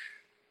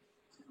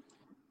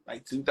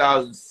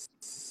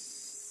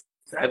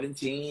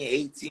 2017,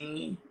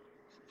 18.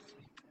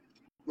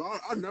 Bro,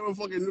 I never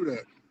fucking knew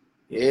that.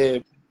 Yeah,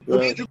 bro. What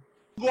made you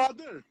go out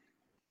there?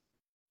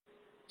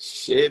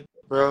 Shit,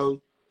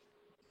 bro.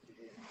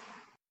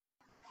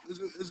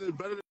 Is it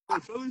better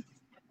than Philly?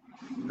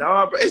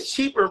 No, bro. It's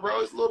cheaper,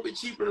 bro. It's a little bit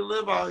cheaper to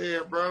live out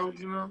here, bro.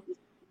 You know?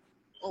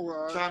 Oh,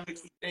 right. Trying to make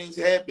some things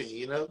happen,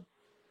 you know?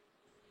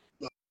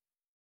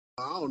 I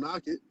don't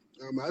knock it.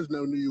 I just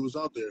never knew you was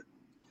out there.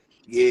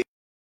 Yeah.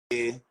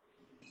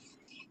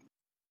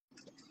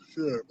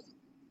 Sure.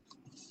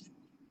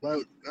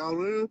 But,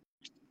 Alan,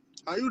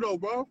 how you though,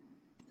 bro?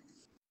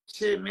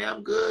 Shit, man.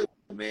 I'm good,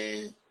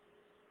 man.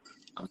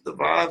 I'm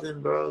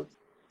surviving, bro.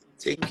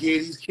 Taking care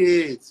of these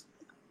kids.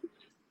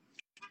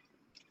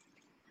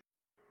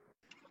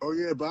 Oh,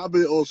 yeah, but I've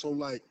been also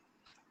like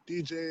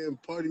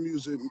DJing, party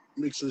music,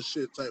 mixing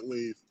shit type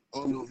wave. I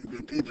don't know if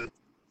you've been DJing.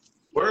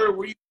 Where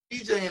you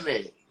DJing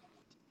at?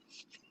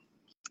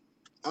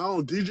 I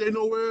don't DJ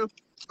nowhere.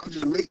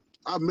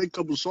 I make a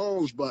couple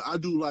songs, but I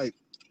do like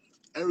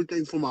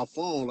everything from my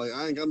phone. Like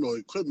I ain't got no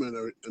equipment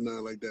or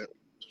nothing like that.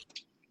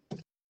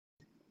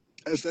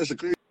 That's the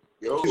crazy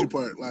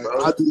part. Like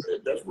bro, I do.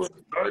 that's what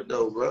it started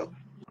though, bro.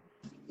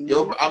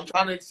 Yo, bro, I'm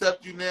trying to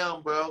accept you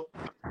now, bro.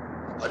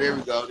 Oh, there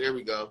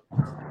we go.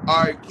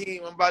 All right,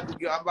 Keem, I'm about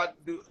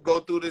to go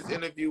through this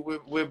interview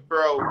with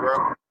bro.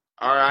 All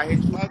right, I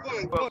hit you up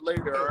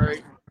later, all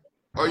right?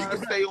 Or you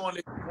can stay on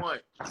if you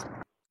want.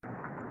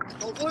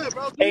 Oh, go ahead,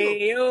 bro.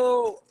 Hey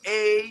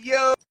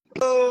yo,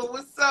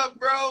 what's up,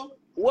 bro?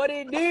 what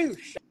it do?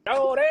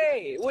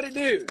 Shelay, what it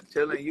do?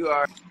 Chilling, you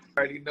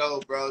already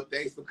know, bro.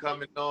 Thanks for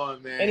coming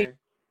on, man.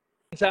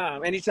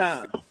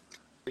 Anytime.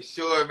 For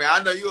sure, man.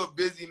 I know you're a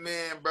busy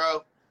man,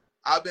 bro.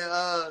 I've been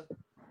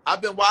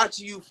I've been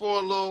watching you for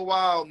a little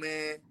while,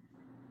 man.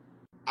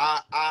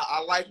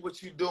 I like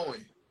what you're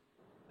doing.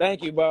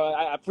 Thank you, bro.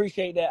 I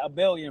appreciate that a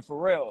billion for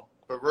real.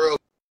 For real.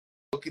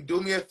 Okay,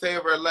 do me a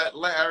favor, let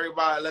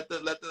everybody, let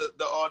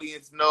the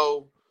audience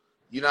know,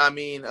 you know what I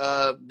mean,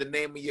 the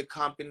name of your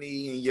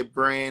company and your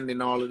brand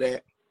and all of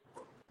that.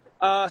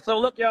 So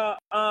look,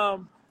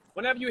 y'all.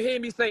 Whenever you hear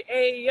me say,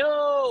 "Hey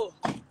yo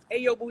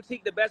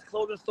Boutique," the best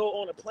clothing store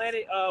on the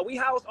planet. We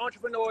house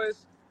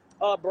entrepreneurs,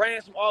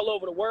 brands from all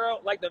over the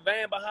world. Like the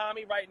van behind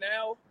me right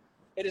now,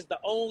 it is the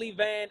only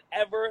van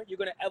ever you're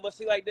gonna ever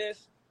see like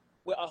this,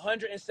 with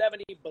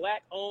 170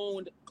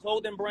 Black-owned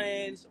clothing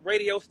brands,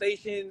 radio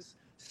stations,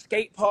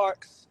 skate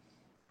parks,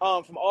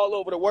 from all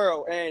over the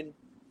world. And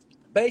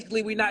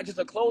basically, we not just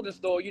a clothing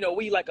store. You know,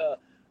 we like a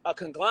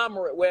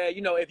conglomerate where,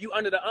 you know, if you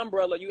under the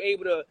umbrella, you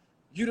able to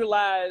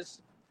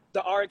utilize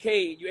the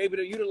arcade, you're able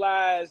to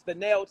utilize the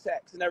nail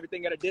techs and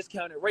everything at a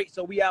discounted rate.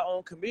 So we our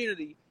own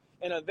community,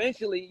 and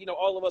eventually, you know,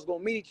 all of us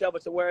gonna meet each other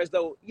to where as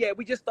though, yeah,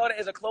 we just started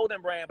as a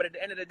clothing brand, but at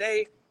the end of the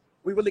day,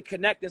 we really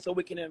connecting so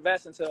we can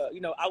invest into,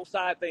 you know,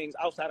 outside things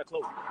outside of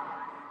clothing.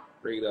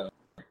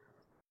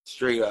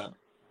 Straight up.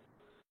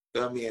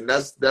 I mean,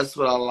 that's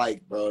what I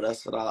like, bro.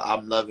 That's what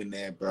I'm loving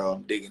that, bro.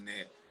 I'm digging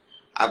that.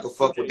 I can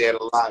fuck with that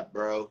a lot,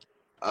 bro.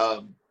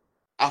 I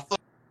feel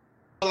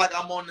like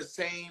I'm on the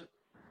same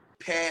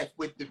path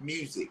with the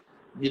music.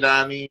 You know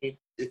what I mean?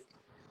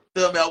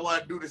 Feel me? I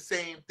want to do the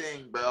same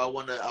thing, bro. I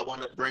want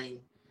to bring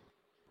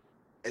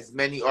as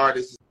many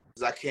artists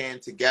as I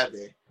can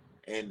together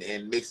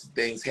and make some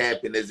things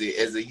happen as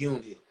a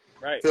unit.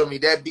 Right. Feel me?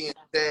 That being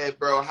said,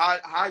 bro,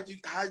 how'd you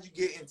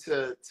get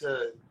into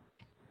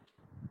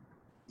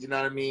you know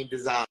what I mean,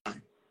 design?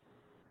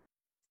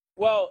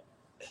 Well,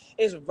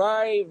 it's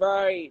very,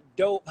 very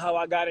dope how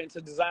I got into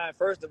design,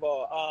 first of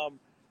all.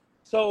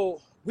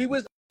 So we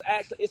was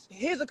actually,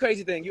 here's the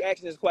crazy thing, you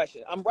asking this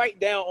question. I'm right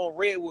down on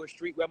Redwood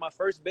Street where my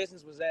first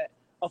business was at,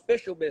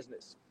 official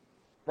business,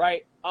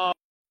 right?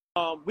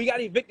 We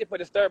got evicted for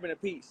disturbing the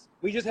peace.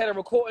 We just had a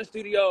recording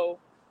studio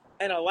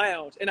and a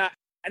lounge. And I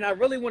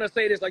really want to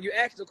say this, like you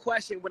asked the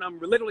question when I'm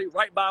literally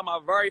right by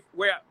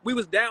where we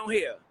was down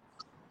here,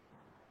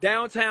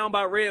 downtown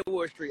by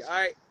Redwood Street, all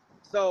right?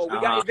 So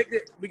we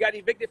got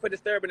evicted for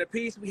disturbing the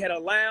peace. We had a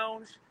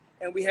lounge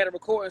and we had a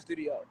recording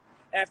studio.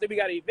 After we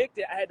got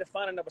evicted, I had to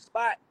find another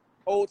spot.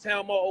 Old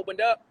Town Mall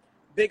opened up,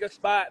 bigger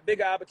spot,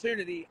 bigger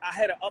opportunity. I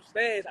had an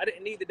upstairs. I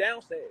didn't need the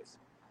downstairs.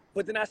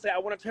 But then I said, I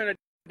want to turn the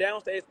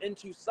downstairs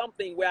into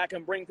something where I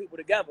can bring people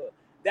together.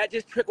 That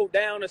just trickled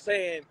down to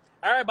saying,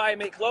 everybody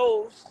make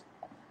clothes.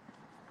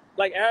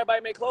 Like,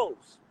 everybody make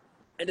clothes.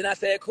 And then I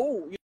said,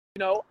 cool. You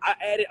know, I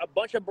added a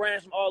bunch of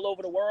brands from all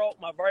over the world.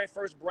 My very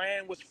first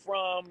brand was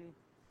from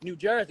New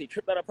Jersey,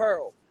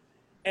 Apparel.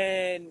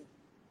 And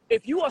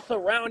if you are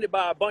surrounded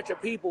by a bunch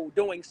of people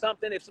doing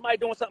something, if somebody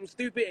doing something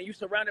stupid and you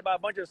surrounded by a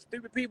bunch of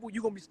stupid people,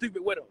 you're going to be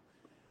stupid with them.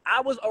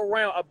 I was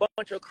around a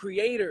bunch of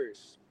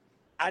creators.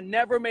 I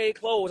never made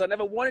clothes. I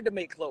never wanted to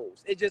make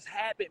clothes. It just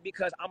happened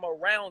because I'm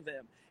around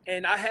them.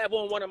 And I have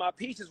on one of my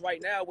pieces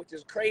right now, which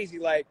is crazy,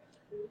 like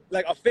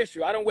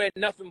official. I don't wear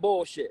nothing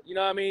bullshit. You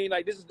know what I mean?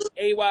 Like, this is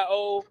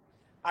AYO.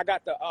 I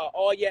got the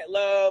All Yet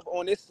Love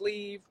on this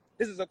sleeve.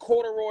 This is a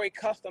corduroy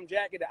custom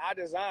jacket that I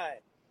designed.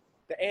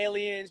 The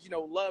aliens, you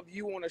know, love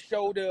you on the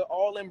shoulder,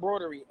 all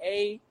embroidery.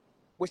 A,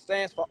 which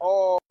stands for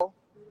all,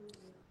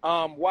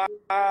 Y,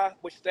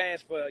 which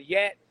stands for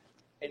yet,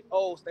 and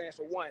O stands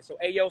for one. So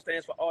AO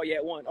stands for all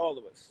yet one, all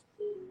of us.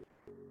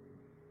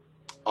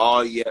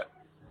 All yet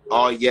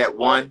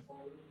one?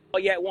 All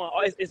yet one.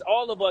 It's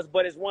all of us,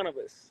 but it's one of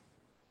us.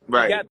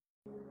 Right.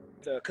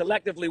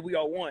 Collectively, we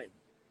are one.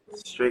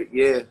 Straight,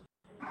 yeah.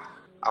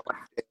 I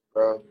like that,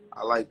 bro.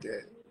 I like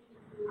that.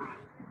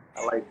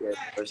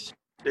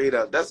 Straight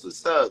up. That's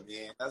what's up,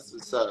 man. That's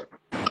what's up.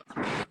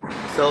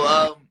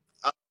 So,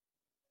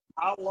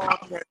 how long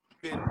have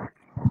you been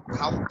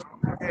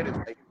at it?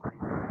 Like,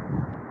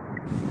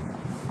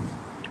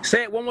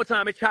 say it one more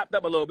time. It chopped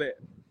up a little bit.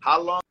 how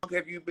long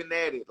have you been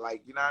at it?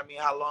 Like, you know what I mean?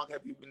 How long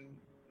have you been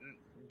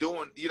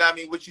doing, you know what I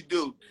mean, what you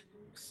do?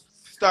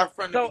 Start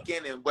from the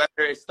beginning, whether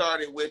it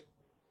started with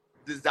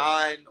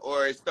design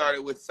or it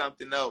started with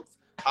something else.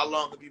 How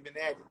long have you been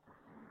at it?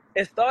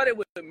 It started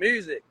with the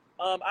music.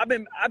 I've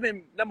been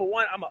number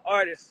one. I'm an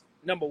artist.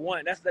 Number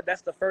one.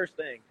 That's the first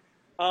thing.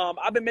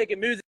 I've been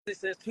making music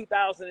since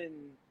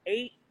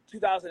 2008,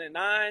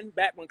 2009.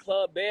 Back when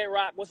Club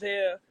Bedrock was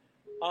here.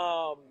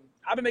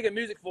 I've been making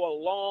music for a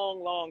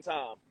long, long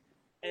time.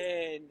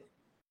 And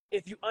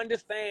if you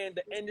understand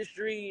the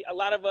industry, a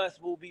lot of us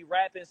will be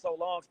rapping so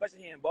long, especially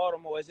here in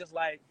Baltimore. It's just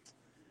like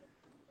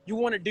you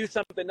want to do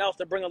something else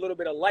to bring a little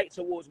bit of light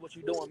towards what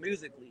you're doing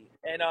musically.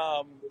 And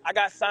I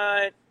got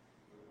signed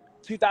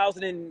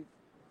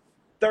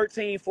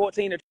 2013,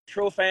 14 to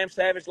True Fam,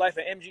 Savage Life,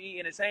 and MGE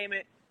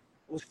Entertainment.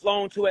 Was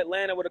flown to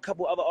Atlanta with a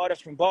couple other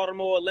artists from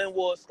Baltimore,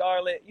 Linwood,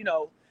 Scarlett, you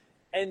know.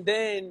 And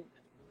then,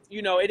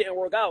 you know, it didn't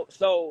work out.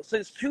 So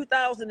since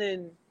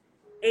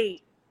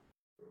 2008,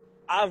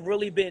 I've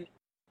really been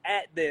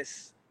at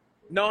this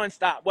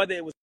nonstop, whether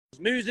it was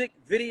music,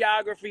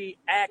 videography,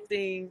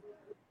 acting.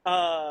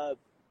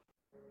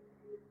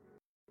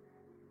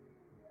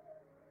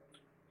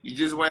 You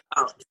just went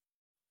out.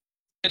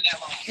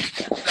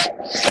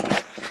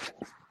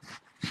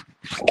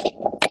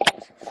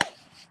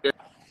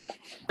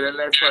 The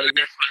last part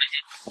again.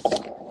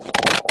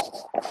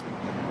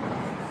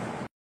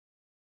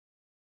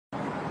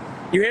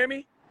 You hear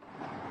me?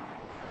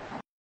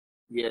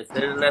 Yes, say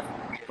the last.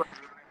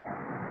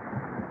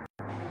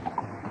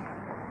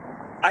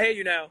 I hear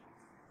you now.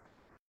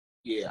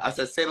 Yeah, I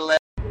said say the last.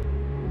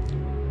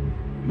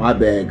 My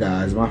bad,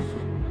 guys. My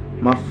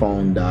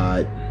phone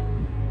died.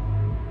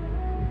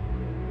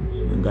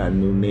 I got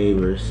new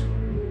neighbors.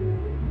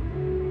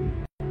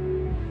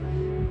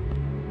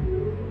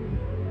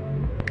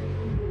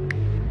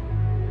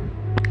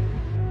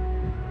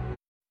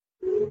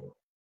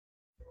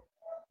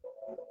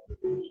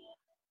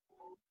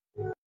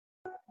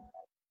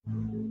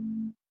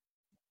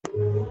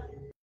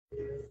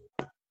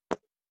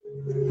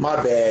 My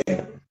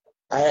bad.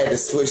 I had to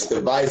switch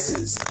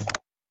devices.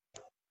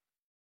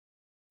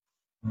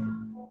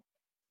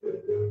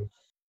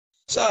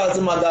 Shout out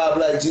to my guy,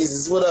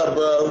 BlaxJeZus. What up,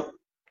 bro?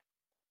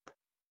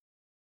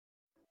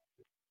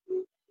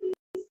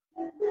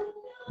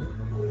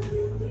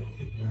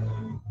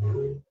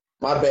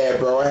 My bad,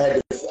 bro. I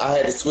had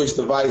to switch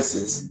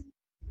devices.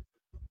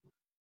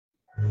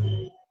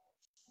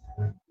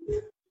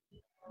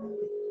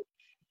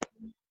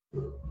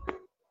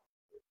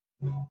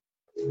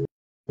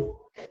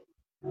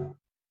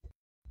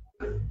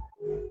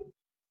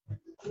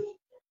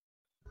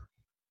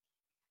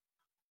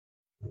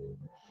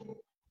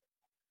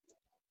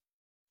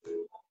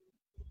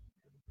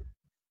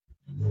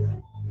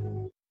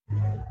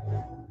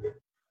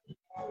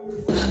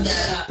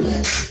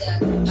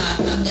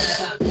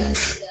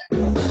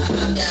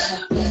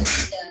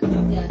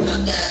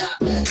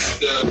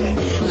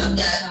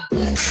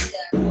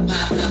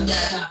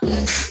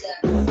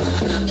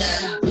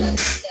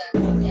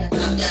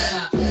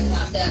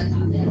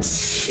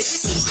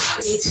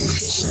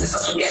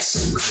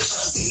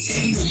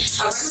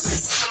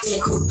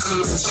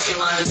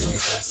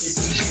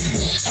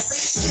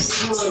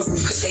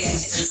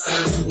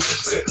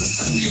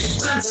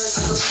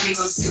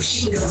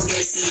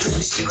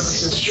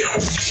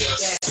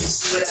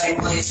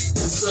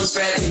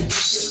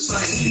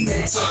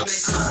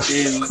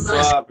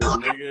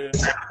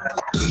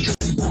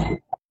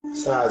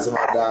 Shout out to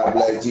my guy,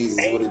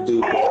 BlaxJeZus. What it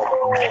do,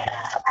 bro?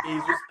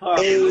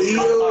 Hey,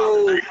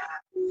 yo.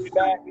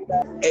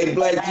 Hey,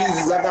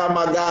 BlaxJeZus, I got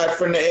my guy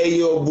from the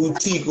AO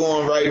boutique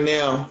on right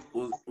now.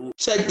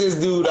 Check this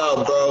dude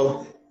out,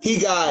 bro. He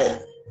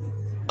got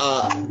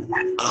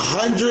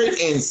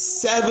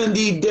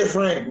 170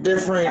 different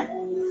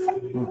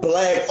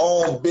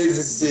black-owned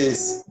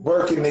businesses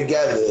working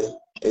together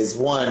as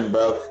one,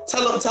 bro.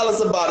 Tell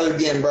us about it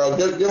again, bro.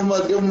 Give him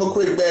a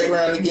quick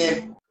background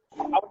again.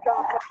 I was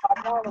trying to put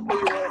my phone for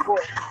you real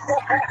quick.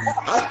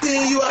 I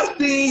seen you.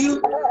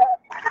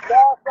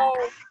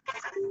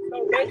 So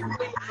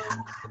basically,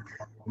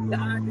 the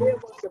idea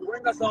was to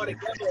bring us all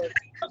together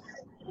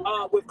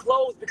with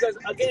clothes because,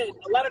 again,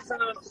 a lot of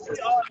times we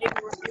are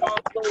ignorant, we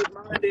are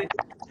closed-minded,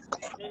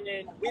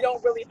 and we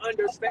don't really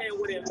understand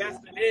what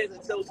investment is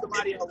until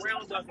somebody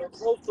around us or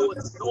close to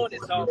us is doing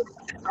it. So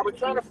I was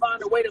trying to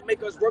find a way to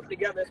make us work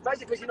together,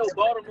 especially because,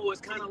 Baltimore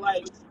is kind of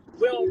like,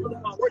 we don't really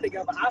want to work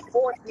together. I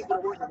force people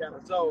to work together.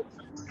 So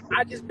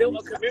I just built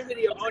a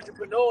community of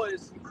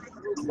entrepreneurs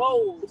through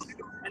clothes,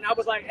 and I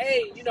was like,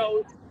 hey, do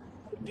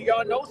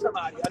y'all know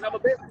somebody, another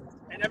business?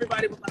 And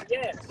everybody was like,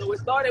 yeah. So it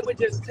started with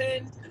just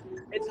 10.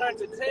 It turned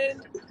to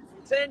 10, from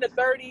 10 to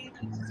 30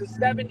 to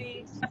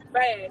 70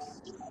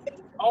 fast,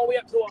 all the way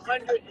up to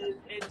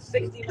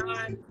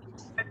 169,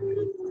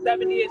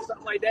 70 and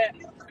something like that.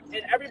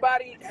 And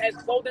everybody has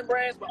clothing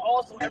brands, but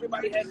also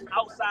everybody has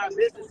outside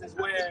businesses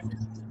where,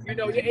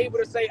 you're able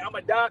to say, I'm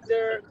a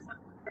doctor,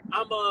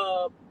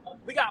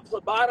 we got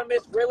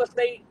phlebotomists, real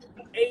estate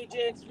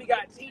agents, we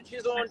got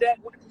teachers on deck.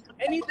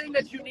 Anything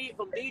that you need,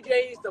 from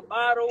DJs to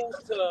models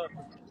to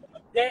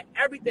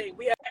everything.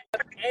 We have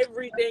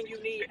everything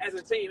you need as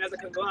a team, as a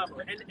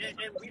conglomerate. And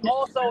we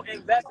also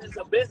invest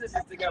into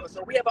businesses together.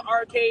 So we have an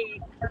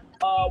arcade,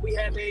 we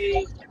have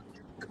a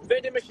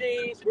vending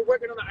machines, we're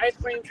working on an ice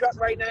cream truck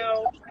right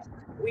now.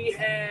 We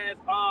have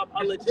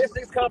a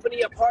logistics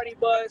company, a party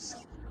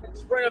bus,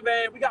 Sprinter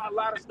van. We got a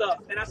lot of stuff.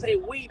 And I say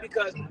we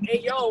because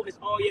AO is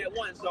all yet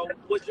one. So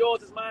what's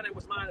yours is mine, and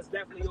what's mine is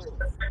definitely yours.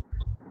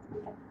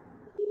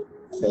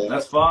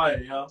 That's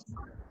fire, yo.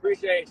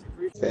 Appreciate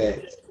you.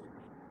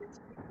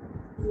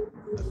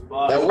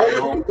 Now,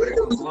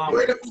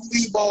 where did we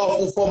leave off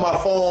before my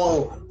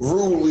phone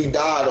rudely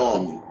died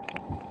on me?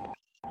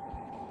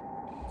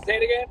 Say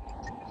it again?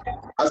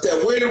 I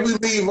said, where did we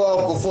leave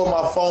off before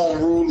my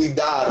phone rudely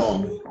died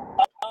on me?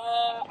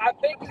 I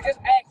think you just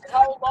asked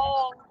how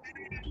long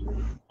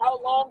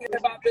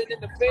have I been in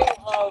the field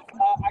of,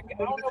 I don't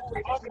know if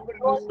it was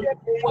entrepreneurship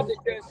or was it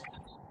just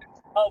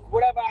of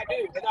whatever I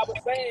do. And I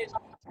was saying,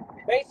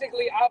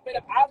 basically, I've been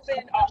an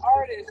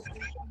artist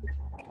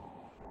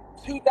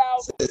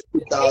Since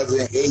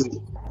 2008.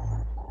 2008.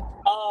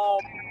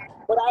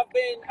 But I've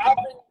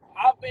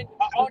been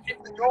an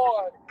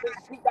entrepreneur since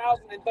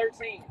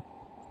 2013.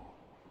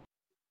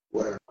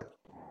 Wow.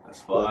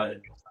 That's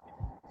fine.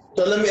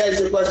 So let me ask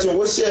you a question.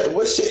 What's your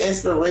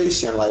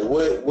inspiration? Like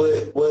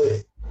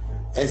what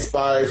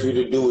inspires you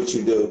to do what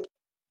you do?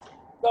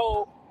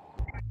 So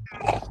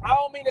I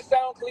don't mean to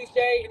sound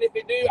cliche, and if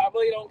it do, I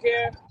really don't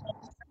care.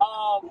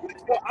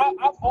 So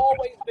I've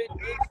always been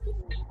into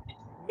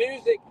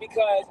music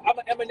because I'm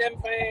an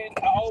Eminem fan.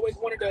 I always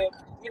wanted to,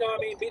 you know what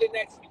I mean, be the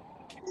next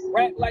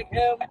rap like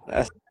him.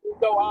 That's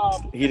So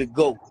he the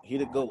GOAT. He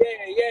the GOAT.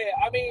 yeah.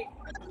 I mean,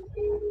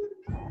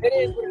 it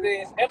is what it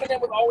is.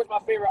 Eminem was always my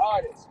favorite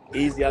artist.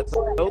 Easy, I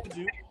told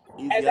you.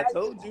 Easy, I As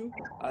told you.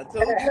 I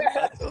told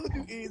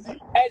you,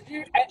 Easy. as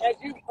you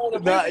on the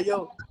Nah, music,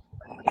 yo,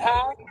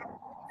 huh?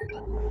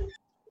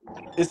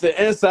 it's an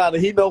insider.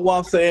 He know why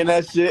I'm saying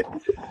that shit.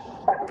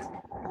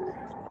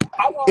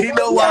 I want He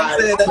know why I'm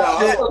saying that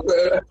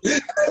shit.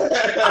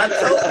 I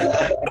told you,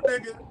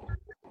 nigga.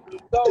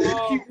 So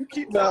You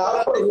keep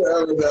Nah, talking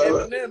about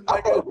Eminem,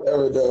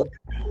 nigga.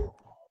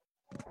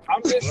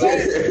 I'm just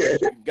saying,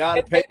 You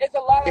gotta pay it's a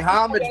lot of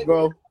homage, people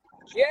bro.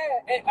 Yeah,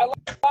 and a lot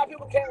of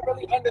people can't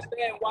really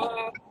understand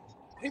why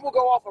people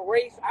go off of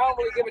race. I don't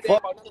really give a damn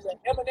about none of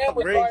that. Eminem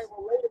was race. very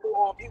relatable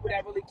on people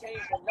that really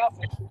came from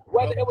nothing.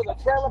 Whether it was a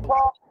trailer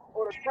park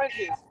or the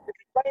trenches, it's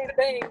the same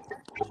thing.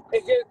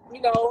 It's just,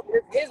 you know,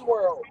 it's his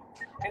world.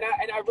 And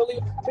I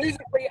really,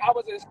 musically, I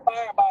was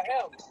inspired by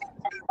him.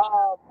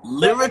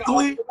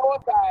 Lyrically? But on the entrepreneur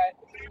side,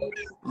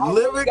 I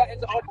really got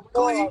into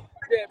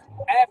entrepreneurship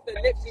after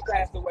Nipsey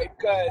passed away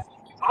because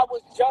I was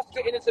just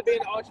getting into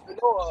being an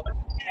entrepreneur.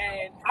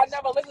 And I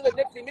never listened to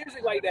Nipsey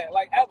music like that,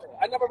 like ever.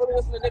 I never really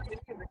listened to Nipsey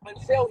music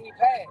until he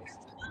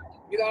passed.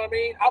 You know what I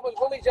mean? I was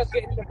really just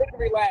getting the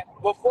victory lap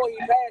before he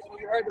passed when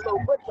you heard the little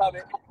clips of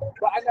it,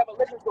 but I never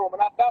listened to him.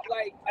 And I felt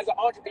like as an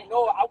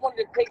entrepreneur, I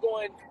wanted to take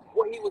on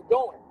what he was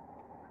doing.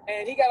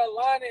 And he got a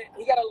line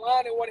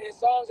in one of his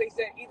songs. He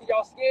said, "Either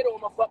y'all scared or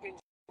I'm a fucking."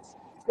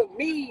 To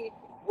me,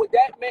 what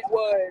that meant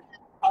was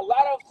a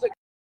lot of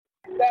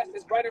success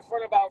is right in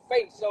front of our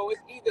face. So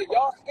it's either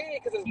y'all scared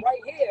because it's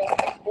right here,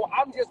 or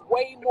I'm just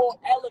way more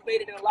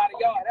elevated than a lot of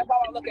y'all. And that's how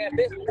I look at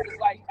business. It's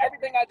like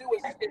everything I do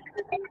is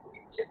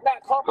it's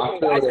not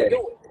complicated. I just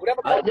do it.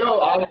 Whatever I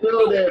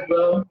feel that,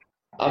 bro.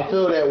 I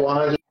feel that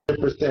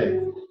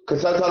 100%.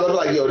 Cause sometimes I'm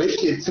like, yo, this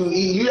shit too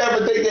easy. You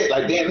ever think that?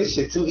 Like, damn, this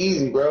shit too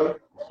easy, bro.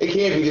 It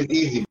can't be just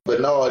easy, but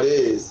no, it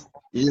is.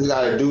 You just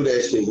gotta do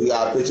that shit. You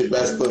gotta put your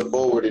best foot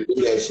forward and do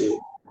that shit.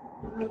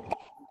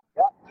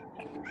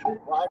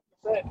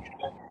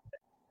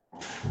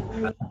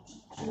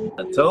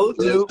 I told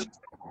you.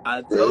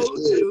 I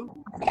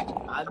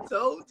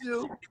told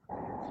you.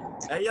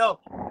 Hey, yo.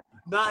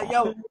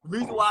 The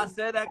reason why I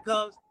said that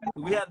comes,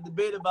 we had a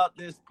debate about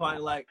this probably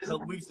like a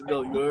couple weeks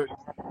ago, you heard?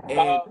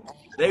 And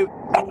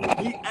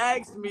he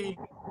asked me,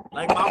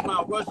 like, my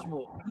Mount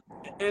Rushmore.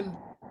 And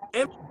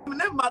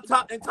Eminem my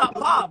top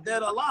 5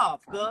 that are alive,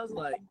 cuz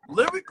like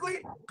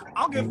lyrically,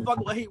 I don't give a fuck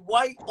what he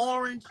white,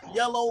 orange,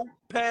 yellow,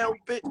 pale,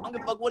 bitch. I don't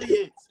give a fuck what he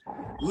is.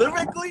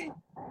 Lyrically,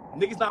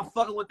 niggas not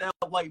fucking with that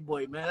white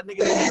boy, man. That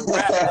nigga is a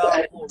rap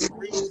god for a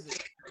reason.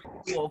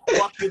 For a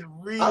fucking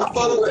reason. I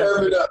fuck with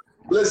Eminem.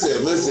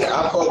 Listen,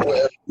 I fuck with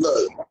Eminem.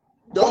 Look,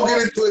 don't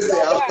get it twisted.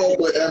 I fuck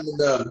with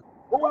Eminem.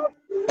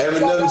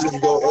 Eminem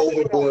just go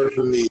overboard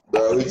for me,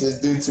 bro. He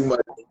just do too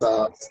much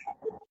sometimes.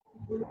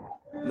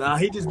 Nah,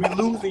 he just be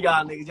losing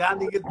y'all niggas.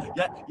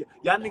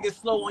 Y'all niggas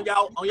slow on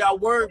y'all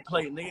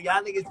wordplay, nigga.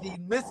 Y'all niggas be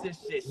missing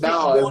shit.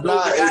 No,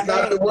 it's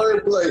not the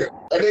wordplay.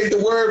 It ain't the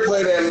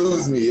wordplay that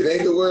lose me. It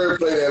ain't the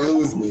wordplay that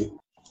lose me.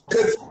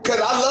 Cause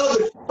I love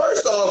it.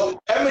 First off,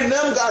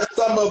 Eminem got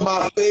some of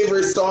my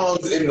favorite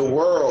songs in the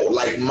world,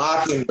 like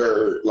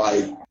Mockingbird,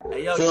 like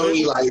hey, yo, feel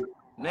me, like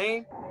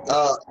name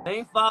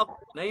 5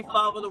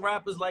 of the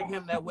rappers like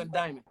him that went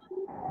diamond.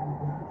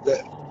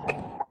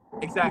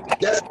 Exactly.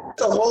 That's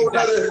a whole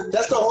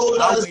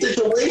other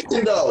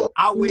situation though.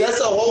 That's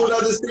a whole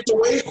other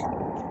situation.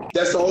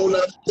 That's a whole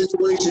other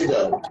situation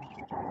though.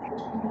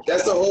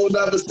 That's a whole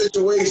other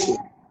situation.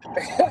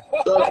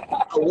 So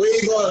we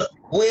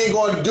ain't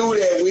gonna do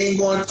that. We ain't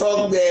gonna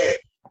talk that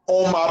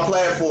on my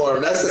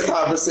platform. That's a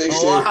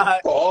conversation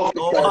for off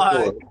the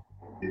platform.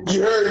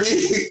 You heard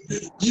me?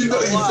 You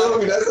feel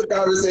me? That's a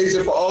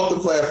conversation for off the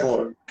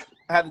platform.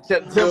 I had to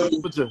check the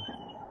temperature.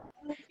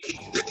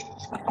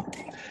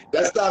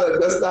 That's not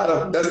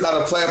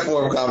a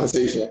platform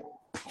conversation.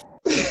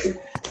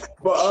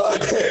 But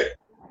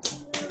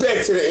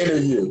back to the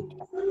interview.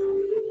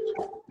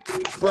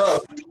 Bro,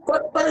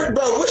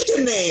 what's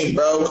your name,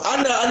 bro?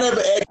 I never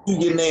asked you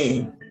your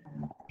name.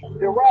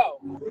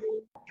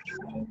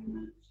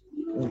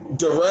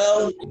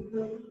 Darrell?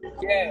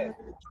 Yeah.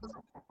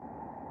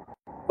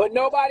 But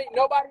nobody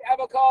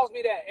ever calls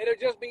me that. It'll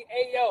just be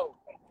Ayo.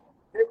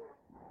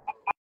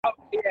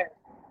 Yeah.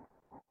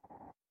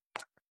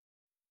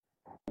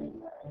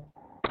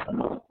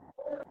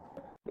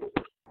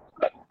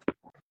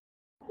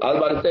 I was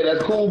about to say,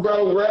 that's cool,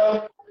 bro.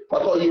 Rel? I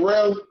call you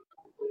Rel?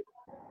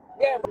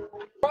 Yeah,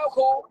 bro,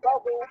 cool.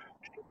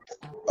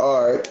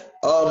 All right.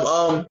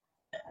 All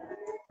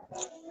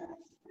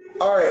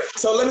right.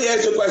 So let me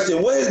ask you a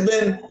question. What has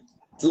been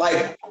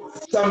like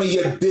some of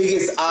your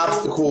biggest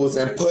obstacles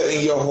in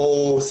putting your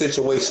whole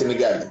situation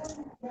together?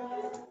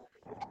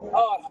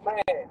 Oh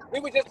man, we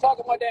were just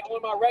talking about that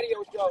on my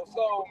radio show.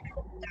 So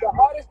the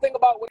hardest thing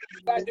about what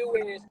I do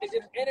is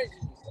just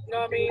energies. You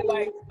know what I mean?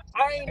 Like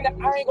I ain't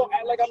gonna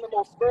act like I'm the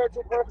most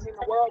spiritual person in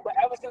the world, but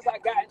ever since I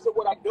got into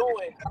what I'm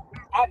doing,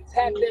 I've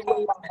tapped in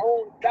with my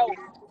own self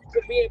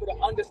to be able to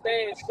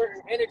understand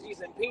certain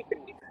energies in people.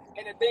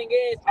 And the thing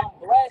is, I'm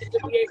blessed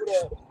to be able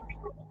to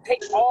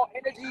take all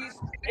energies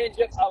and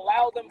just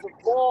allow them to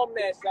form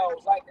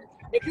themselves. Like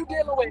if you're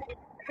dealing with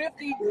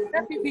 50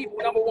 people,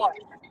 number one,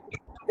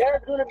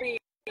 there's gonna be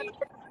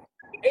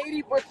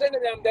 80%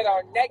 of them that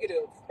are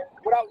negative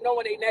without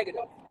knowing they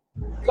negative.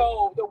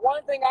 So the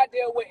one thing I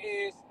deal with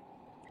is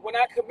when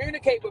I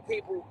communicate with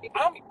people,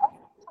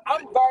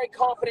 I'm very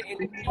confident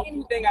in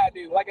anything I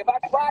do. Like if I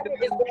try it,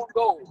 it's gonna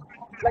go.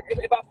 Like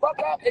if I fuck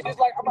up, it's just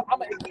like I'm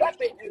gonna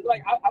accept it. It's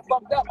like I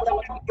fucked up, but I'm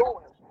gonna keep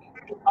going.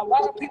 A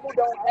lot of people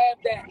don't have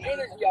that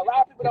energy. A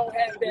lot of people don't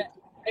have that.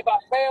 If I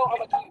fail, I'm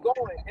gonna keep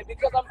going. And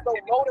because I'm so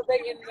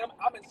motivated and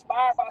I'm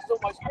inspired by so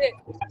much shit,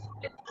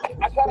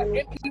 I try to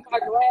empty my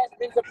glass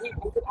into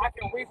people because I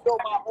can refill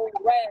my own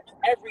glass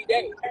every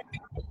day.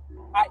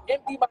 I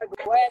empty my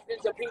glass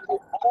into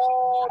people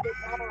all the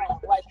time,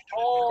 like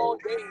all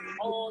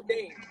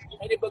day,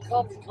 and it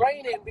becomes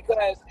draining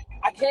because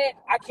I can't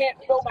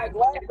fill my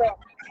glass up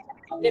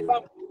if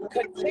I'm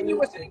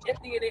continuously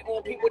emptying it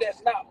on people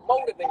that's not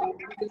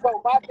motivated.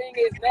 So my thing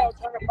is now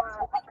trying to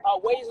find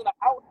ways on the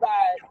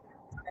outside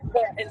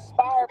to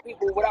inspire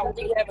people without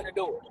me having to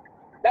do it.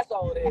 That's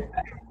all it is.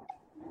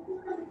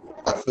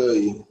 I feel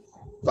you.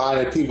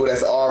 Finding people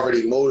that's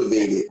already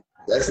motivated.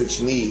 That's what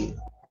you need.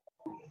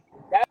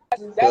 That's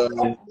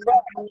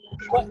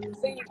but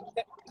see,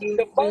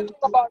 the fun thing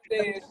about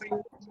this,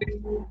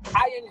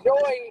 I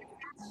enjoy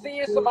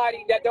seeing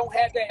somebody that don't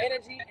have that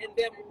energy and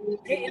them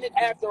getting it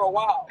after a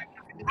while.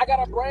 I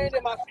got a brand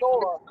in my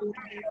store.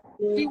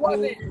 She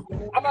wasn't,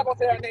 I'm not gonna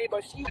say her name,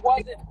 but she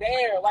wasn't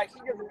there. Like she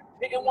just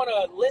didn't want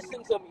to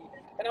listen to me.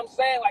 And I'm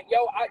saying like,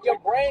 yo, your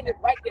brand is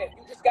right there.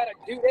 You just gotta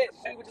do this.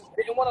 She just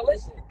didn't want to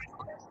listen.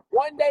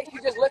 One day she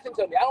just listened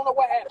to me. I don't know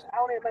what happened. I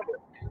don't even remember.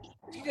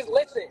 She just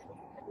listened.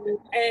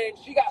 And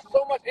she got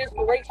so much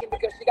inspiration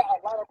because she got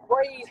a lot of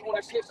praise on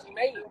the shit she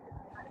made.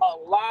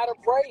 A lot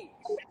of praise.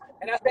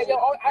 And I said, yo,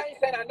 I ain't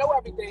saying I know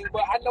everything,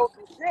 but I know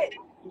some shit.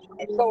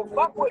 So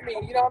fuck with me,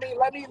 you know what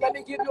I mean? Let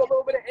me give you a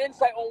little bit of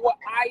insight on what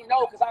I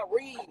know, because I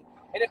read.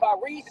 And if I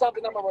read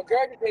something, I'm gonna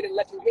regurgitate it and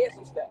let you hear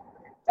some stuff.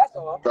 That's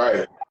all.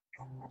 Right.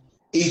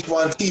 Each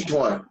one teach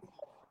one.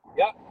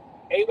 Yep.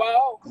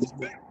 AYO.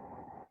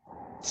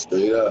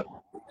 Straight up.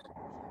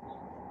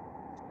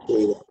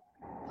 Straight up.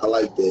 I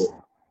like that.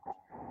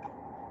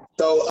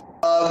 So,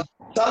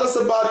 tell us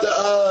about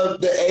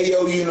the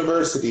AO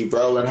University,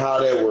 bro, and how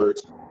that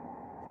works.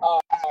 Oh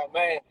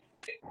man,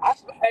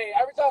 hey,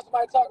 every time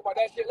somebody talk about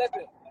that shit,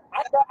 listen,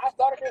 I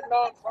started this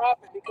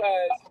nonprofit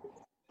because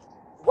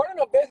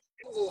running a business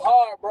is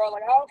hard, bro.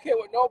 Like I don't care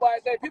what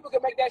nobody says. People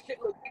can make that shit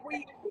look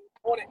sweet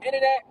on the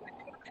internet.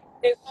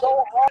 It's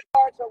so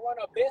hard to run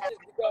a business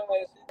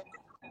because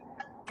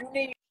you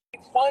need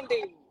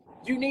funding.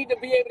 You need to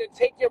be able to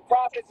take your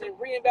profits and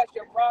reinvest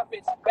your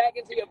profits back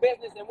into your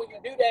business. And when you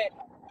do that,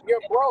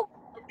 you're broke.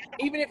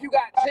 Even if you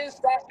got 10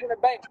 stacks in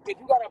the bank, if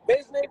you got a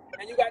business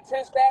and you got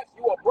 10 stacks,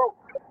 you are broke.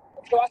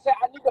 So I said,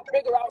 I need to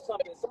figure out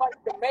something. Somebody,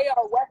 the mayor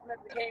of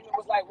Westminster came and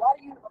was like, why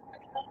do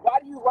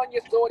you run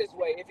your store this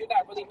way if you're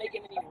not really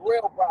making any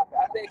real profit?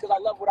 I said, because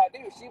I love what I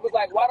do. She was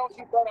like, why don't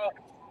you start a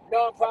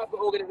nonprofit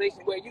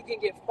organization where you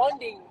can get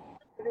funding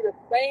to do the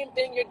same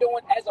thing you're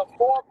doing as a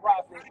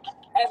for-profit,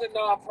 as a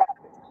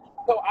nonprofit?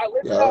 So I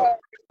listened to her,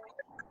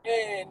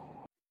 and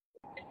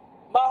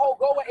my whole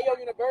goal at AO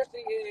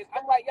University is,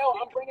 I'm like, yo,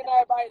 I'm bringing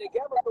everybody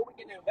together so we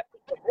can invest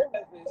in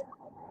businesses.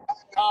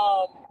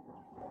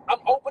 I'm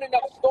opening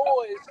up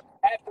stores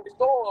after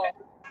store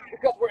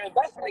because we're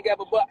investing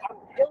together, but I'm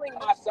killing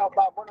myself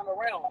by running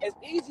around. As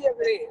easy as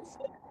it is,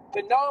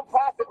 the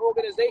nonprofit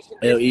organization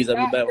is I'll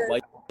be back.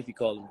 Wife, you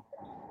calling me?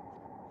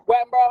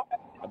 What, bro?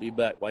 I'll be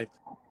back, wife.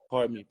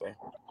 Pardon me, bro.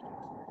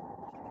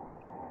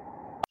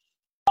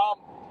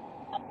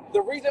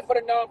 The reason for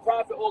the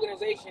nonprofit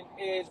organization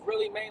is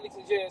really mainly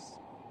to just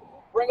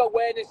bring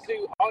awareness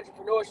to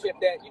entrepreneurship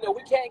that, you know,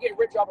 we can't get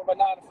rich off of a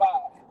 9 to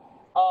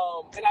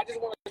 5. And I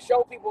just want to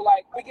show people,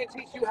 like, we can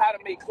teach you how to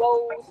make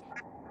clothes.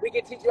 We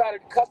can teach you how to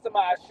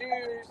customize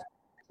shoes.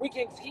 We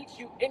can teach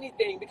you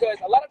anything, because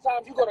a lot of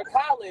times you go to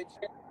college,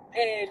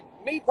 and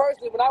me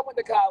personally, when I went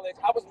to college,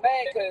 I was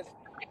mad because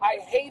I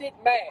hated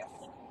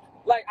math.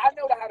 Like, I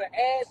know how to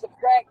add,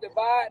 subtract,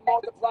 divide,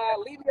 multiply.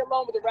 Leave me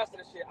alone with the rest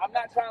of the shit. I'm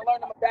not trying to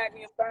learn the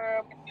Pythagorean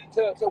theorem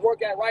to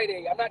work at Rite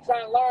Aid. I'm not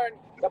trying to learn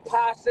the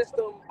pi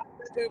system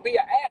to be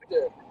an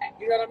actor.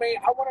 You know what I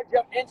mean? I want to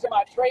jump into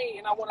my trade,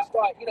 and I want to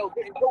start, you know,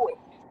 getting to it.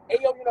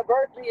 AO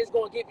University is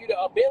going to give you the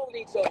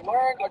ability to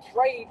learn a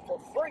trade for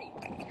free.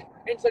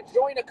 and to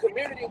join a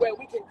community where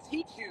we can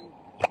teach you,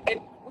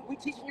 and we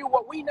teaching you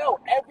what we know.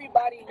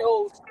 Everybody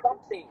knows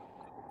something.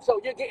 So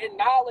you're getting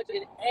knowledge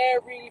in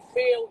every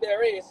field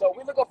there is. So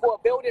we're looking for a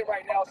building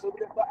right now so we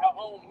can put our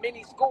own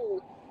mini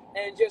school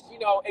and just,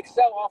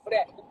 excel off of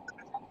that.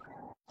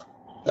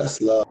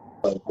 That's love,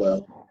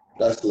 bro.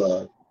 That's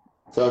love.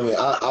 Feel me?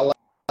 I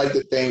like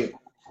to think,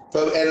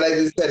 and like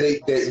you said,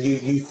 that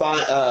you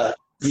find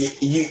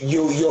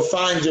you'll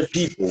find your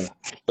people.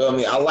 Feel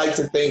me? I like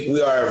to think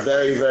we are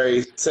very,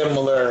 very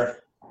similar,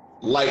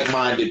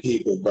 like-minded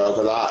people, bro.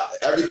 Because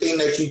everything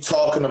that you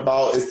talking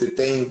about is the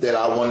things that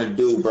I want to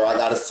do, bro. I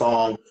got a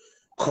song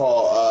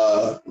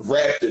called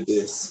 "Rap to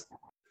This."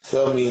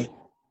 Feel me?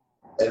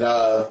 And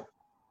the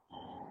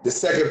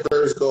second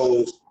verse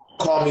goes,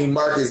 "Call me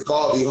Marcus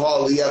Garvey,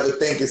 hardly ever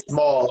think it's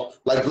small.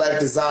 Like black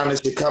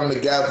designers should come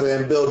together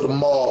and build a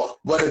mall.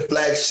 What if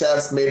black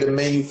chefs made a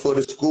menu for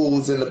the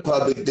schools in the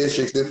public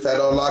districts and fed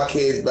all our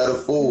kids better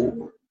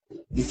food?"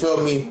 You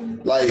feel me?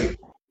 Like,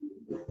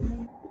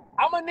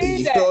 I'm gonna need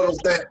you that. feel what I'm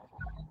saying?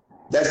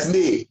 That's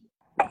me.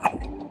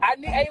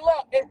 Hey,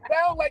 look, it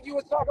sounds like you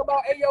was talking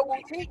about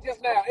L.O.O.K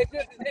just now. It's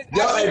just,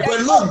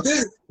 But look,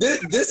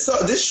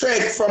 this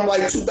track from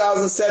like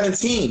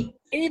 2017.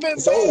 Even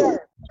it's better. Old.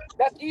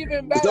 That's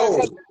even better.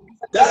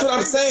 That's what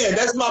I'm saying.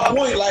 That's my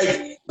point.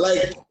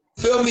 Like,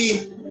 feel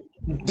me?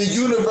 The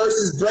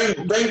universes bring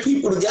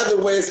people together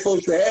where it's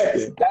supposed to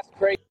happen. That's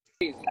crazy.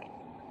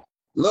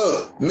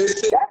 Look,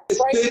 Mysfit. That's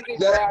crazy,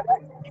 Damn,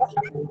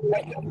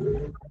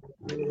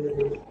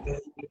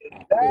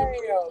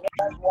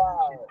 that's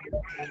wild.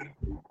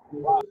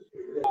 Wow.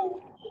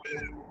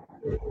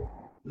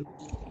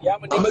 Yeah,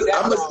 I'm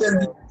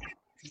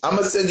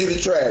gonna send you the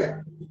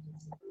track.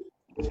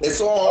 It's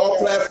on all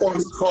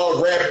platforms. It's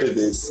called Rap to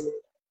This.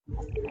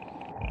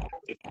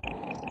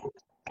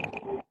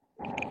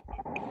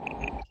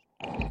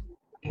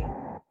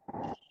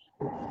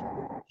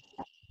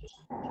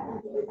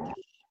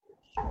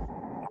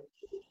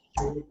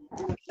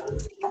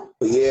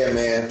 But yeah,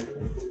 man.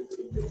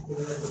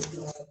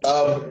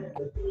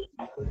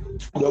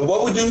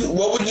 What would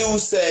you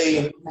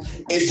say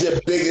is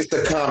your biggest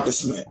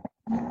accomplishment?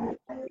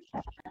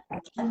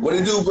 What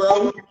it do,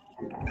 bro?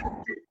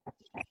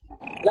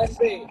 Let's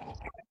see.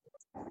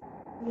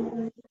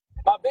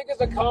 My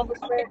biggest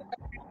accomplishment,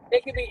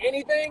 it could be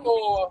anything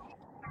or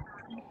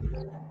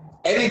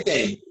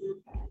anything.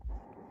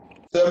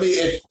 Tell me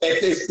if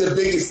it's the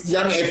biggest.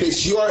 I mean,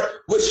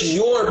 what's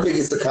your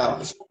biggest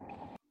accomplishment?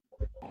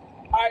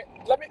 All right,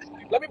 let me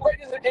break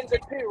this into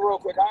two real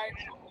quick, all right?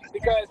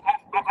 Because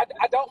I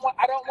don't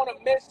want to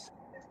miss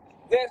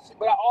this,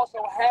 but I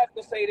also have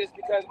to say this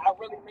because I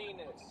really mean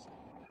this.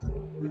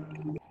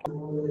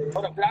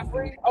 Hold up, did I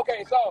freeze?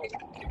 Okay, so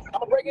I'm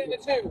gonna break it into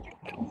two.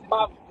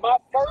 My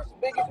first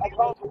biggest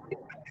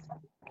accomplishment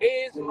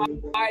is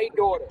my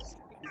daughter,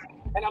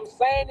 and I'm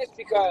saying this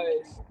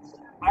because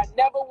I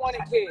never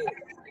wanted kids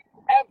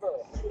ever.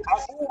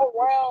 I move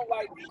around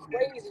like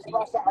crazy, so I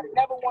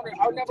never want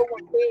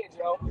kids,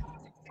 yo.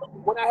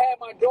 When I had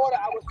my daughter,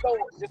 I was so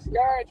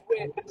discouraged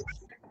with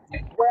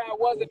where I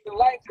was in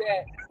life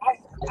that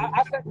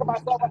I said to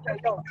myself, I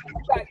said, yo, you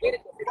gotta get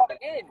it the fuck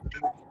in.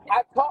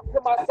 I talked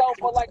to myself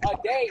for like a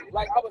day.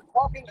 Like I was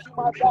talking to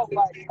myself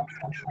like,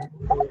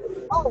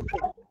 oh,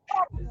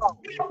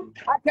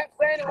 I kept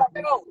saying it like,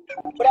 no.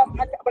 But I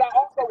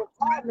also was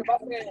positive. I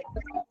said,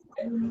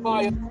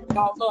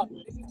 oh, look,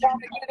 it's time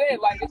to get it in.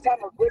 Like it's time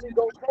to really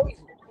go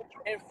crazy.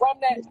 And from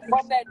that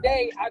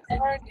day, I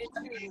turned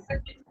into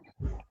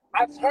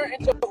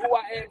who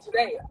I am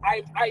today.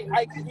 I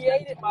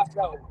created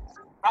myself.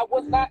 I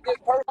was not this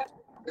person.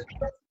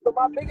 So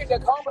my biggest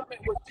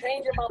accomplishment was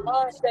changing my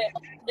mindset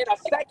in a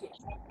second.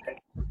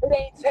 It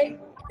ain't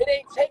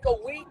take a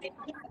week. It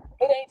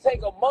ain't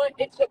take a month.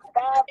 It took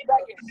 5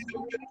 seconds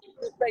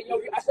to say,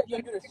 yo, I said, yo,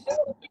 you the shit.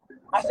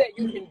 I said,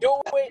 you can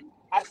do it.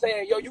 I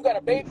said, yo, you got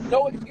a baby.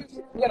 No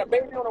excuses. You got a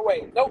baby on the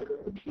way. Nope.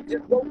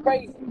 Just go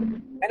crazy.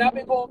 And I've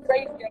been going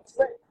crazy ever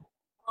since.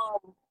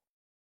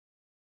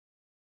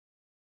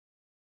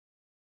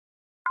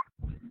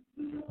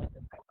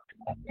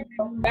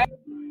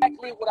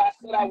 Exactly what I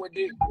said I would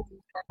do.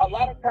 A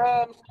lot of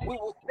times we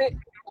will sit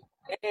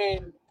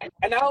and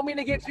I don't mean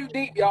to get too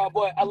deep, y'all,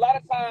 but a lot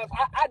of times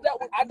I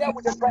dealt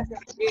with depression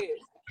for years.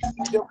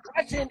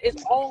 Depression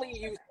is only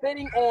you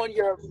sitting on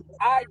your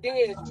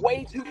ideas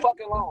way too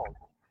fucking long.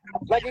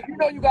 Like if you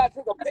know you gotta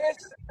take a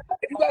piss,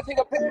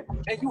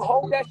 and you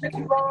hold that shit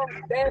too long,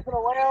 dancing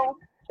around,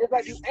 it's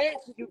like you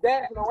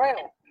dancing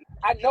around.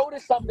 I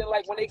noticed something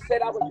like when they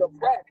said I was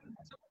depressed.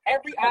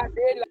 Every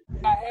idea that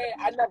I had,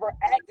 I never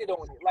acted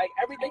on it. Like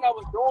everything I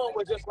was doing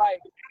was just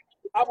like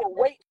I would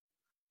wait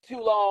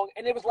too long,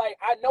 and it was like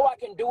I know I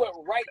can do it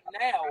right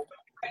now,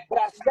 but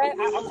I'm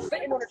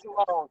sitting on it too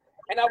long,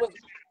 and I was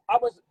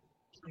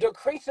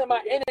decreasing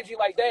my energy.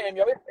 Like damn,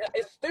 yo,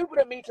 it's stupid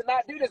of me to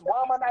not do this.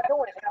 Why am I not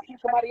doing it? And I see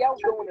somebody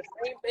else doing the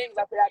same things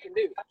I say I can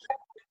do.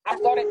 I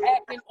started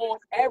acting on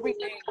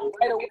everything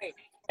right away.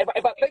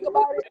 If I think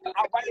about it,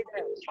 I write it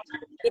down.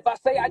 If I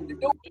say I do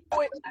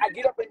it, I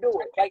get up and do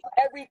it. Like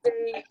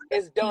everything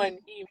is done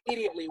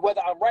immediately,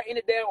 whether I'm writing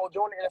it down or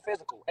doing it in a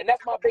physical. And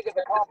that's my biggest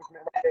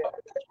accomplishment right there.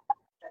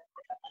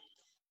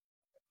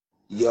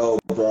 Yo,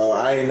 bro,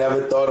 I ain't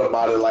never thought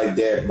about it like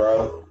that,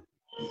 bro.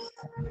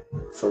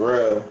 For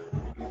real.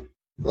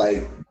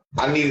 Like,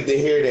 I needed to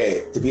hear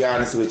that, to be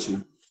honest with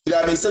you. You know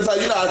what I mean?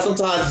 Sometimes, you know how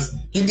sometimes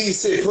you need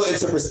shit put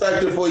into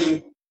perspective for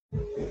you?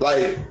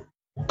 Like,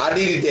 I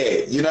needed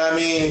that. You know what I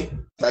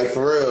mean? Like,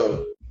 for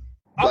real.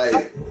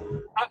 Like,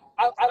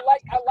 I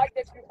like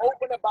that you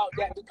open about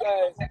that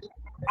because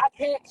I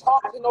can't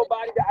talk to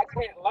nobody that I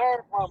can't learn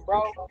from,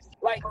 bro.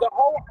 Like the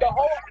whole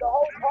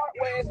part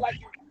where it's like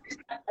you,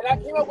 and I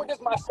came up with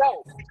this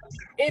myself.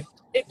 If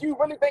you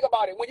really think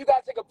about it, when you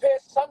gotta take a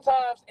piss,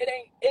 sometimes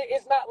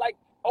it's not like,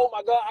 oh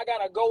my God, I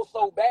gotta go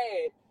so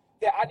bad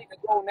that I need to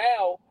go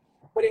now.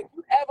 But if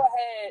you ever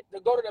had to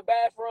go to the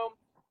bathroom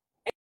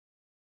and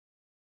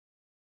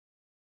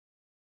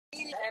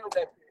handle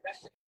that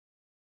shit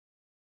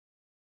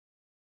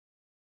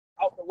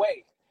out the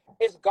way,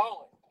 it's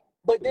gone.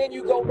 But then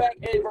you go back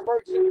and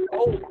revert to,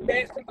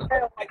 dancing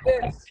around like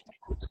this.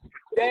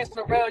 Dancing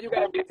around, you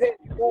gotta be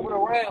moving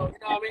around, you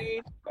know what I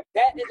mean?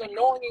 That is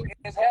annoying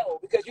as hell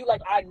because you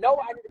like, I know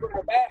I need to go to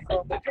the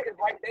bathroom, the shit is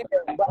right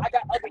there, but I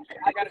got other shit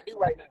I gotta do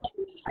right now.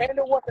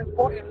 Handle what's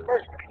important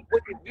first,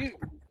 which is you.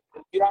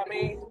 You know what I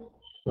mean?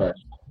 Right.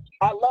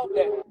 I love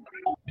that.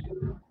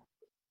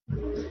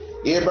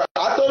 Yeah, bro.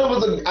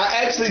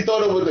 I actually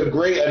thought it was a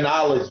great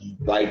analogy,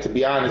 like, to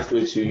be honest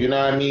with you. You know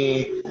what I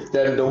mean?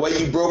 The way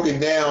you broke it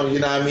down, you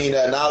know what I mean?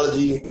 The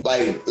analogy,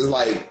 like, is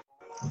like,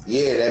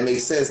 yeah, that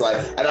makes sense. Like,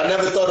 and I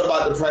never thought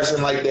about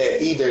depression like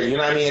that either. You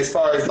know what I mean? As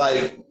far as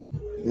like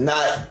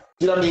not,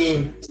 you know what I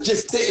mean?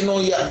 Just sitting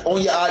on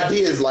your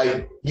ideas.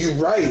 Like, you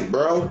right,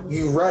 bro.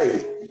 You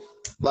right.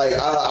 Like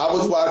I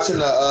was watching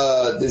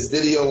this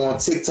video on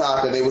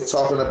TikTok and they was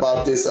talking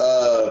about this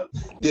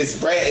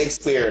rat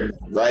experiment,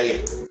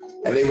 right?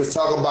 And they was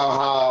talking about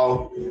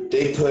how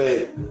they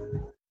put,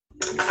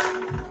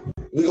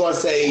 we're gonna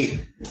say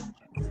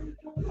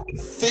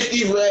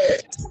 50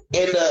 rats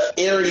in the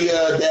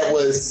area that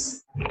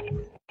was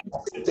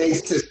they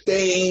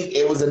sustained.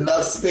 It was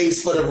enough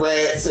space for the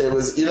rats. It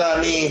was, you know what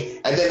I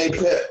mean? And then they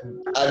put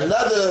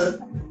another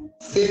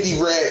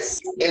 50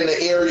 rats in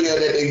the area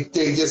that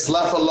they just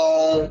left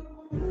alone.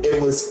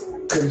 It was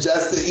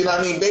congested, you know what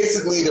I mean?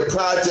 Basically the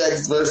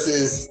projects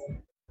versus,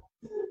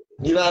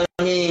 you know what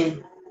I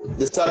mean,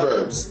 the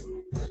suburbs.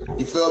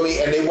 You feel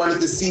me? And they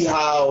wanted to see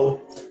how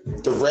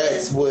the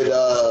rats would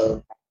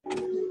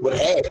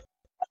act.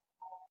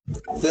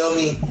 Feel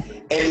me?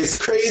 And it's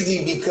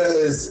crazy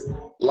because,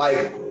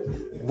 like,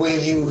 when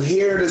you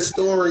hear the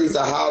stories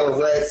of how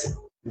the rats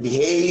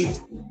behave,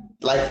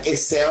 like, it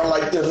sound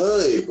like the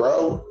hood,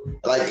 bro.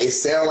 Like, it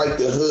sound like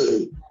the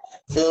hood.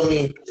 Feel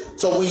me?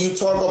 So when you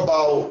talk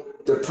about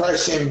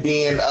depression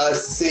being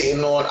us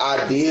sitting on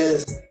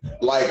ideas,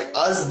 like,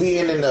 us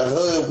being in the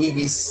hood, we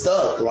be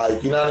stuck.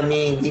 Like, you know what I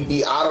mean? We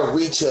be out of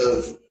reach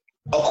of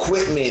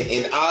equipment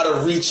and out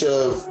of reach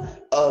of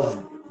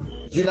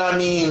you know what I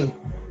mean,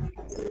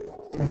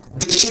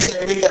 the shit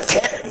that make us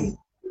happy.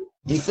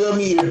 You feel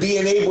me?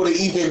 Being able to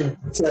even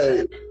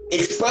to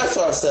express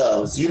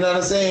ourselves. You know what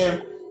I'm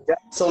saying?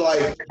 So,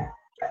 like,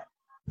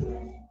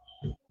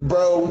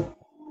 bro,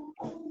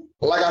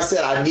 like I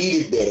said, I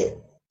needed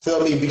that.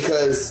 Feel me?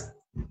 Because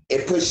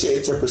it puts shit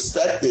into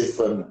perspective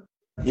for me.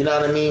 You know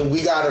what I mean?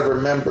 We gotta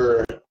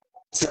remember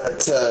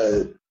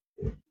to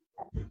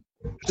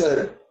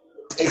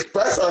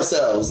express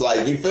ourselves.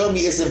 Like, you feel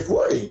me? It's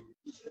important.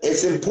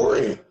 It's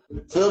important.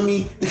 Feel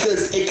me?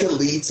 Because it could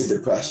lead to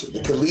depression.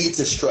 It could lead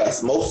to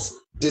stress. Most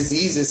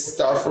diseases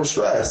start from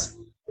stress.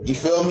 You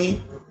feel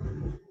me?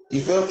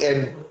 You feel?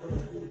 And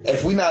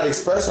if we're not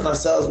expressing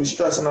ourselves, we're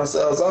stressing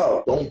ourselves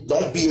out.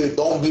 Don't be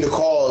the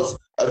cause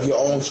of your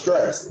own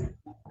stress.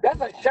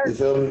 That's a shirt. You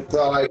feel me?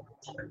 So, like,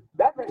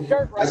 that's a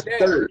shirt right that's there.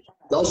 Shirt.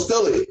 Don't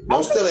steal it.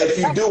 Don't steal it. If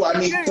you do, I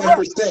need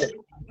 10%.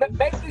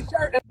 Make this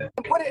shirt and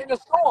put it in the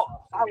store.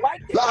 I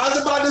like it. I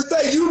was about to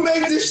say, you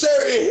make this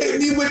shirt and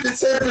hit me with the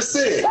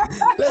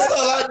 10%. That's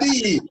all I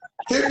need.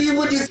 Hit me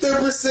with the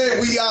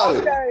 10%. We out.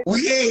 Okay. We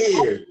in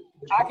here.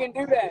 I can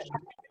do that.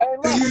 Hey,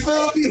 look, you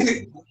feel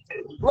me?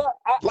 Look,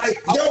 but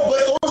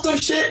on some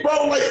shit,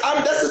 bro. Like,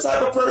 that's the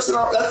type of person.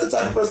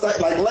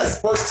 Like,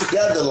 let's work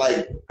together.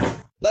 Like,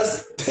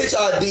 let's pitch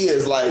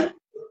ideas. Like,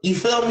 you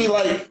feel me?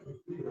 Like,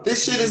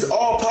 this shit is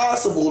all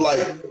possible.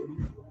 Like,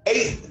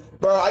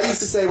 bro, I used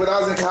to say when I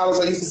was in college,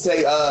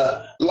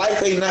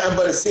 life ain't nothing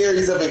but a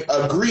series of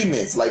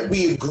agreements. Like,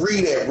 we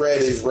agree that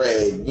red is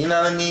red. You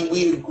know what I mean?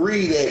 We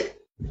agree that,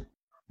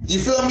 you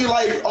feel me?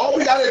 Like, all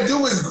we gotta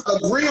do is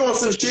agree on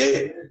some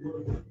shit.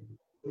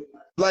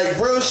 Like,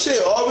 real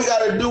shit. All we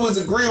gotta do is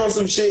agree on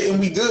some shit and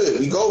we good.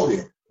 We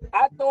golden.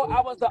 I thought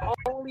I was the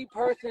only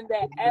person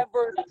that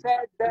ever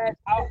said that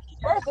out.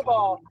 First of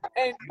all,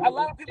 and a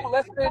lot of people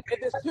listening,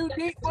 if it's too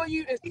deep for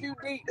you, it's too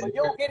deep, but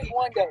you'll get it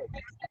one day.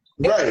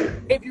 Right.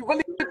 If you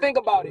really think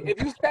about it,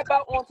 if you step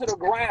out onto the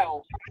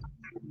ground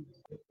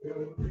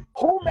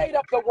Who made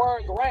up the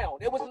word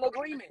ground? It was an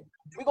agreement.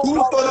 We gonna Who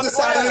the call fuck it the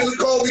decided ground. it was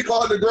cold? We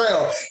called the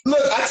ground.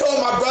 Look, I told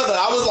my brother,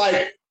 I was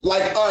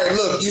like, all right,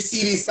 look, you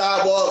see these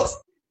sidewalks?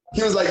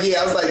 He was like,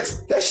 yeah. I was like,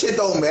 that shit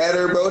don't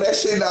matter, bro. That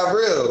shit not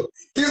real.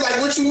 He was like,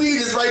 what you mean?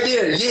 It's right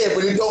there. Yeah,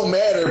 but it don't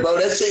matter, bro.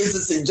 That shit is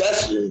a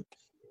suggestion.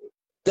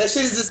 That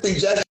shit is a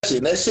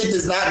suggestion. That shit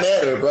does not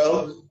matter,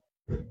 bro.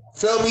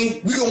 Feel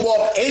me? We can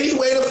walk any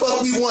way the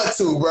fuck we want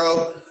to,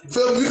 bro.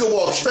 Feel me? We can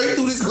walk straight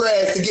through this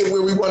grass to get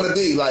where we want to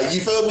be. Like,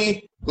 you feel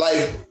me?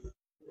 Like,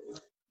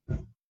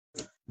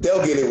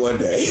 they'll get it one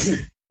day.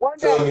 One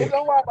day,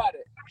 don't worry about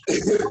it.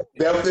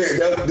 they'll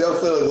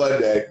feel it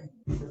one day.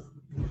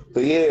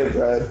 But yeah,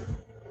 bro.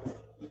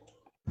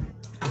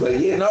 But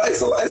yeah, no,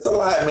 it's a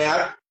lot,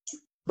 man.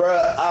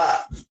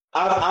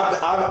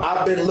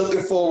 I've been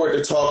looking forward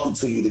to talking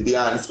to you, to be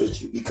honest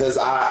with you, because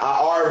I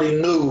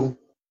already knew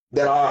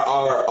that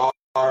our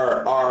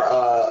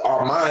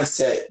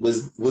mindset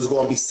was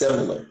going to be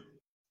similar.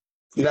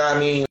 You know what I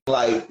mean?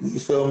 Like, you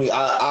feel me?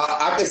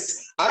 I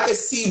could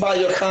see by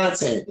your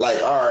content.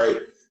 Like, all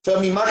right, feel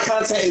me? My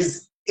content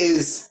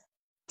is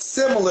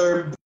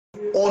similar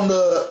on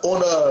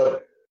a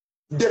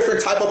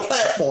different type of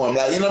platform.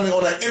 Like, you know what I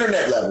mean? On an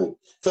internet level.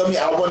 Feel me?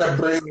 I want to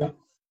bring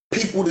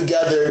people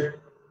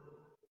together.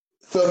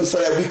 Feel me? So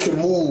that we can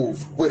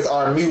move with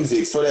our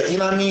music. So that, you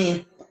know what I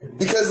mean?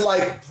 Because,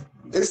 like,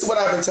 this is what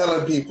I've been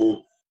telling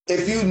people.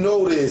 If you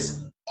notice,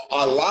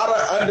 a lot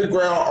of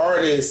underground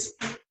artists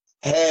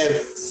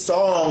have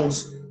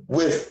songs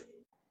with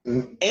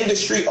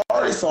industry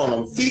artists on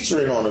them,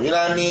 featuring on them. You know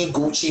what I mean?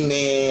 Gucci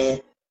Mane,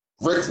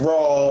 Rick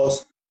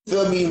Ross,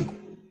 feel me?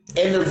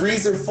 And the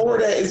reason for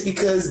that is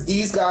because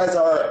these guys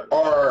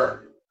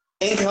are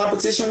in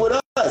competition with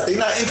us. They're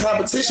not in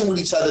competition with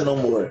each other no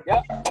more.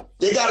 Yep.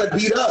 They gotta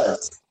beat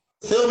us.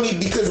 Feel me?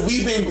 Because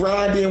we've been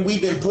grinding,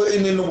 we've been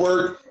putting in the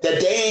work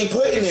that they ain't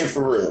putting in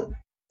for real.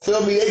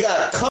 Feel me? They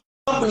got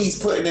companies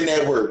putting in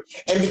that work.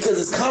 And because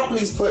it's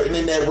companies putting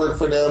in that work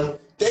for them,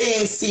 they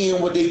ain't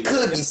seeing what they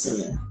could be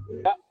seeing.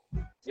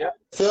 Yep.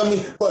 Feel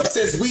me? But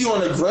since we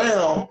on the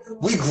ground,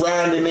 we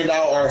grinding it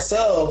out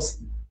ourselves.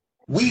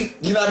 We,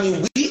 you know what I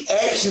mean? We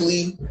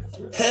actually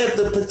have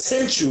the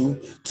potential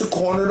to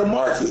corner the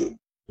market.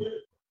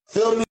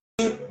 Feel me?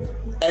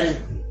 And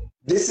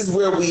this is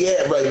where we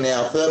at right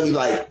now. Feel me?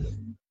 Like,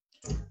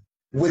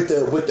 with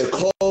the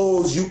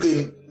clothes, you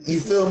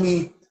feel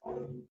me?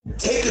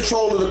 Take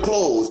control of the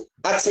clothes.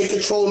 I take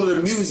control of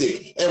the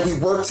music, and we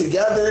work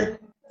together.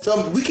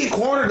 So we can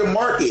corner the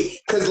market,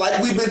 because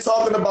like we've been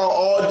talking about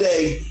all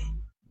day,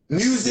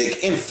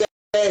 music and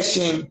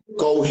fashion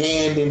go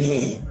hand in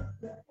hand.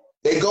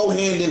 They go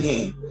hand in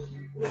hand.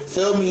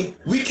 Feel me?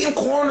 We can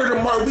corner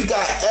the market. We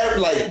got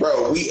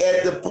bro. We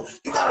at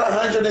you got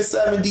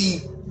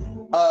 170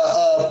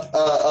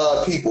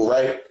 people,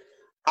 right?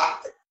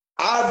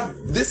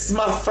 This is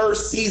my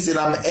first season.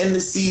 I'm in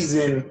the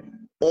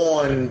season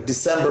on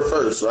December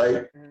 1st,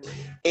 right?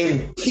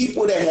 And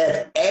people that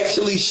have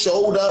actually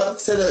showed up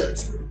to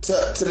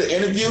the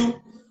interview,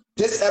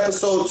 this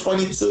episode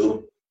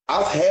 22,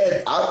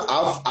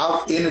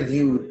 I've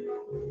interviewed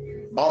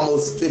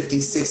almost 50,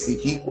 60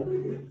 people.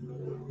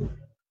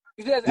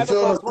 You said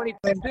episode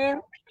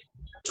 22?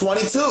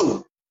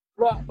 22.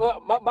 Look,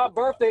 my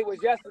birthday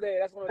was yesterday.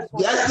 That's when it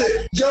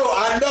was. Yo,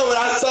 I know it.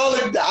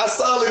 I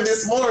saw it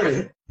this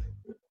morning.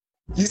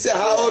 You said,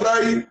 how old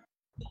are you?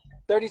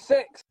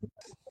 36.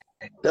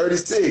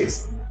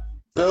 36.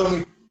 Feel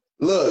me?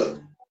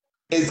 Look,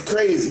 it's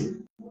crazy.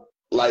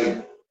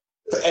 Like,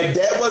 and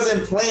that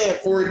wasn't planned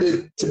for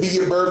it to be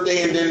your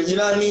birthday. And then, you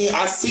know what I mean?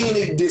 I seen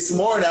it this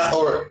morning,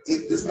 or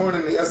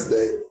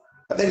yesterday.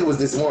 I think it was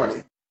this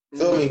morning.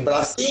 Feel me? But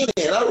I seen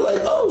it, and I was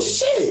like, oh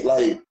shit!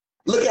 Like,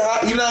 look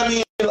at how, you know what I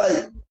mean?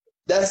 Like,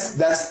 that's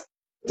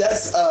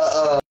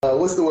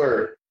what's the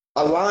word?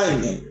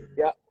 Alignment.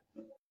 Yeah.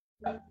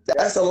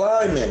 That's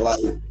alignment. Like,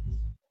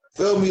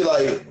 feel me?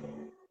 Like,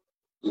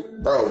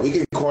 bro, we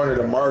can corner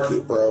the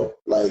market, bro.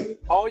 Like,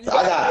 I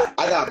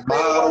got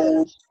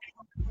models.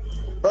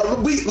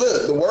 Bro,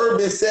 look, the word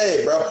been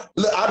said, bro.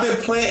 Look, I've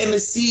been planting the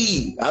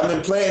seed.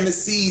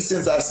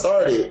 Since I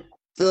started.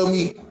 Feel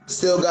me?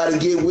 Still got to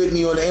get with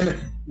me on the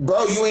internet.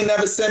 Bro, you ain't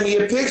never sent me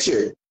a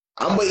picture.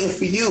 I'm waiting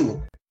for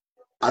you.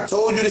 I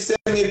told you to send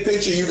me a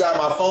picture. You got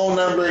my phone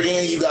number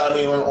and you got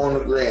me on the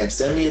gram.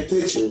 Send me a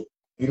picture.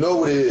 You know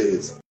what it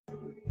is.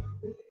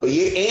 But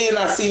yeah, and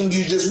I seen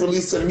you just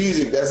release some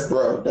music. That's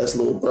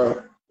little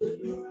bro.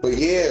 But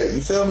yeah,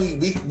 you feel me?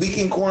 We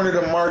can corner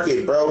the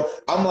market, bro.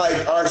 I'm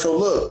like, all right, so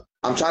look,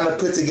 I'm trying to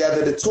put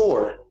together the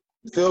tour.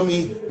 Feel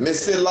me?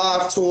 Mysfit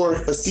Live tour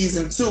for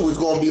season 2 is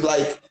gonna be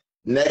like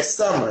next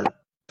summer.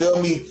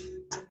 Feel me?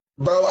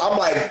 Bro, I'm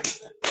like,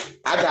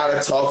 I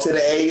gotta talk to the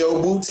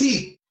AO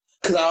boutique.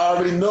 Cause I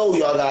already know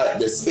y'all got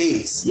the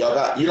space. Y'all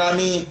got, you know what I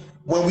mean?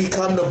 When we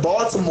come to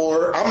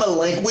Baltimore, I'ma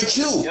link with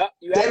you. Yep,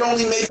 that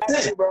only makes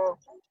sense. Bro.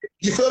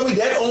 You feel me?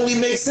 That only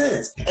makes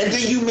sense. And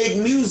then you make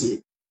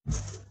music.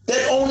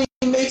 That only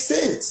makes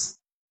sense.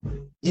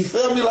 You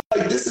feel me?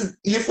 Like, this is,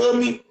 you feel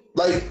me?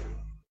 Like,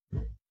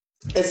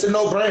 it's a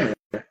no-brainer.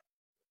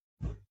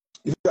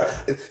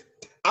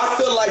 I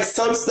feel like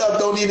some stuff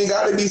don't even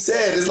gotta be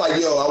said. It's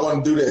like, yo, I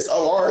want to do this.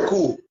 Oh, all right,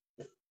 cool.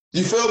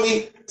 You feel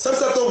me? Some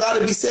stuff don't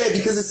gotta be said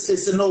because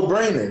it's a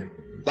no-brainer.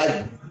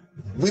 Like,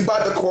 we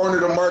about to corner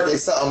the market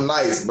something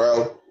nice,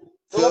 bro.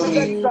 So let me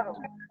tell you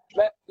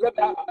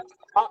something.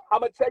 I'm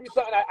gonna tell you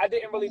something I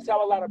didn't really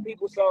tell a lot of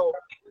people. So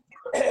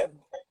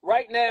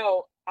right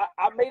now,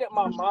 I made up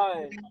my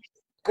mind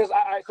because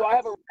I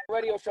have a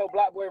radio show,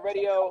 Black Boy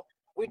Radio.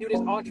 We do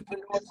this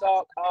entrepreneur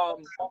talk.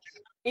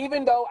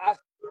 Even though I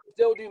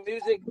still do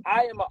music,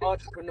 I am an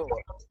entrepreneur,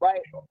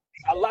 right?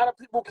 A lot of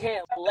people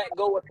can't let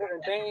go of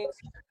certain things.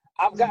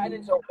 I've gotten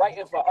into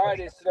writing for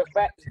artists to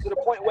the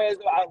point where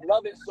I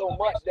love it so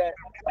much that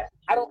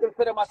I don't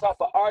consider myself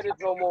an artist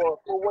no more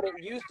for what it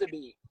used to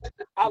be.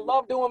 I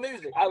love doing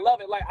music. I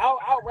love it. Like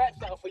I'll rap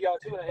something for y'all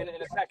too in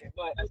a second.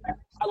 But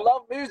I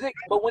love music.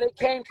 But when it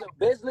came to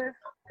business,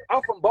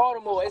 I'm from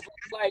Baltimore. It's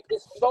like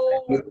it's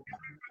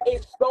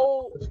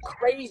so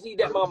crazy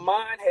that my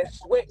mind has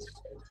switched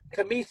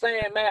to me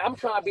saying, man, I'm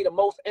trying to be the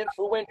most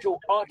influential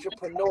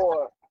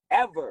entrepreneur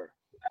ever.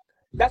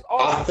 That's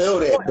all. I feel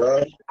that,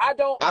 bro. I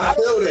feel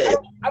that.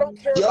 I don't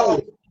care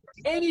about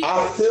anything.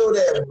 I feel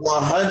that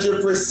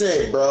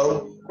 100%,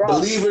 bro.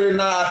 Believe it or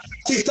not.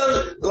 See,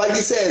 like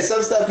you said,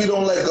 some stuff you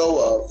don't let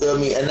go of. Feel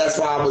me? And that's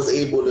why I was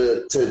able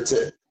to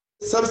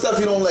some stuff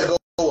you don't let go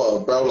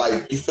of, bro.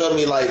 Like, you feel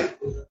me? Like,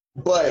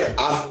 but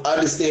I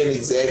understand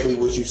exactly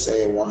what you're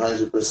saying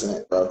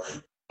 100%, bro.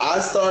 I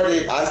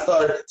started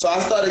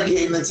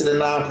getting into the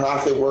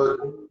nonprofit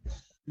work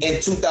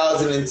in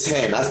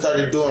 2010. I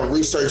started doing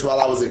research while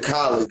I was in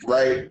college,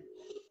 right?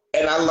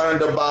 And I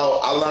learned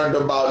about,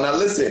 now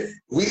listen, and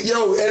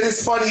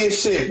it's funny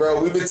as shit,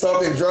 bro. We've been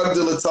talking drug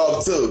dealer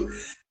talk too.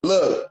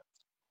 Look,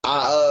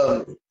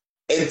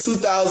 in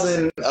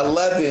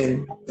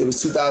 2011, it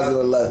was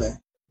 2011,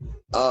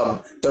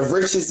 the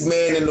richest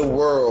man in the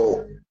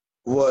world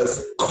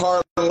was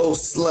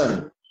Carlos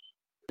Slim,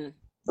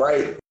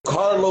 right?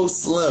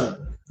 Carlos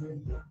Slim.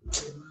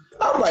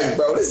 I'm like,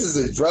 bro, this is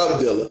a drug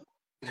dealer.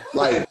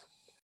 Like,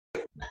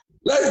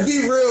 let's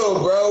be real,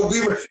 bro.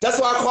 That's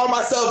why I call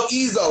myself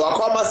Ezo. I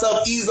call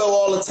myself Ezo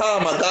all the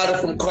time. I got it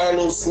from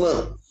Carlos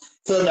Slim.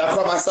 Feel me? I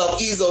call myself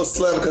Ezo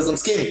Slim because I'm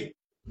skinny.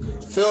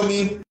 Feel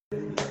me?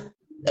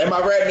 And my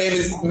rap name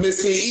is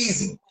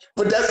MysfitEaZy.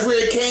 But that's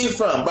where it came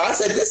from. But I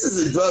said, this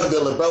is a drug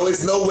dealer, bro.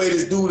 There's no way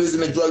this dude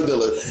isn't a drug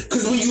dealer.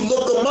 Because when you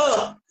look him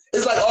up,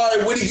 it's like, all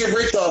right, what did he get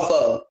rich off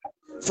of?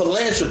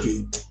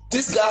 Philanthropy.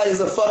 This guy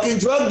is a fucking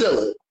drug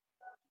dealer.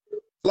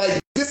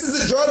 Like, this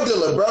is a drug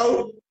dealer,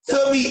 bro.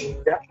 Feel me?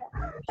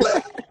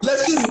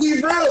 Let's just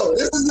be real.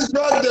 This is a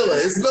drug dealer.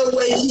 There's no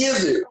way he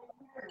isn't.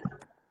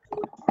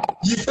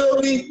 You feel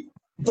me?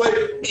 But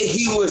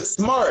he was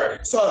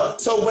smart. So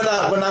when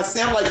I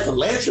sound like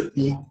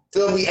philanthropy,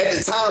 feel me? At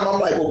the time,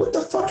 I'm like, well, what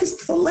the fuck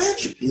is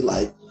philanthropy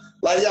like?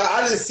 Like, yeah,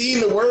 I didn't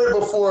seen the word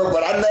before,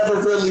 but I never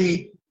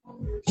really,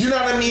 you know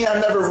what I mean? I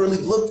never really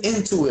looked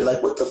into it.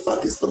 Like, what the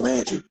fuck is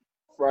philanthropy?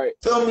 Right.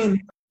 Feel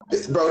me?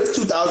 Bro, it's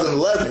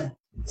 2011.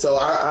 So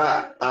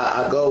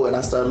I go and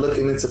I start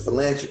looking into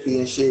philanthropy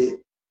and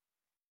shit,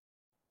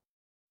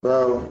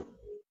 bro.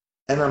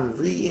 And I'm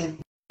reading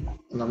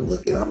and I'm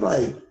looking. I'm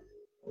like,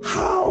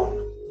 how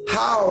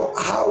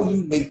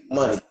you make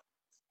money?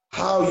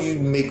 How you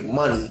make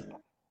money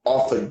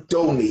off of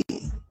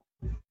donating?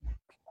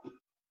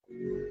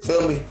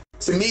 Feel me?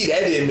 To me,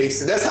 that didn't make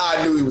sense. That's how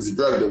I knew he was a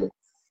drug dealer.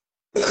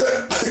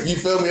 You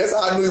feel me? That's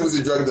how I knew he was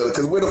a drug dealer.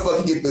 Because where the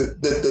fuck he get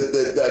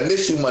the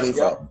initial money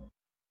from?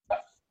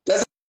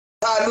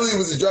 I knew he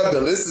was a drug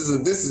dealer. This is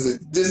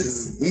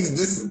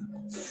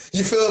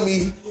you feel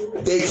me?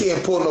 They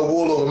can't pull no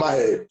wool over my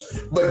head.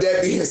 But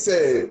that being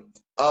said,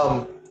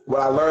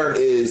 what I learned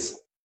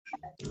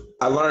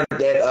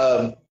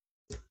that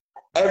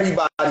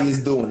everybody is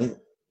doing it.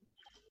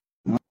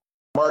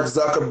 Mark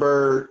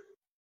Zuckerberg,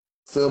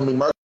 feel me?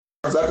 Mark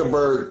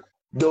Zuckerberg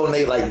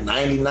donate like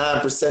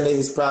 99% of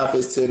his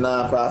profits to a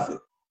nonprofit.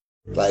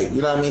 Like,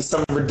 you know what I mean?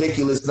 Some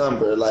ridiculous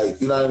number. Like,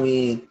 you know what I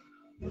mean?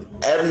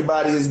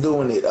 Everybody is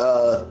doing it.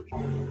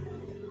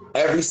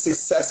 Every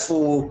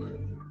successful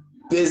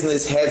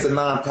business has a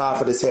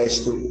nonprofit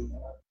attached to it.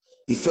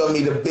 You feel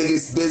me? The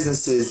biggest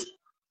businesses,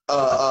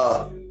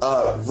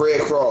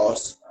 Red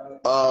Cross,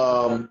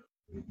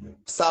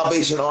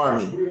 Salvation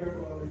Army.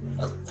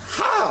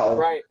 How?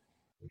 Right.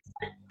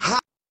 How?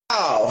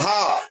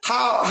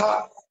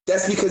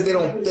 That's because they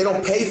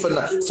don't pay for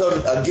nothing. So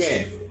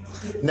again,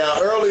 now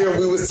earlier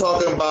we was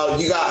talking about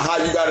how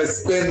you got to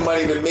spend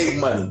money to make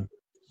money.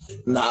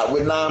 Not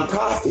with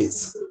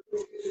nonprofits.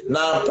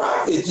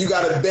 Nonprofits, you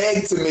gotta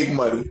beg to make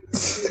money.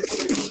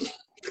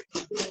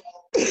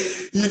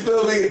 You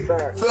feel me?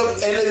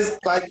 And it's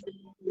like,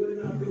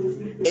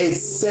 it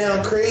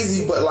sounds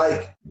crazy, but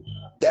like,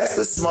 that's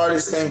the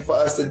smartest thing for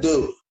us to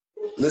do.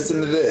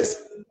 Listen to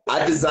this.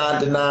 I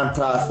designed the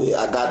nonprofit.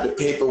 I got the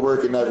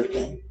paperwork and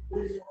everything.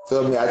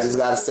 Feel me? I just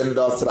gotta send it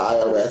off to the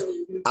IRS.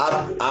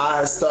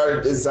 I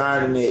started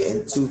designing it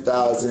in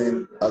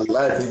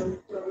 2011.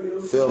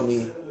 Feel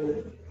me?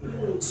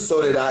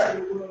 So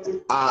that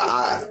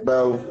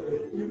bro,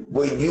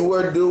 what you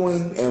are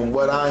doing and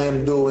what I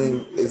am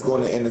doing is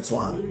going to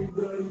intertwine.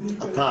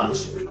 I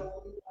promise you.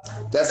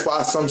 That's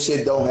why some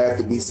shit don't have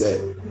to be said.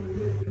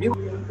 You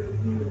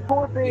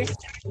will see.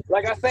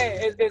 Like I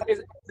said,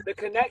 the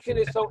connection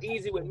is so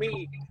easy with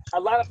me. A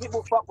lot of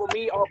people fuck with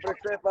me off the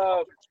strength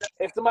of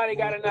if somebody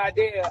got an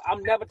idea,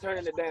 I'm never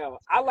turning it down.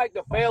 I like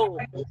to fail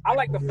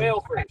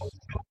first.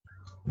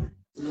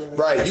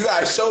 Right. You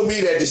gotta show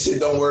me that this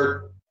shit don't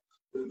work.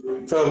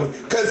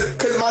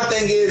 Cause my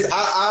thing is,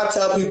 I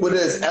tell people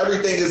this: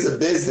 everything is a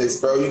business,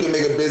 bro. You can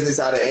make a business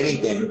out of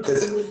anything.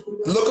 Cause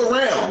look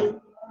around.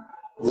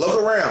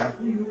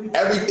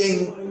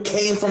 Everything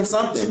came from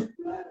something.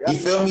 You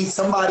feel me?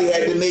 Somebody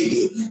had to make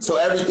it. So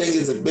everything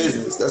is a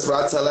business. That's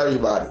what I tell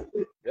everybody.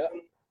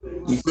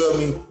 You feel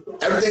me?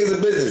 Everything is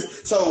a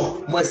business.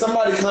 So when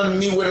somebody comes to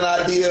me with an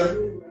idea,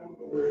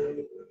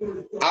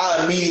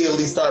 I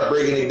immediately start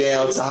breaking it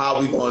down to how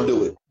we gonna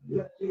do it.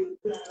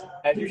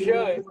 As you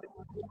should.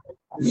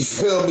 You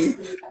feel me?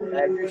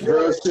 As you should.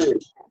 Real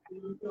shit.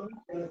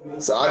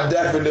 So I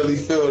definitely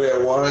feel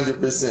that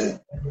 100%.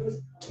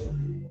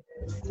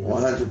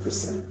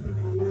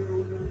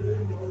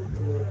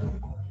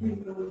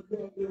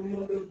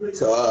 100%.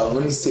 So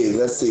let me see.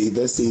 Let's see.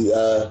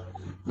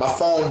 My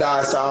phone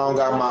died, so I don't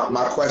got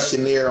my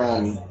questionnaire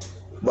on me.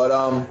 But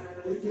I'm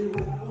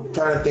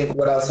trying to think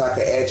what else I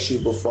could ask you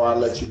before I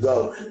let you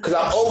go. Cause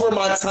I'm over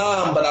my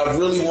time, but I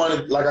really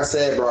wanted, like I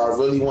said, bro, I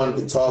really wanted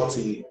to talk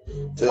to you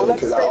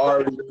because I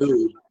already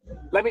do.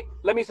 Let me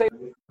say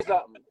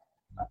something.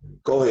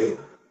 Go ahead.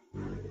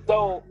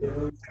 So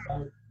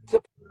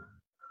to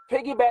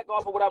piggyback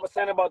off of what I was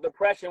saying about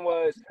depression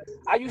was,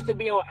 I used to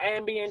be on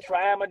Ambien,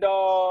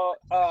 Tramadol,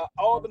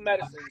 all the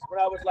medicines when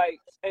I was like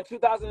in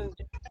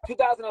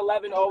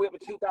 2011 all the way up to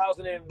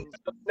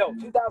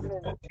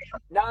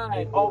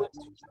 2009 all the way up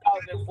to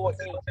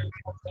 2014.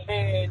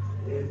 And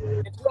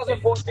in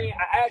 2014,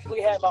 I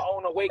actually had my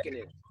own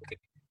awakening.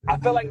 I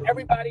feel like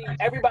everybody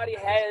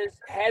has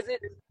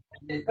it.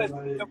 Because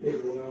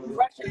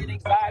depression and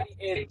anxiety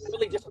is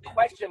really just a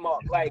question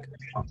mark. Like,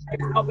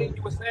 I mean,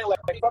 you were saying, like,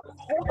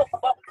 who the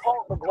fuck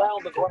called the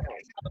ground the ground?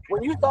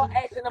 When you start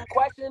asking them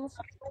questions,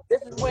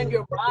 this is when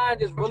your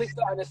mind is really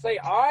starting to say,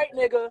 all right,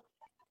 nigga,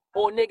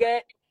 or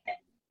nigga,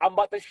 I'm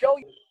about to show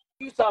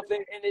you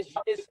something, and it's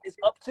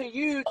up to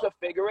you to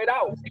figure it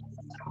out.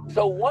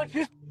 So once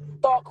you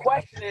start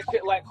questioning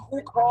shit like,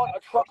 who called a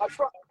truck?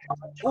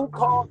 Who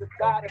called the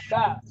sky?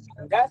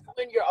 That's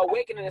when your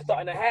awakening is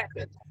starting to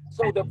happen.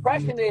 So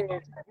depression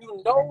is,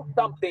 you know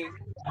something,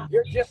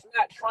 you're just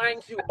not trying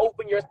to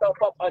open yourself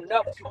up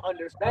enough to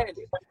understand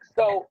it.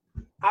 So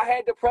I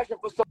had depression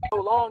for so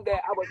long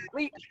that I would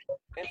sleep.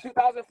 In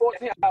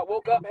 2014, I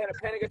woke up, had a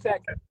panic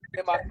attack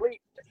in my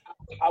sleep.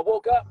 I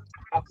woke up,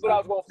 I thought I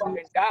was going to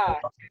fucking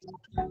die.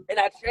 And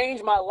I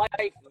changed my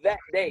life that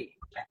day.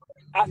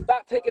 I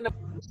stopped taking the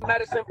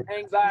medicine for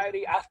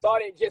anxiety. I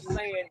started just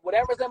saying,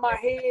 whatever's in my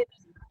head,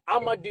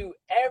 I'm going to do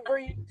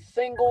every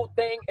single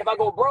thing. If I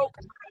go broke,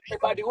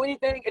 if I do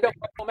anything, it don't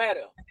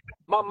matter.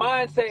 My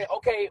mind said,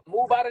 okay,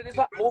 move out of this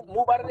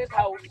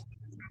house,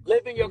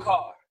 live in your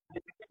car.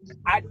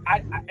 And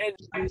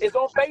it's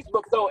on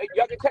Facebook, so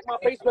y'all can check my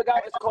Facebook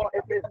out. It's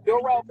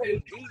Durrell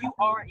Page,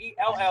 DURELLPAIGE.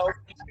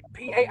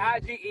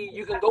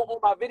 You can go on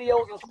my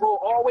videos and scroll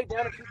all the way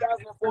down to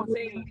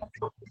 2014,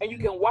 and you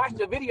can watch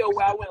the video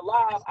where I went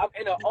live. I'm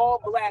in an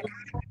all-black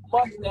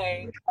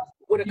Mustang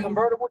with a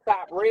convertible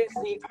top, red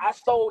seats. I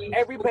sold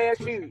every pair of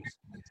shoes.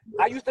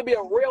 I used to be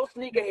a real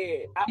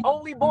sneakerhead. I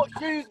only bought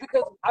shoes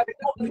because I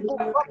thought people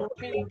fucked with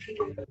me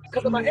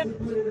because of my image.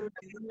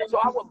 So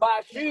I would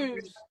buy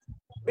shoes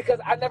because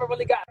I never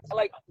really got,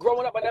 like,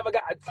 growing up, I never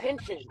got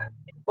attention.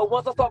 But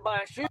once I started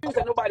buying shoes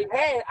that nobody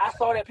had, I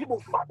saw that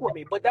people fuck with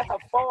me. But that's a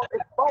false.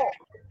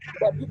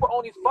 That people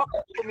only fuck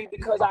with me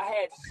because I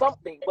had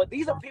something. But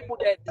these are people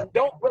that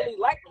don't really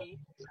like me.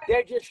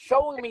 They're just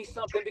showing me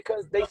something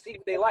because they see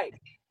what they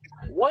like.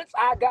 Once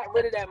I got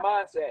rid of that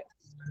mindset,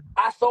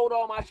 I sold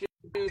all my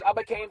shoes. I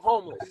became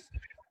homeless.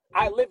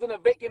 I lived in a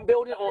vacant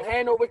building on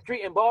Hanover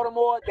Street in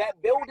Baltimore. That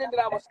building that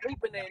I was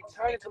sleeping in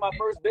turned into my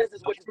first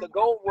business, which is the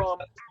Gold Room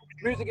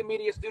Music and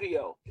Media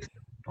Studio.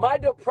 My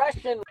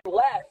depression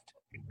left.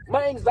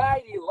 My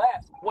anxiety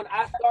left when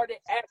I started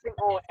acting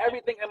on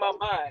everything in my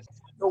mind.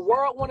 The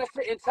world want to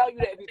sit and tell you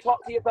that if you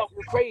talk to yourself,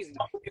 you're crazy.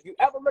 If you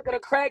ever look at a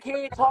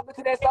crackhead talking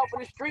to themselves in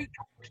the street,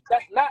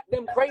 that's not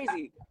them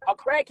crazy. A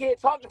crackhead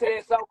talking to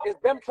themselves is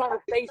them trying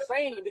to stay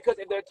sane, because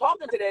if they're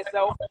talking to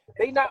themselves,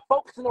 they not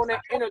focusing on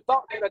that inner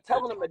thought that are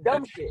telling them the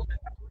dumb shit.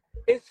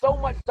 It's so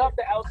much stuff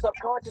that our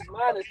subconscious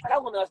mind is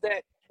telling us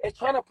that it's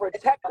trying to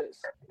protect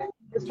us.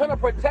 It's trying to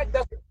protect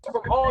us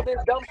from all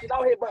this dumb shit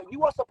out here, but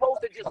you are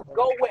supposed to just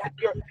go with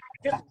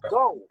just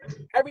go.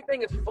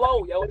 Everything is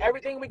flow, yo.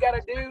 Everything we gotta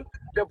do.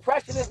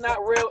 Depression is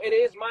not real. It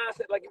is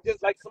mindset, like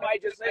somebody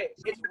just said.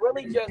 It's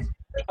really just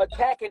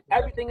attacking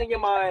everything in your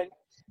mind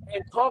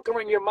and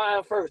conquering your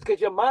mind first,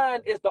 because your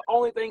mind is the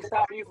only thing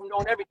stopping you from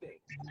doing everything.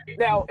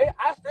 Now,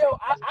 I still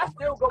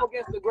go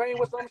against the grain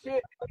with some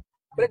shit,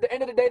 but at the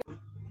end of the day,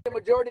 the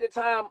majority of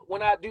the time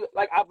when I do,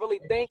 like, I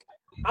really think,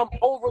 I'm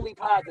overly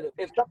positive.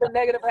 If something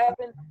negative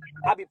happens,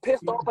 I'll be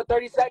pissed off for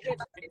 30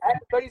 seconds. And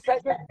after 30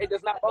 seconds, it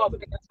does not bother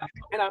me.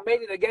 And I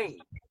made it a game.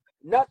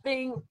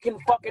 Nothing can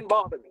fucking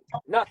bother me.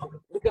 Nothing.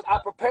 Because I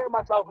prepare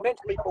myself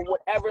mentally for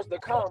whatever's to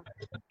come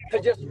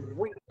to just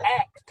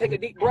react, take a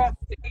deep breath,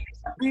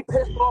 be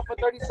pissed off for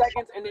 30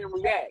 seconds, and then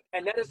react.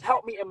 And that has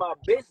helped me in my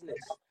business.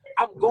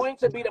 I'm going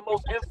to be the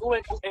most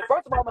influential. And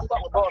first of all, I'm going to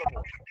start with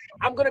Baltimore.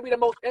 I'm going to be the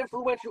most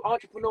influential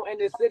entrepreneur in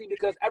this city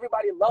because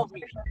everybody loves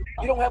me.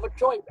 You don't have a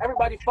choice.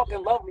 Everybody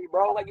fucking love me,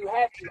 bro. Like, you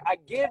have to. I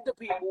give to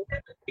people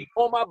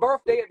on my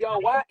birthday. If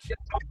y'all watch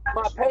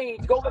my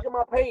page, go look at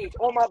my page.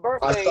 On my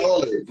birthday. I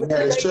saw it. You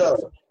had a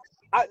show.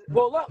 I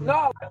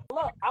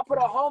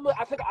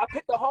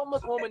picked a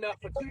homeless woman up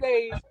for 2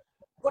 days,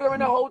 put her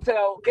in a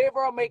hotel, gave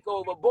her a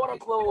makeover, bought her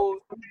clothes,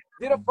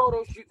 did a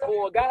photo shoot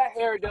for her, got her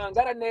hair done,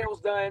 got her nails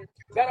done,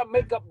 got her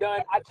makeup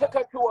done. I took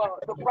her to a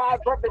surprise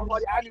birthday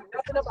party I knew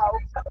nothing about,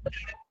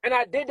 and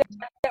I did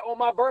that on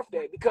my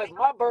birthday because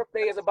my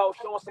birthday is about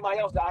showing somebody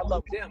else that I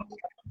love them.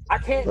 I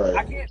can't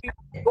be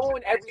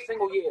going every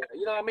single year.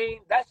 You know what I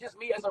mean? That's just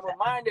me as a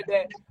reminder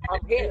that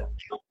I'm here.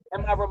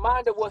 And my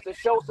reminder was to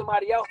show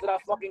somebody else that I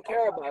fucking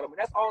care about them. And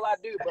that's all I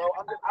do, bro.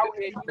 I'm just out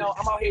here,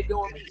 I'm out here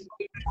doing me.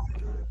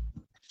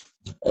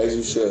 As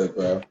you should,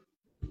 bro.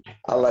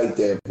 I like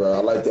that, bro.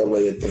 I like that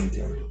way of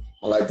thinking.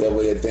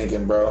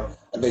 Bro.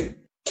 I think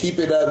keep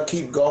it up,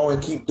 keep going,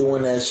 keep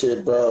doing that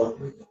shit, bro.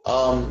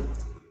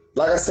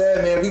 Like I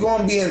said, man, we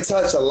gonna be in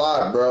touch a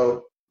lot,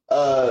 bro.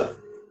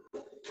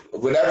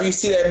 Whenever you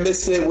see that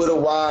Mysfit with a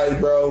Y,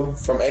 bro,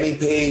 from any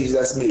page,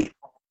 that's me.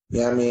 You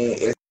know what I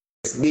mean?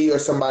 It's me or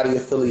somebody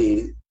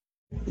affiliated.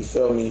 You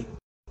feel me?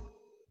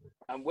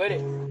 I'm with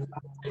it.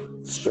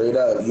 Straight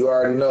up. You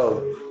already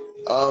know.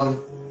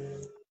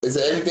 Is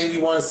there anything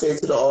you want to say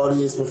to the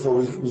audience before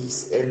we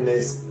end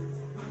this?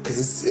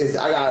 Because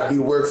I got to be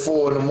work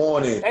 4 in the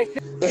morning. Hey,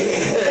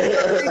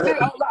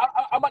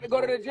 I'm about to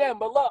go to the gym.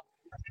 But look,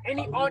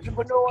 any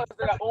entrepreneurs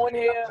that are on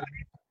here,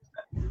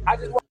 I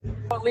just want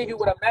to leave you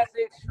with a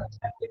message.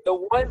 The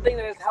one thing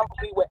that has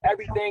helped me with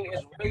everything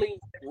is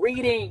really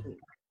reading.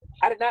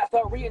 I did not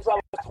start reading until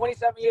I was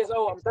 27 years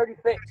old. I'm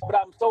 36, but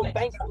I'm so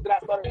thankful that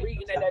I started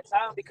reading at that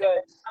time because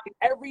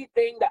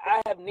everything that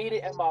I have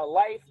needed in my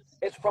life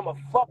is from a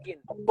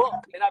fucking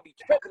book, and I be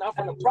tripping. I'm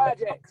from the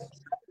projects.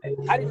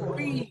 I didn't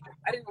read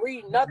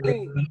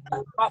nothing.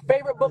 My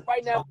favorite book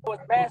right now is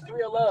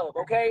Mastery of Love,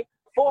 okay?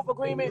 4th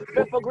Agreement,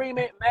 5th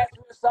Agreement,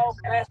 Mastery of Self,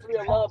 Mastery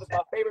of Love is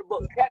my favorite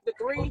book. Chapter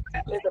 3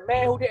 is The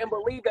Man Who Didn't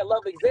Believe That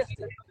Love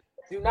Existed.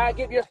 Do not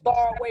give your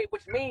star away,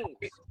 which means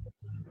that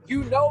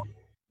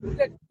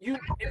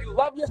if you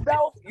love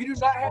yourself, you do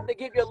not have to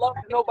give your love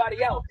to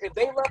nobody else. If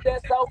they love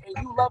themselves and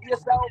you love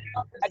yourself,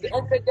 at the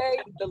end of the day,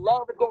 the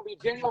love is going to be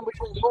genuine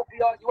between both of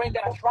y'all. You ain't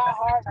got to try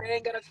hard. They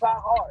ain't got to try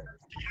hard.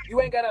 You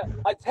ain't got to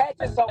attach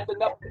yourself to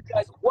nothing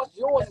because what's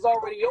yours is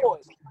already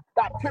yours.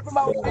 Stop tripping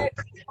about shit.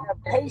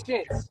 Have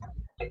patience.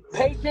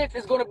 Patience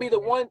is going to be the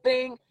one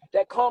thing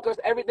that conquers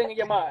everything in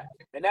your mind.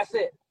 And that's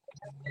it.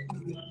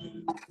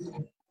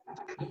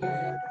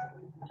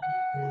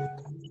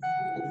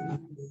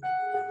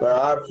 Bro,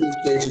 I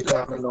appreciate you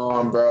coming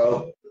on,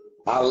 bro.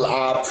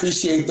 I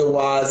appreciate the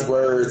wise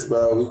words,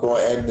 bro. We're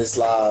going to end this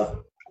live.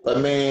 But,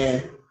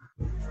 man,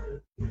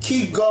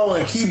 keep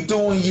going. Keep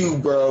doing you,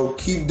 bro.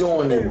 Keep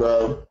doing it,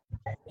 bro.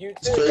 You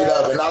too, straight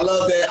up. And I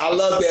love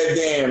that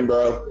Dan,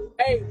 bro.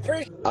 Hey,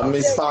 appreciate I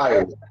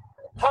misfired.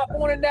 Hop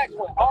on the next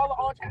one. All the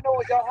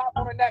entrepreneurs, y'all hop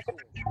on the next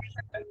one.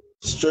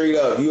 Straight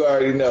up. You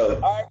already know.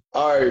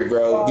 All right,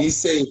 bro. Be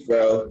safe,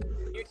 bro.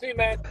 You too,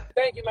 man.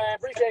 Thank you, man.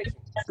 Appreciate you.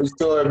 For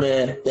sure,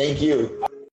 man. Thank you.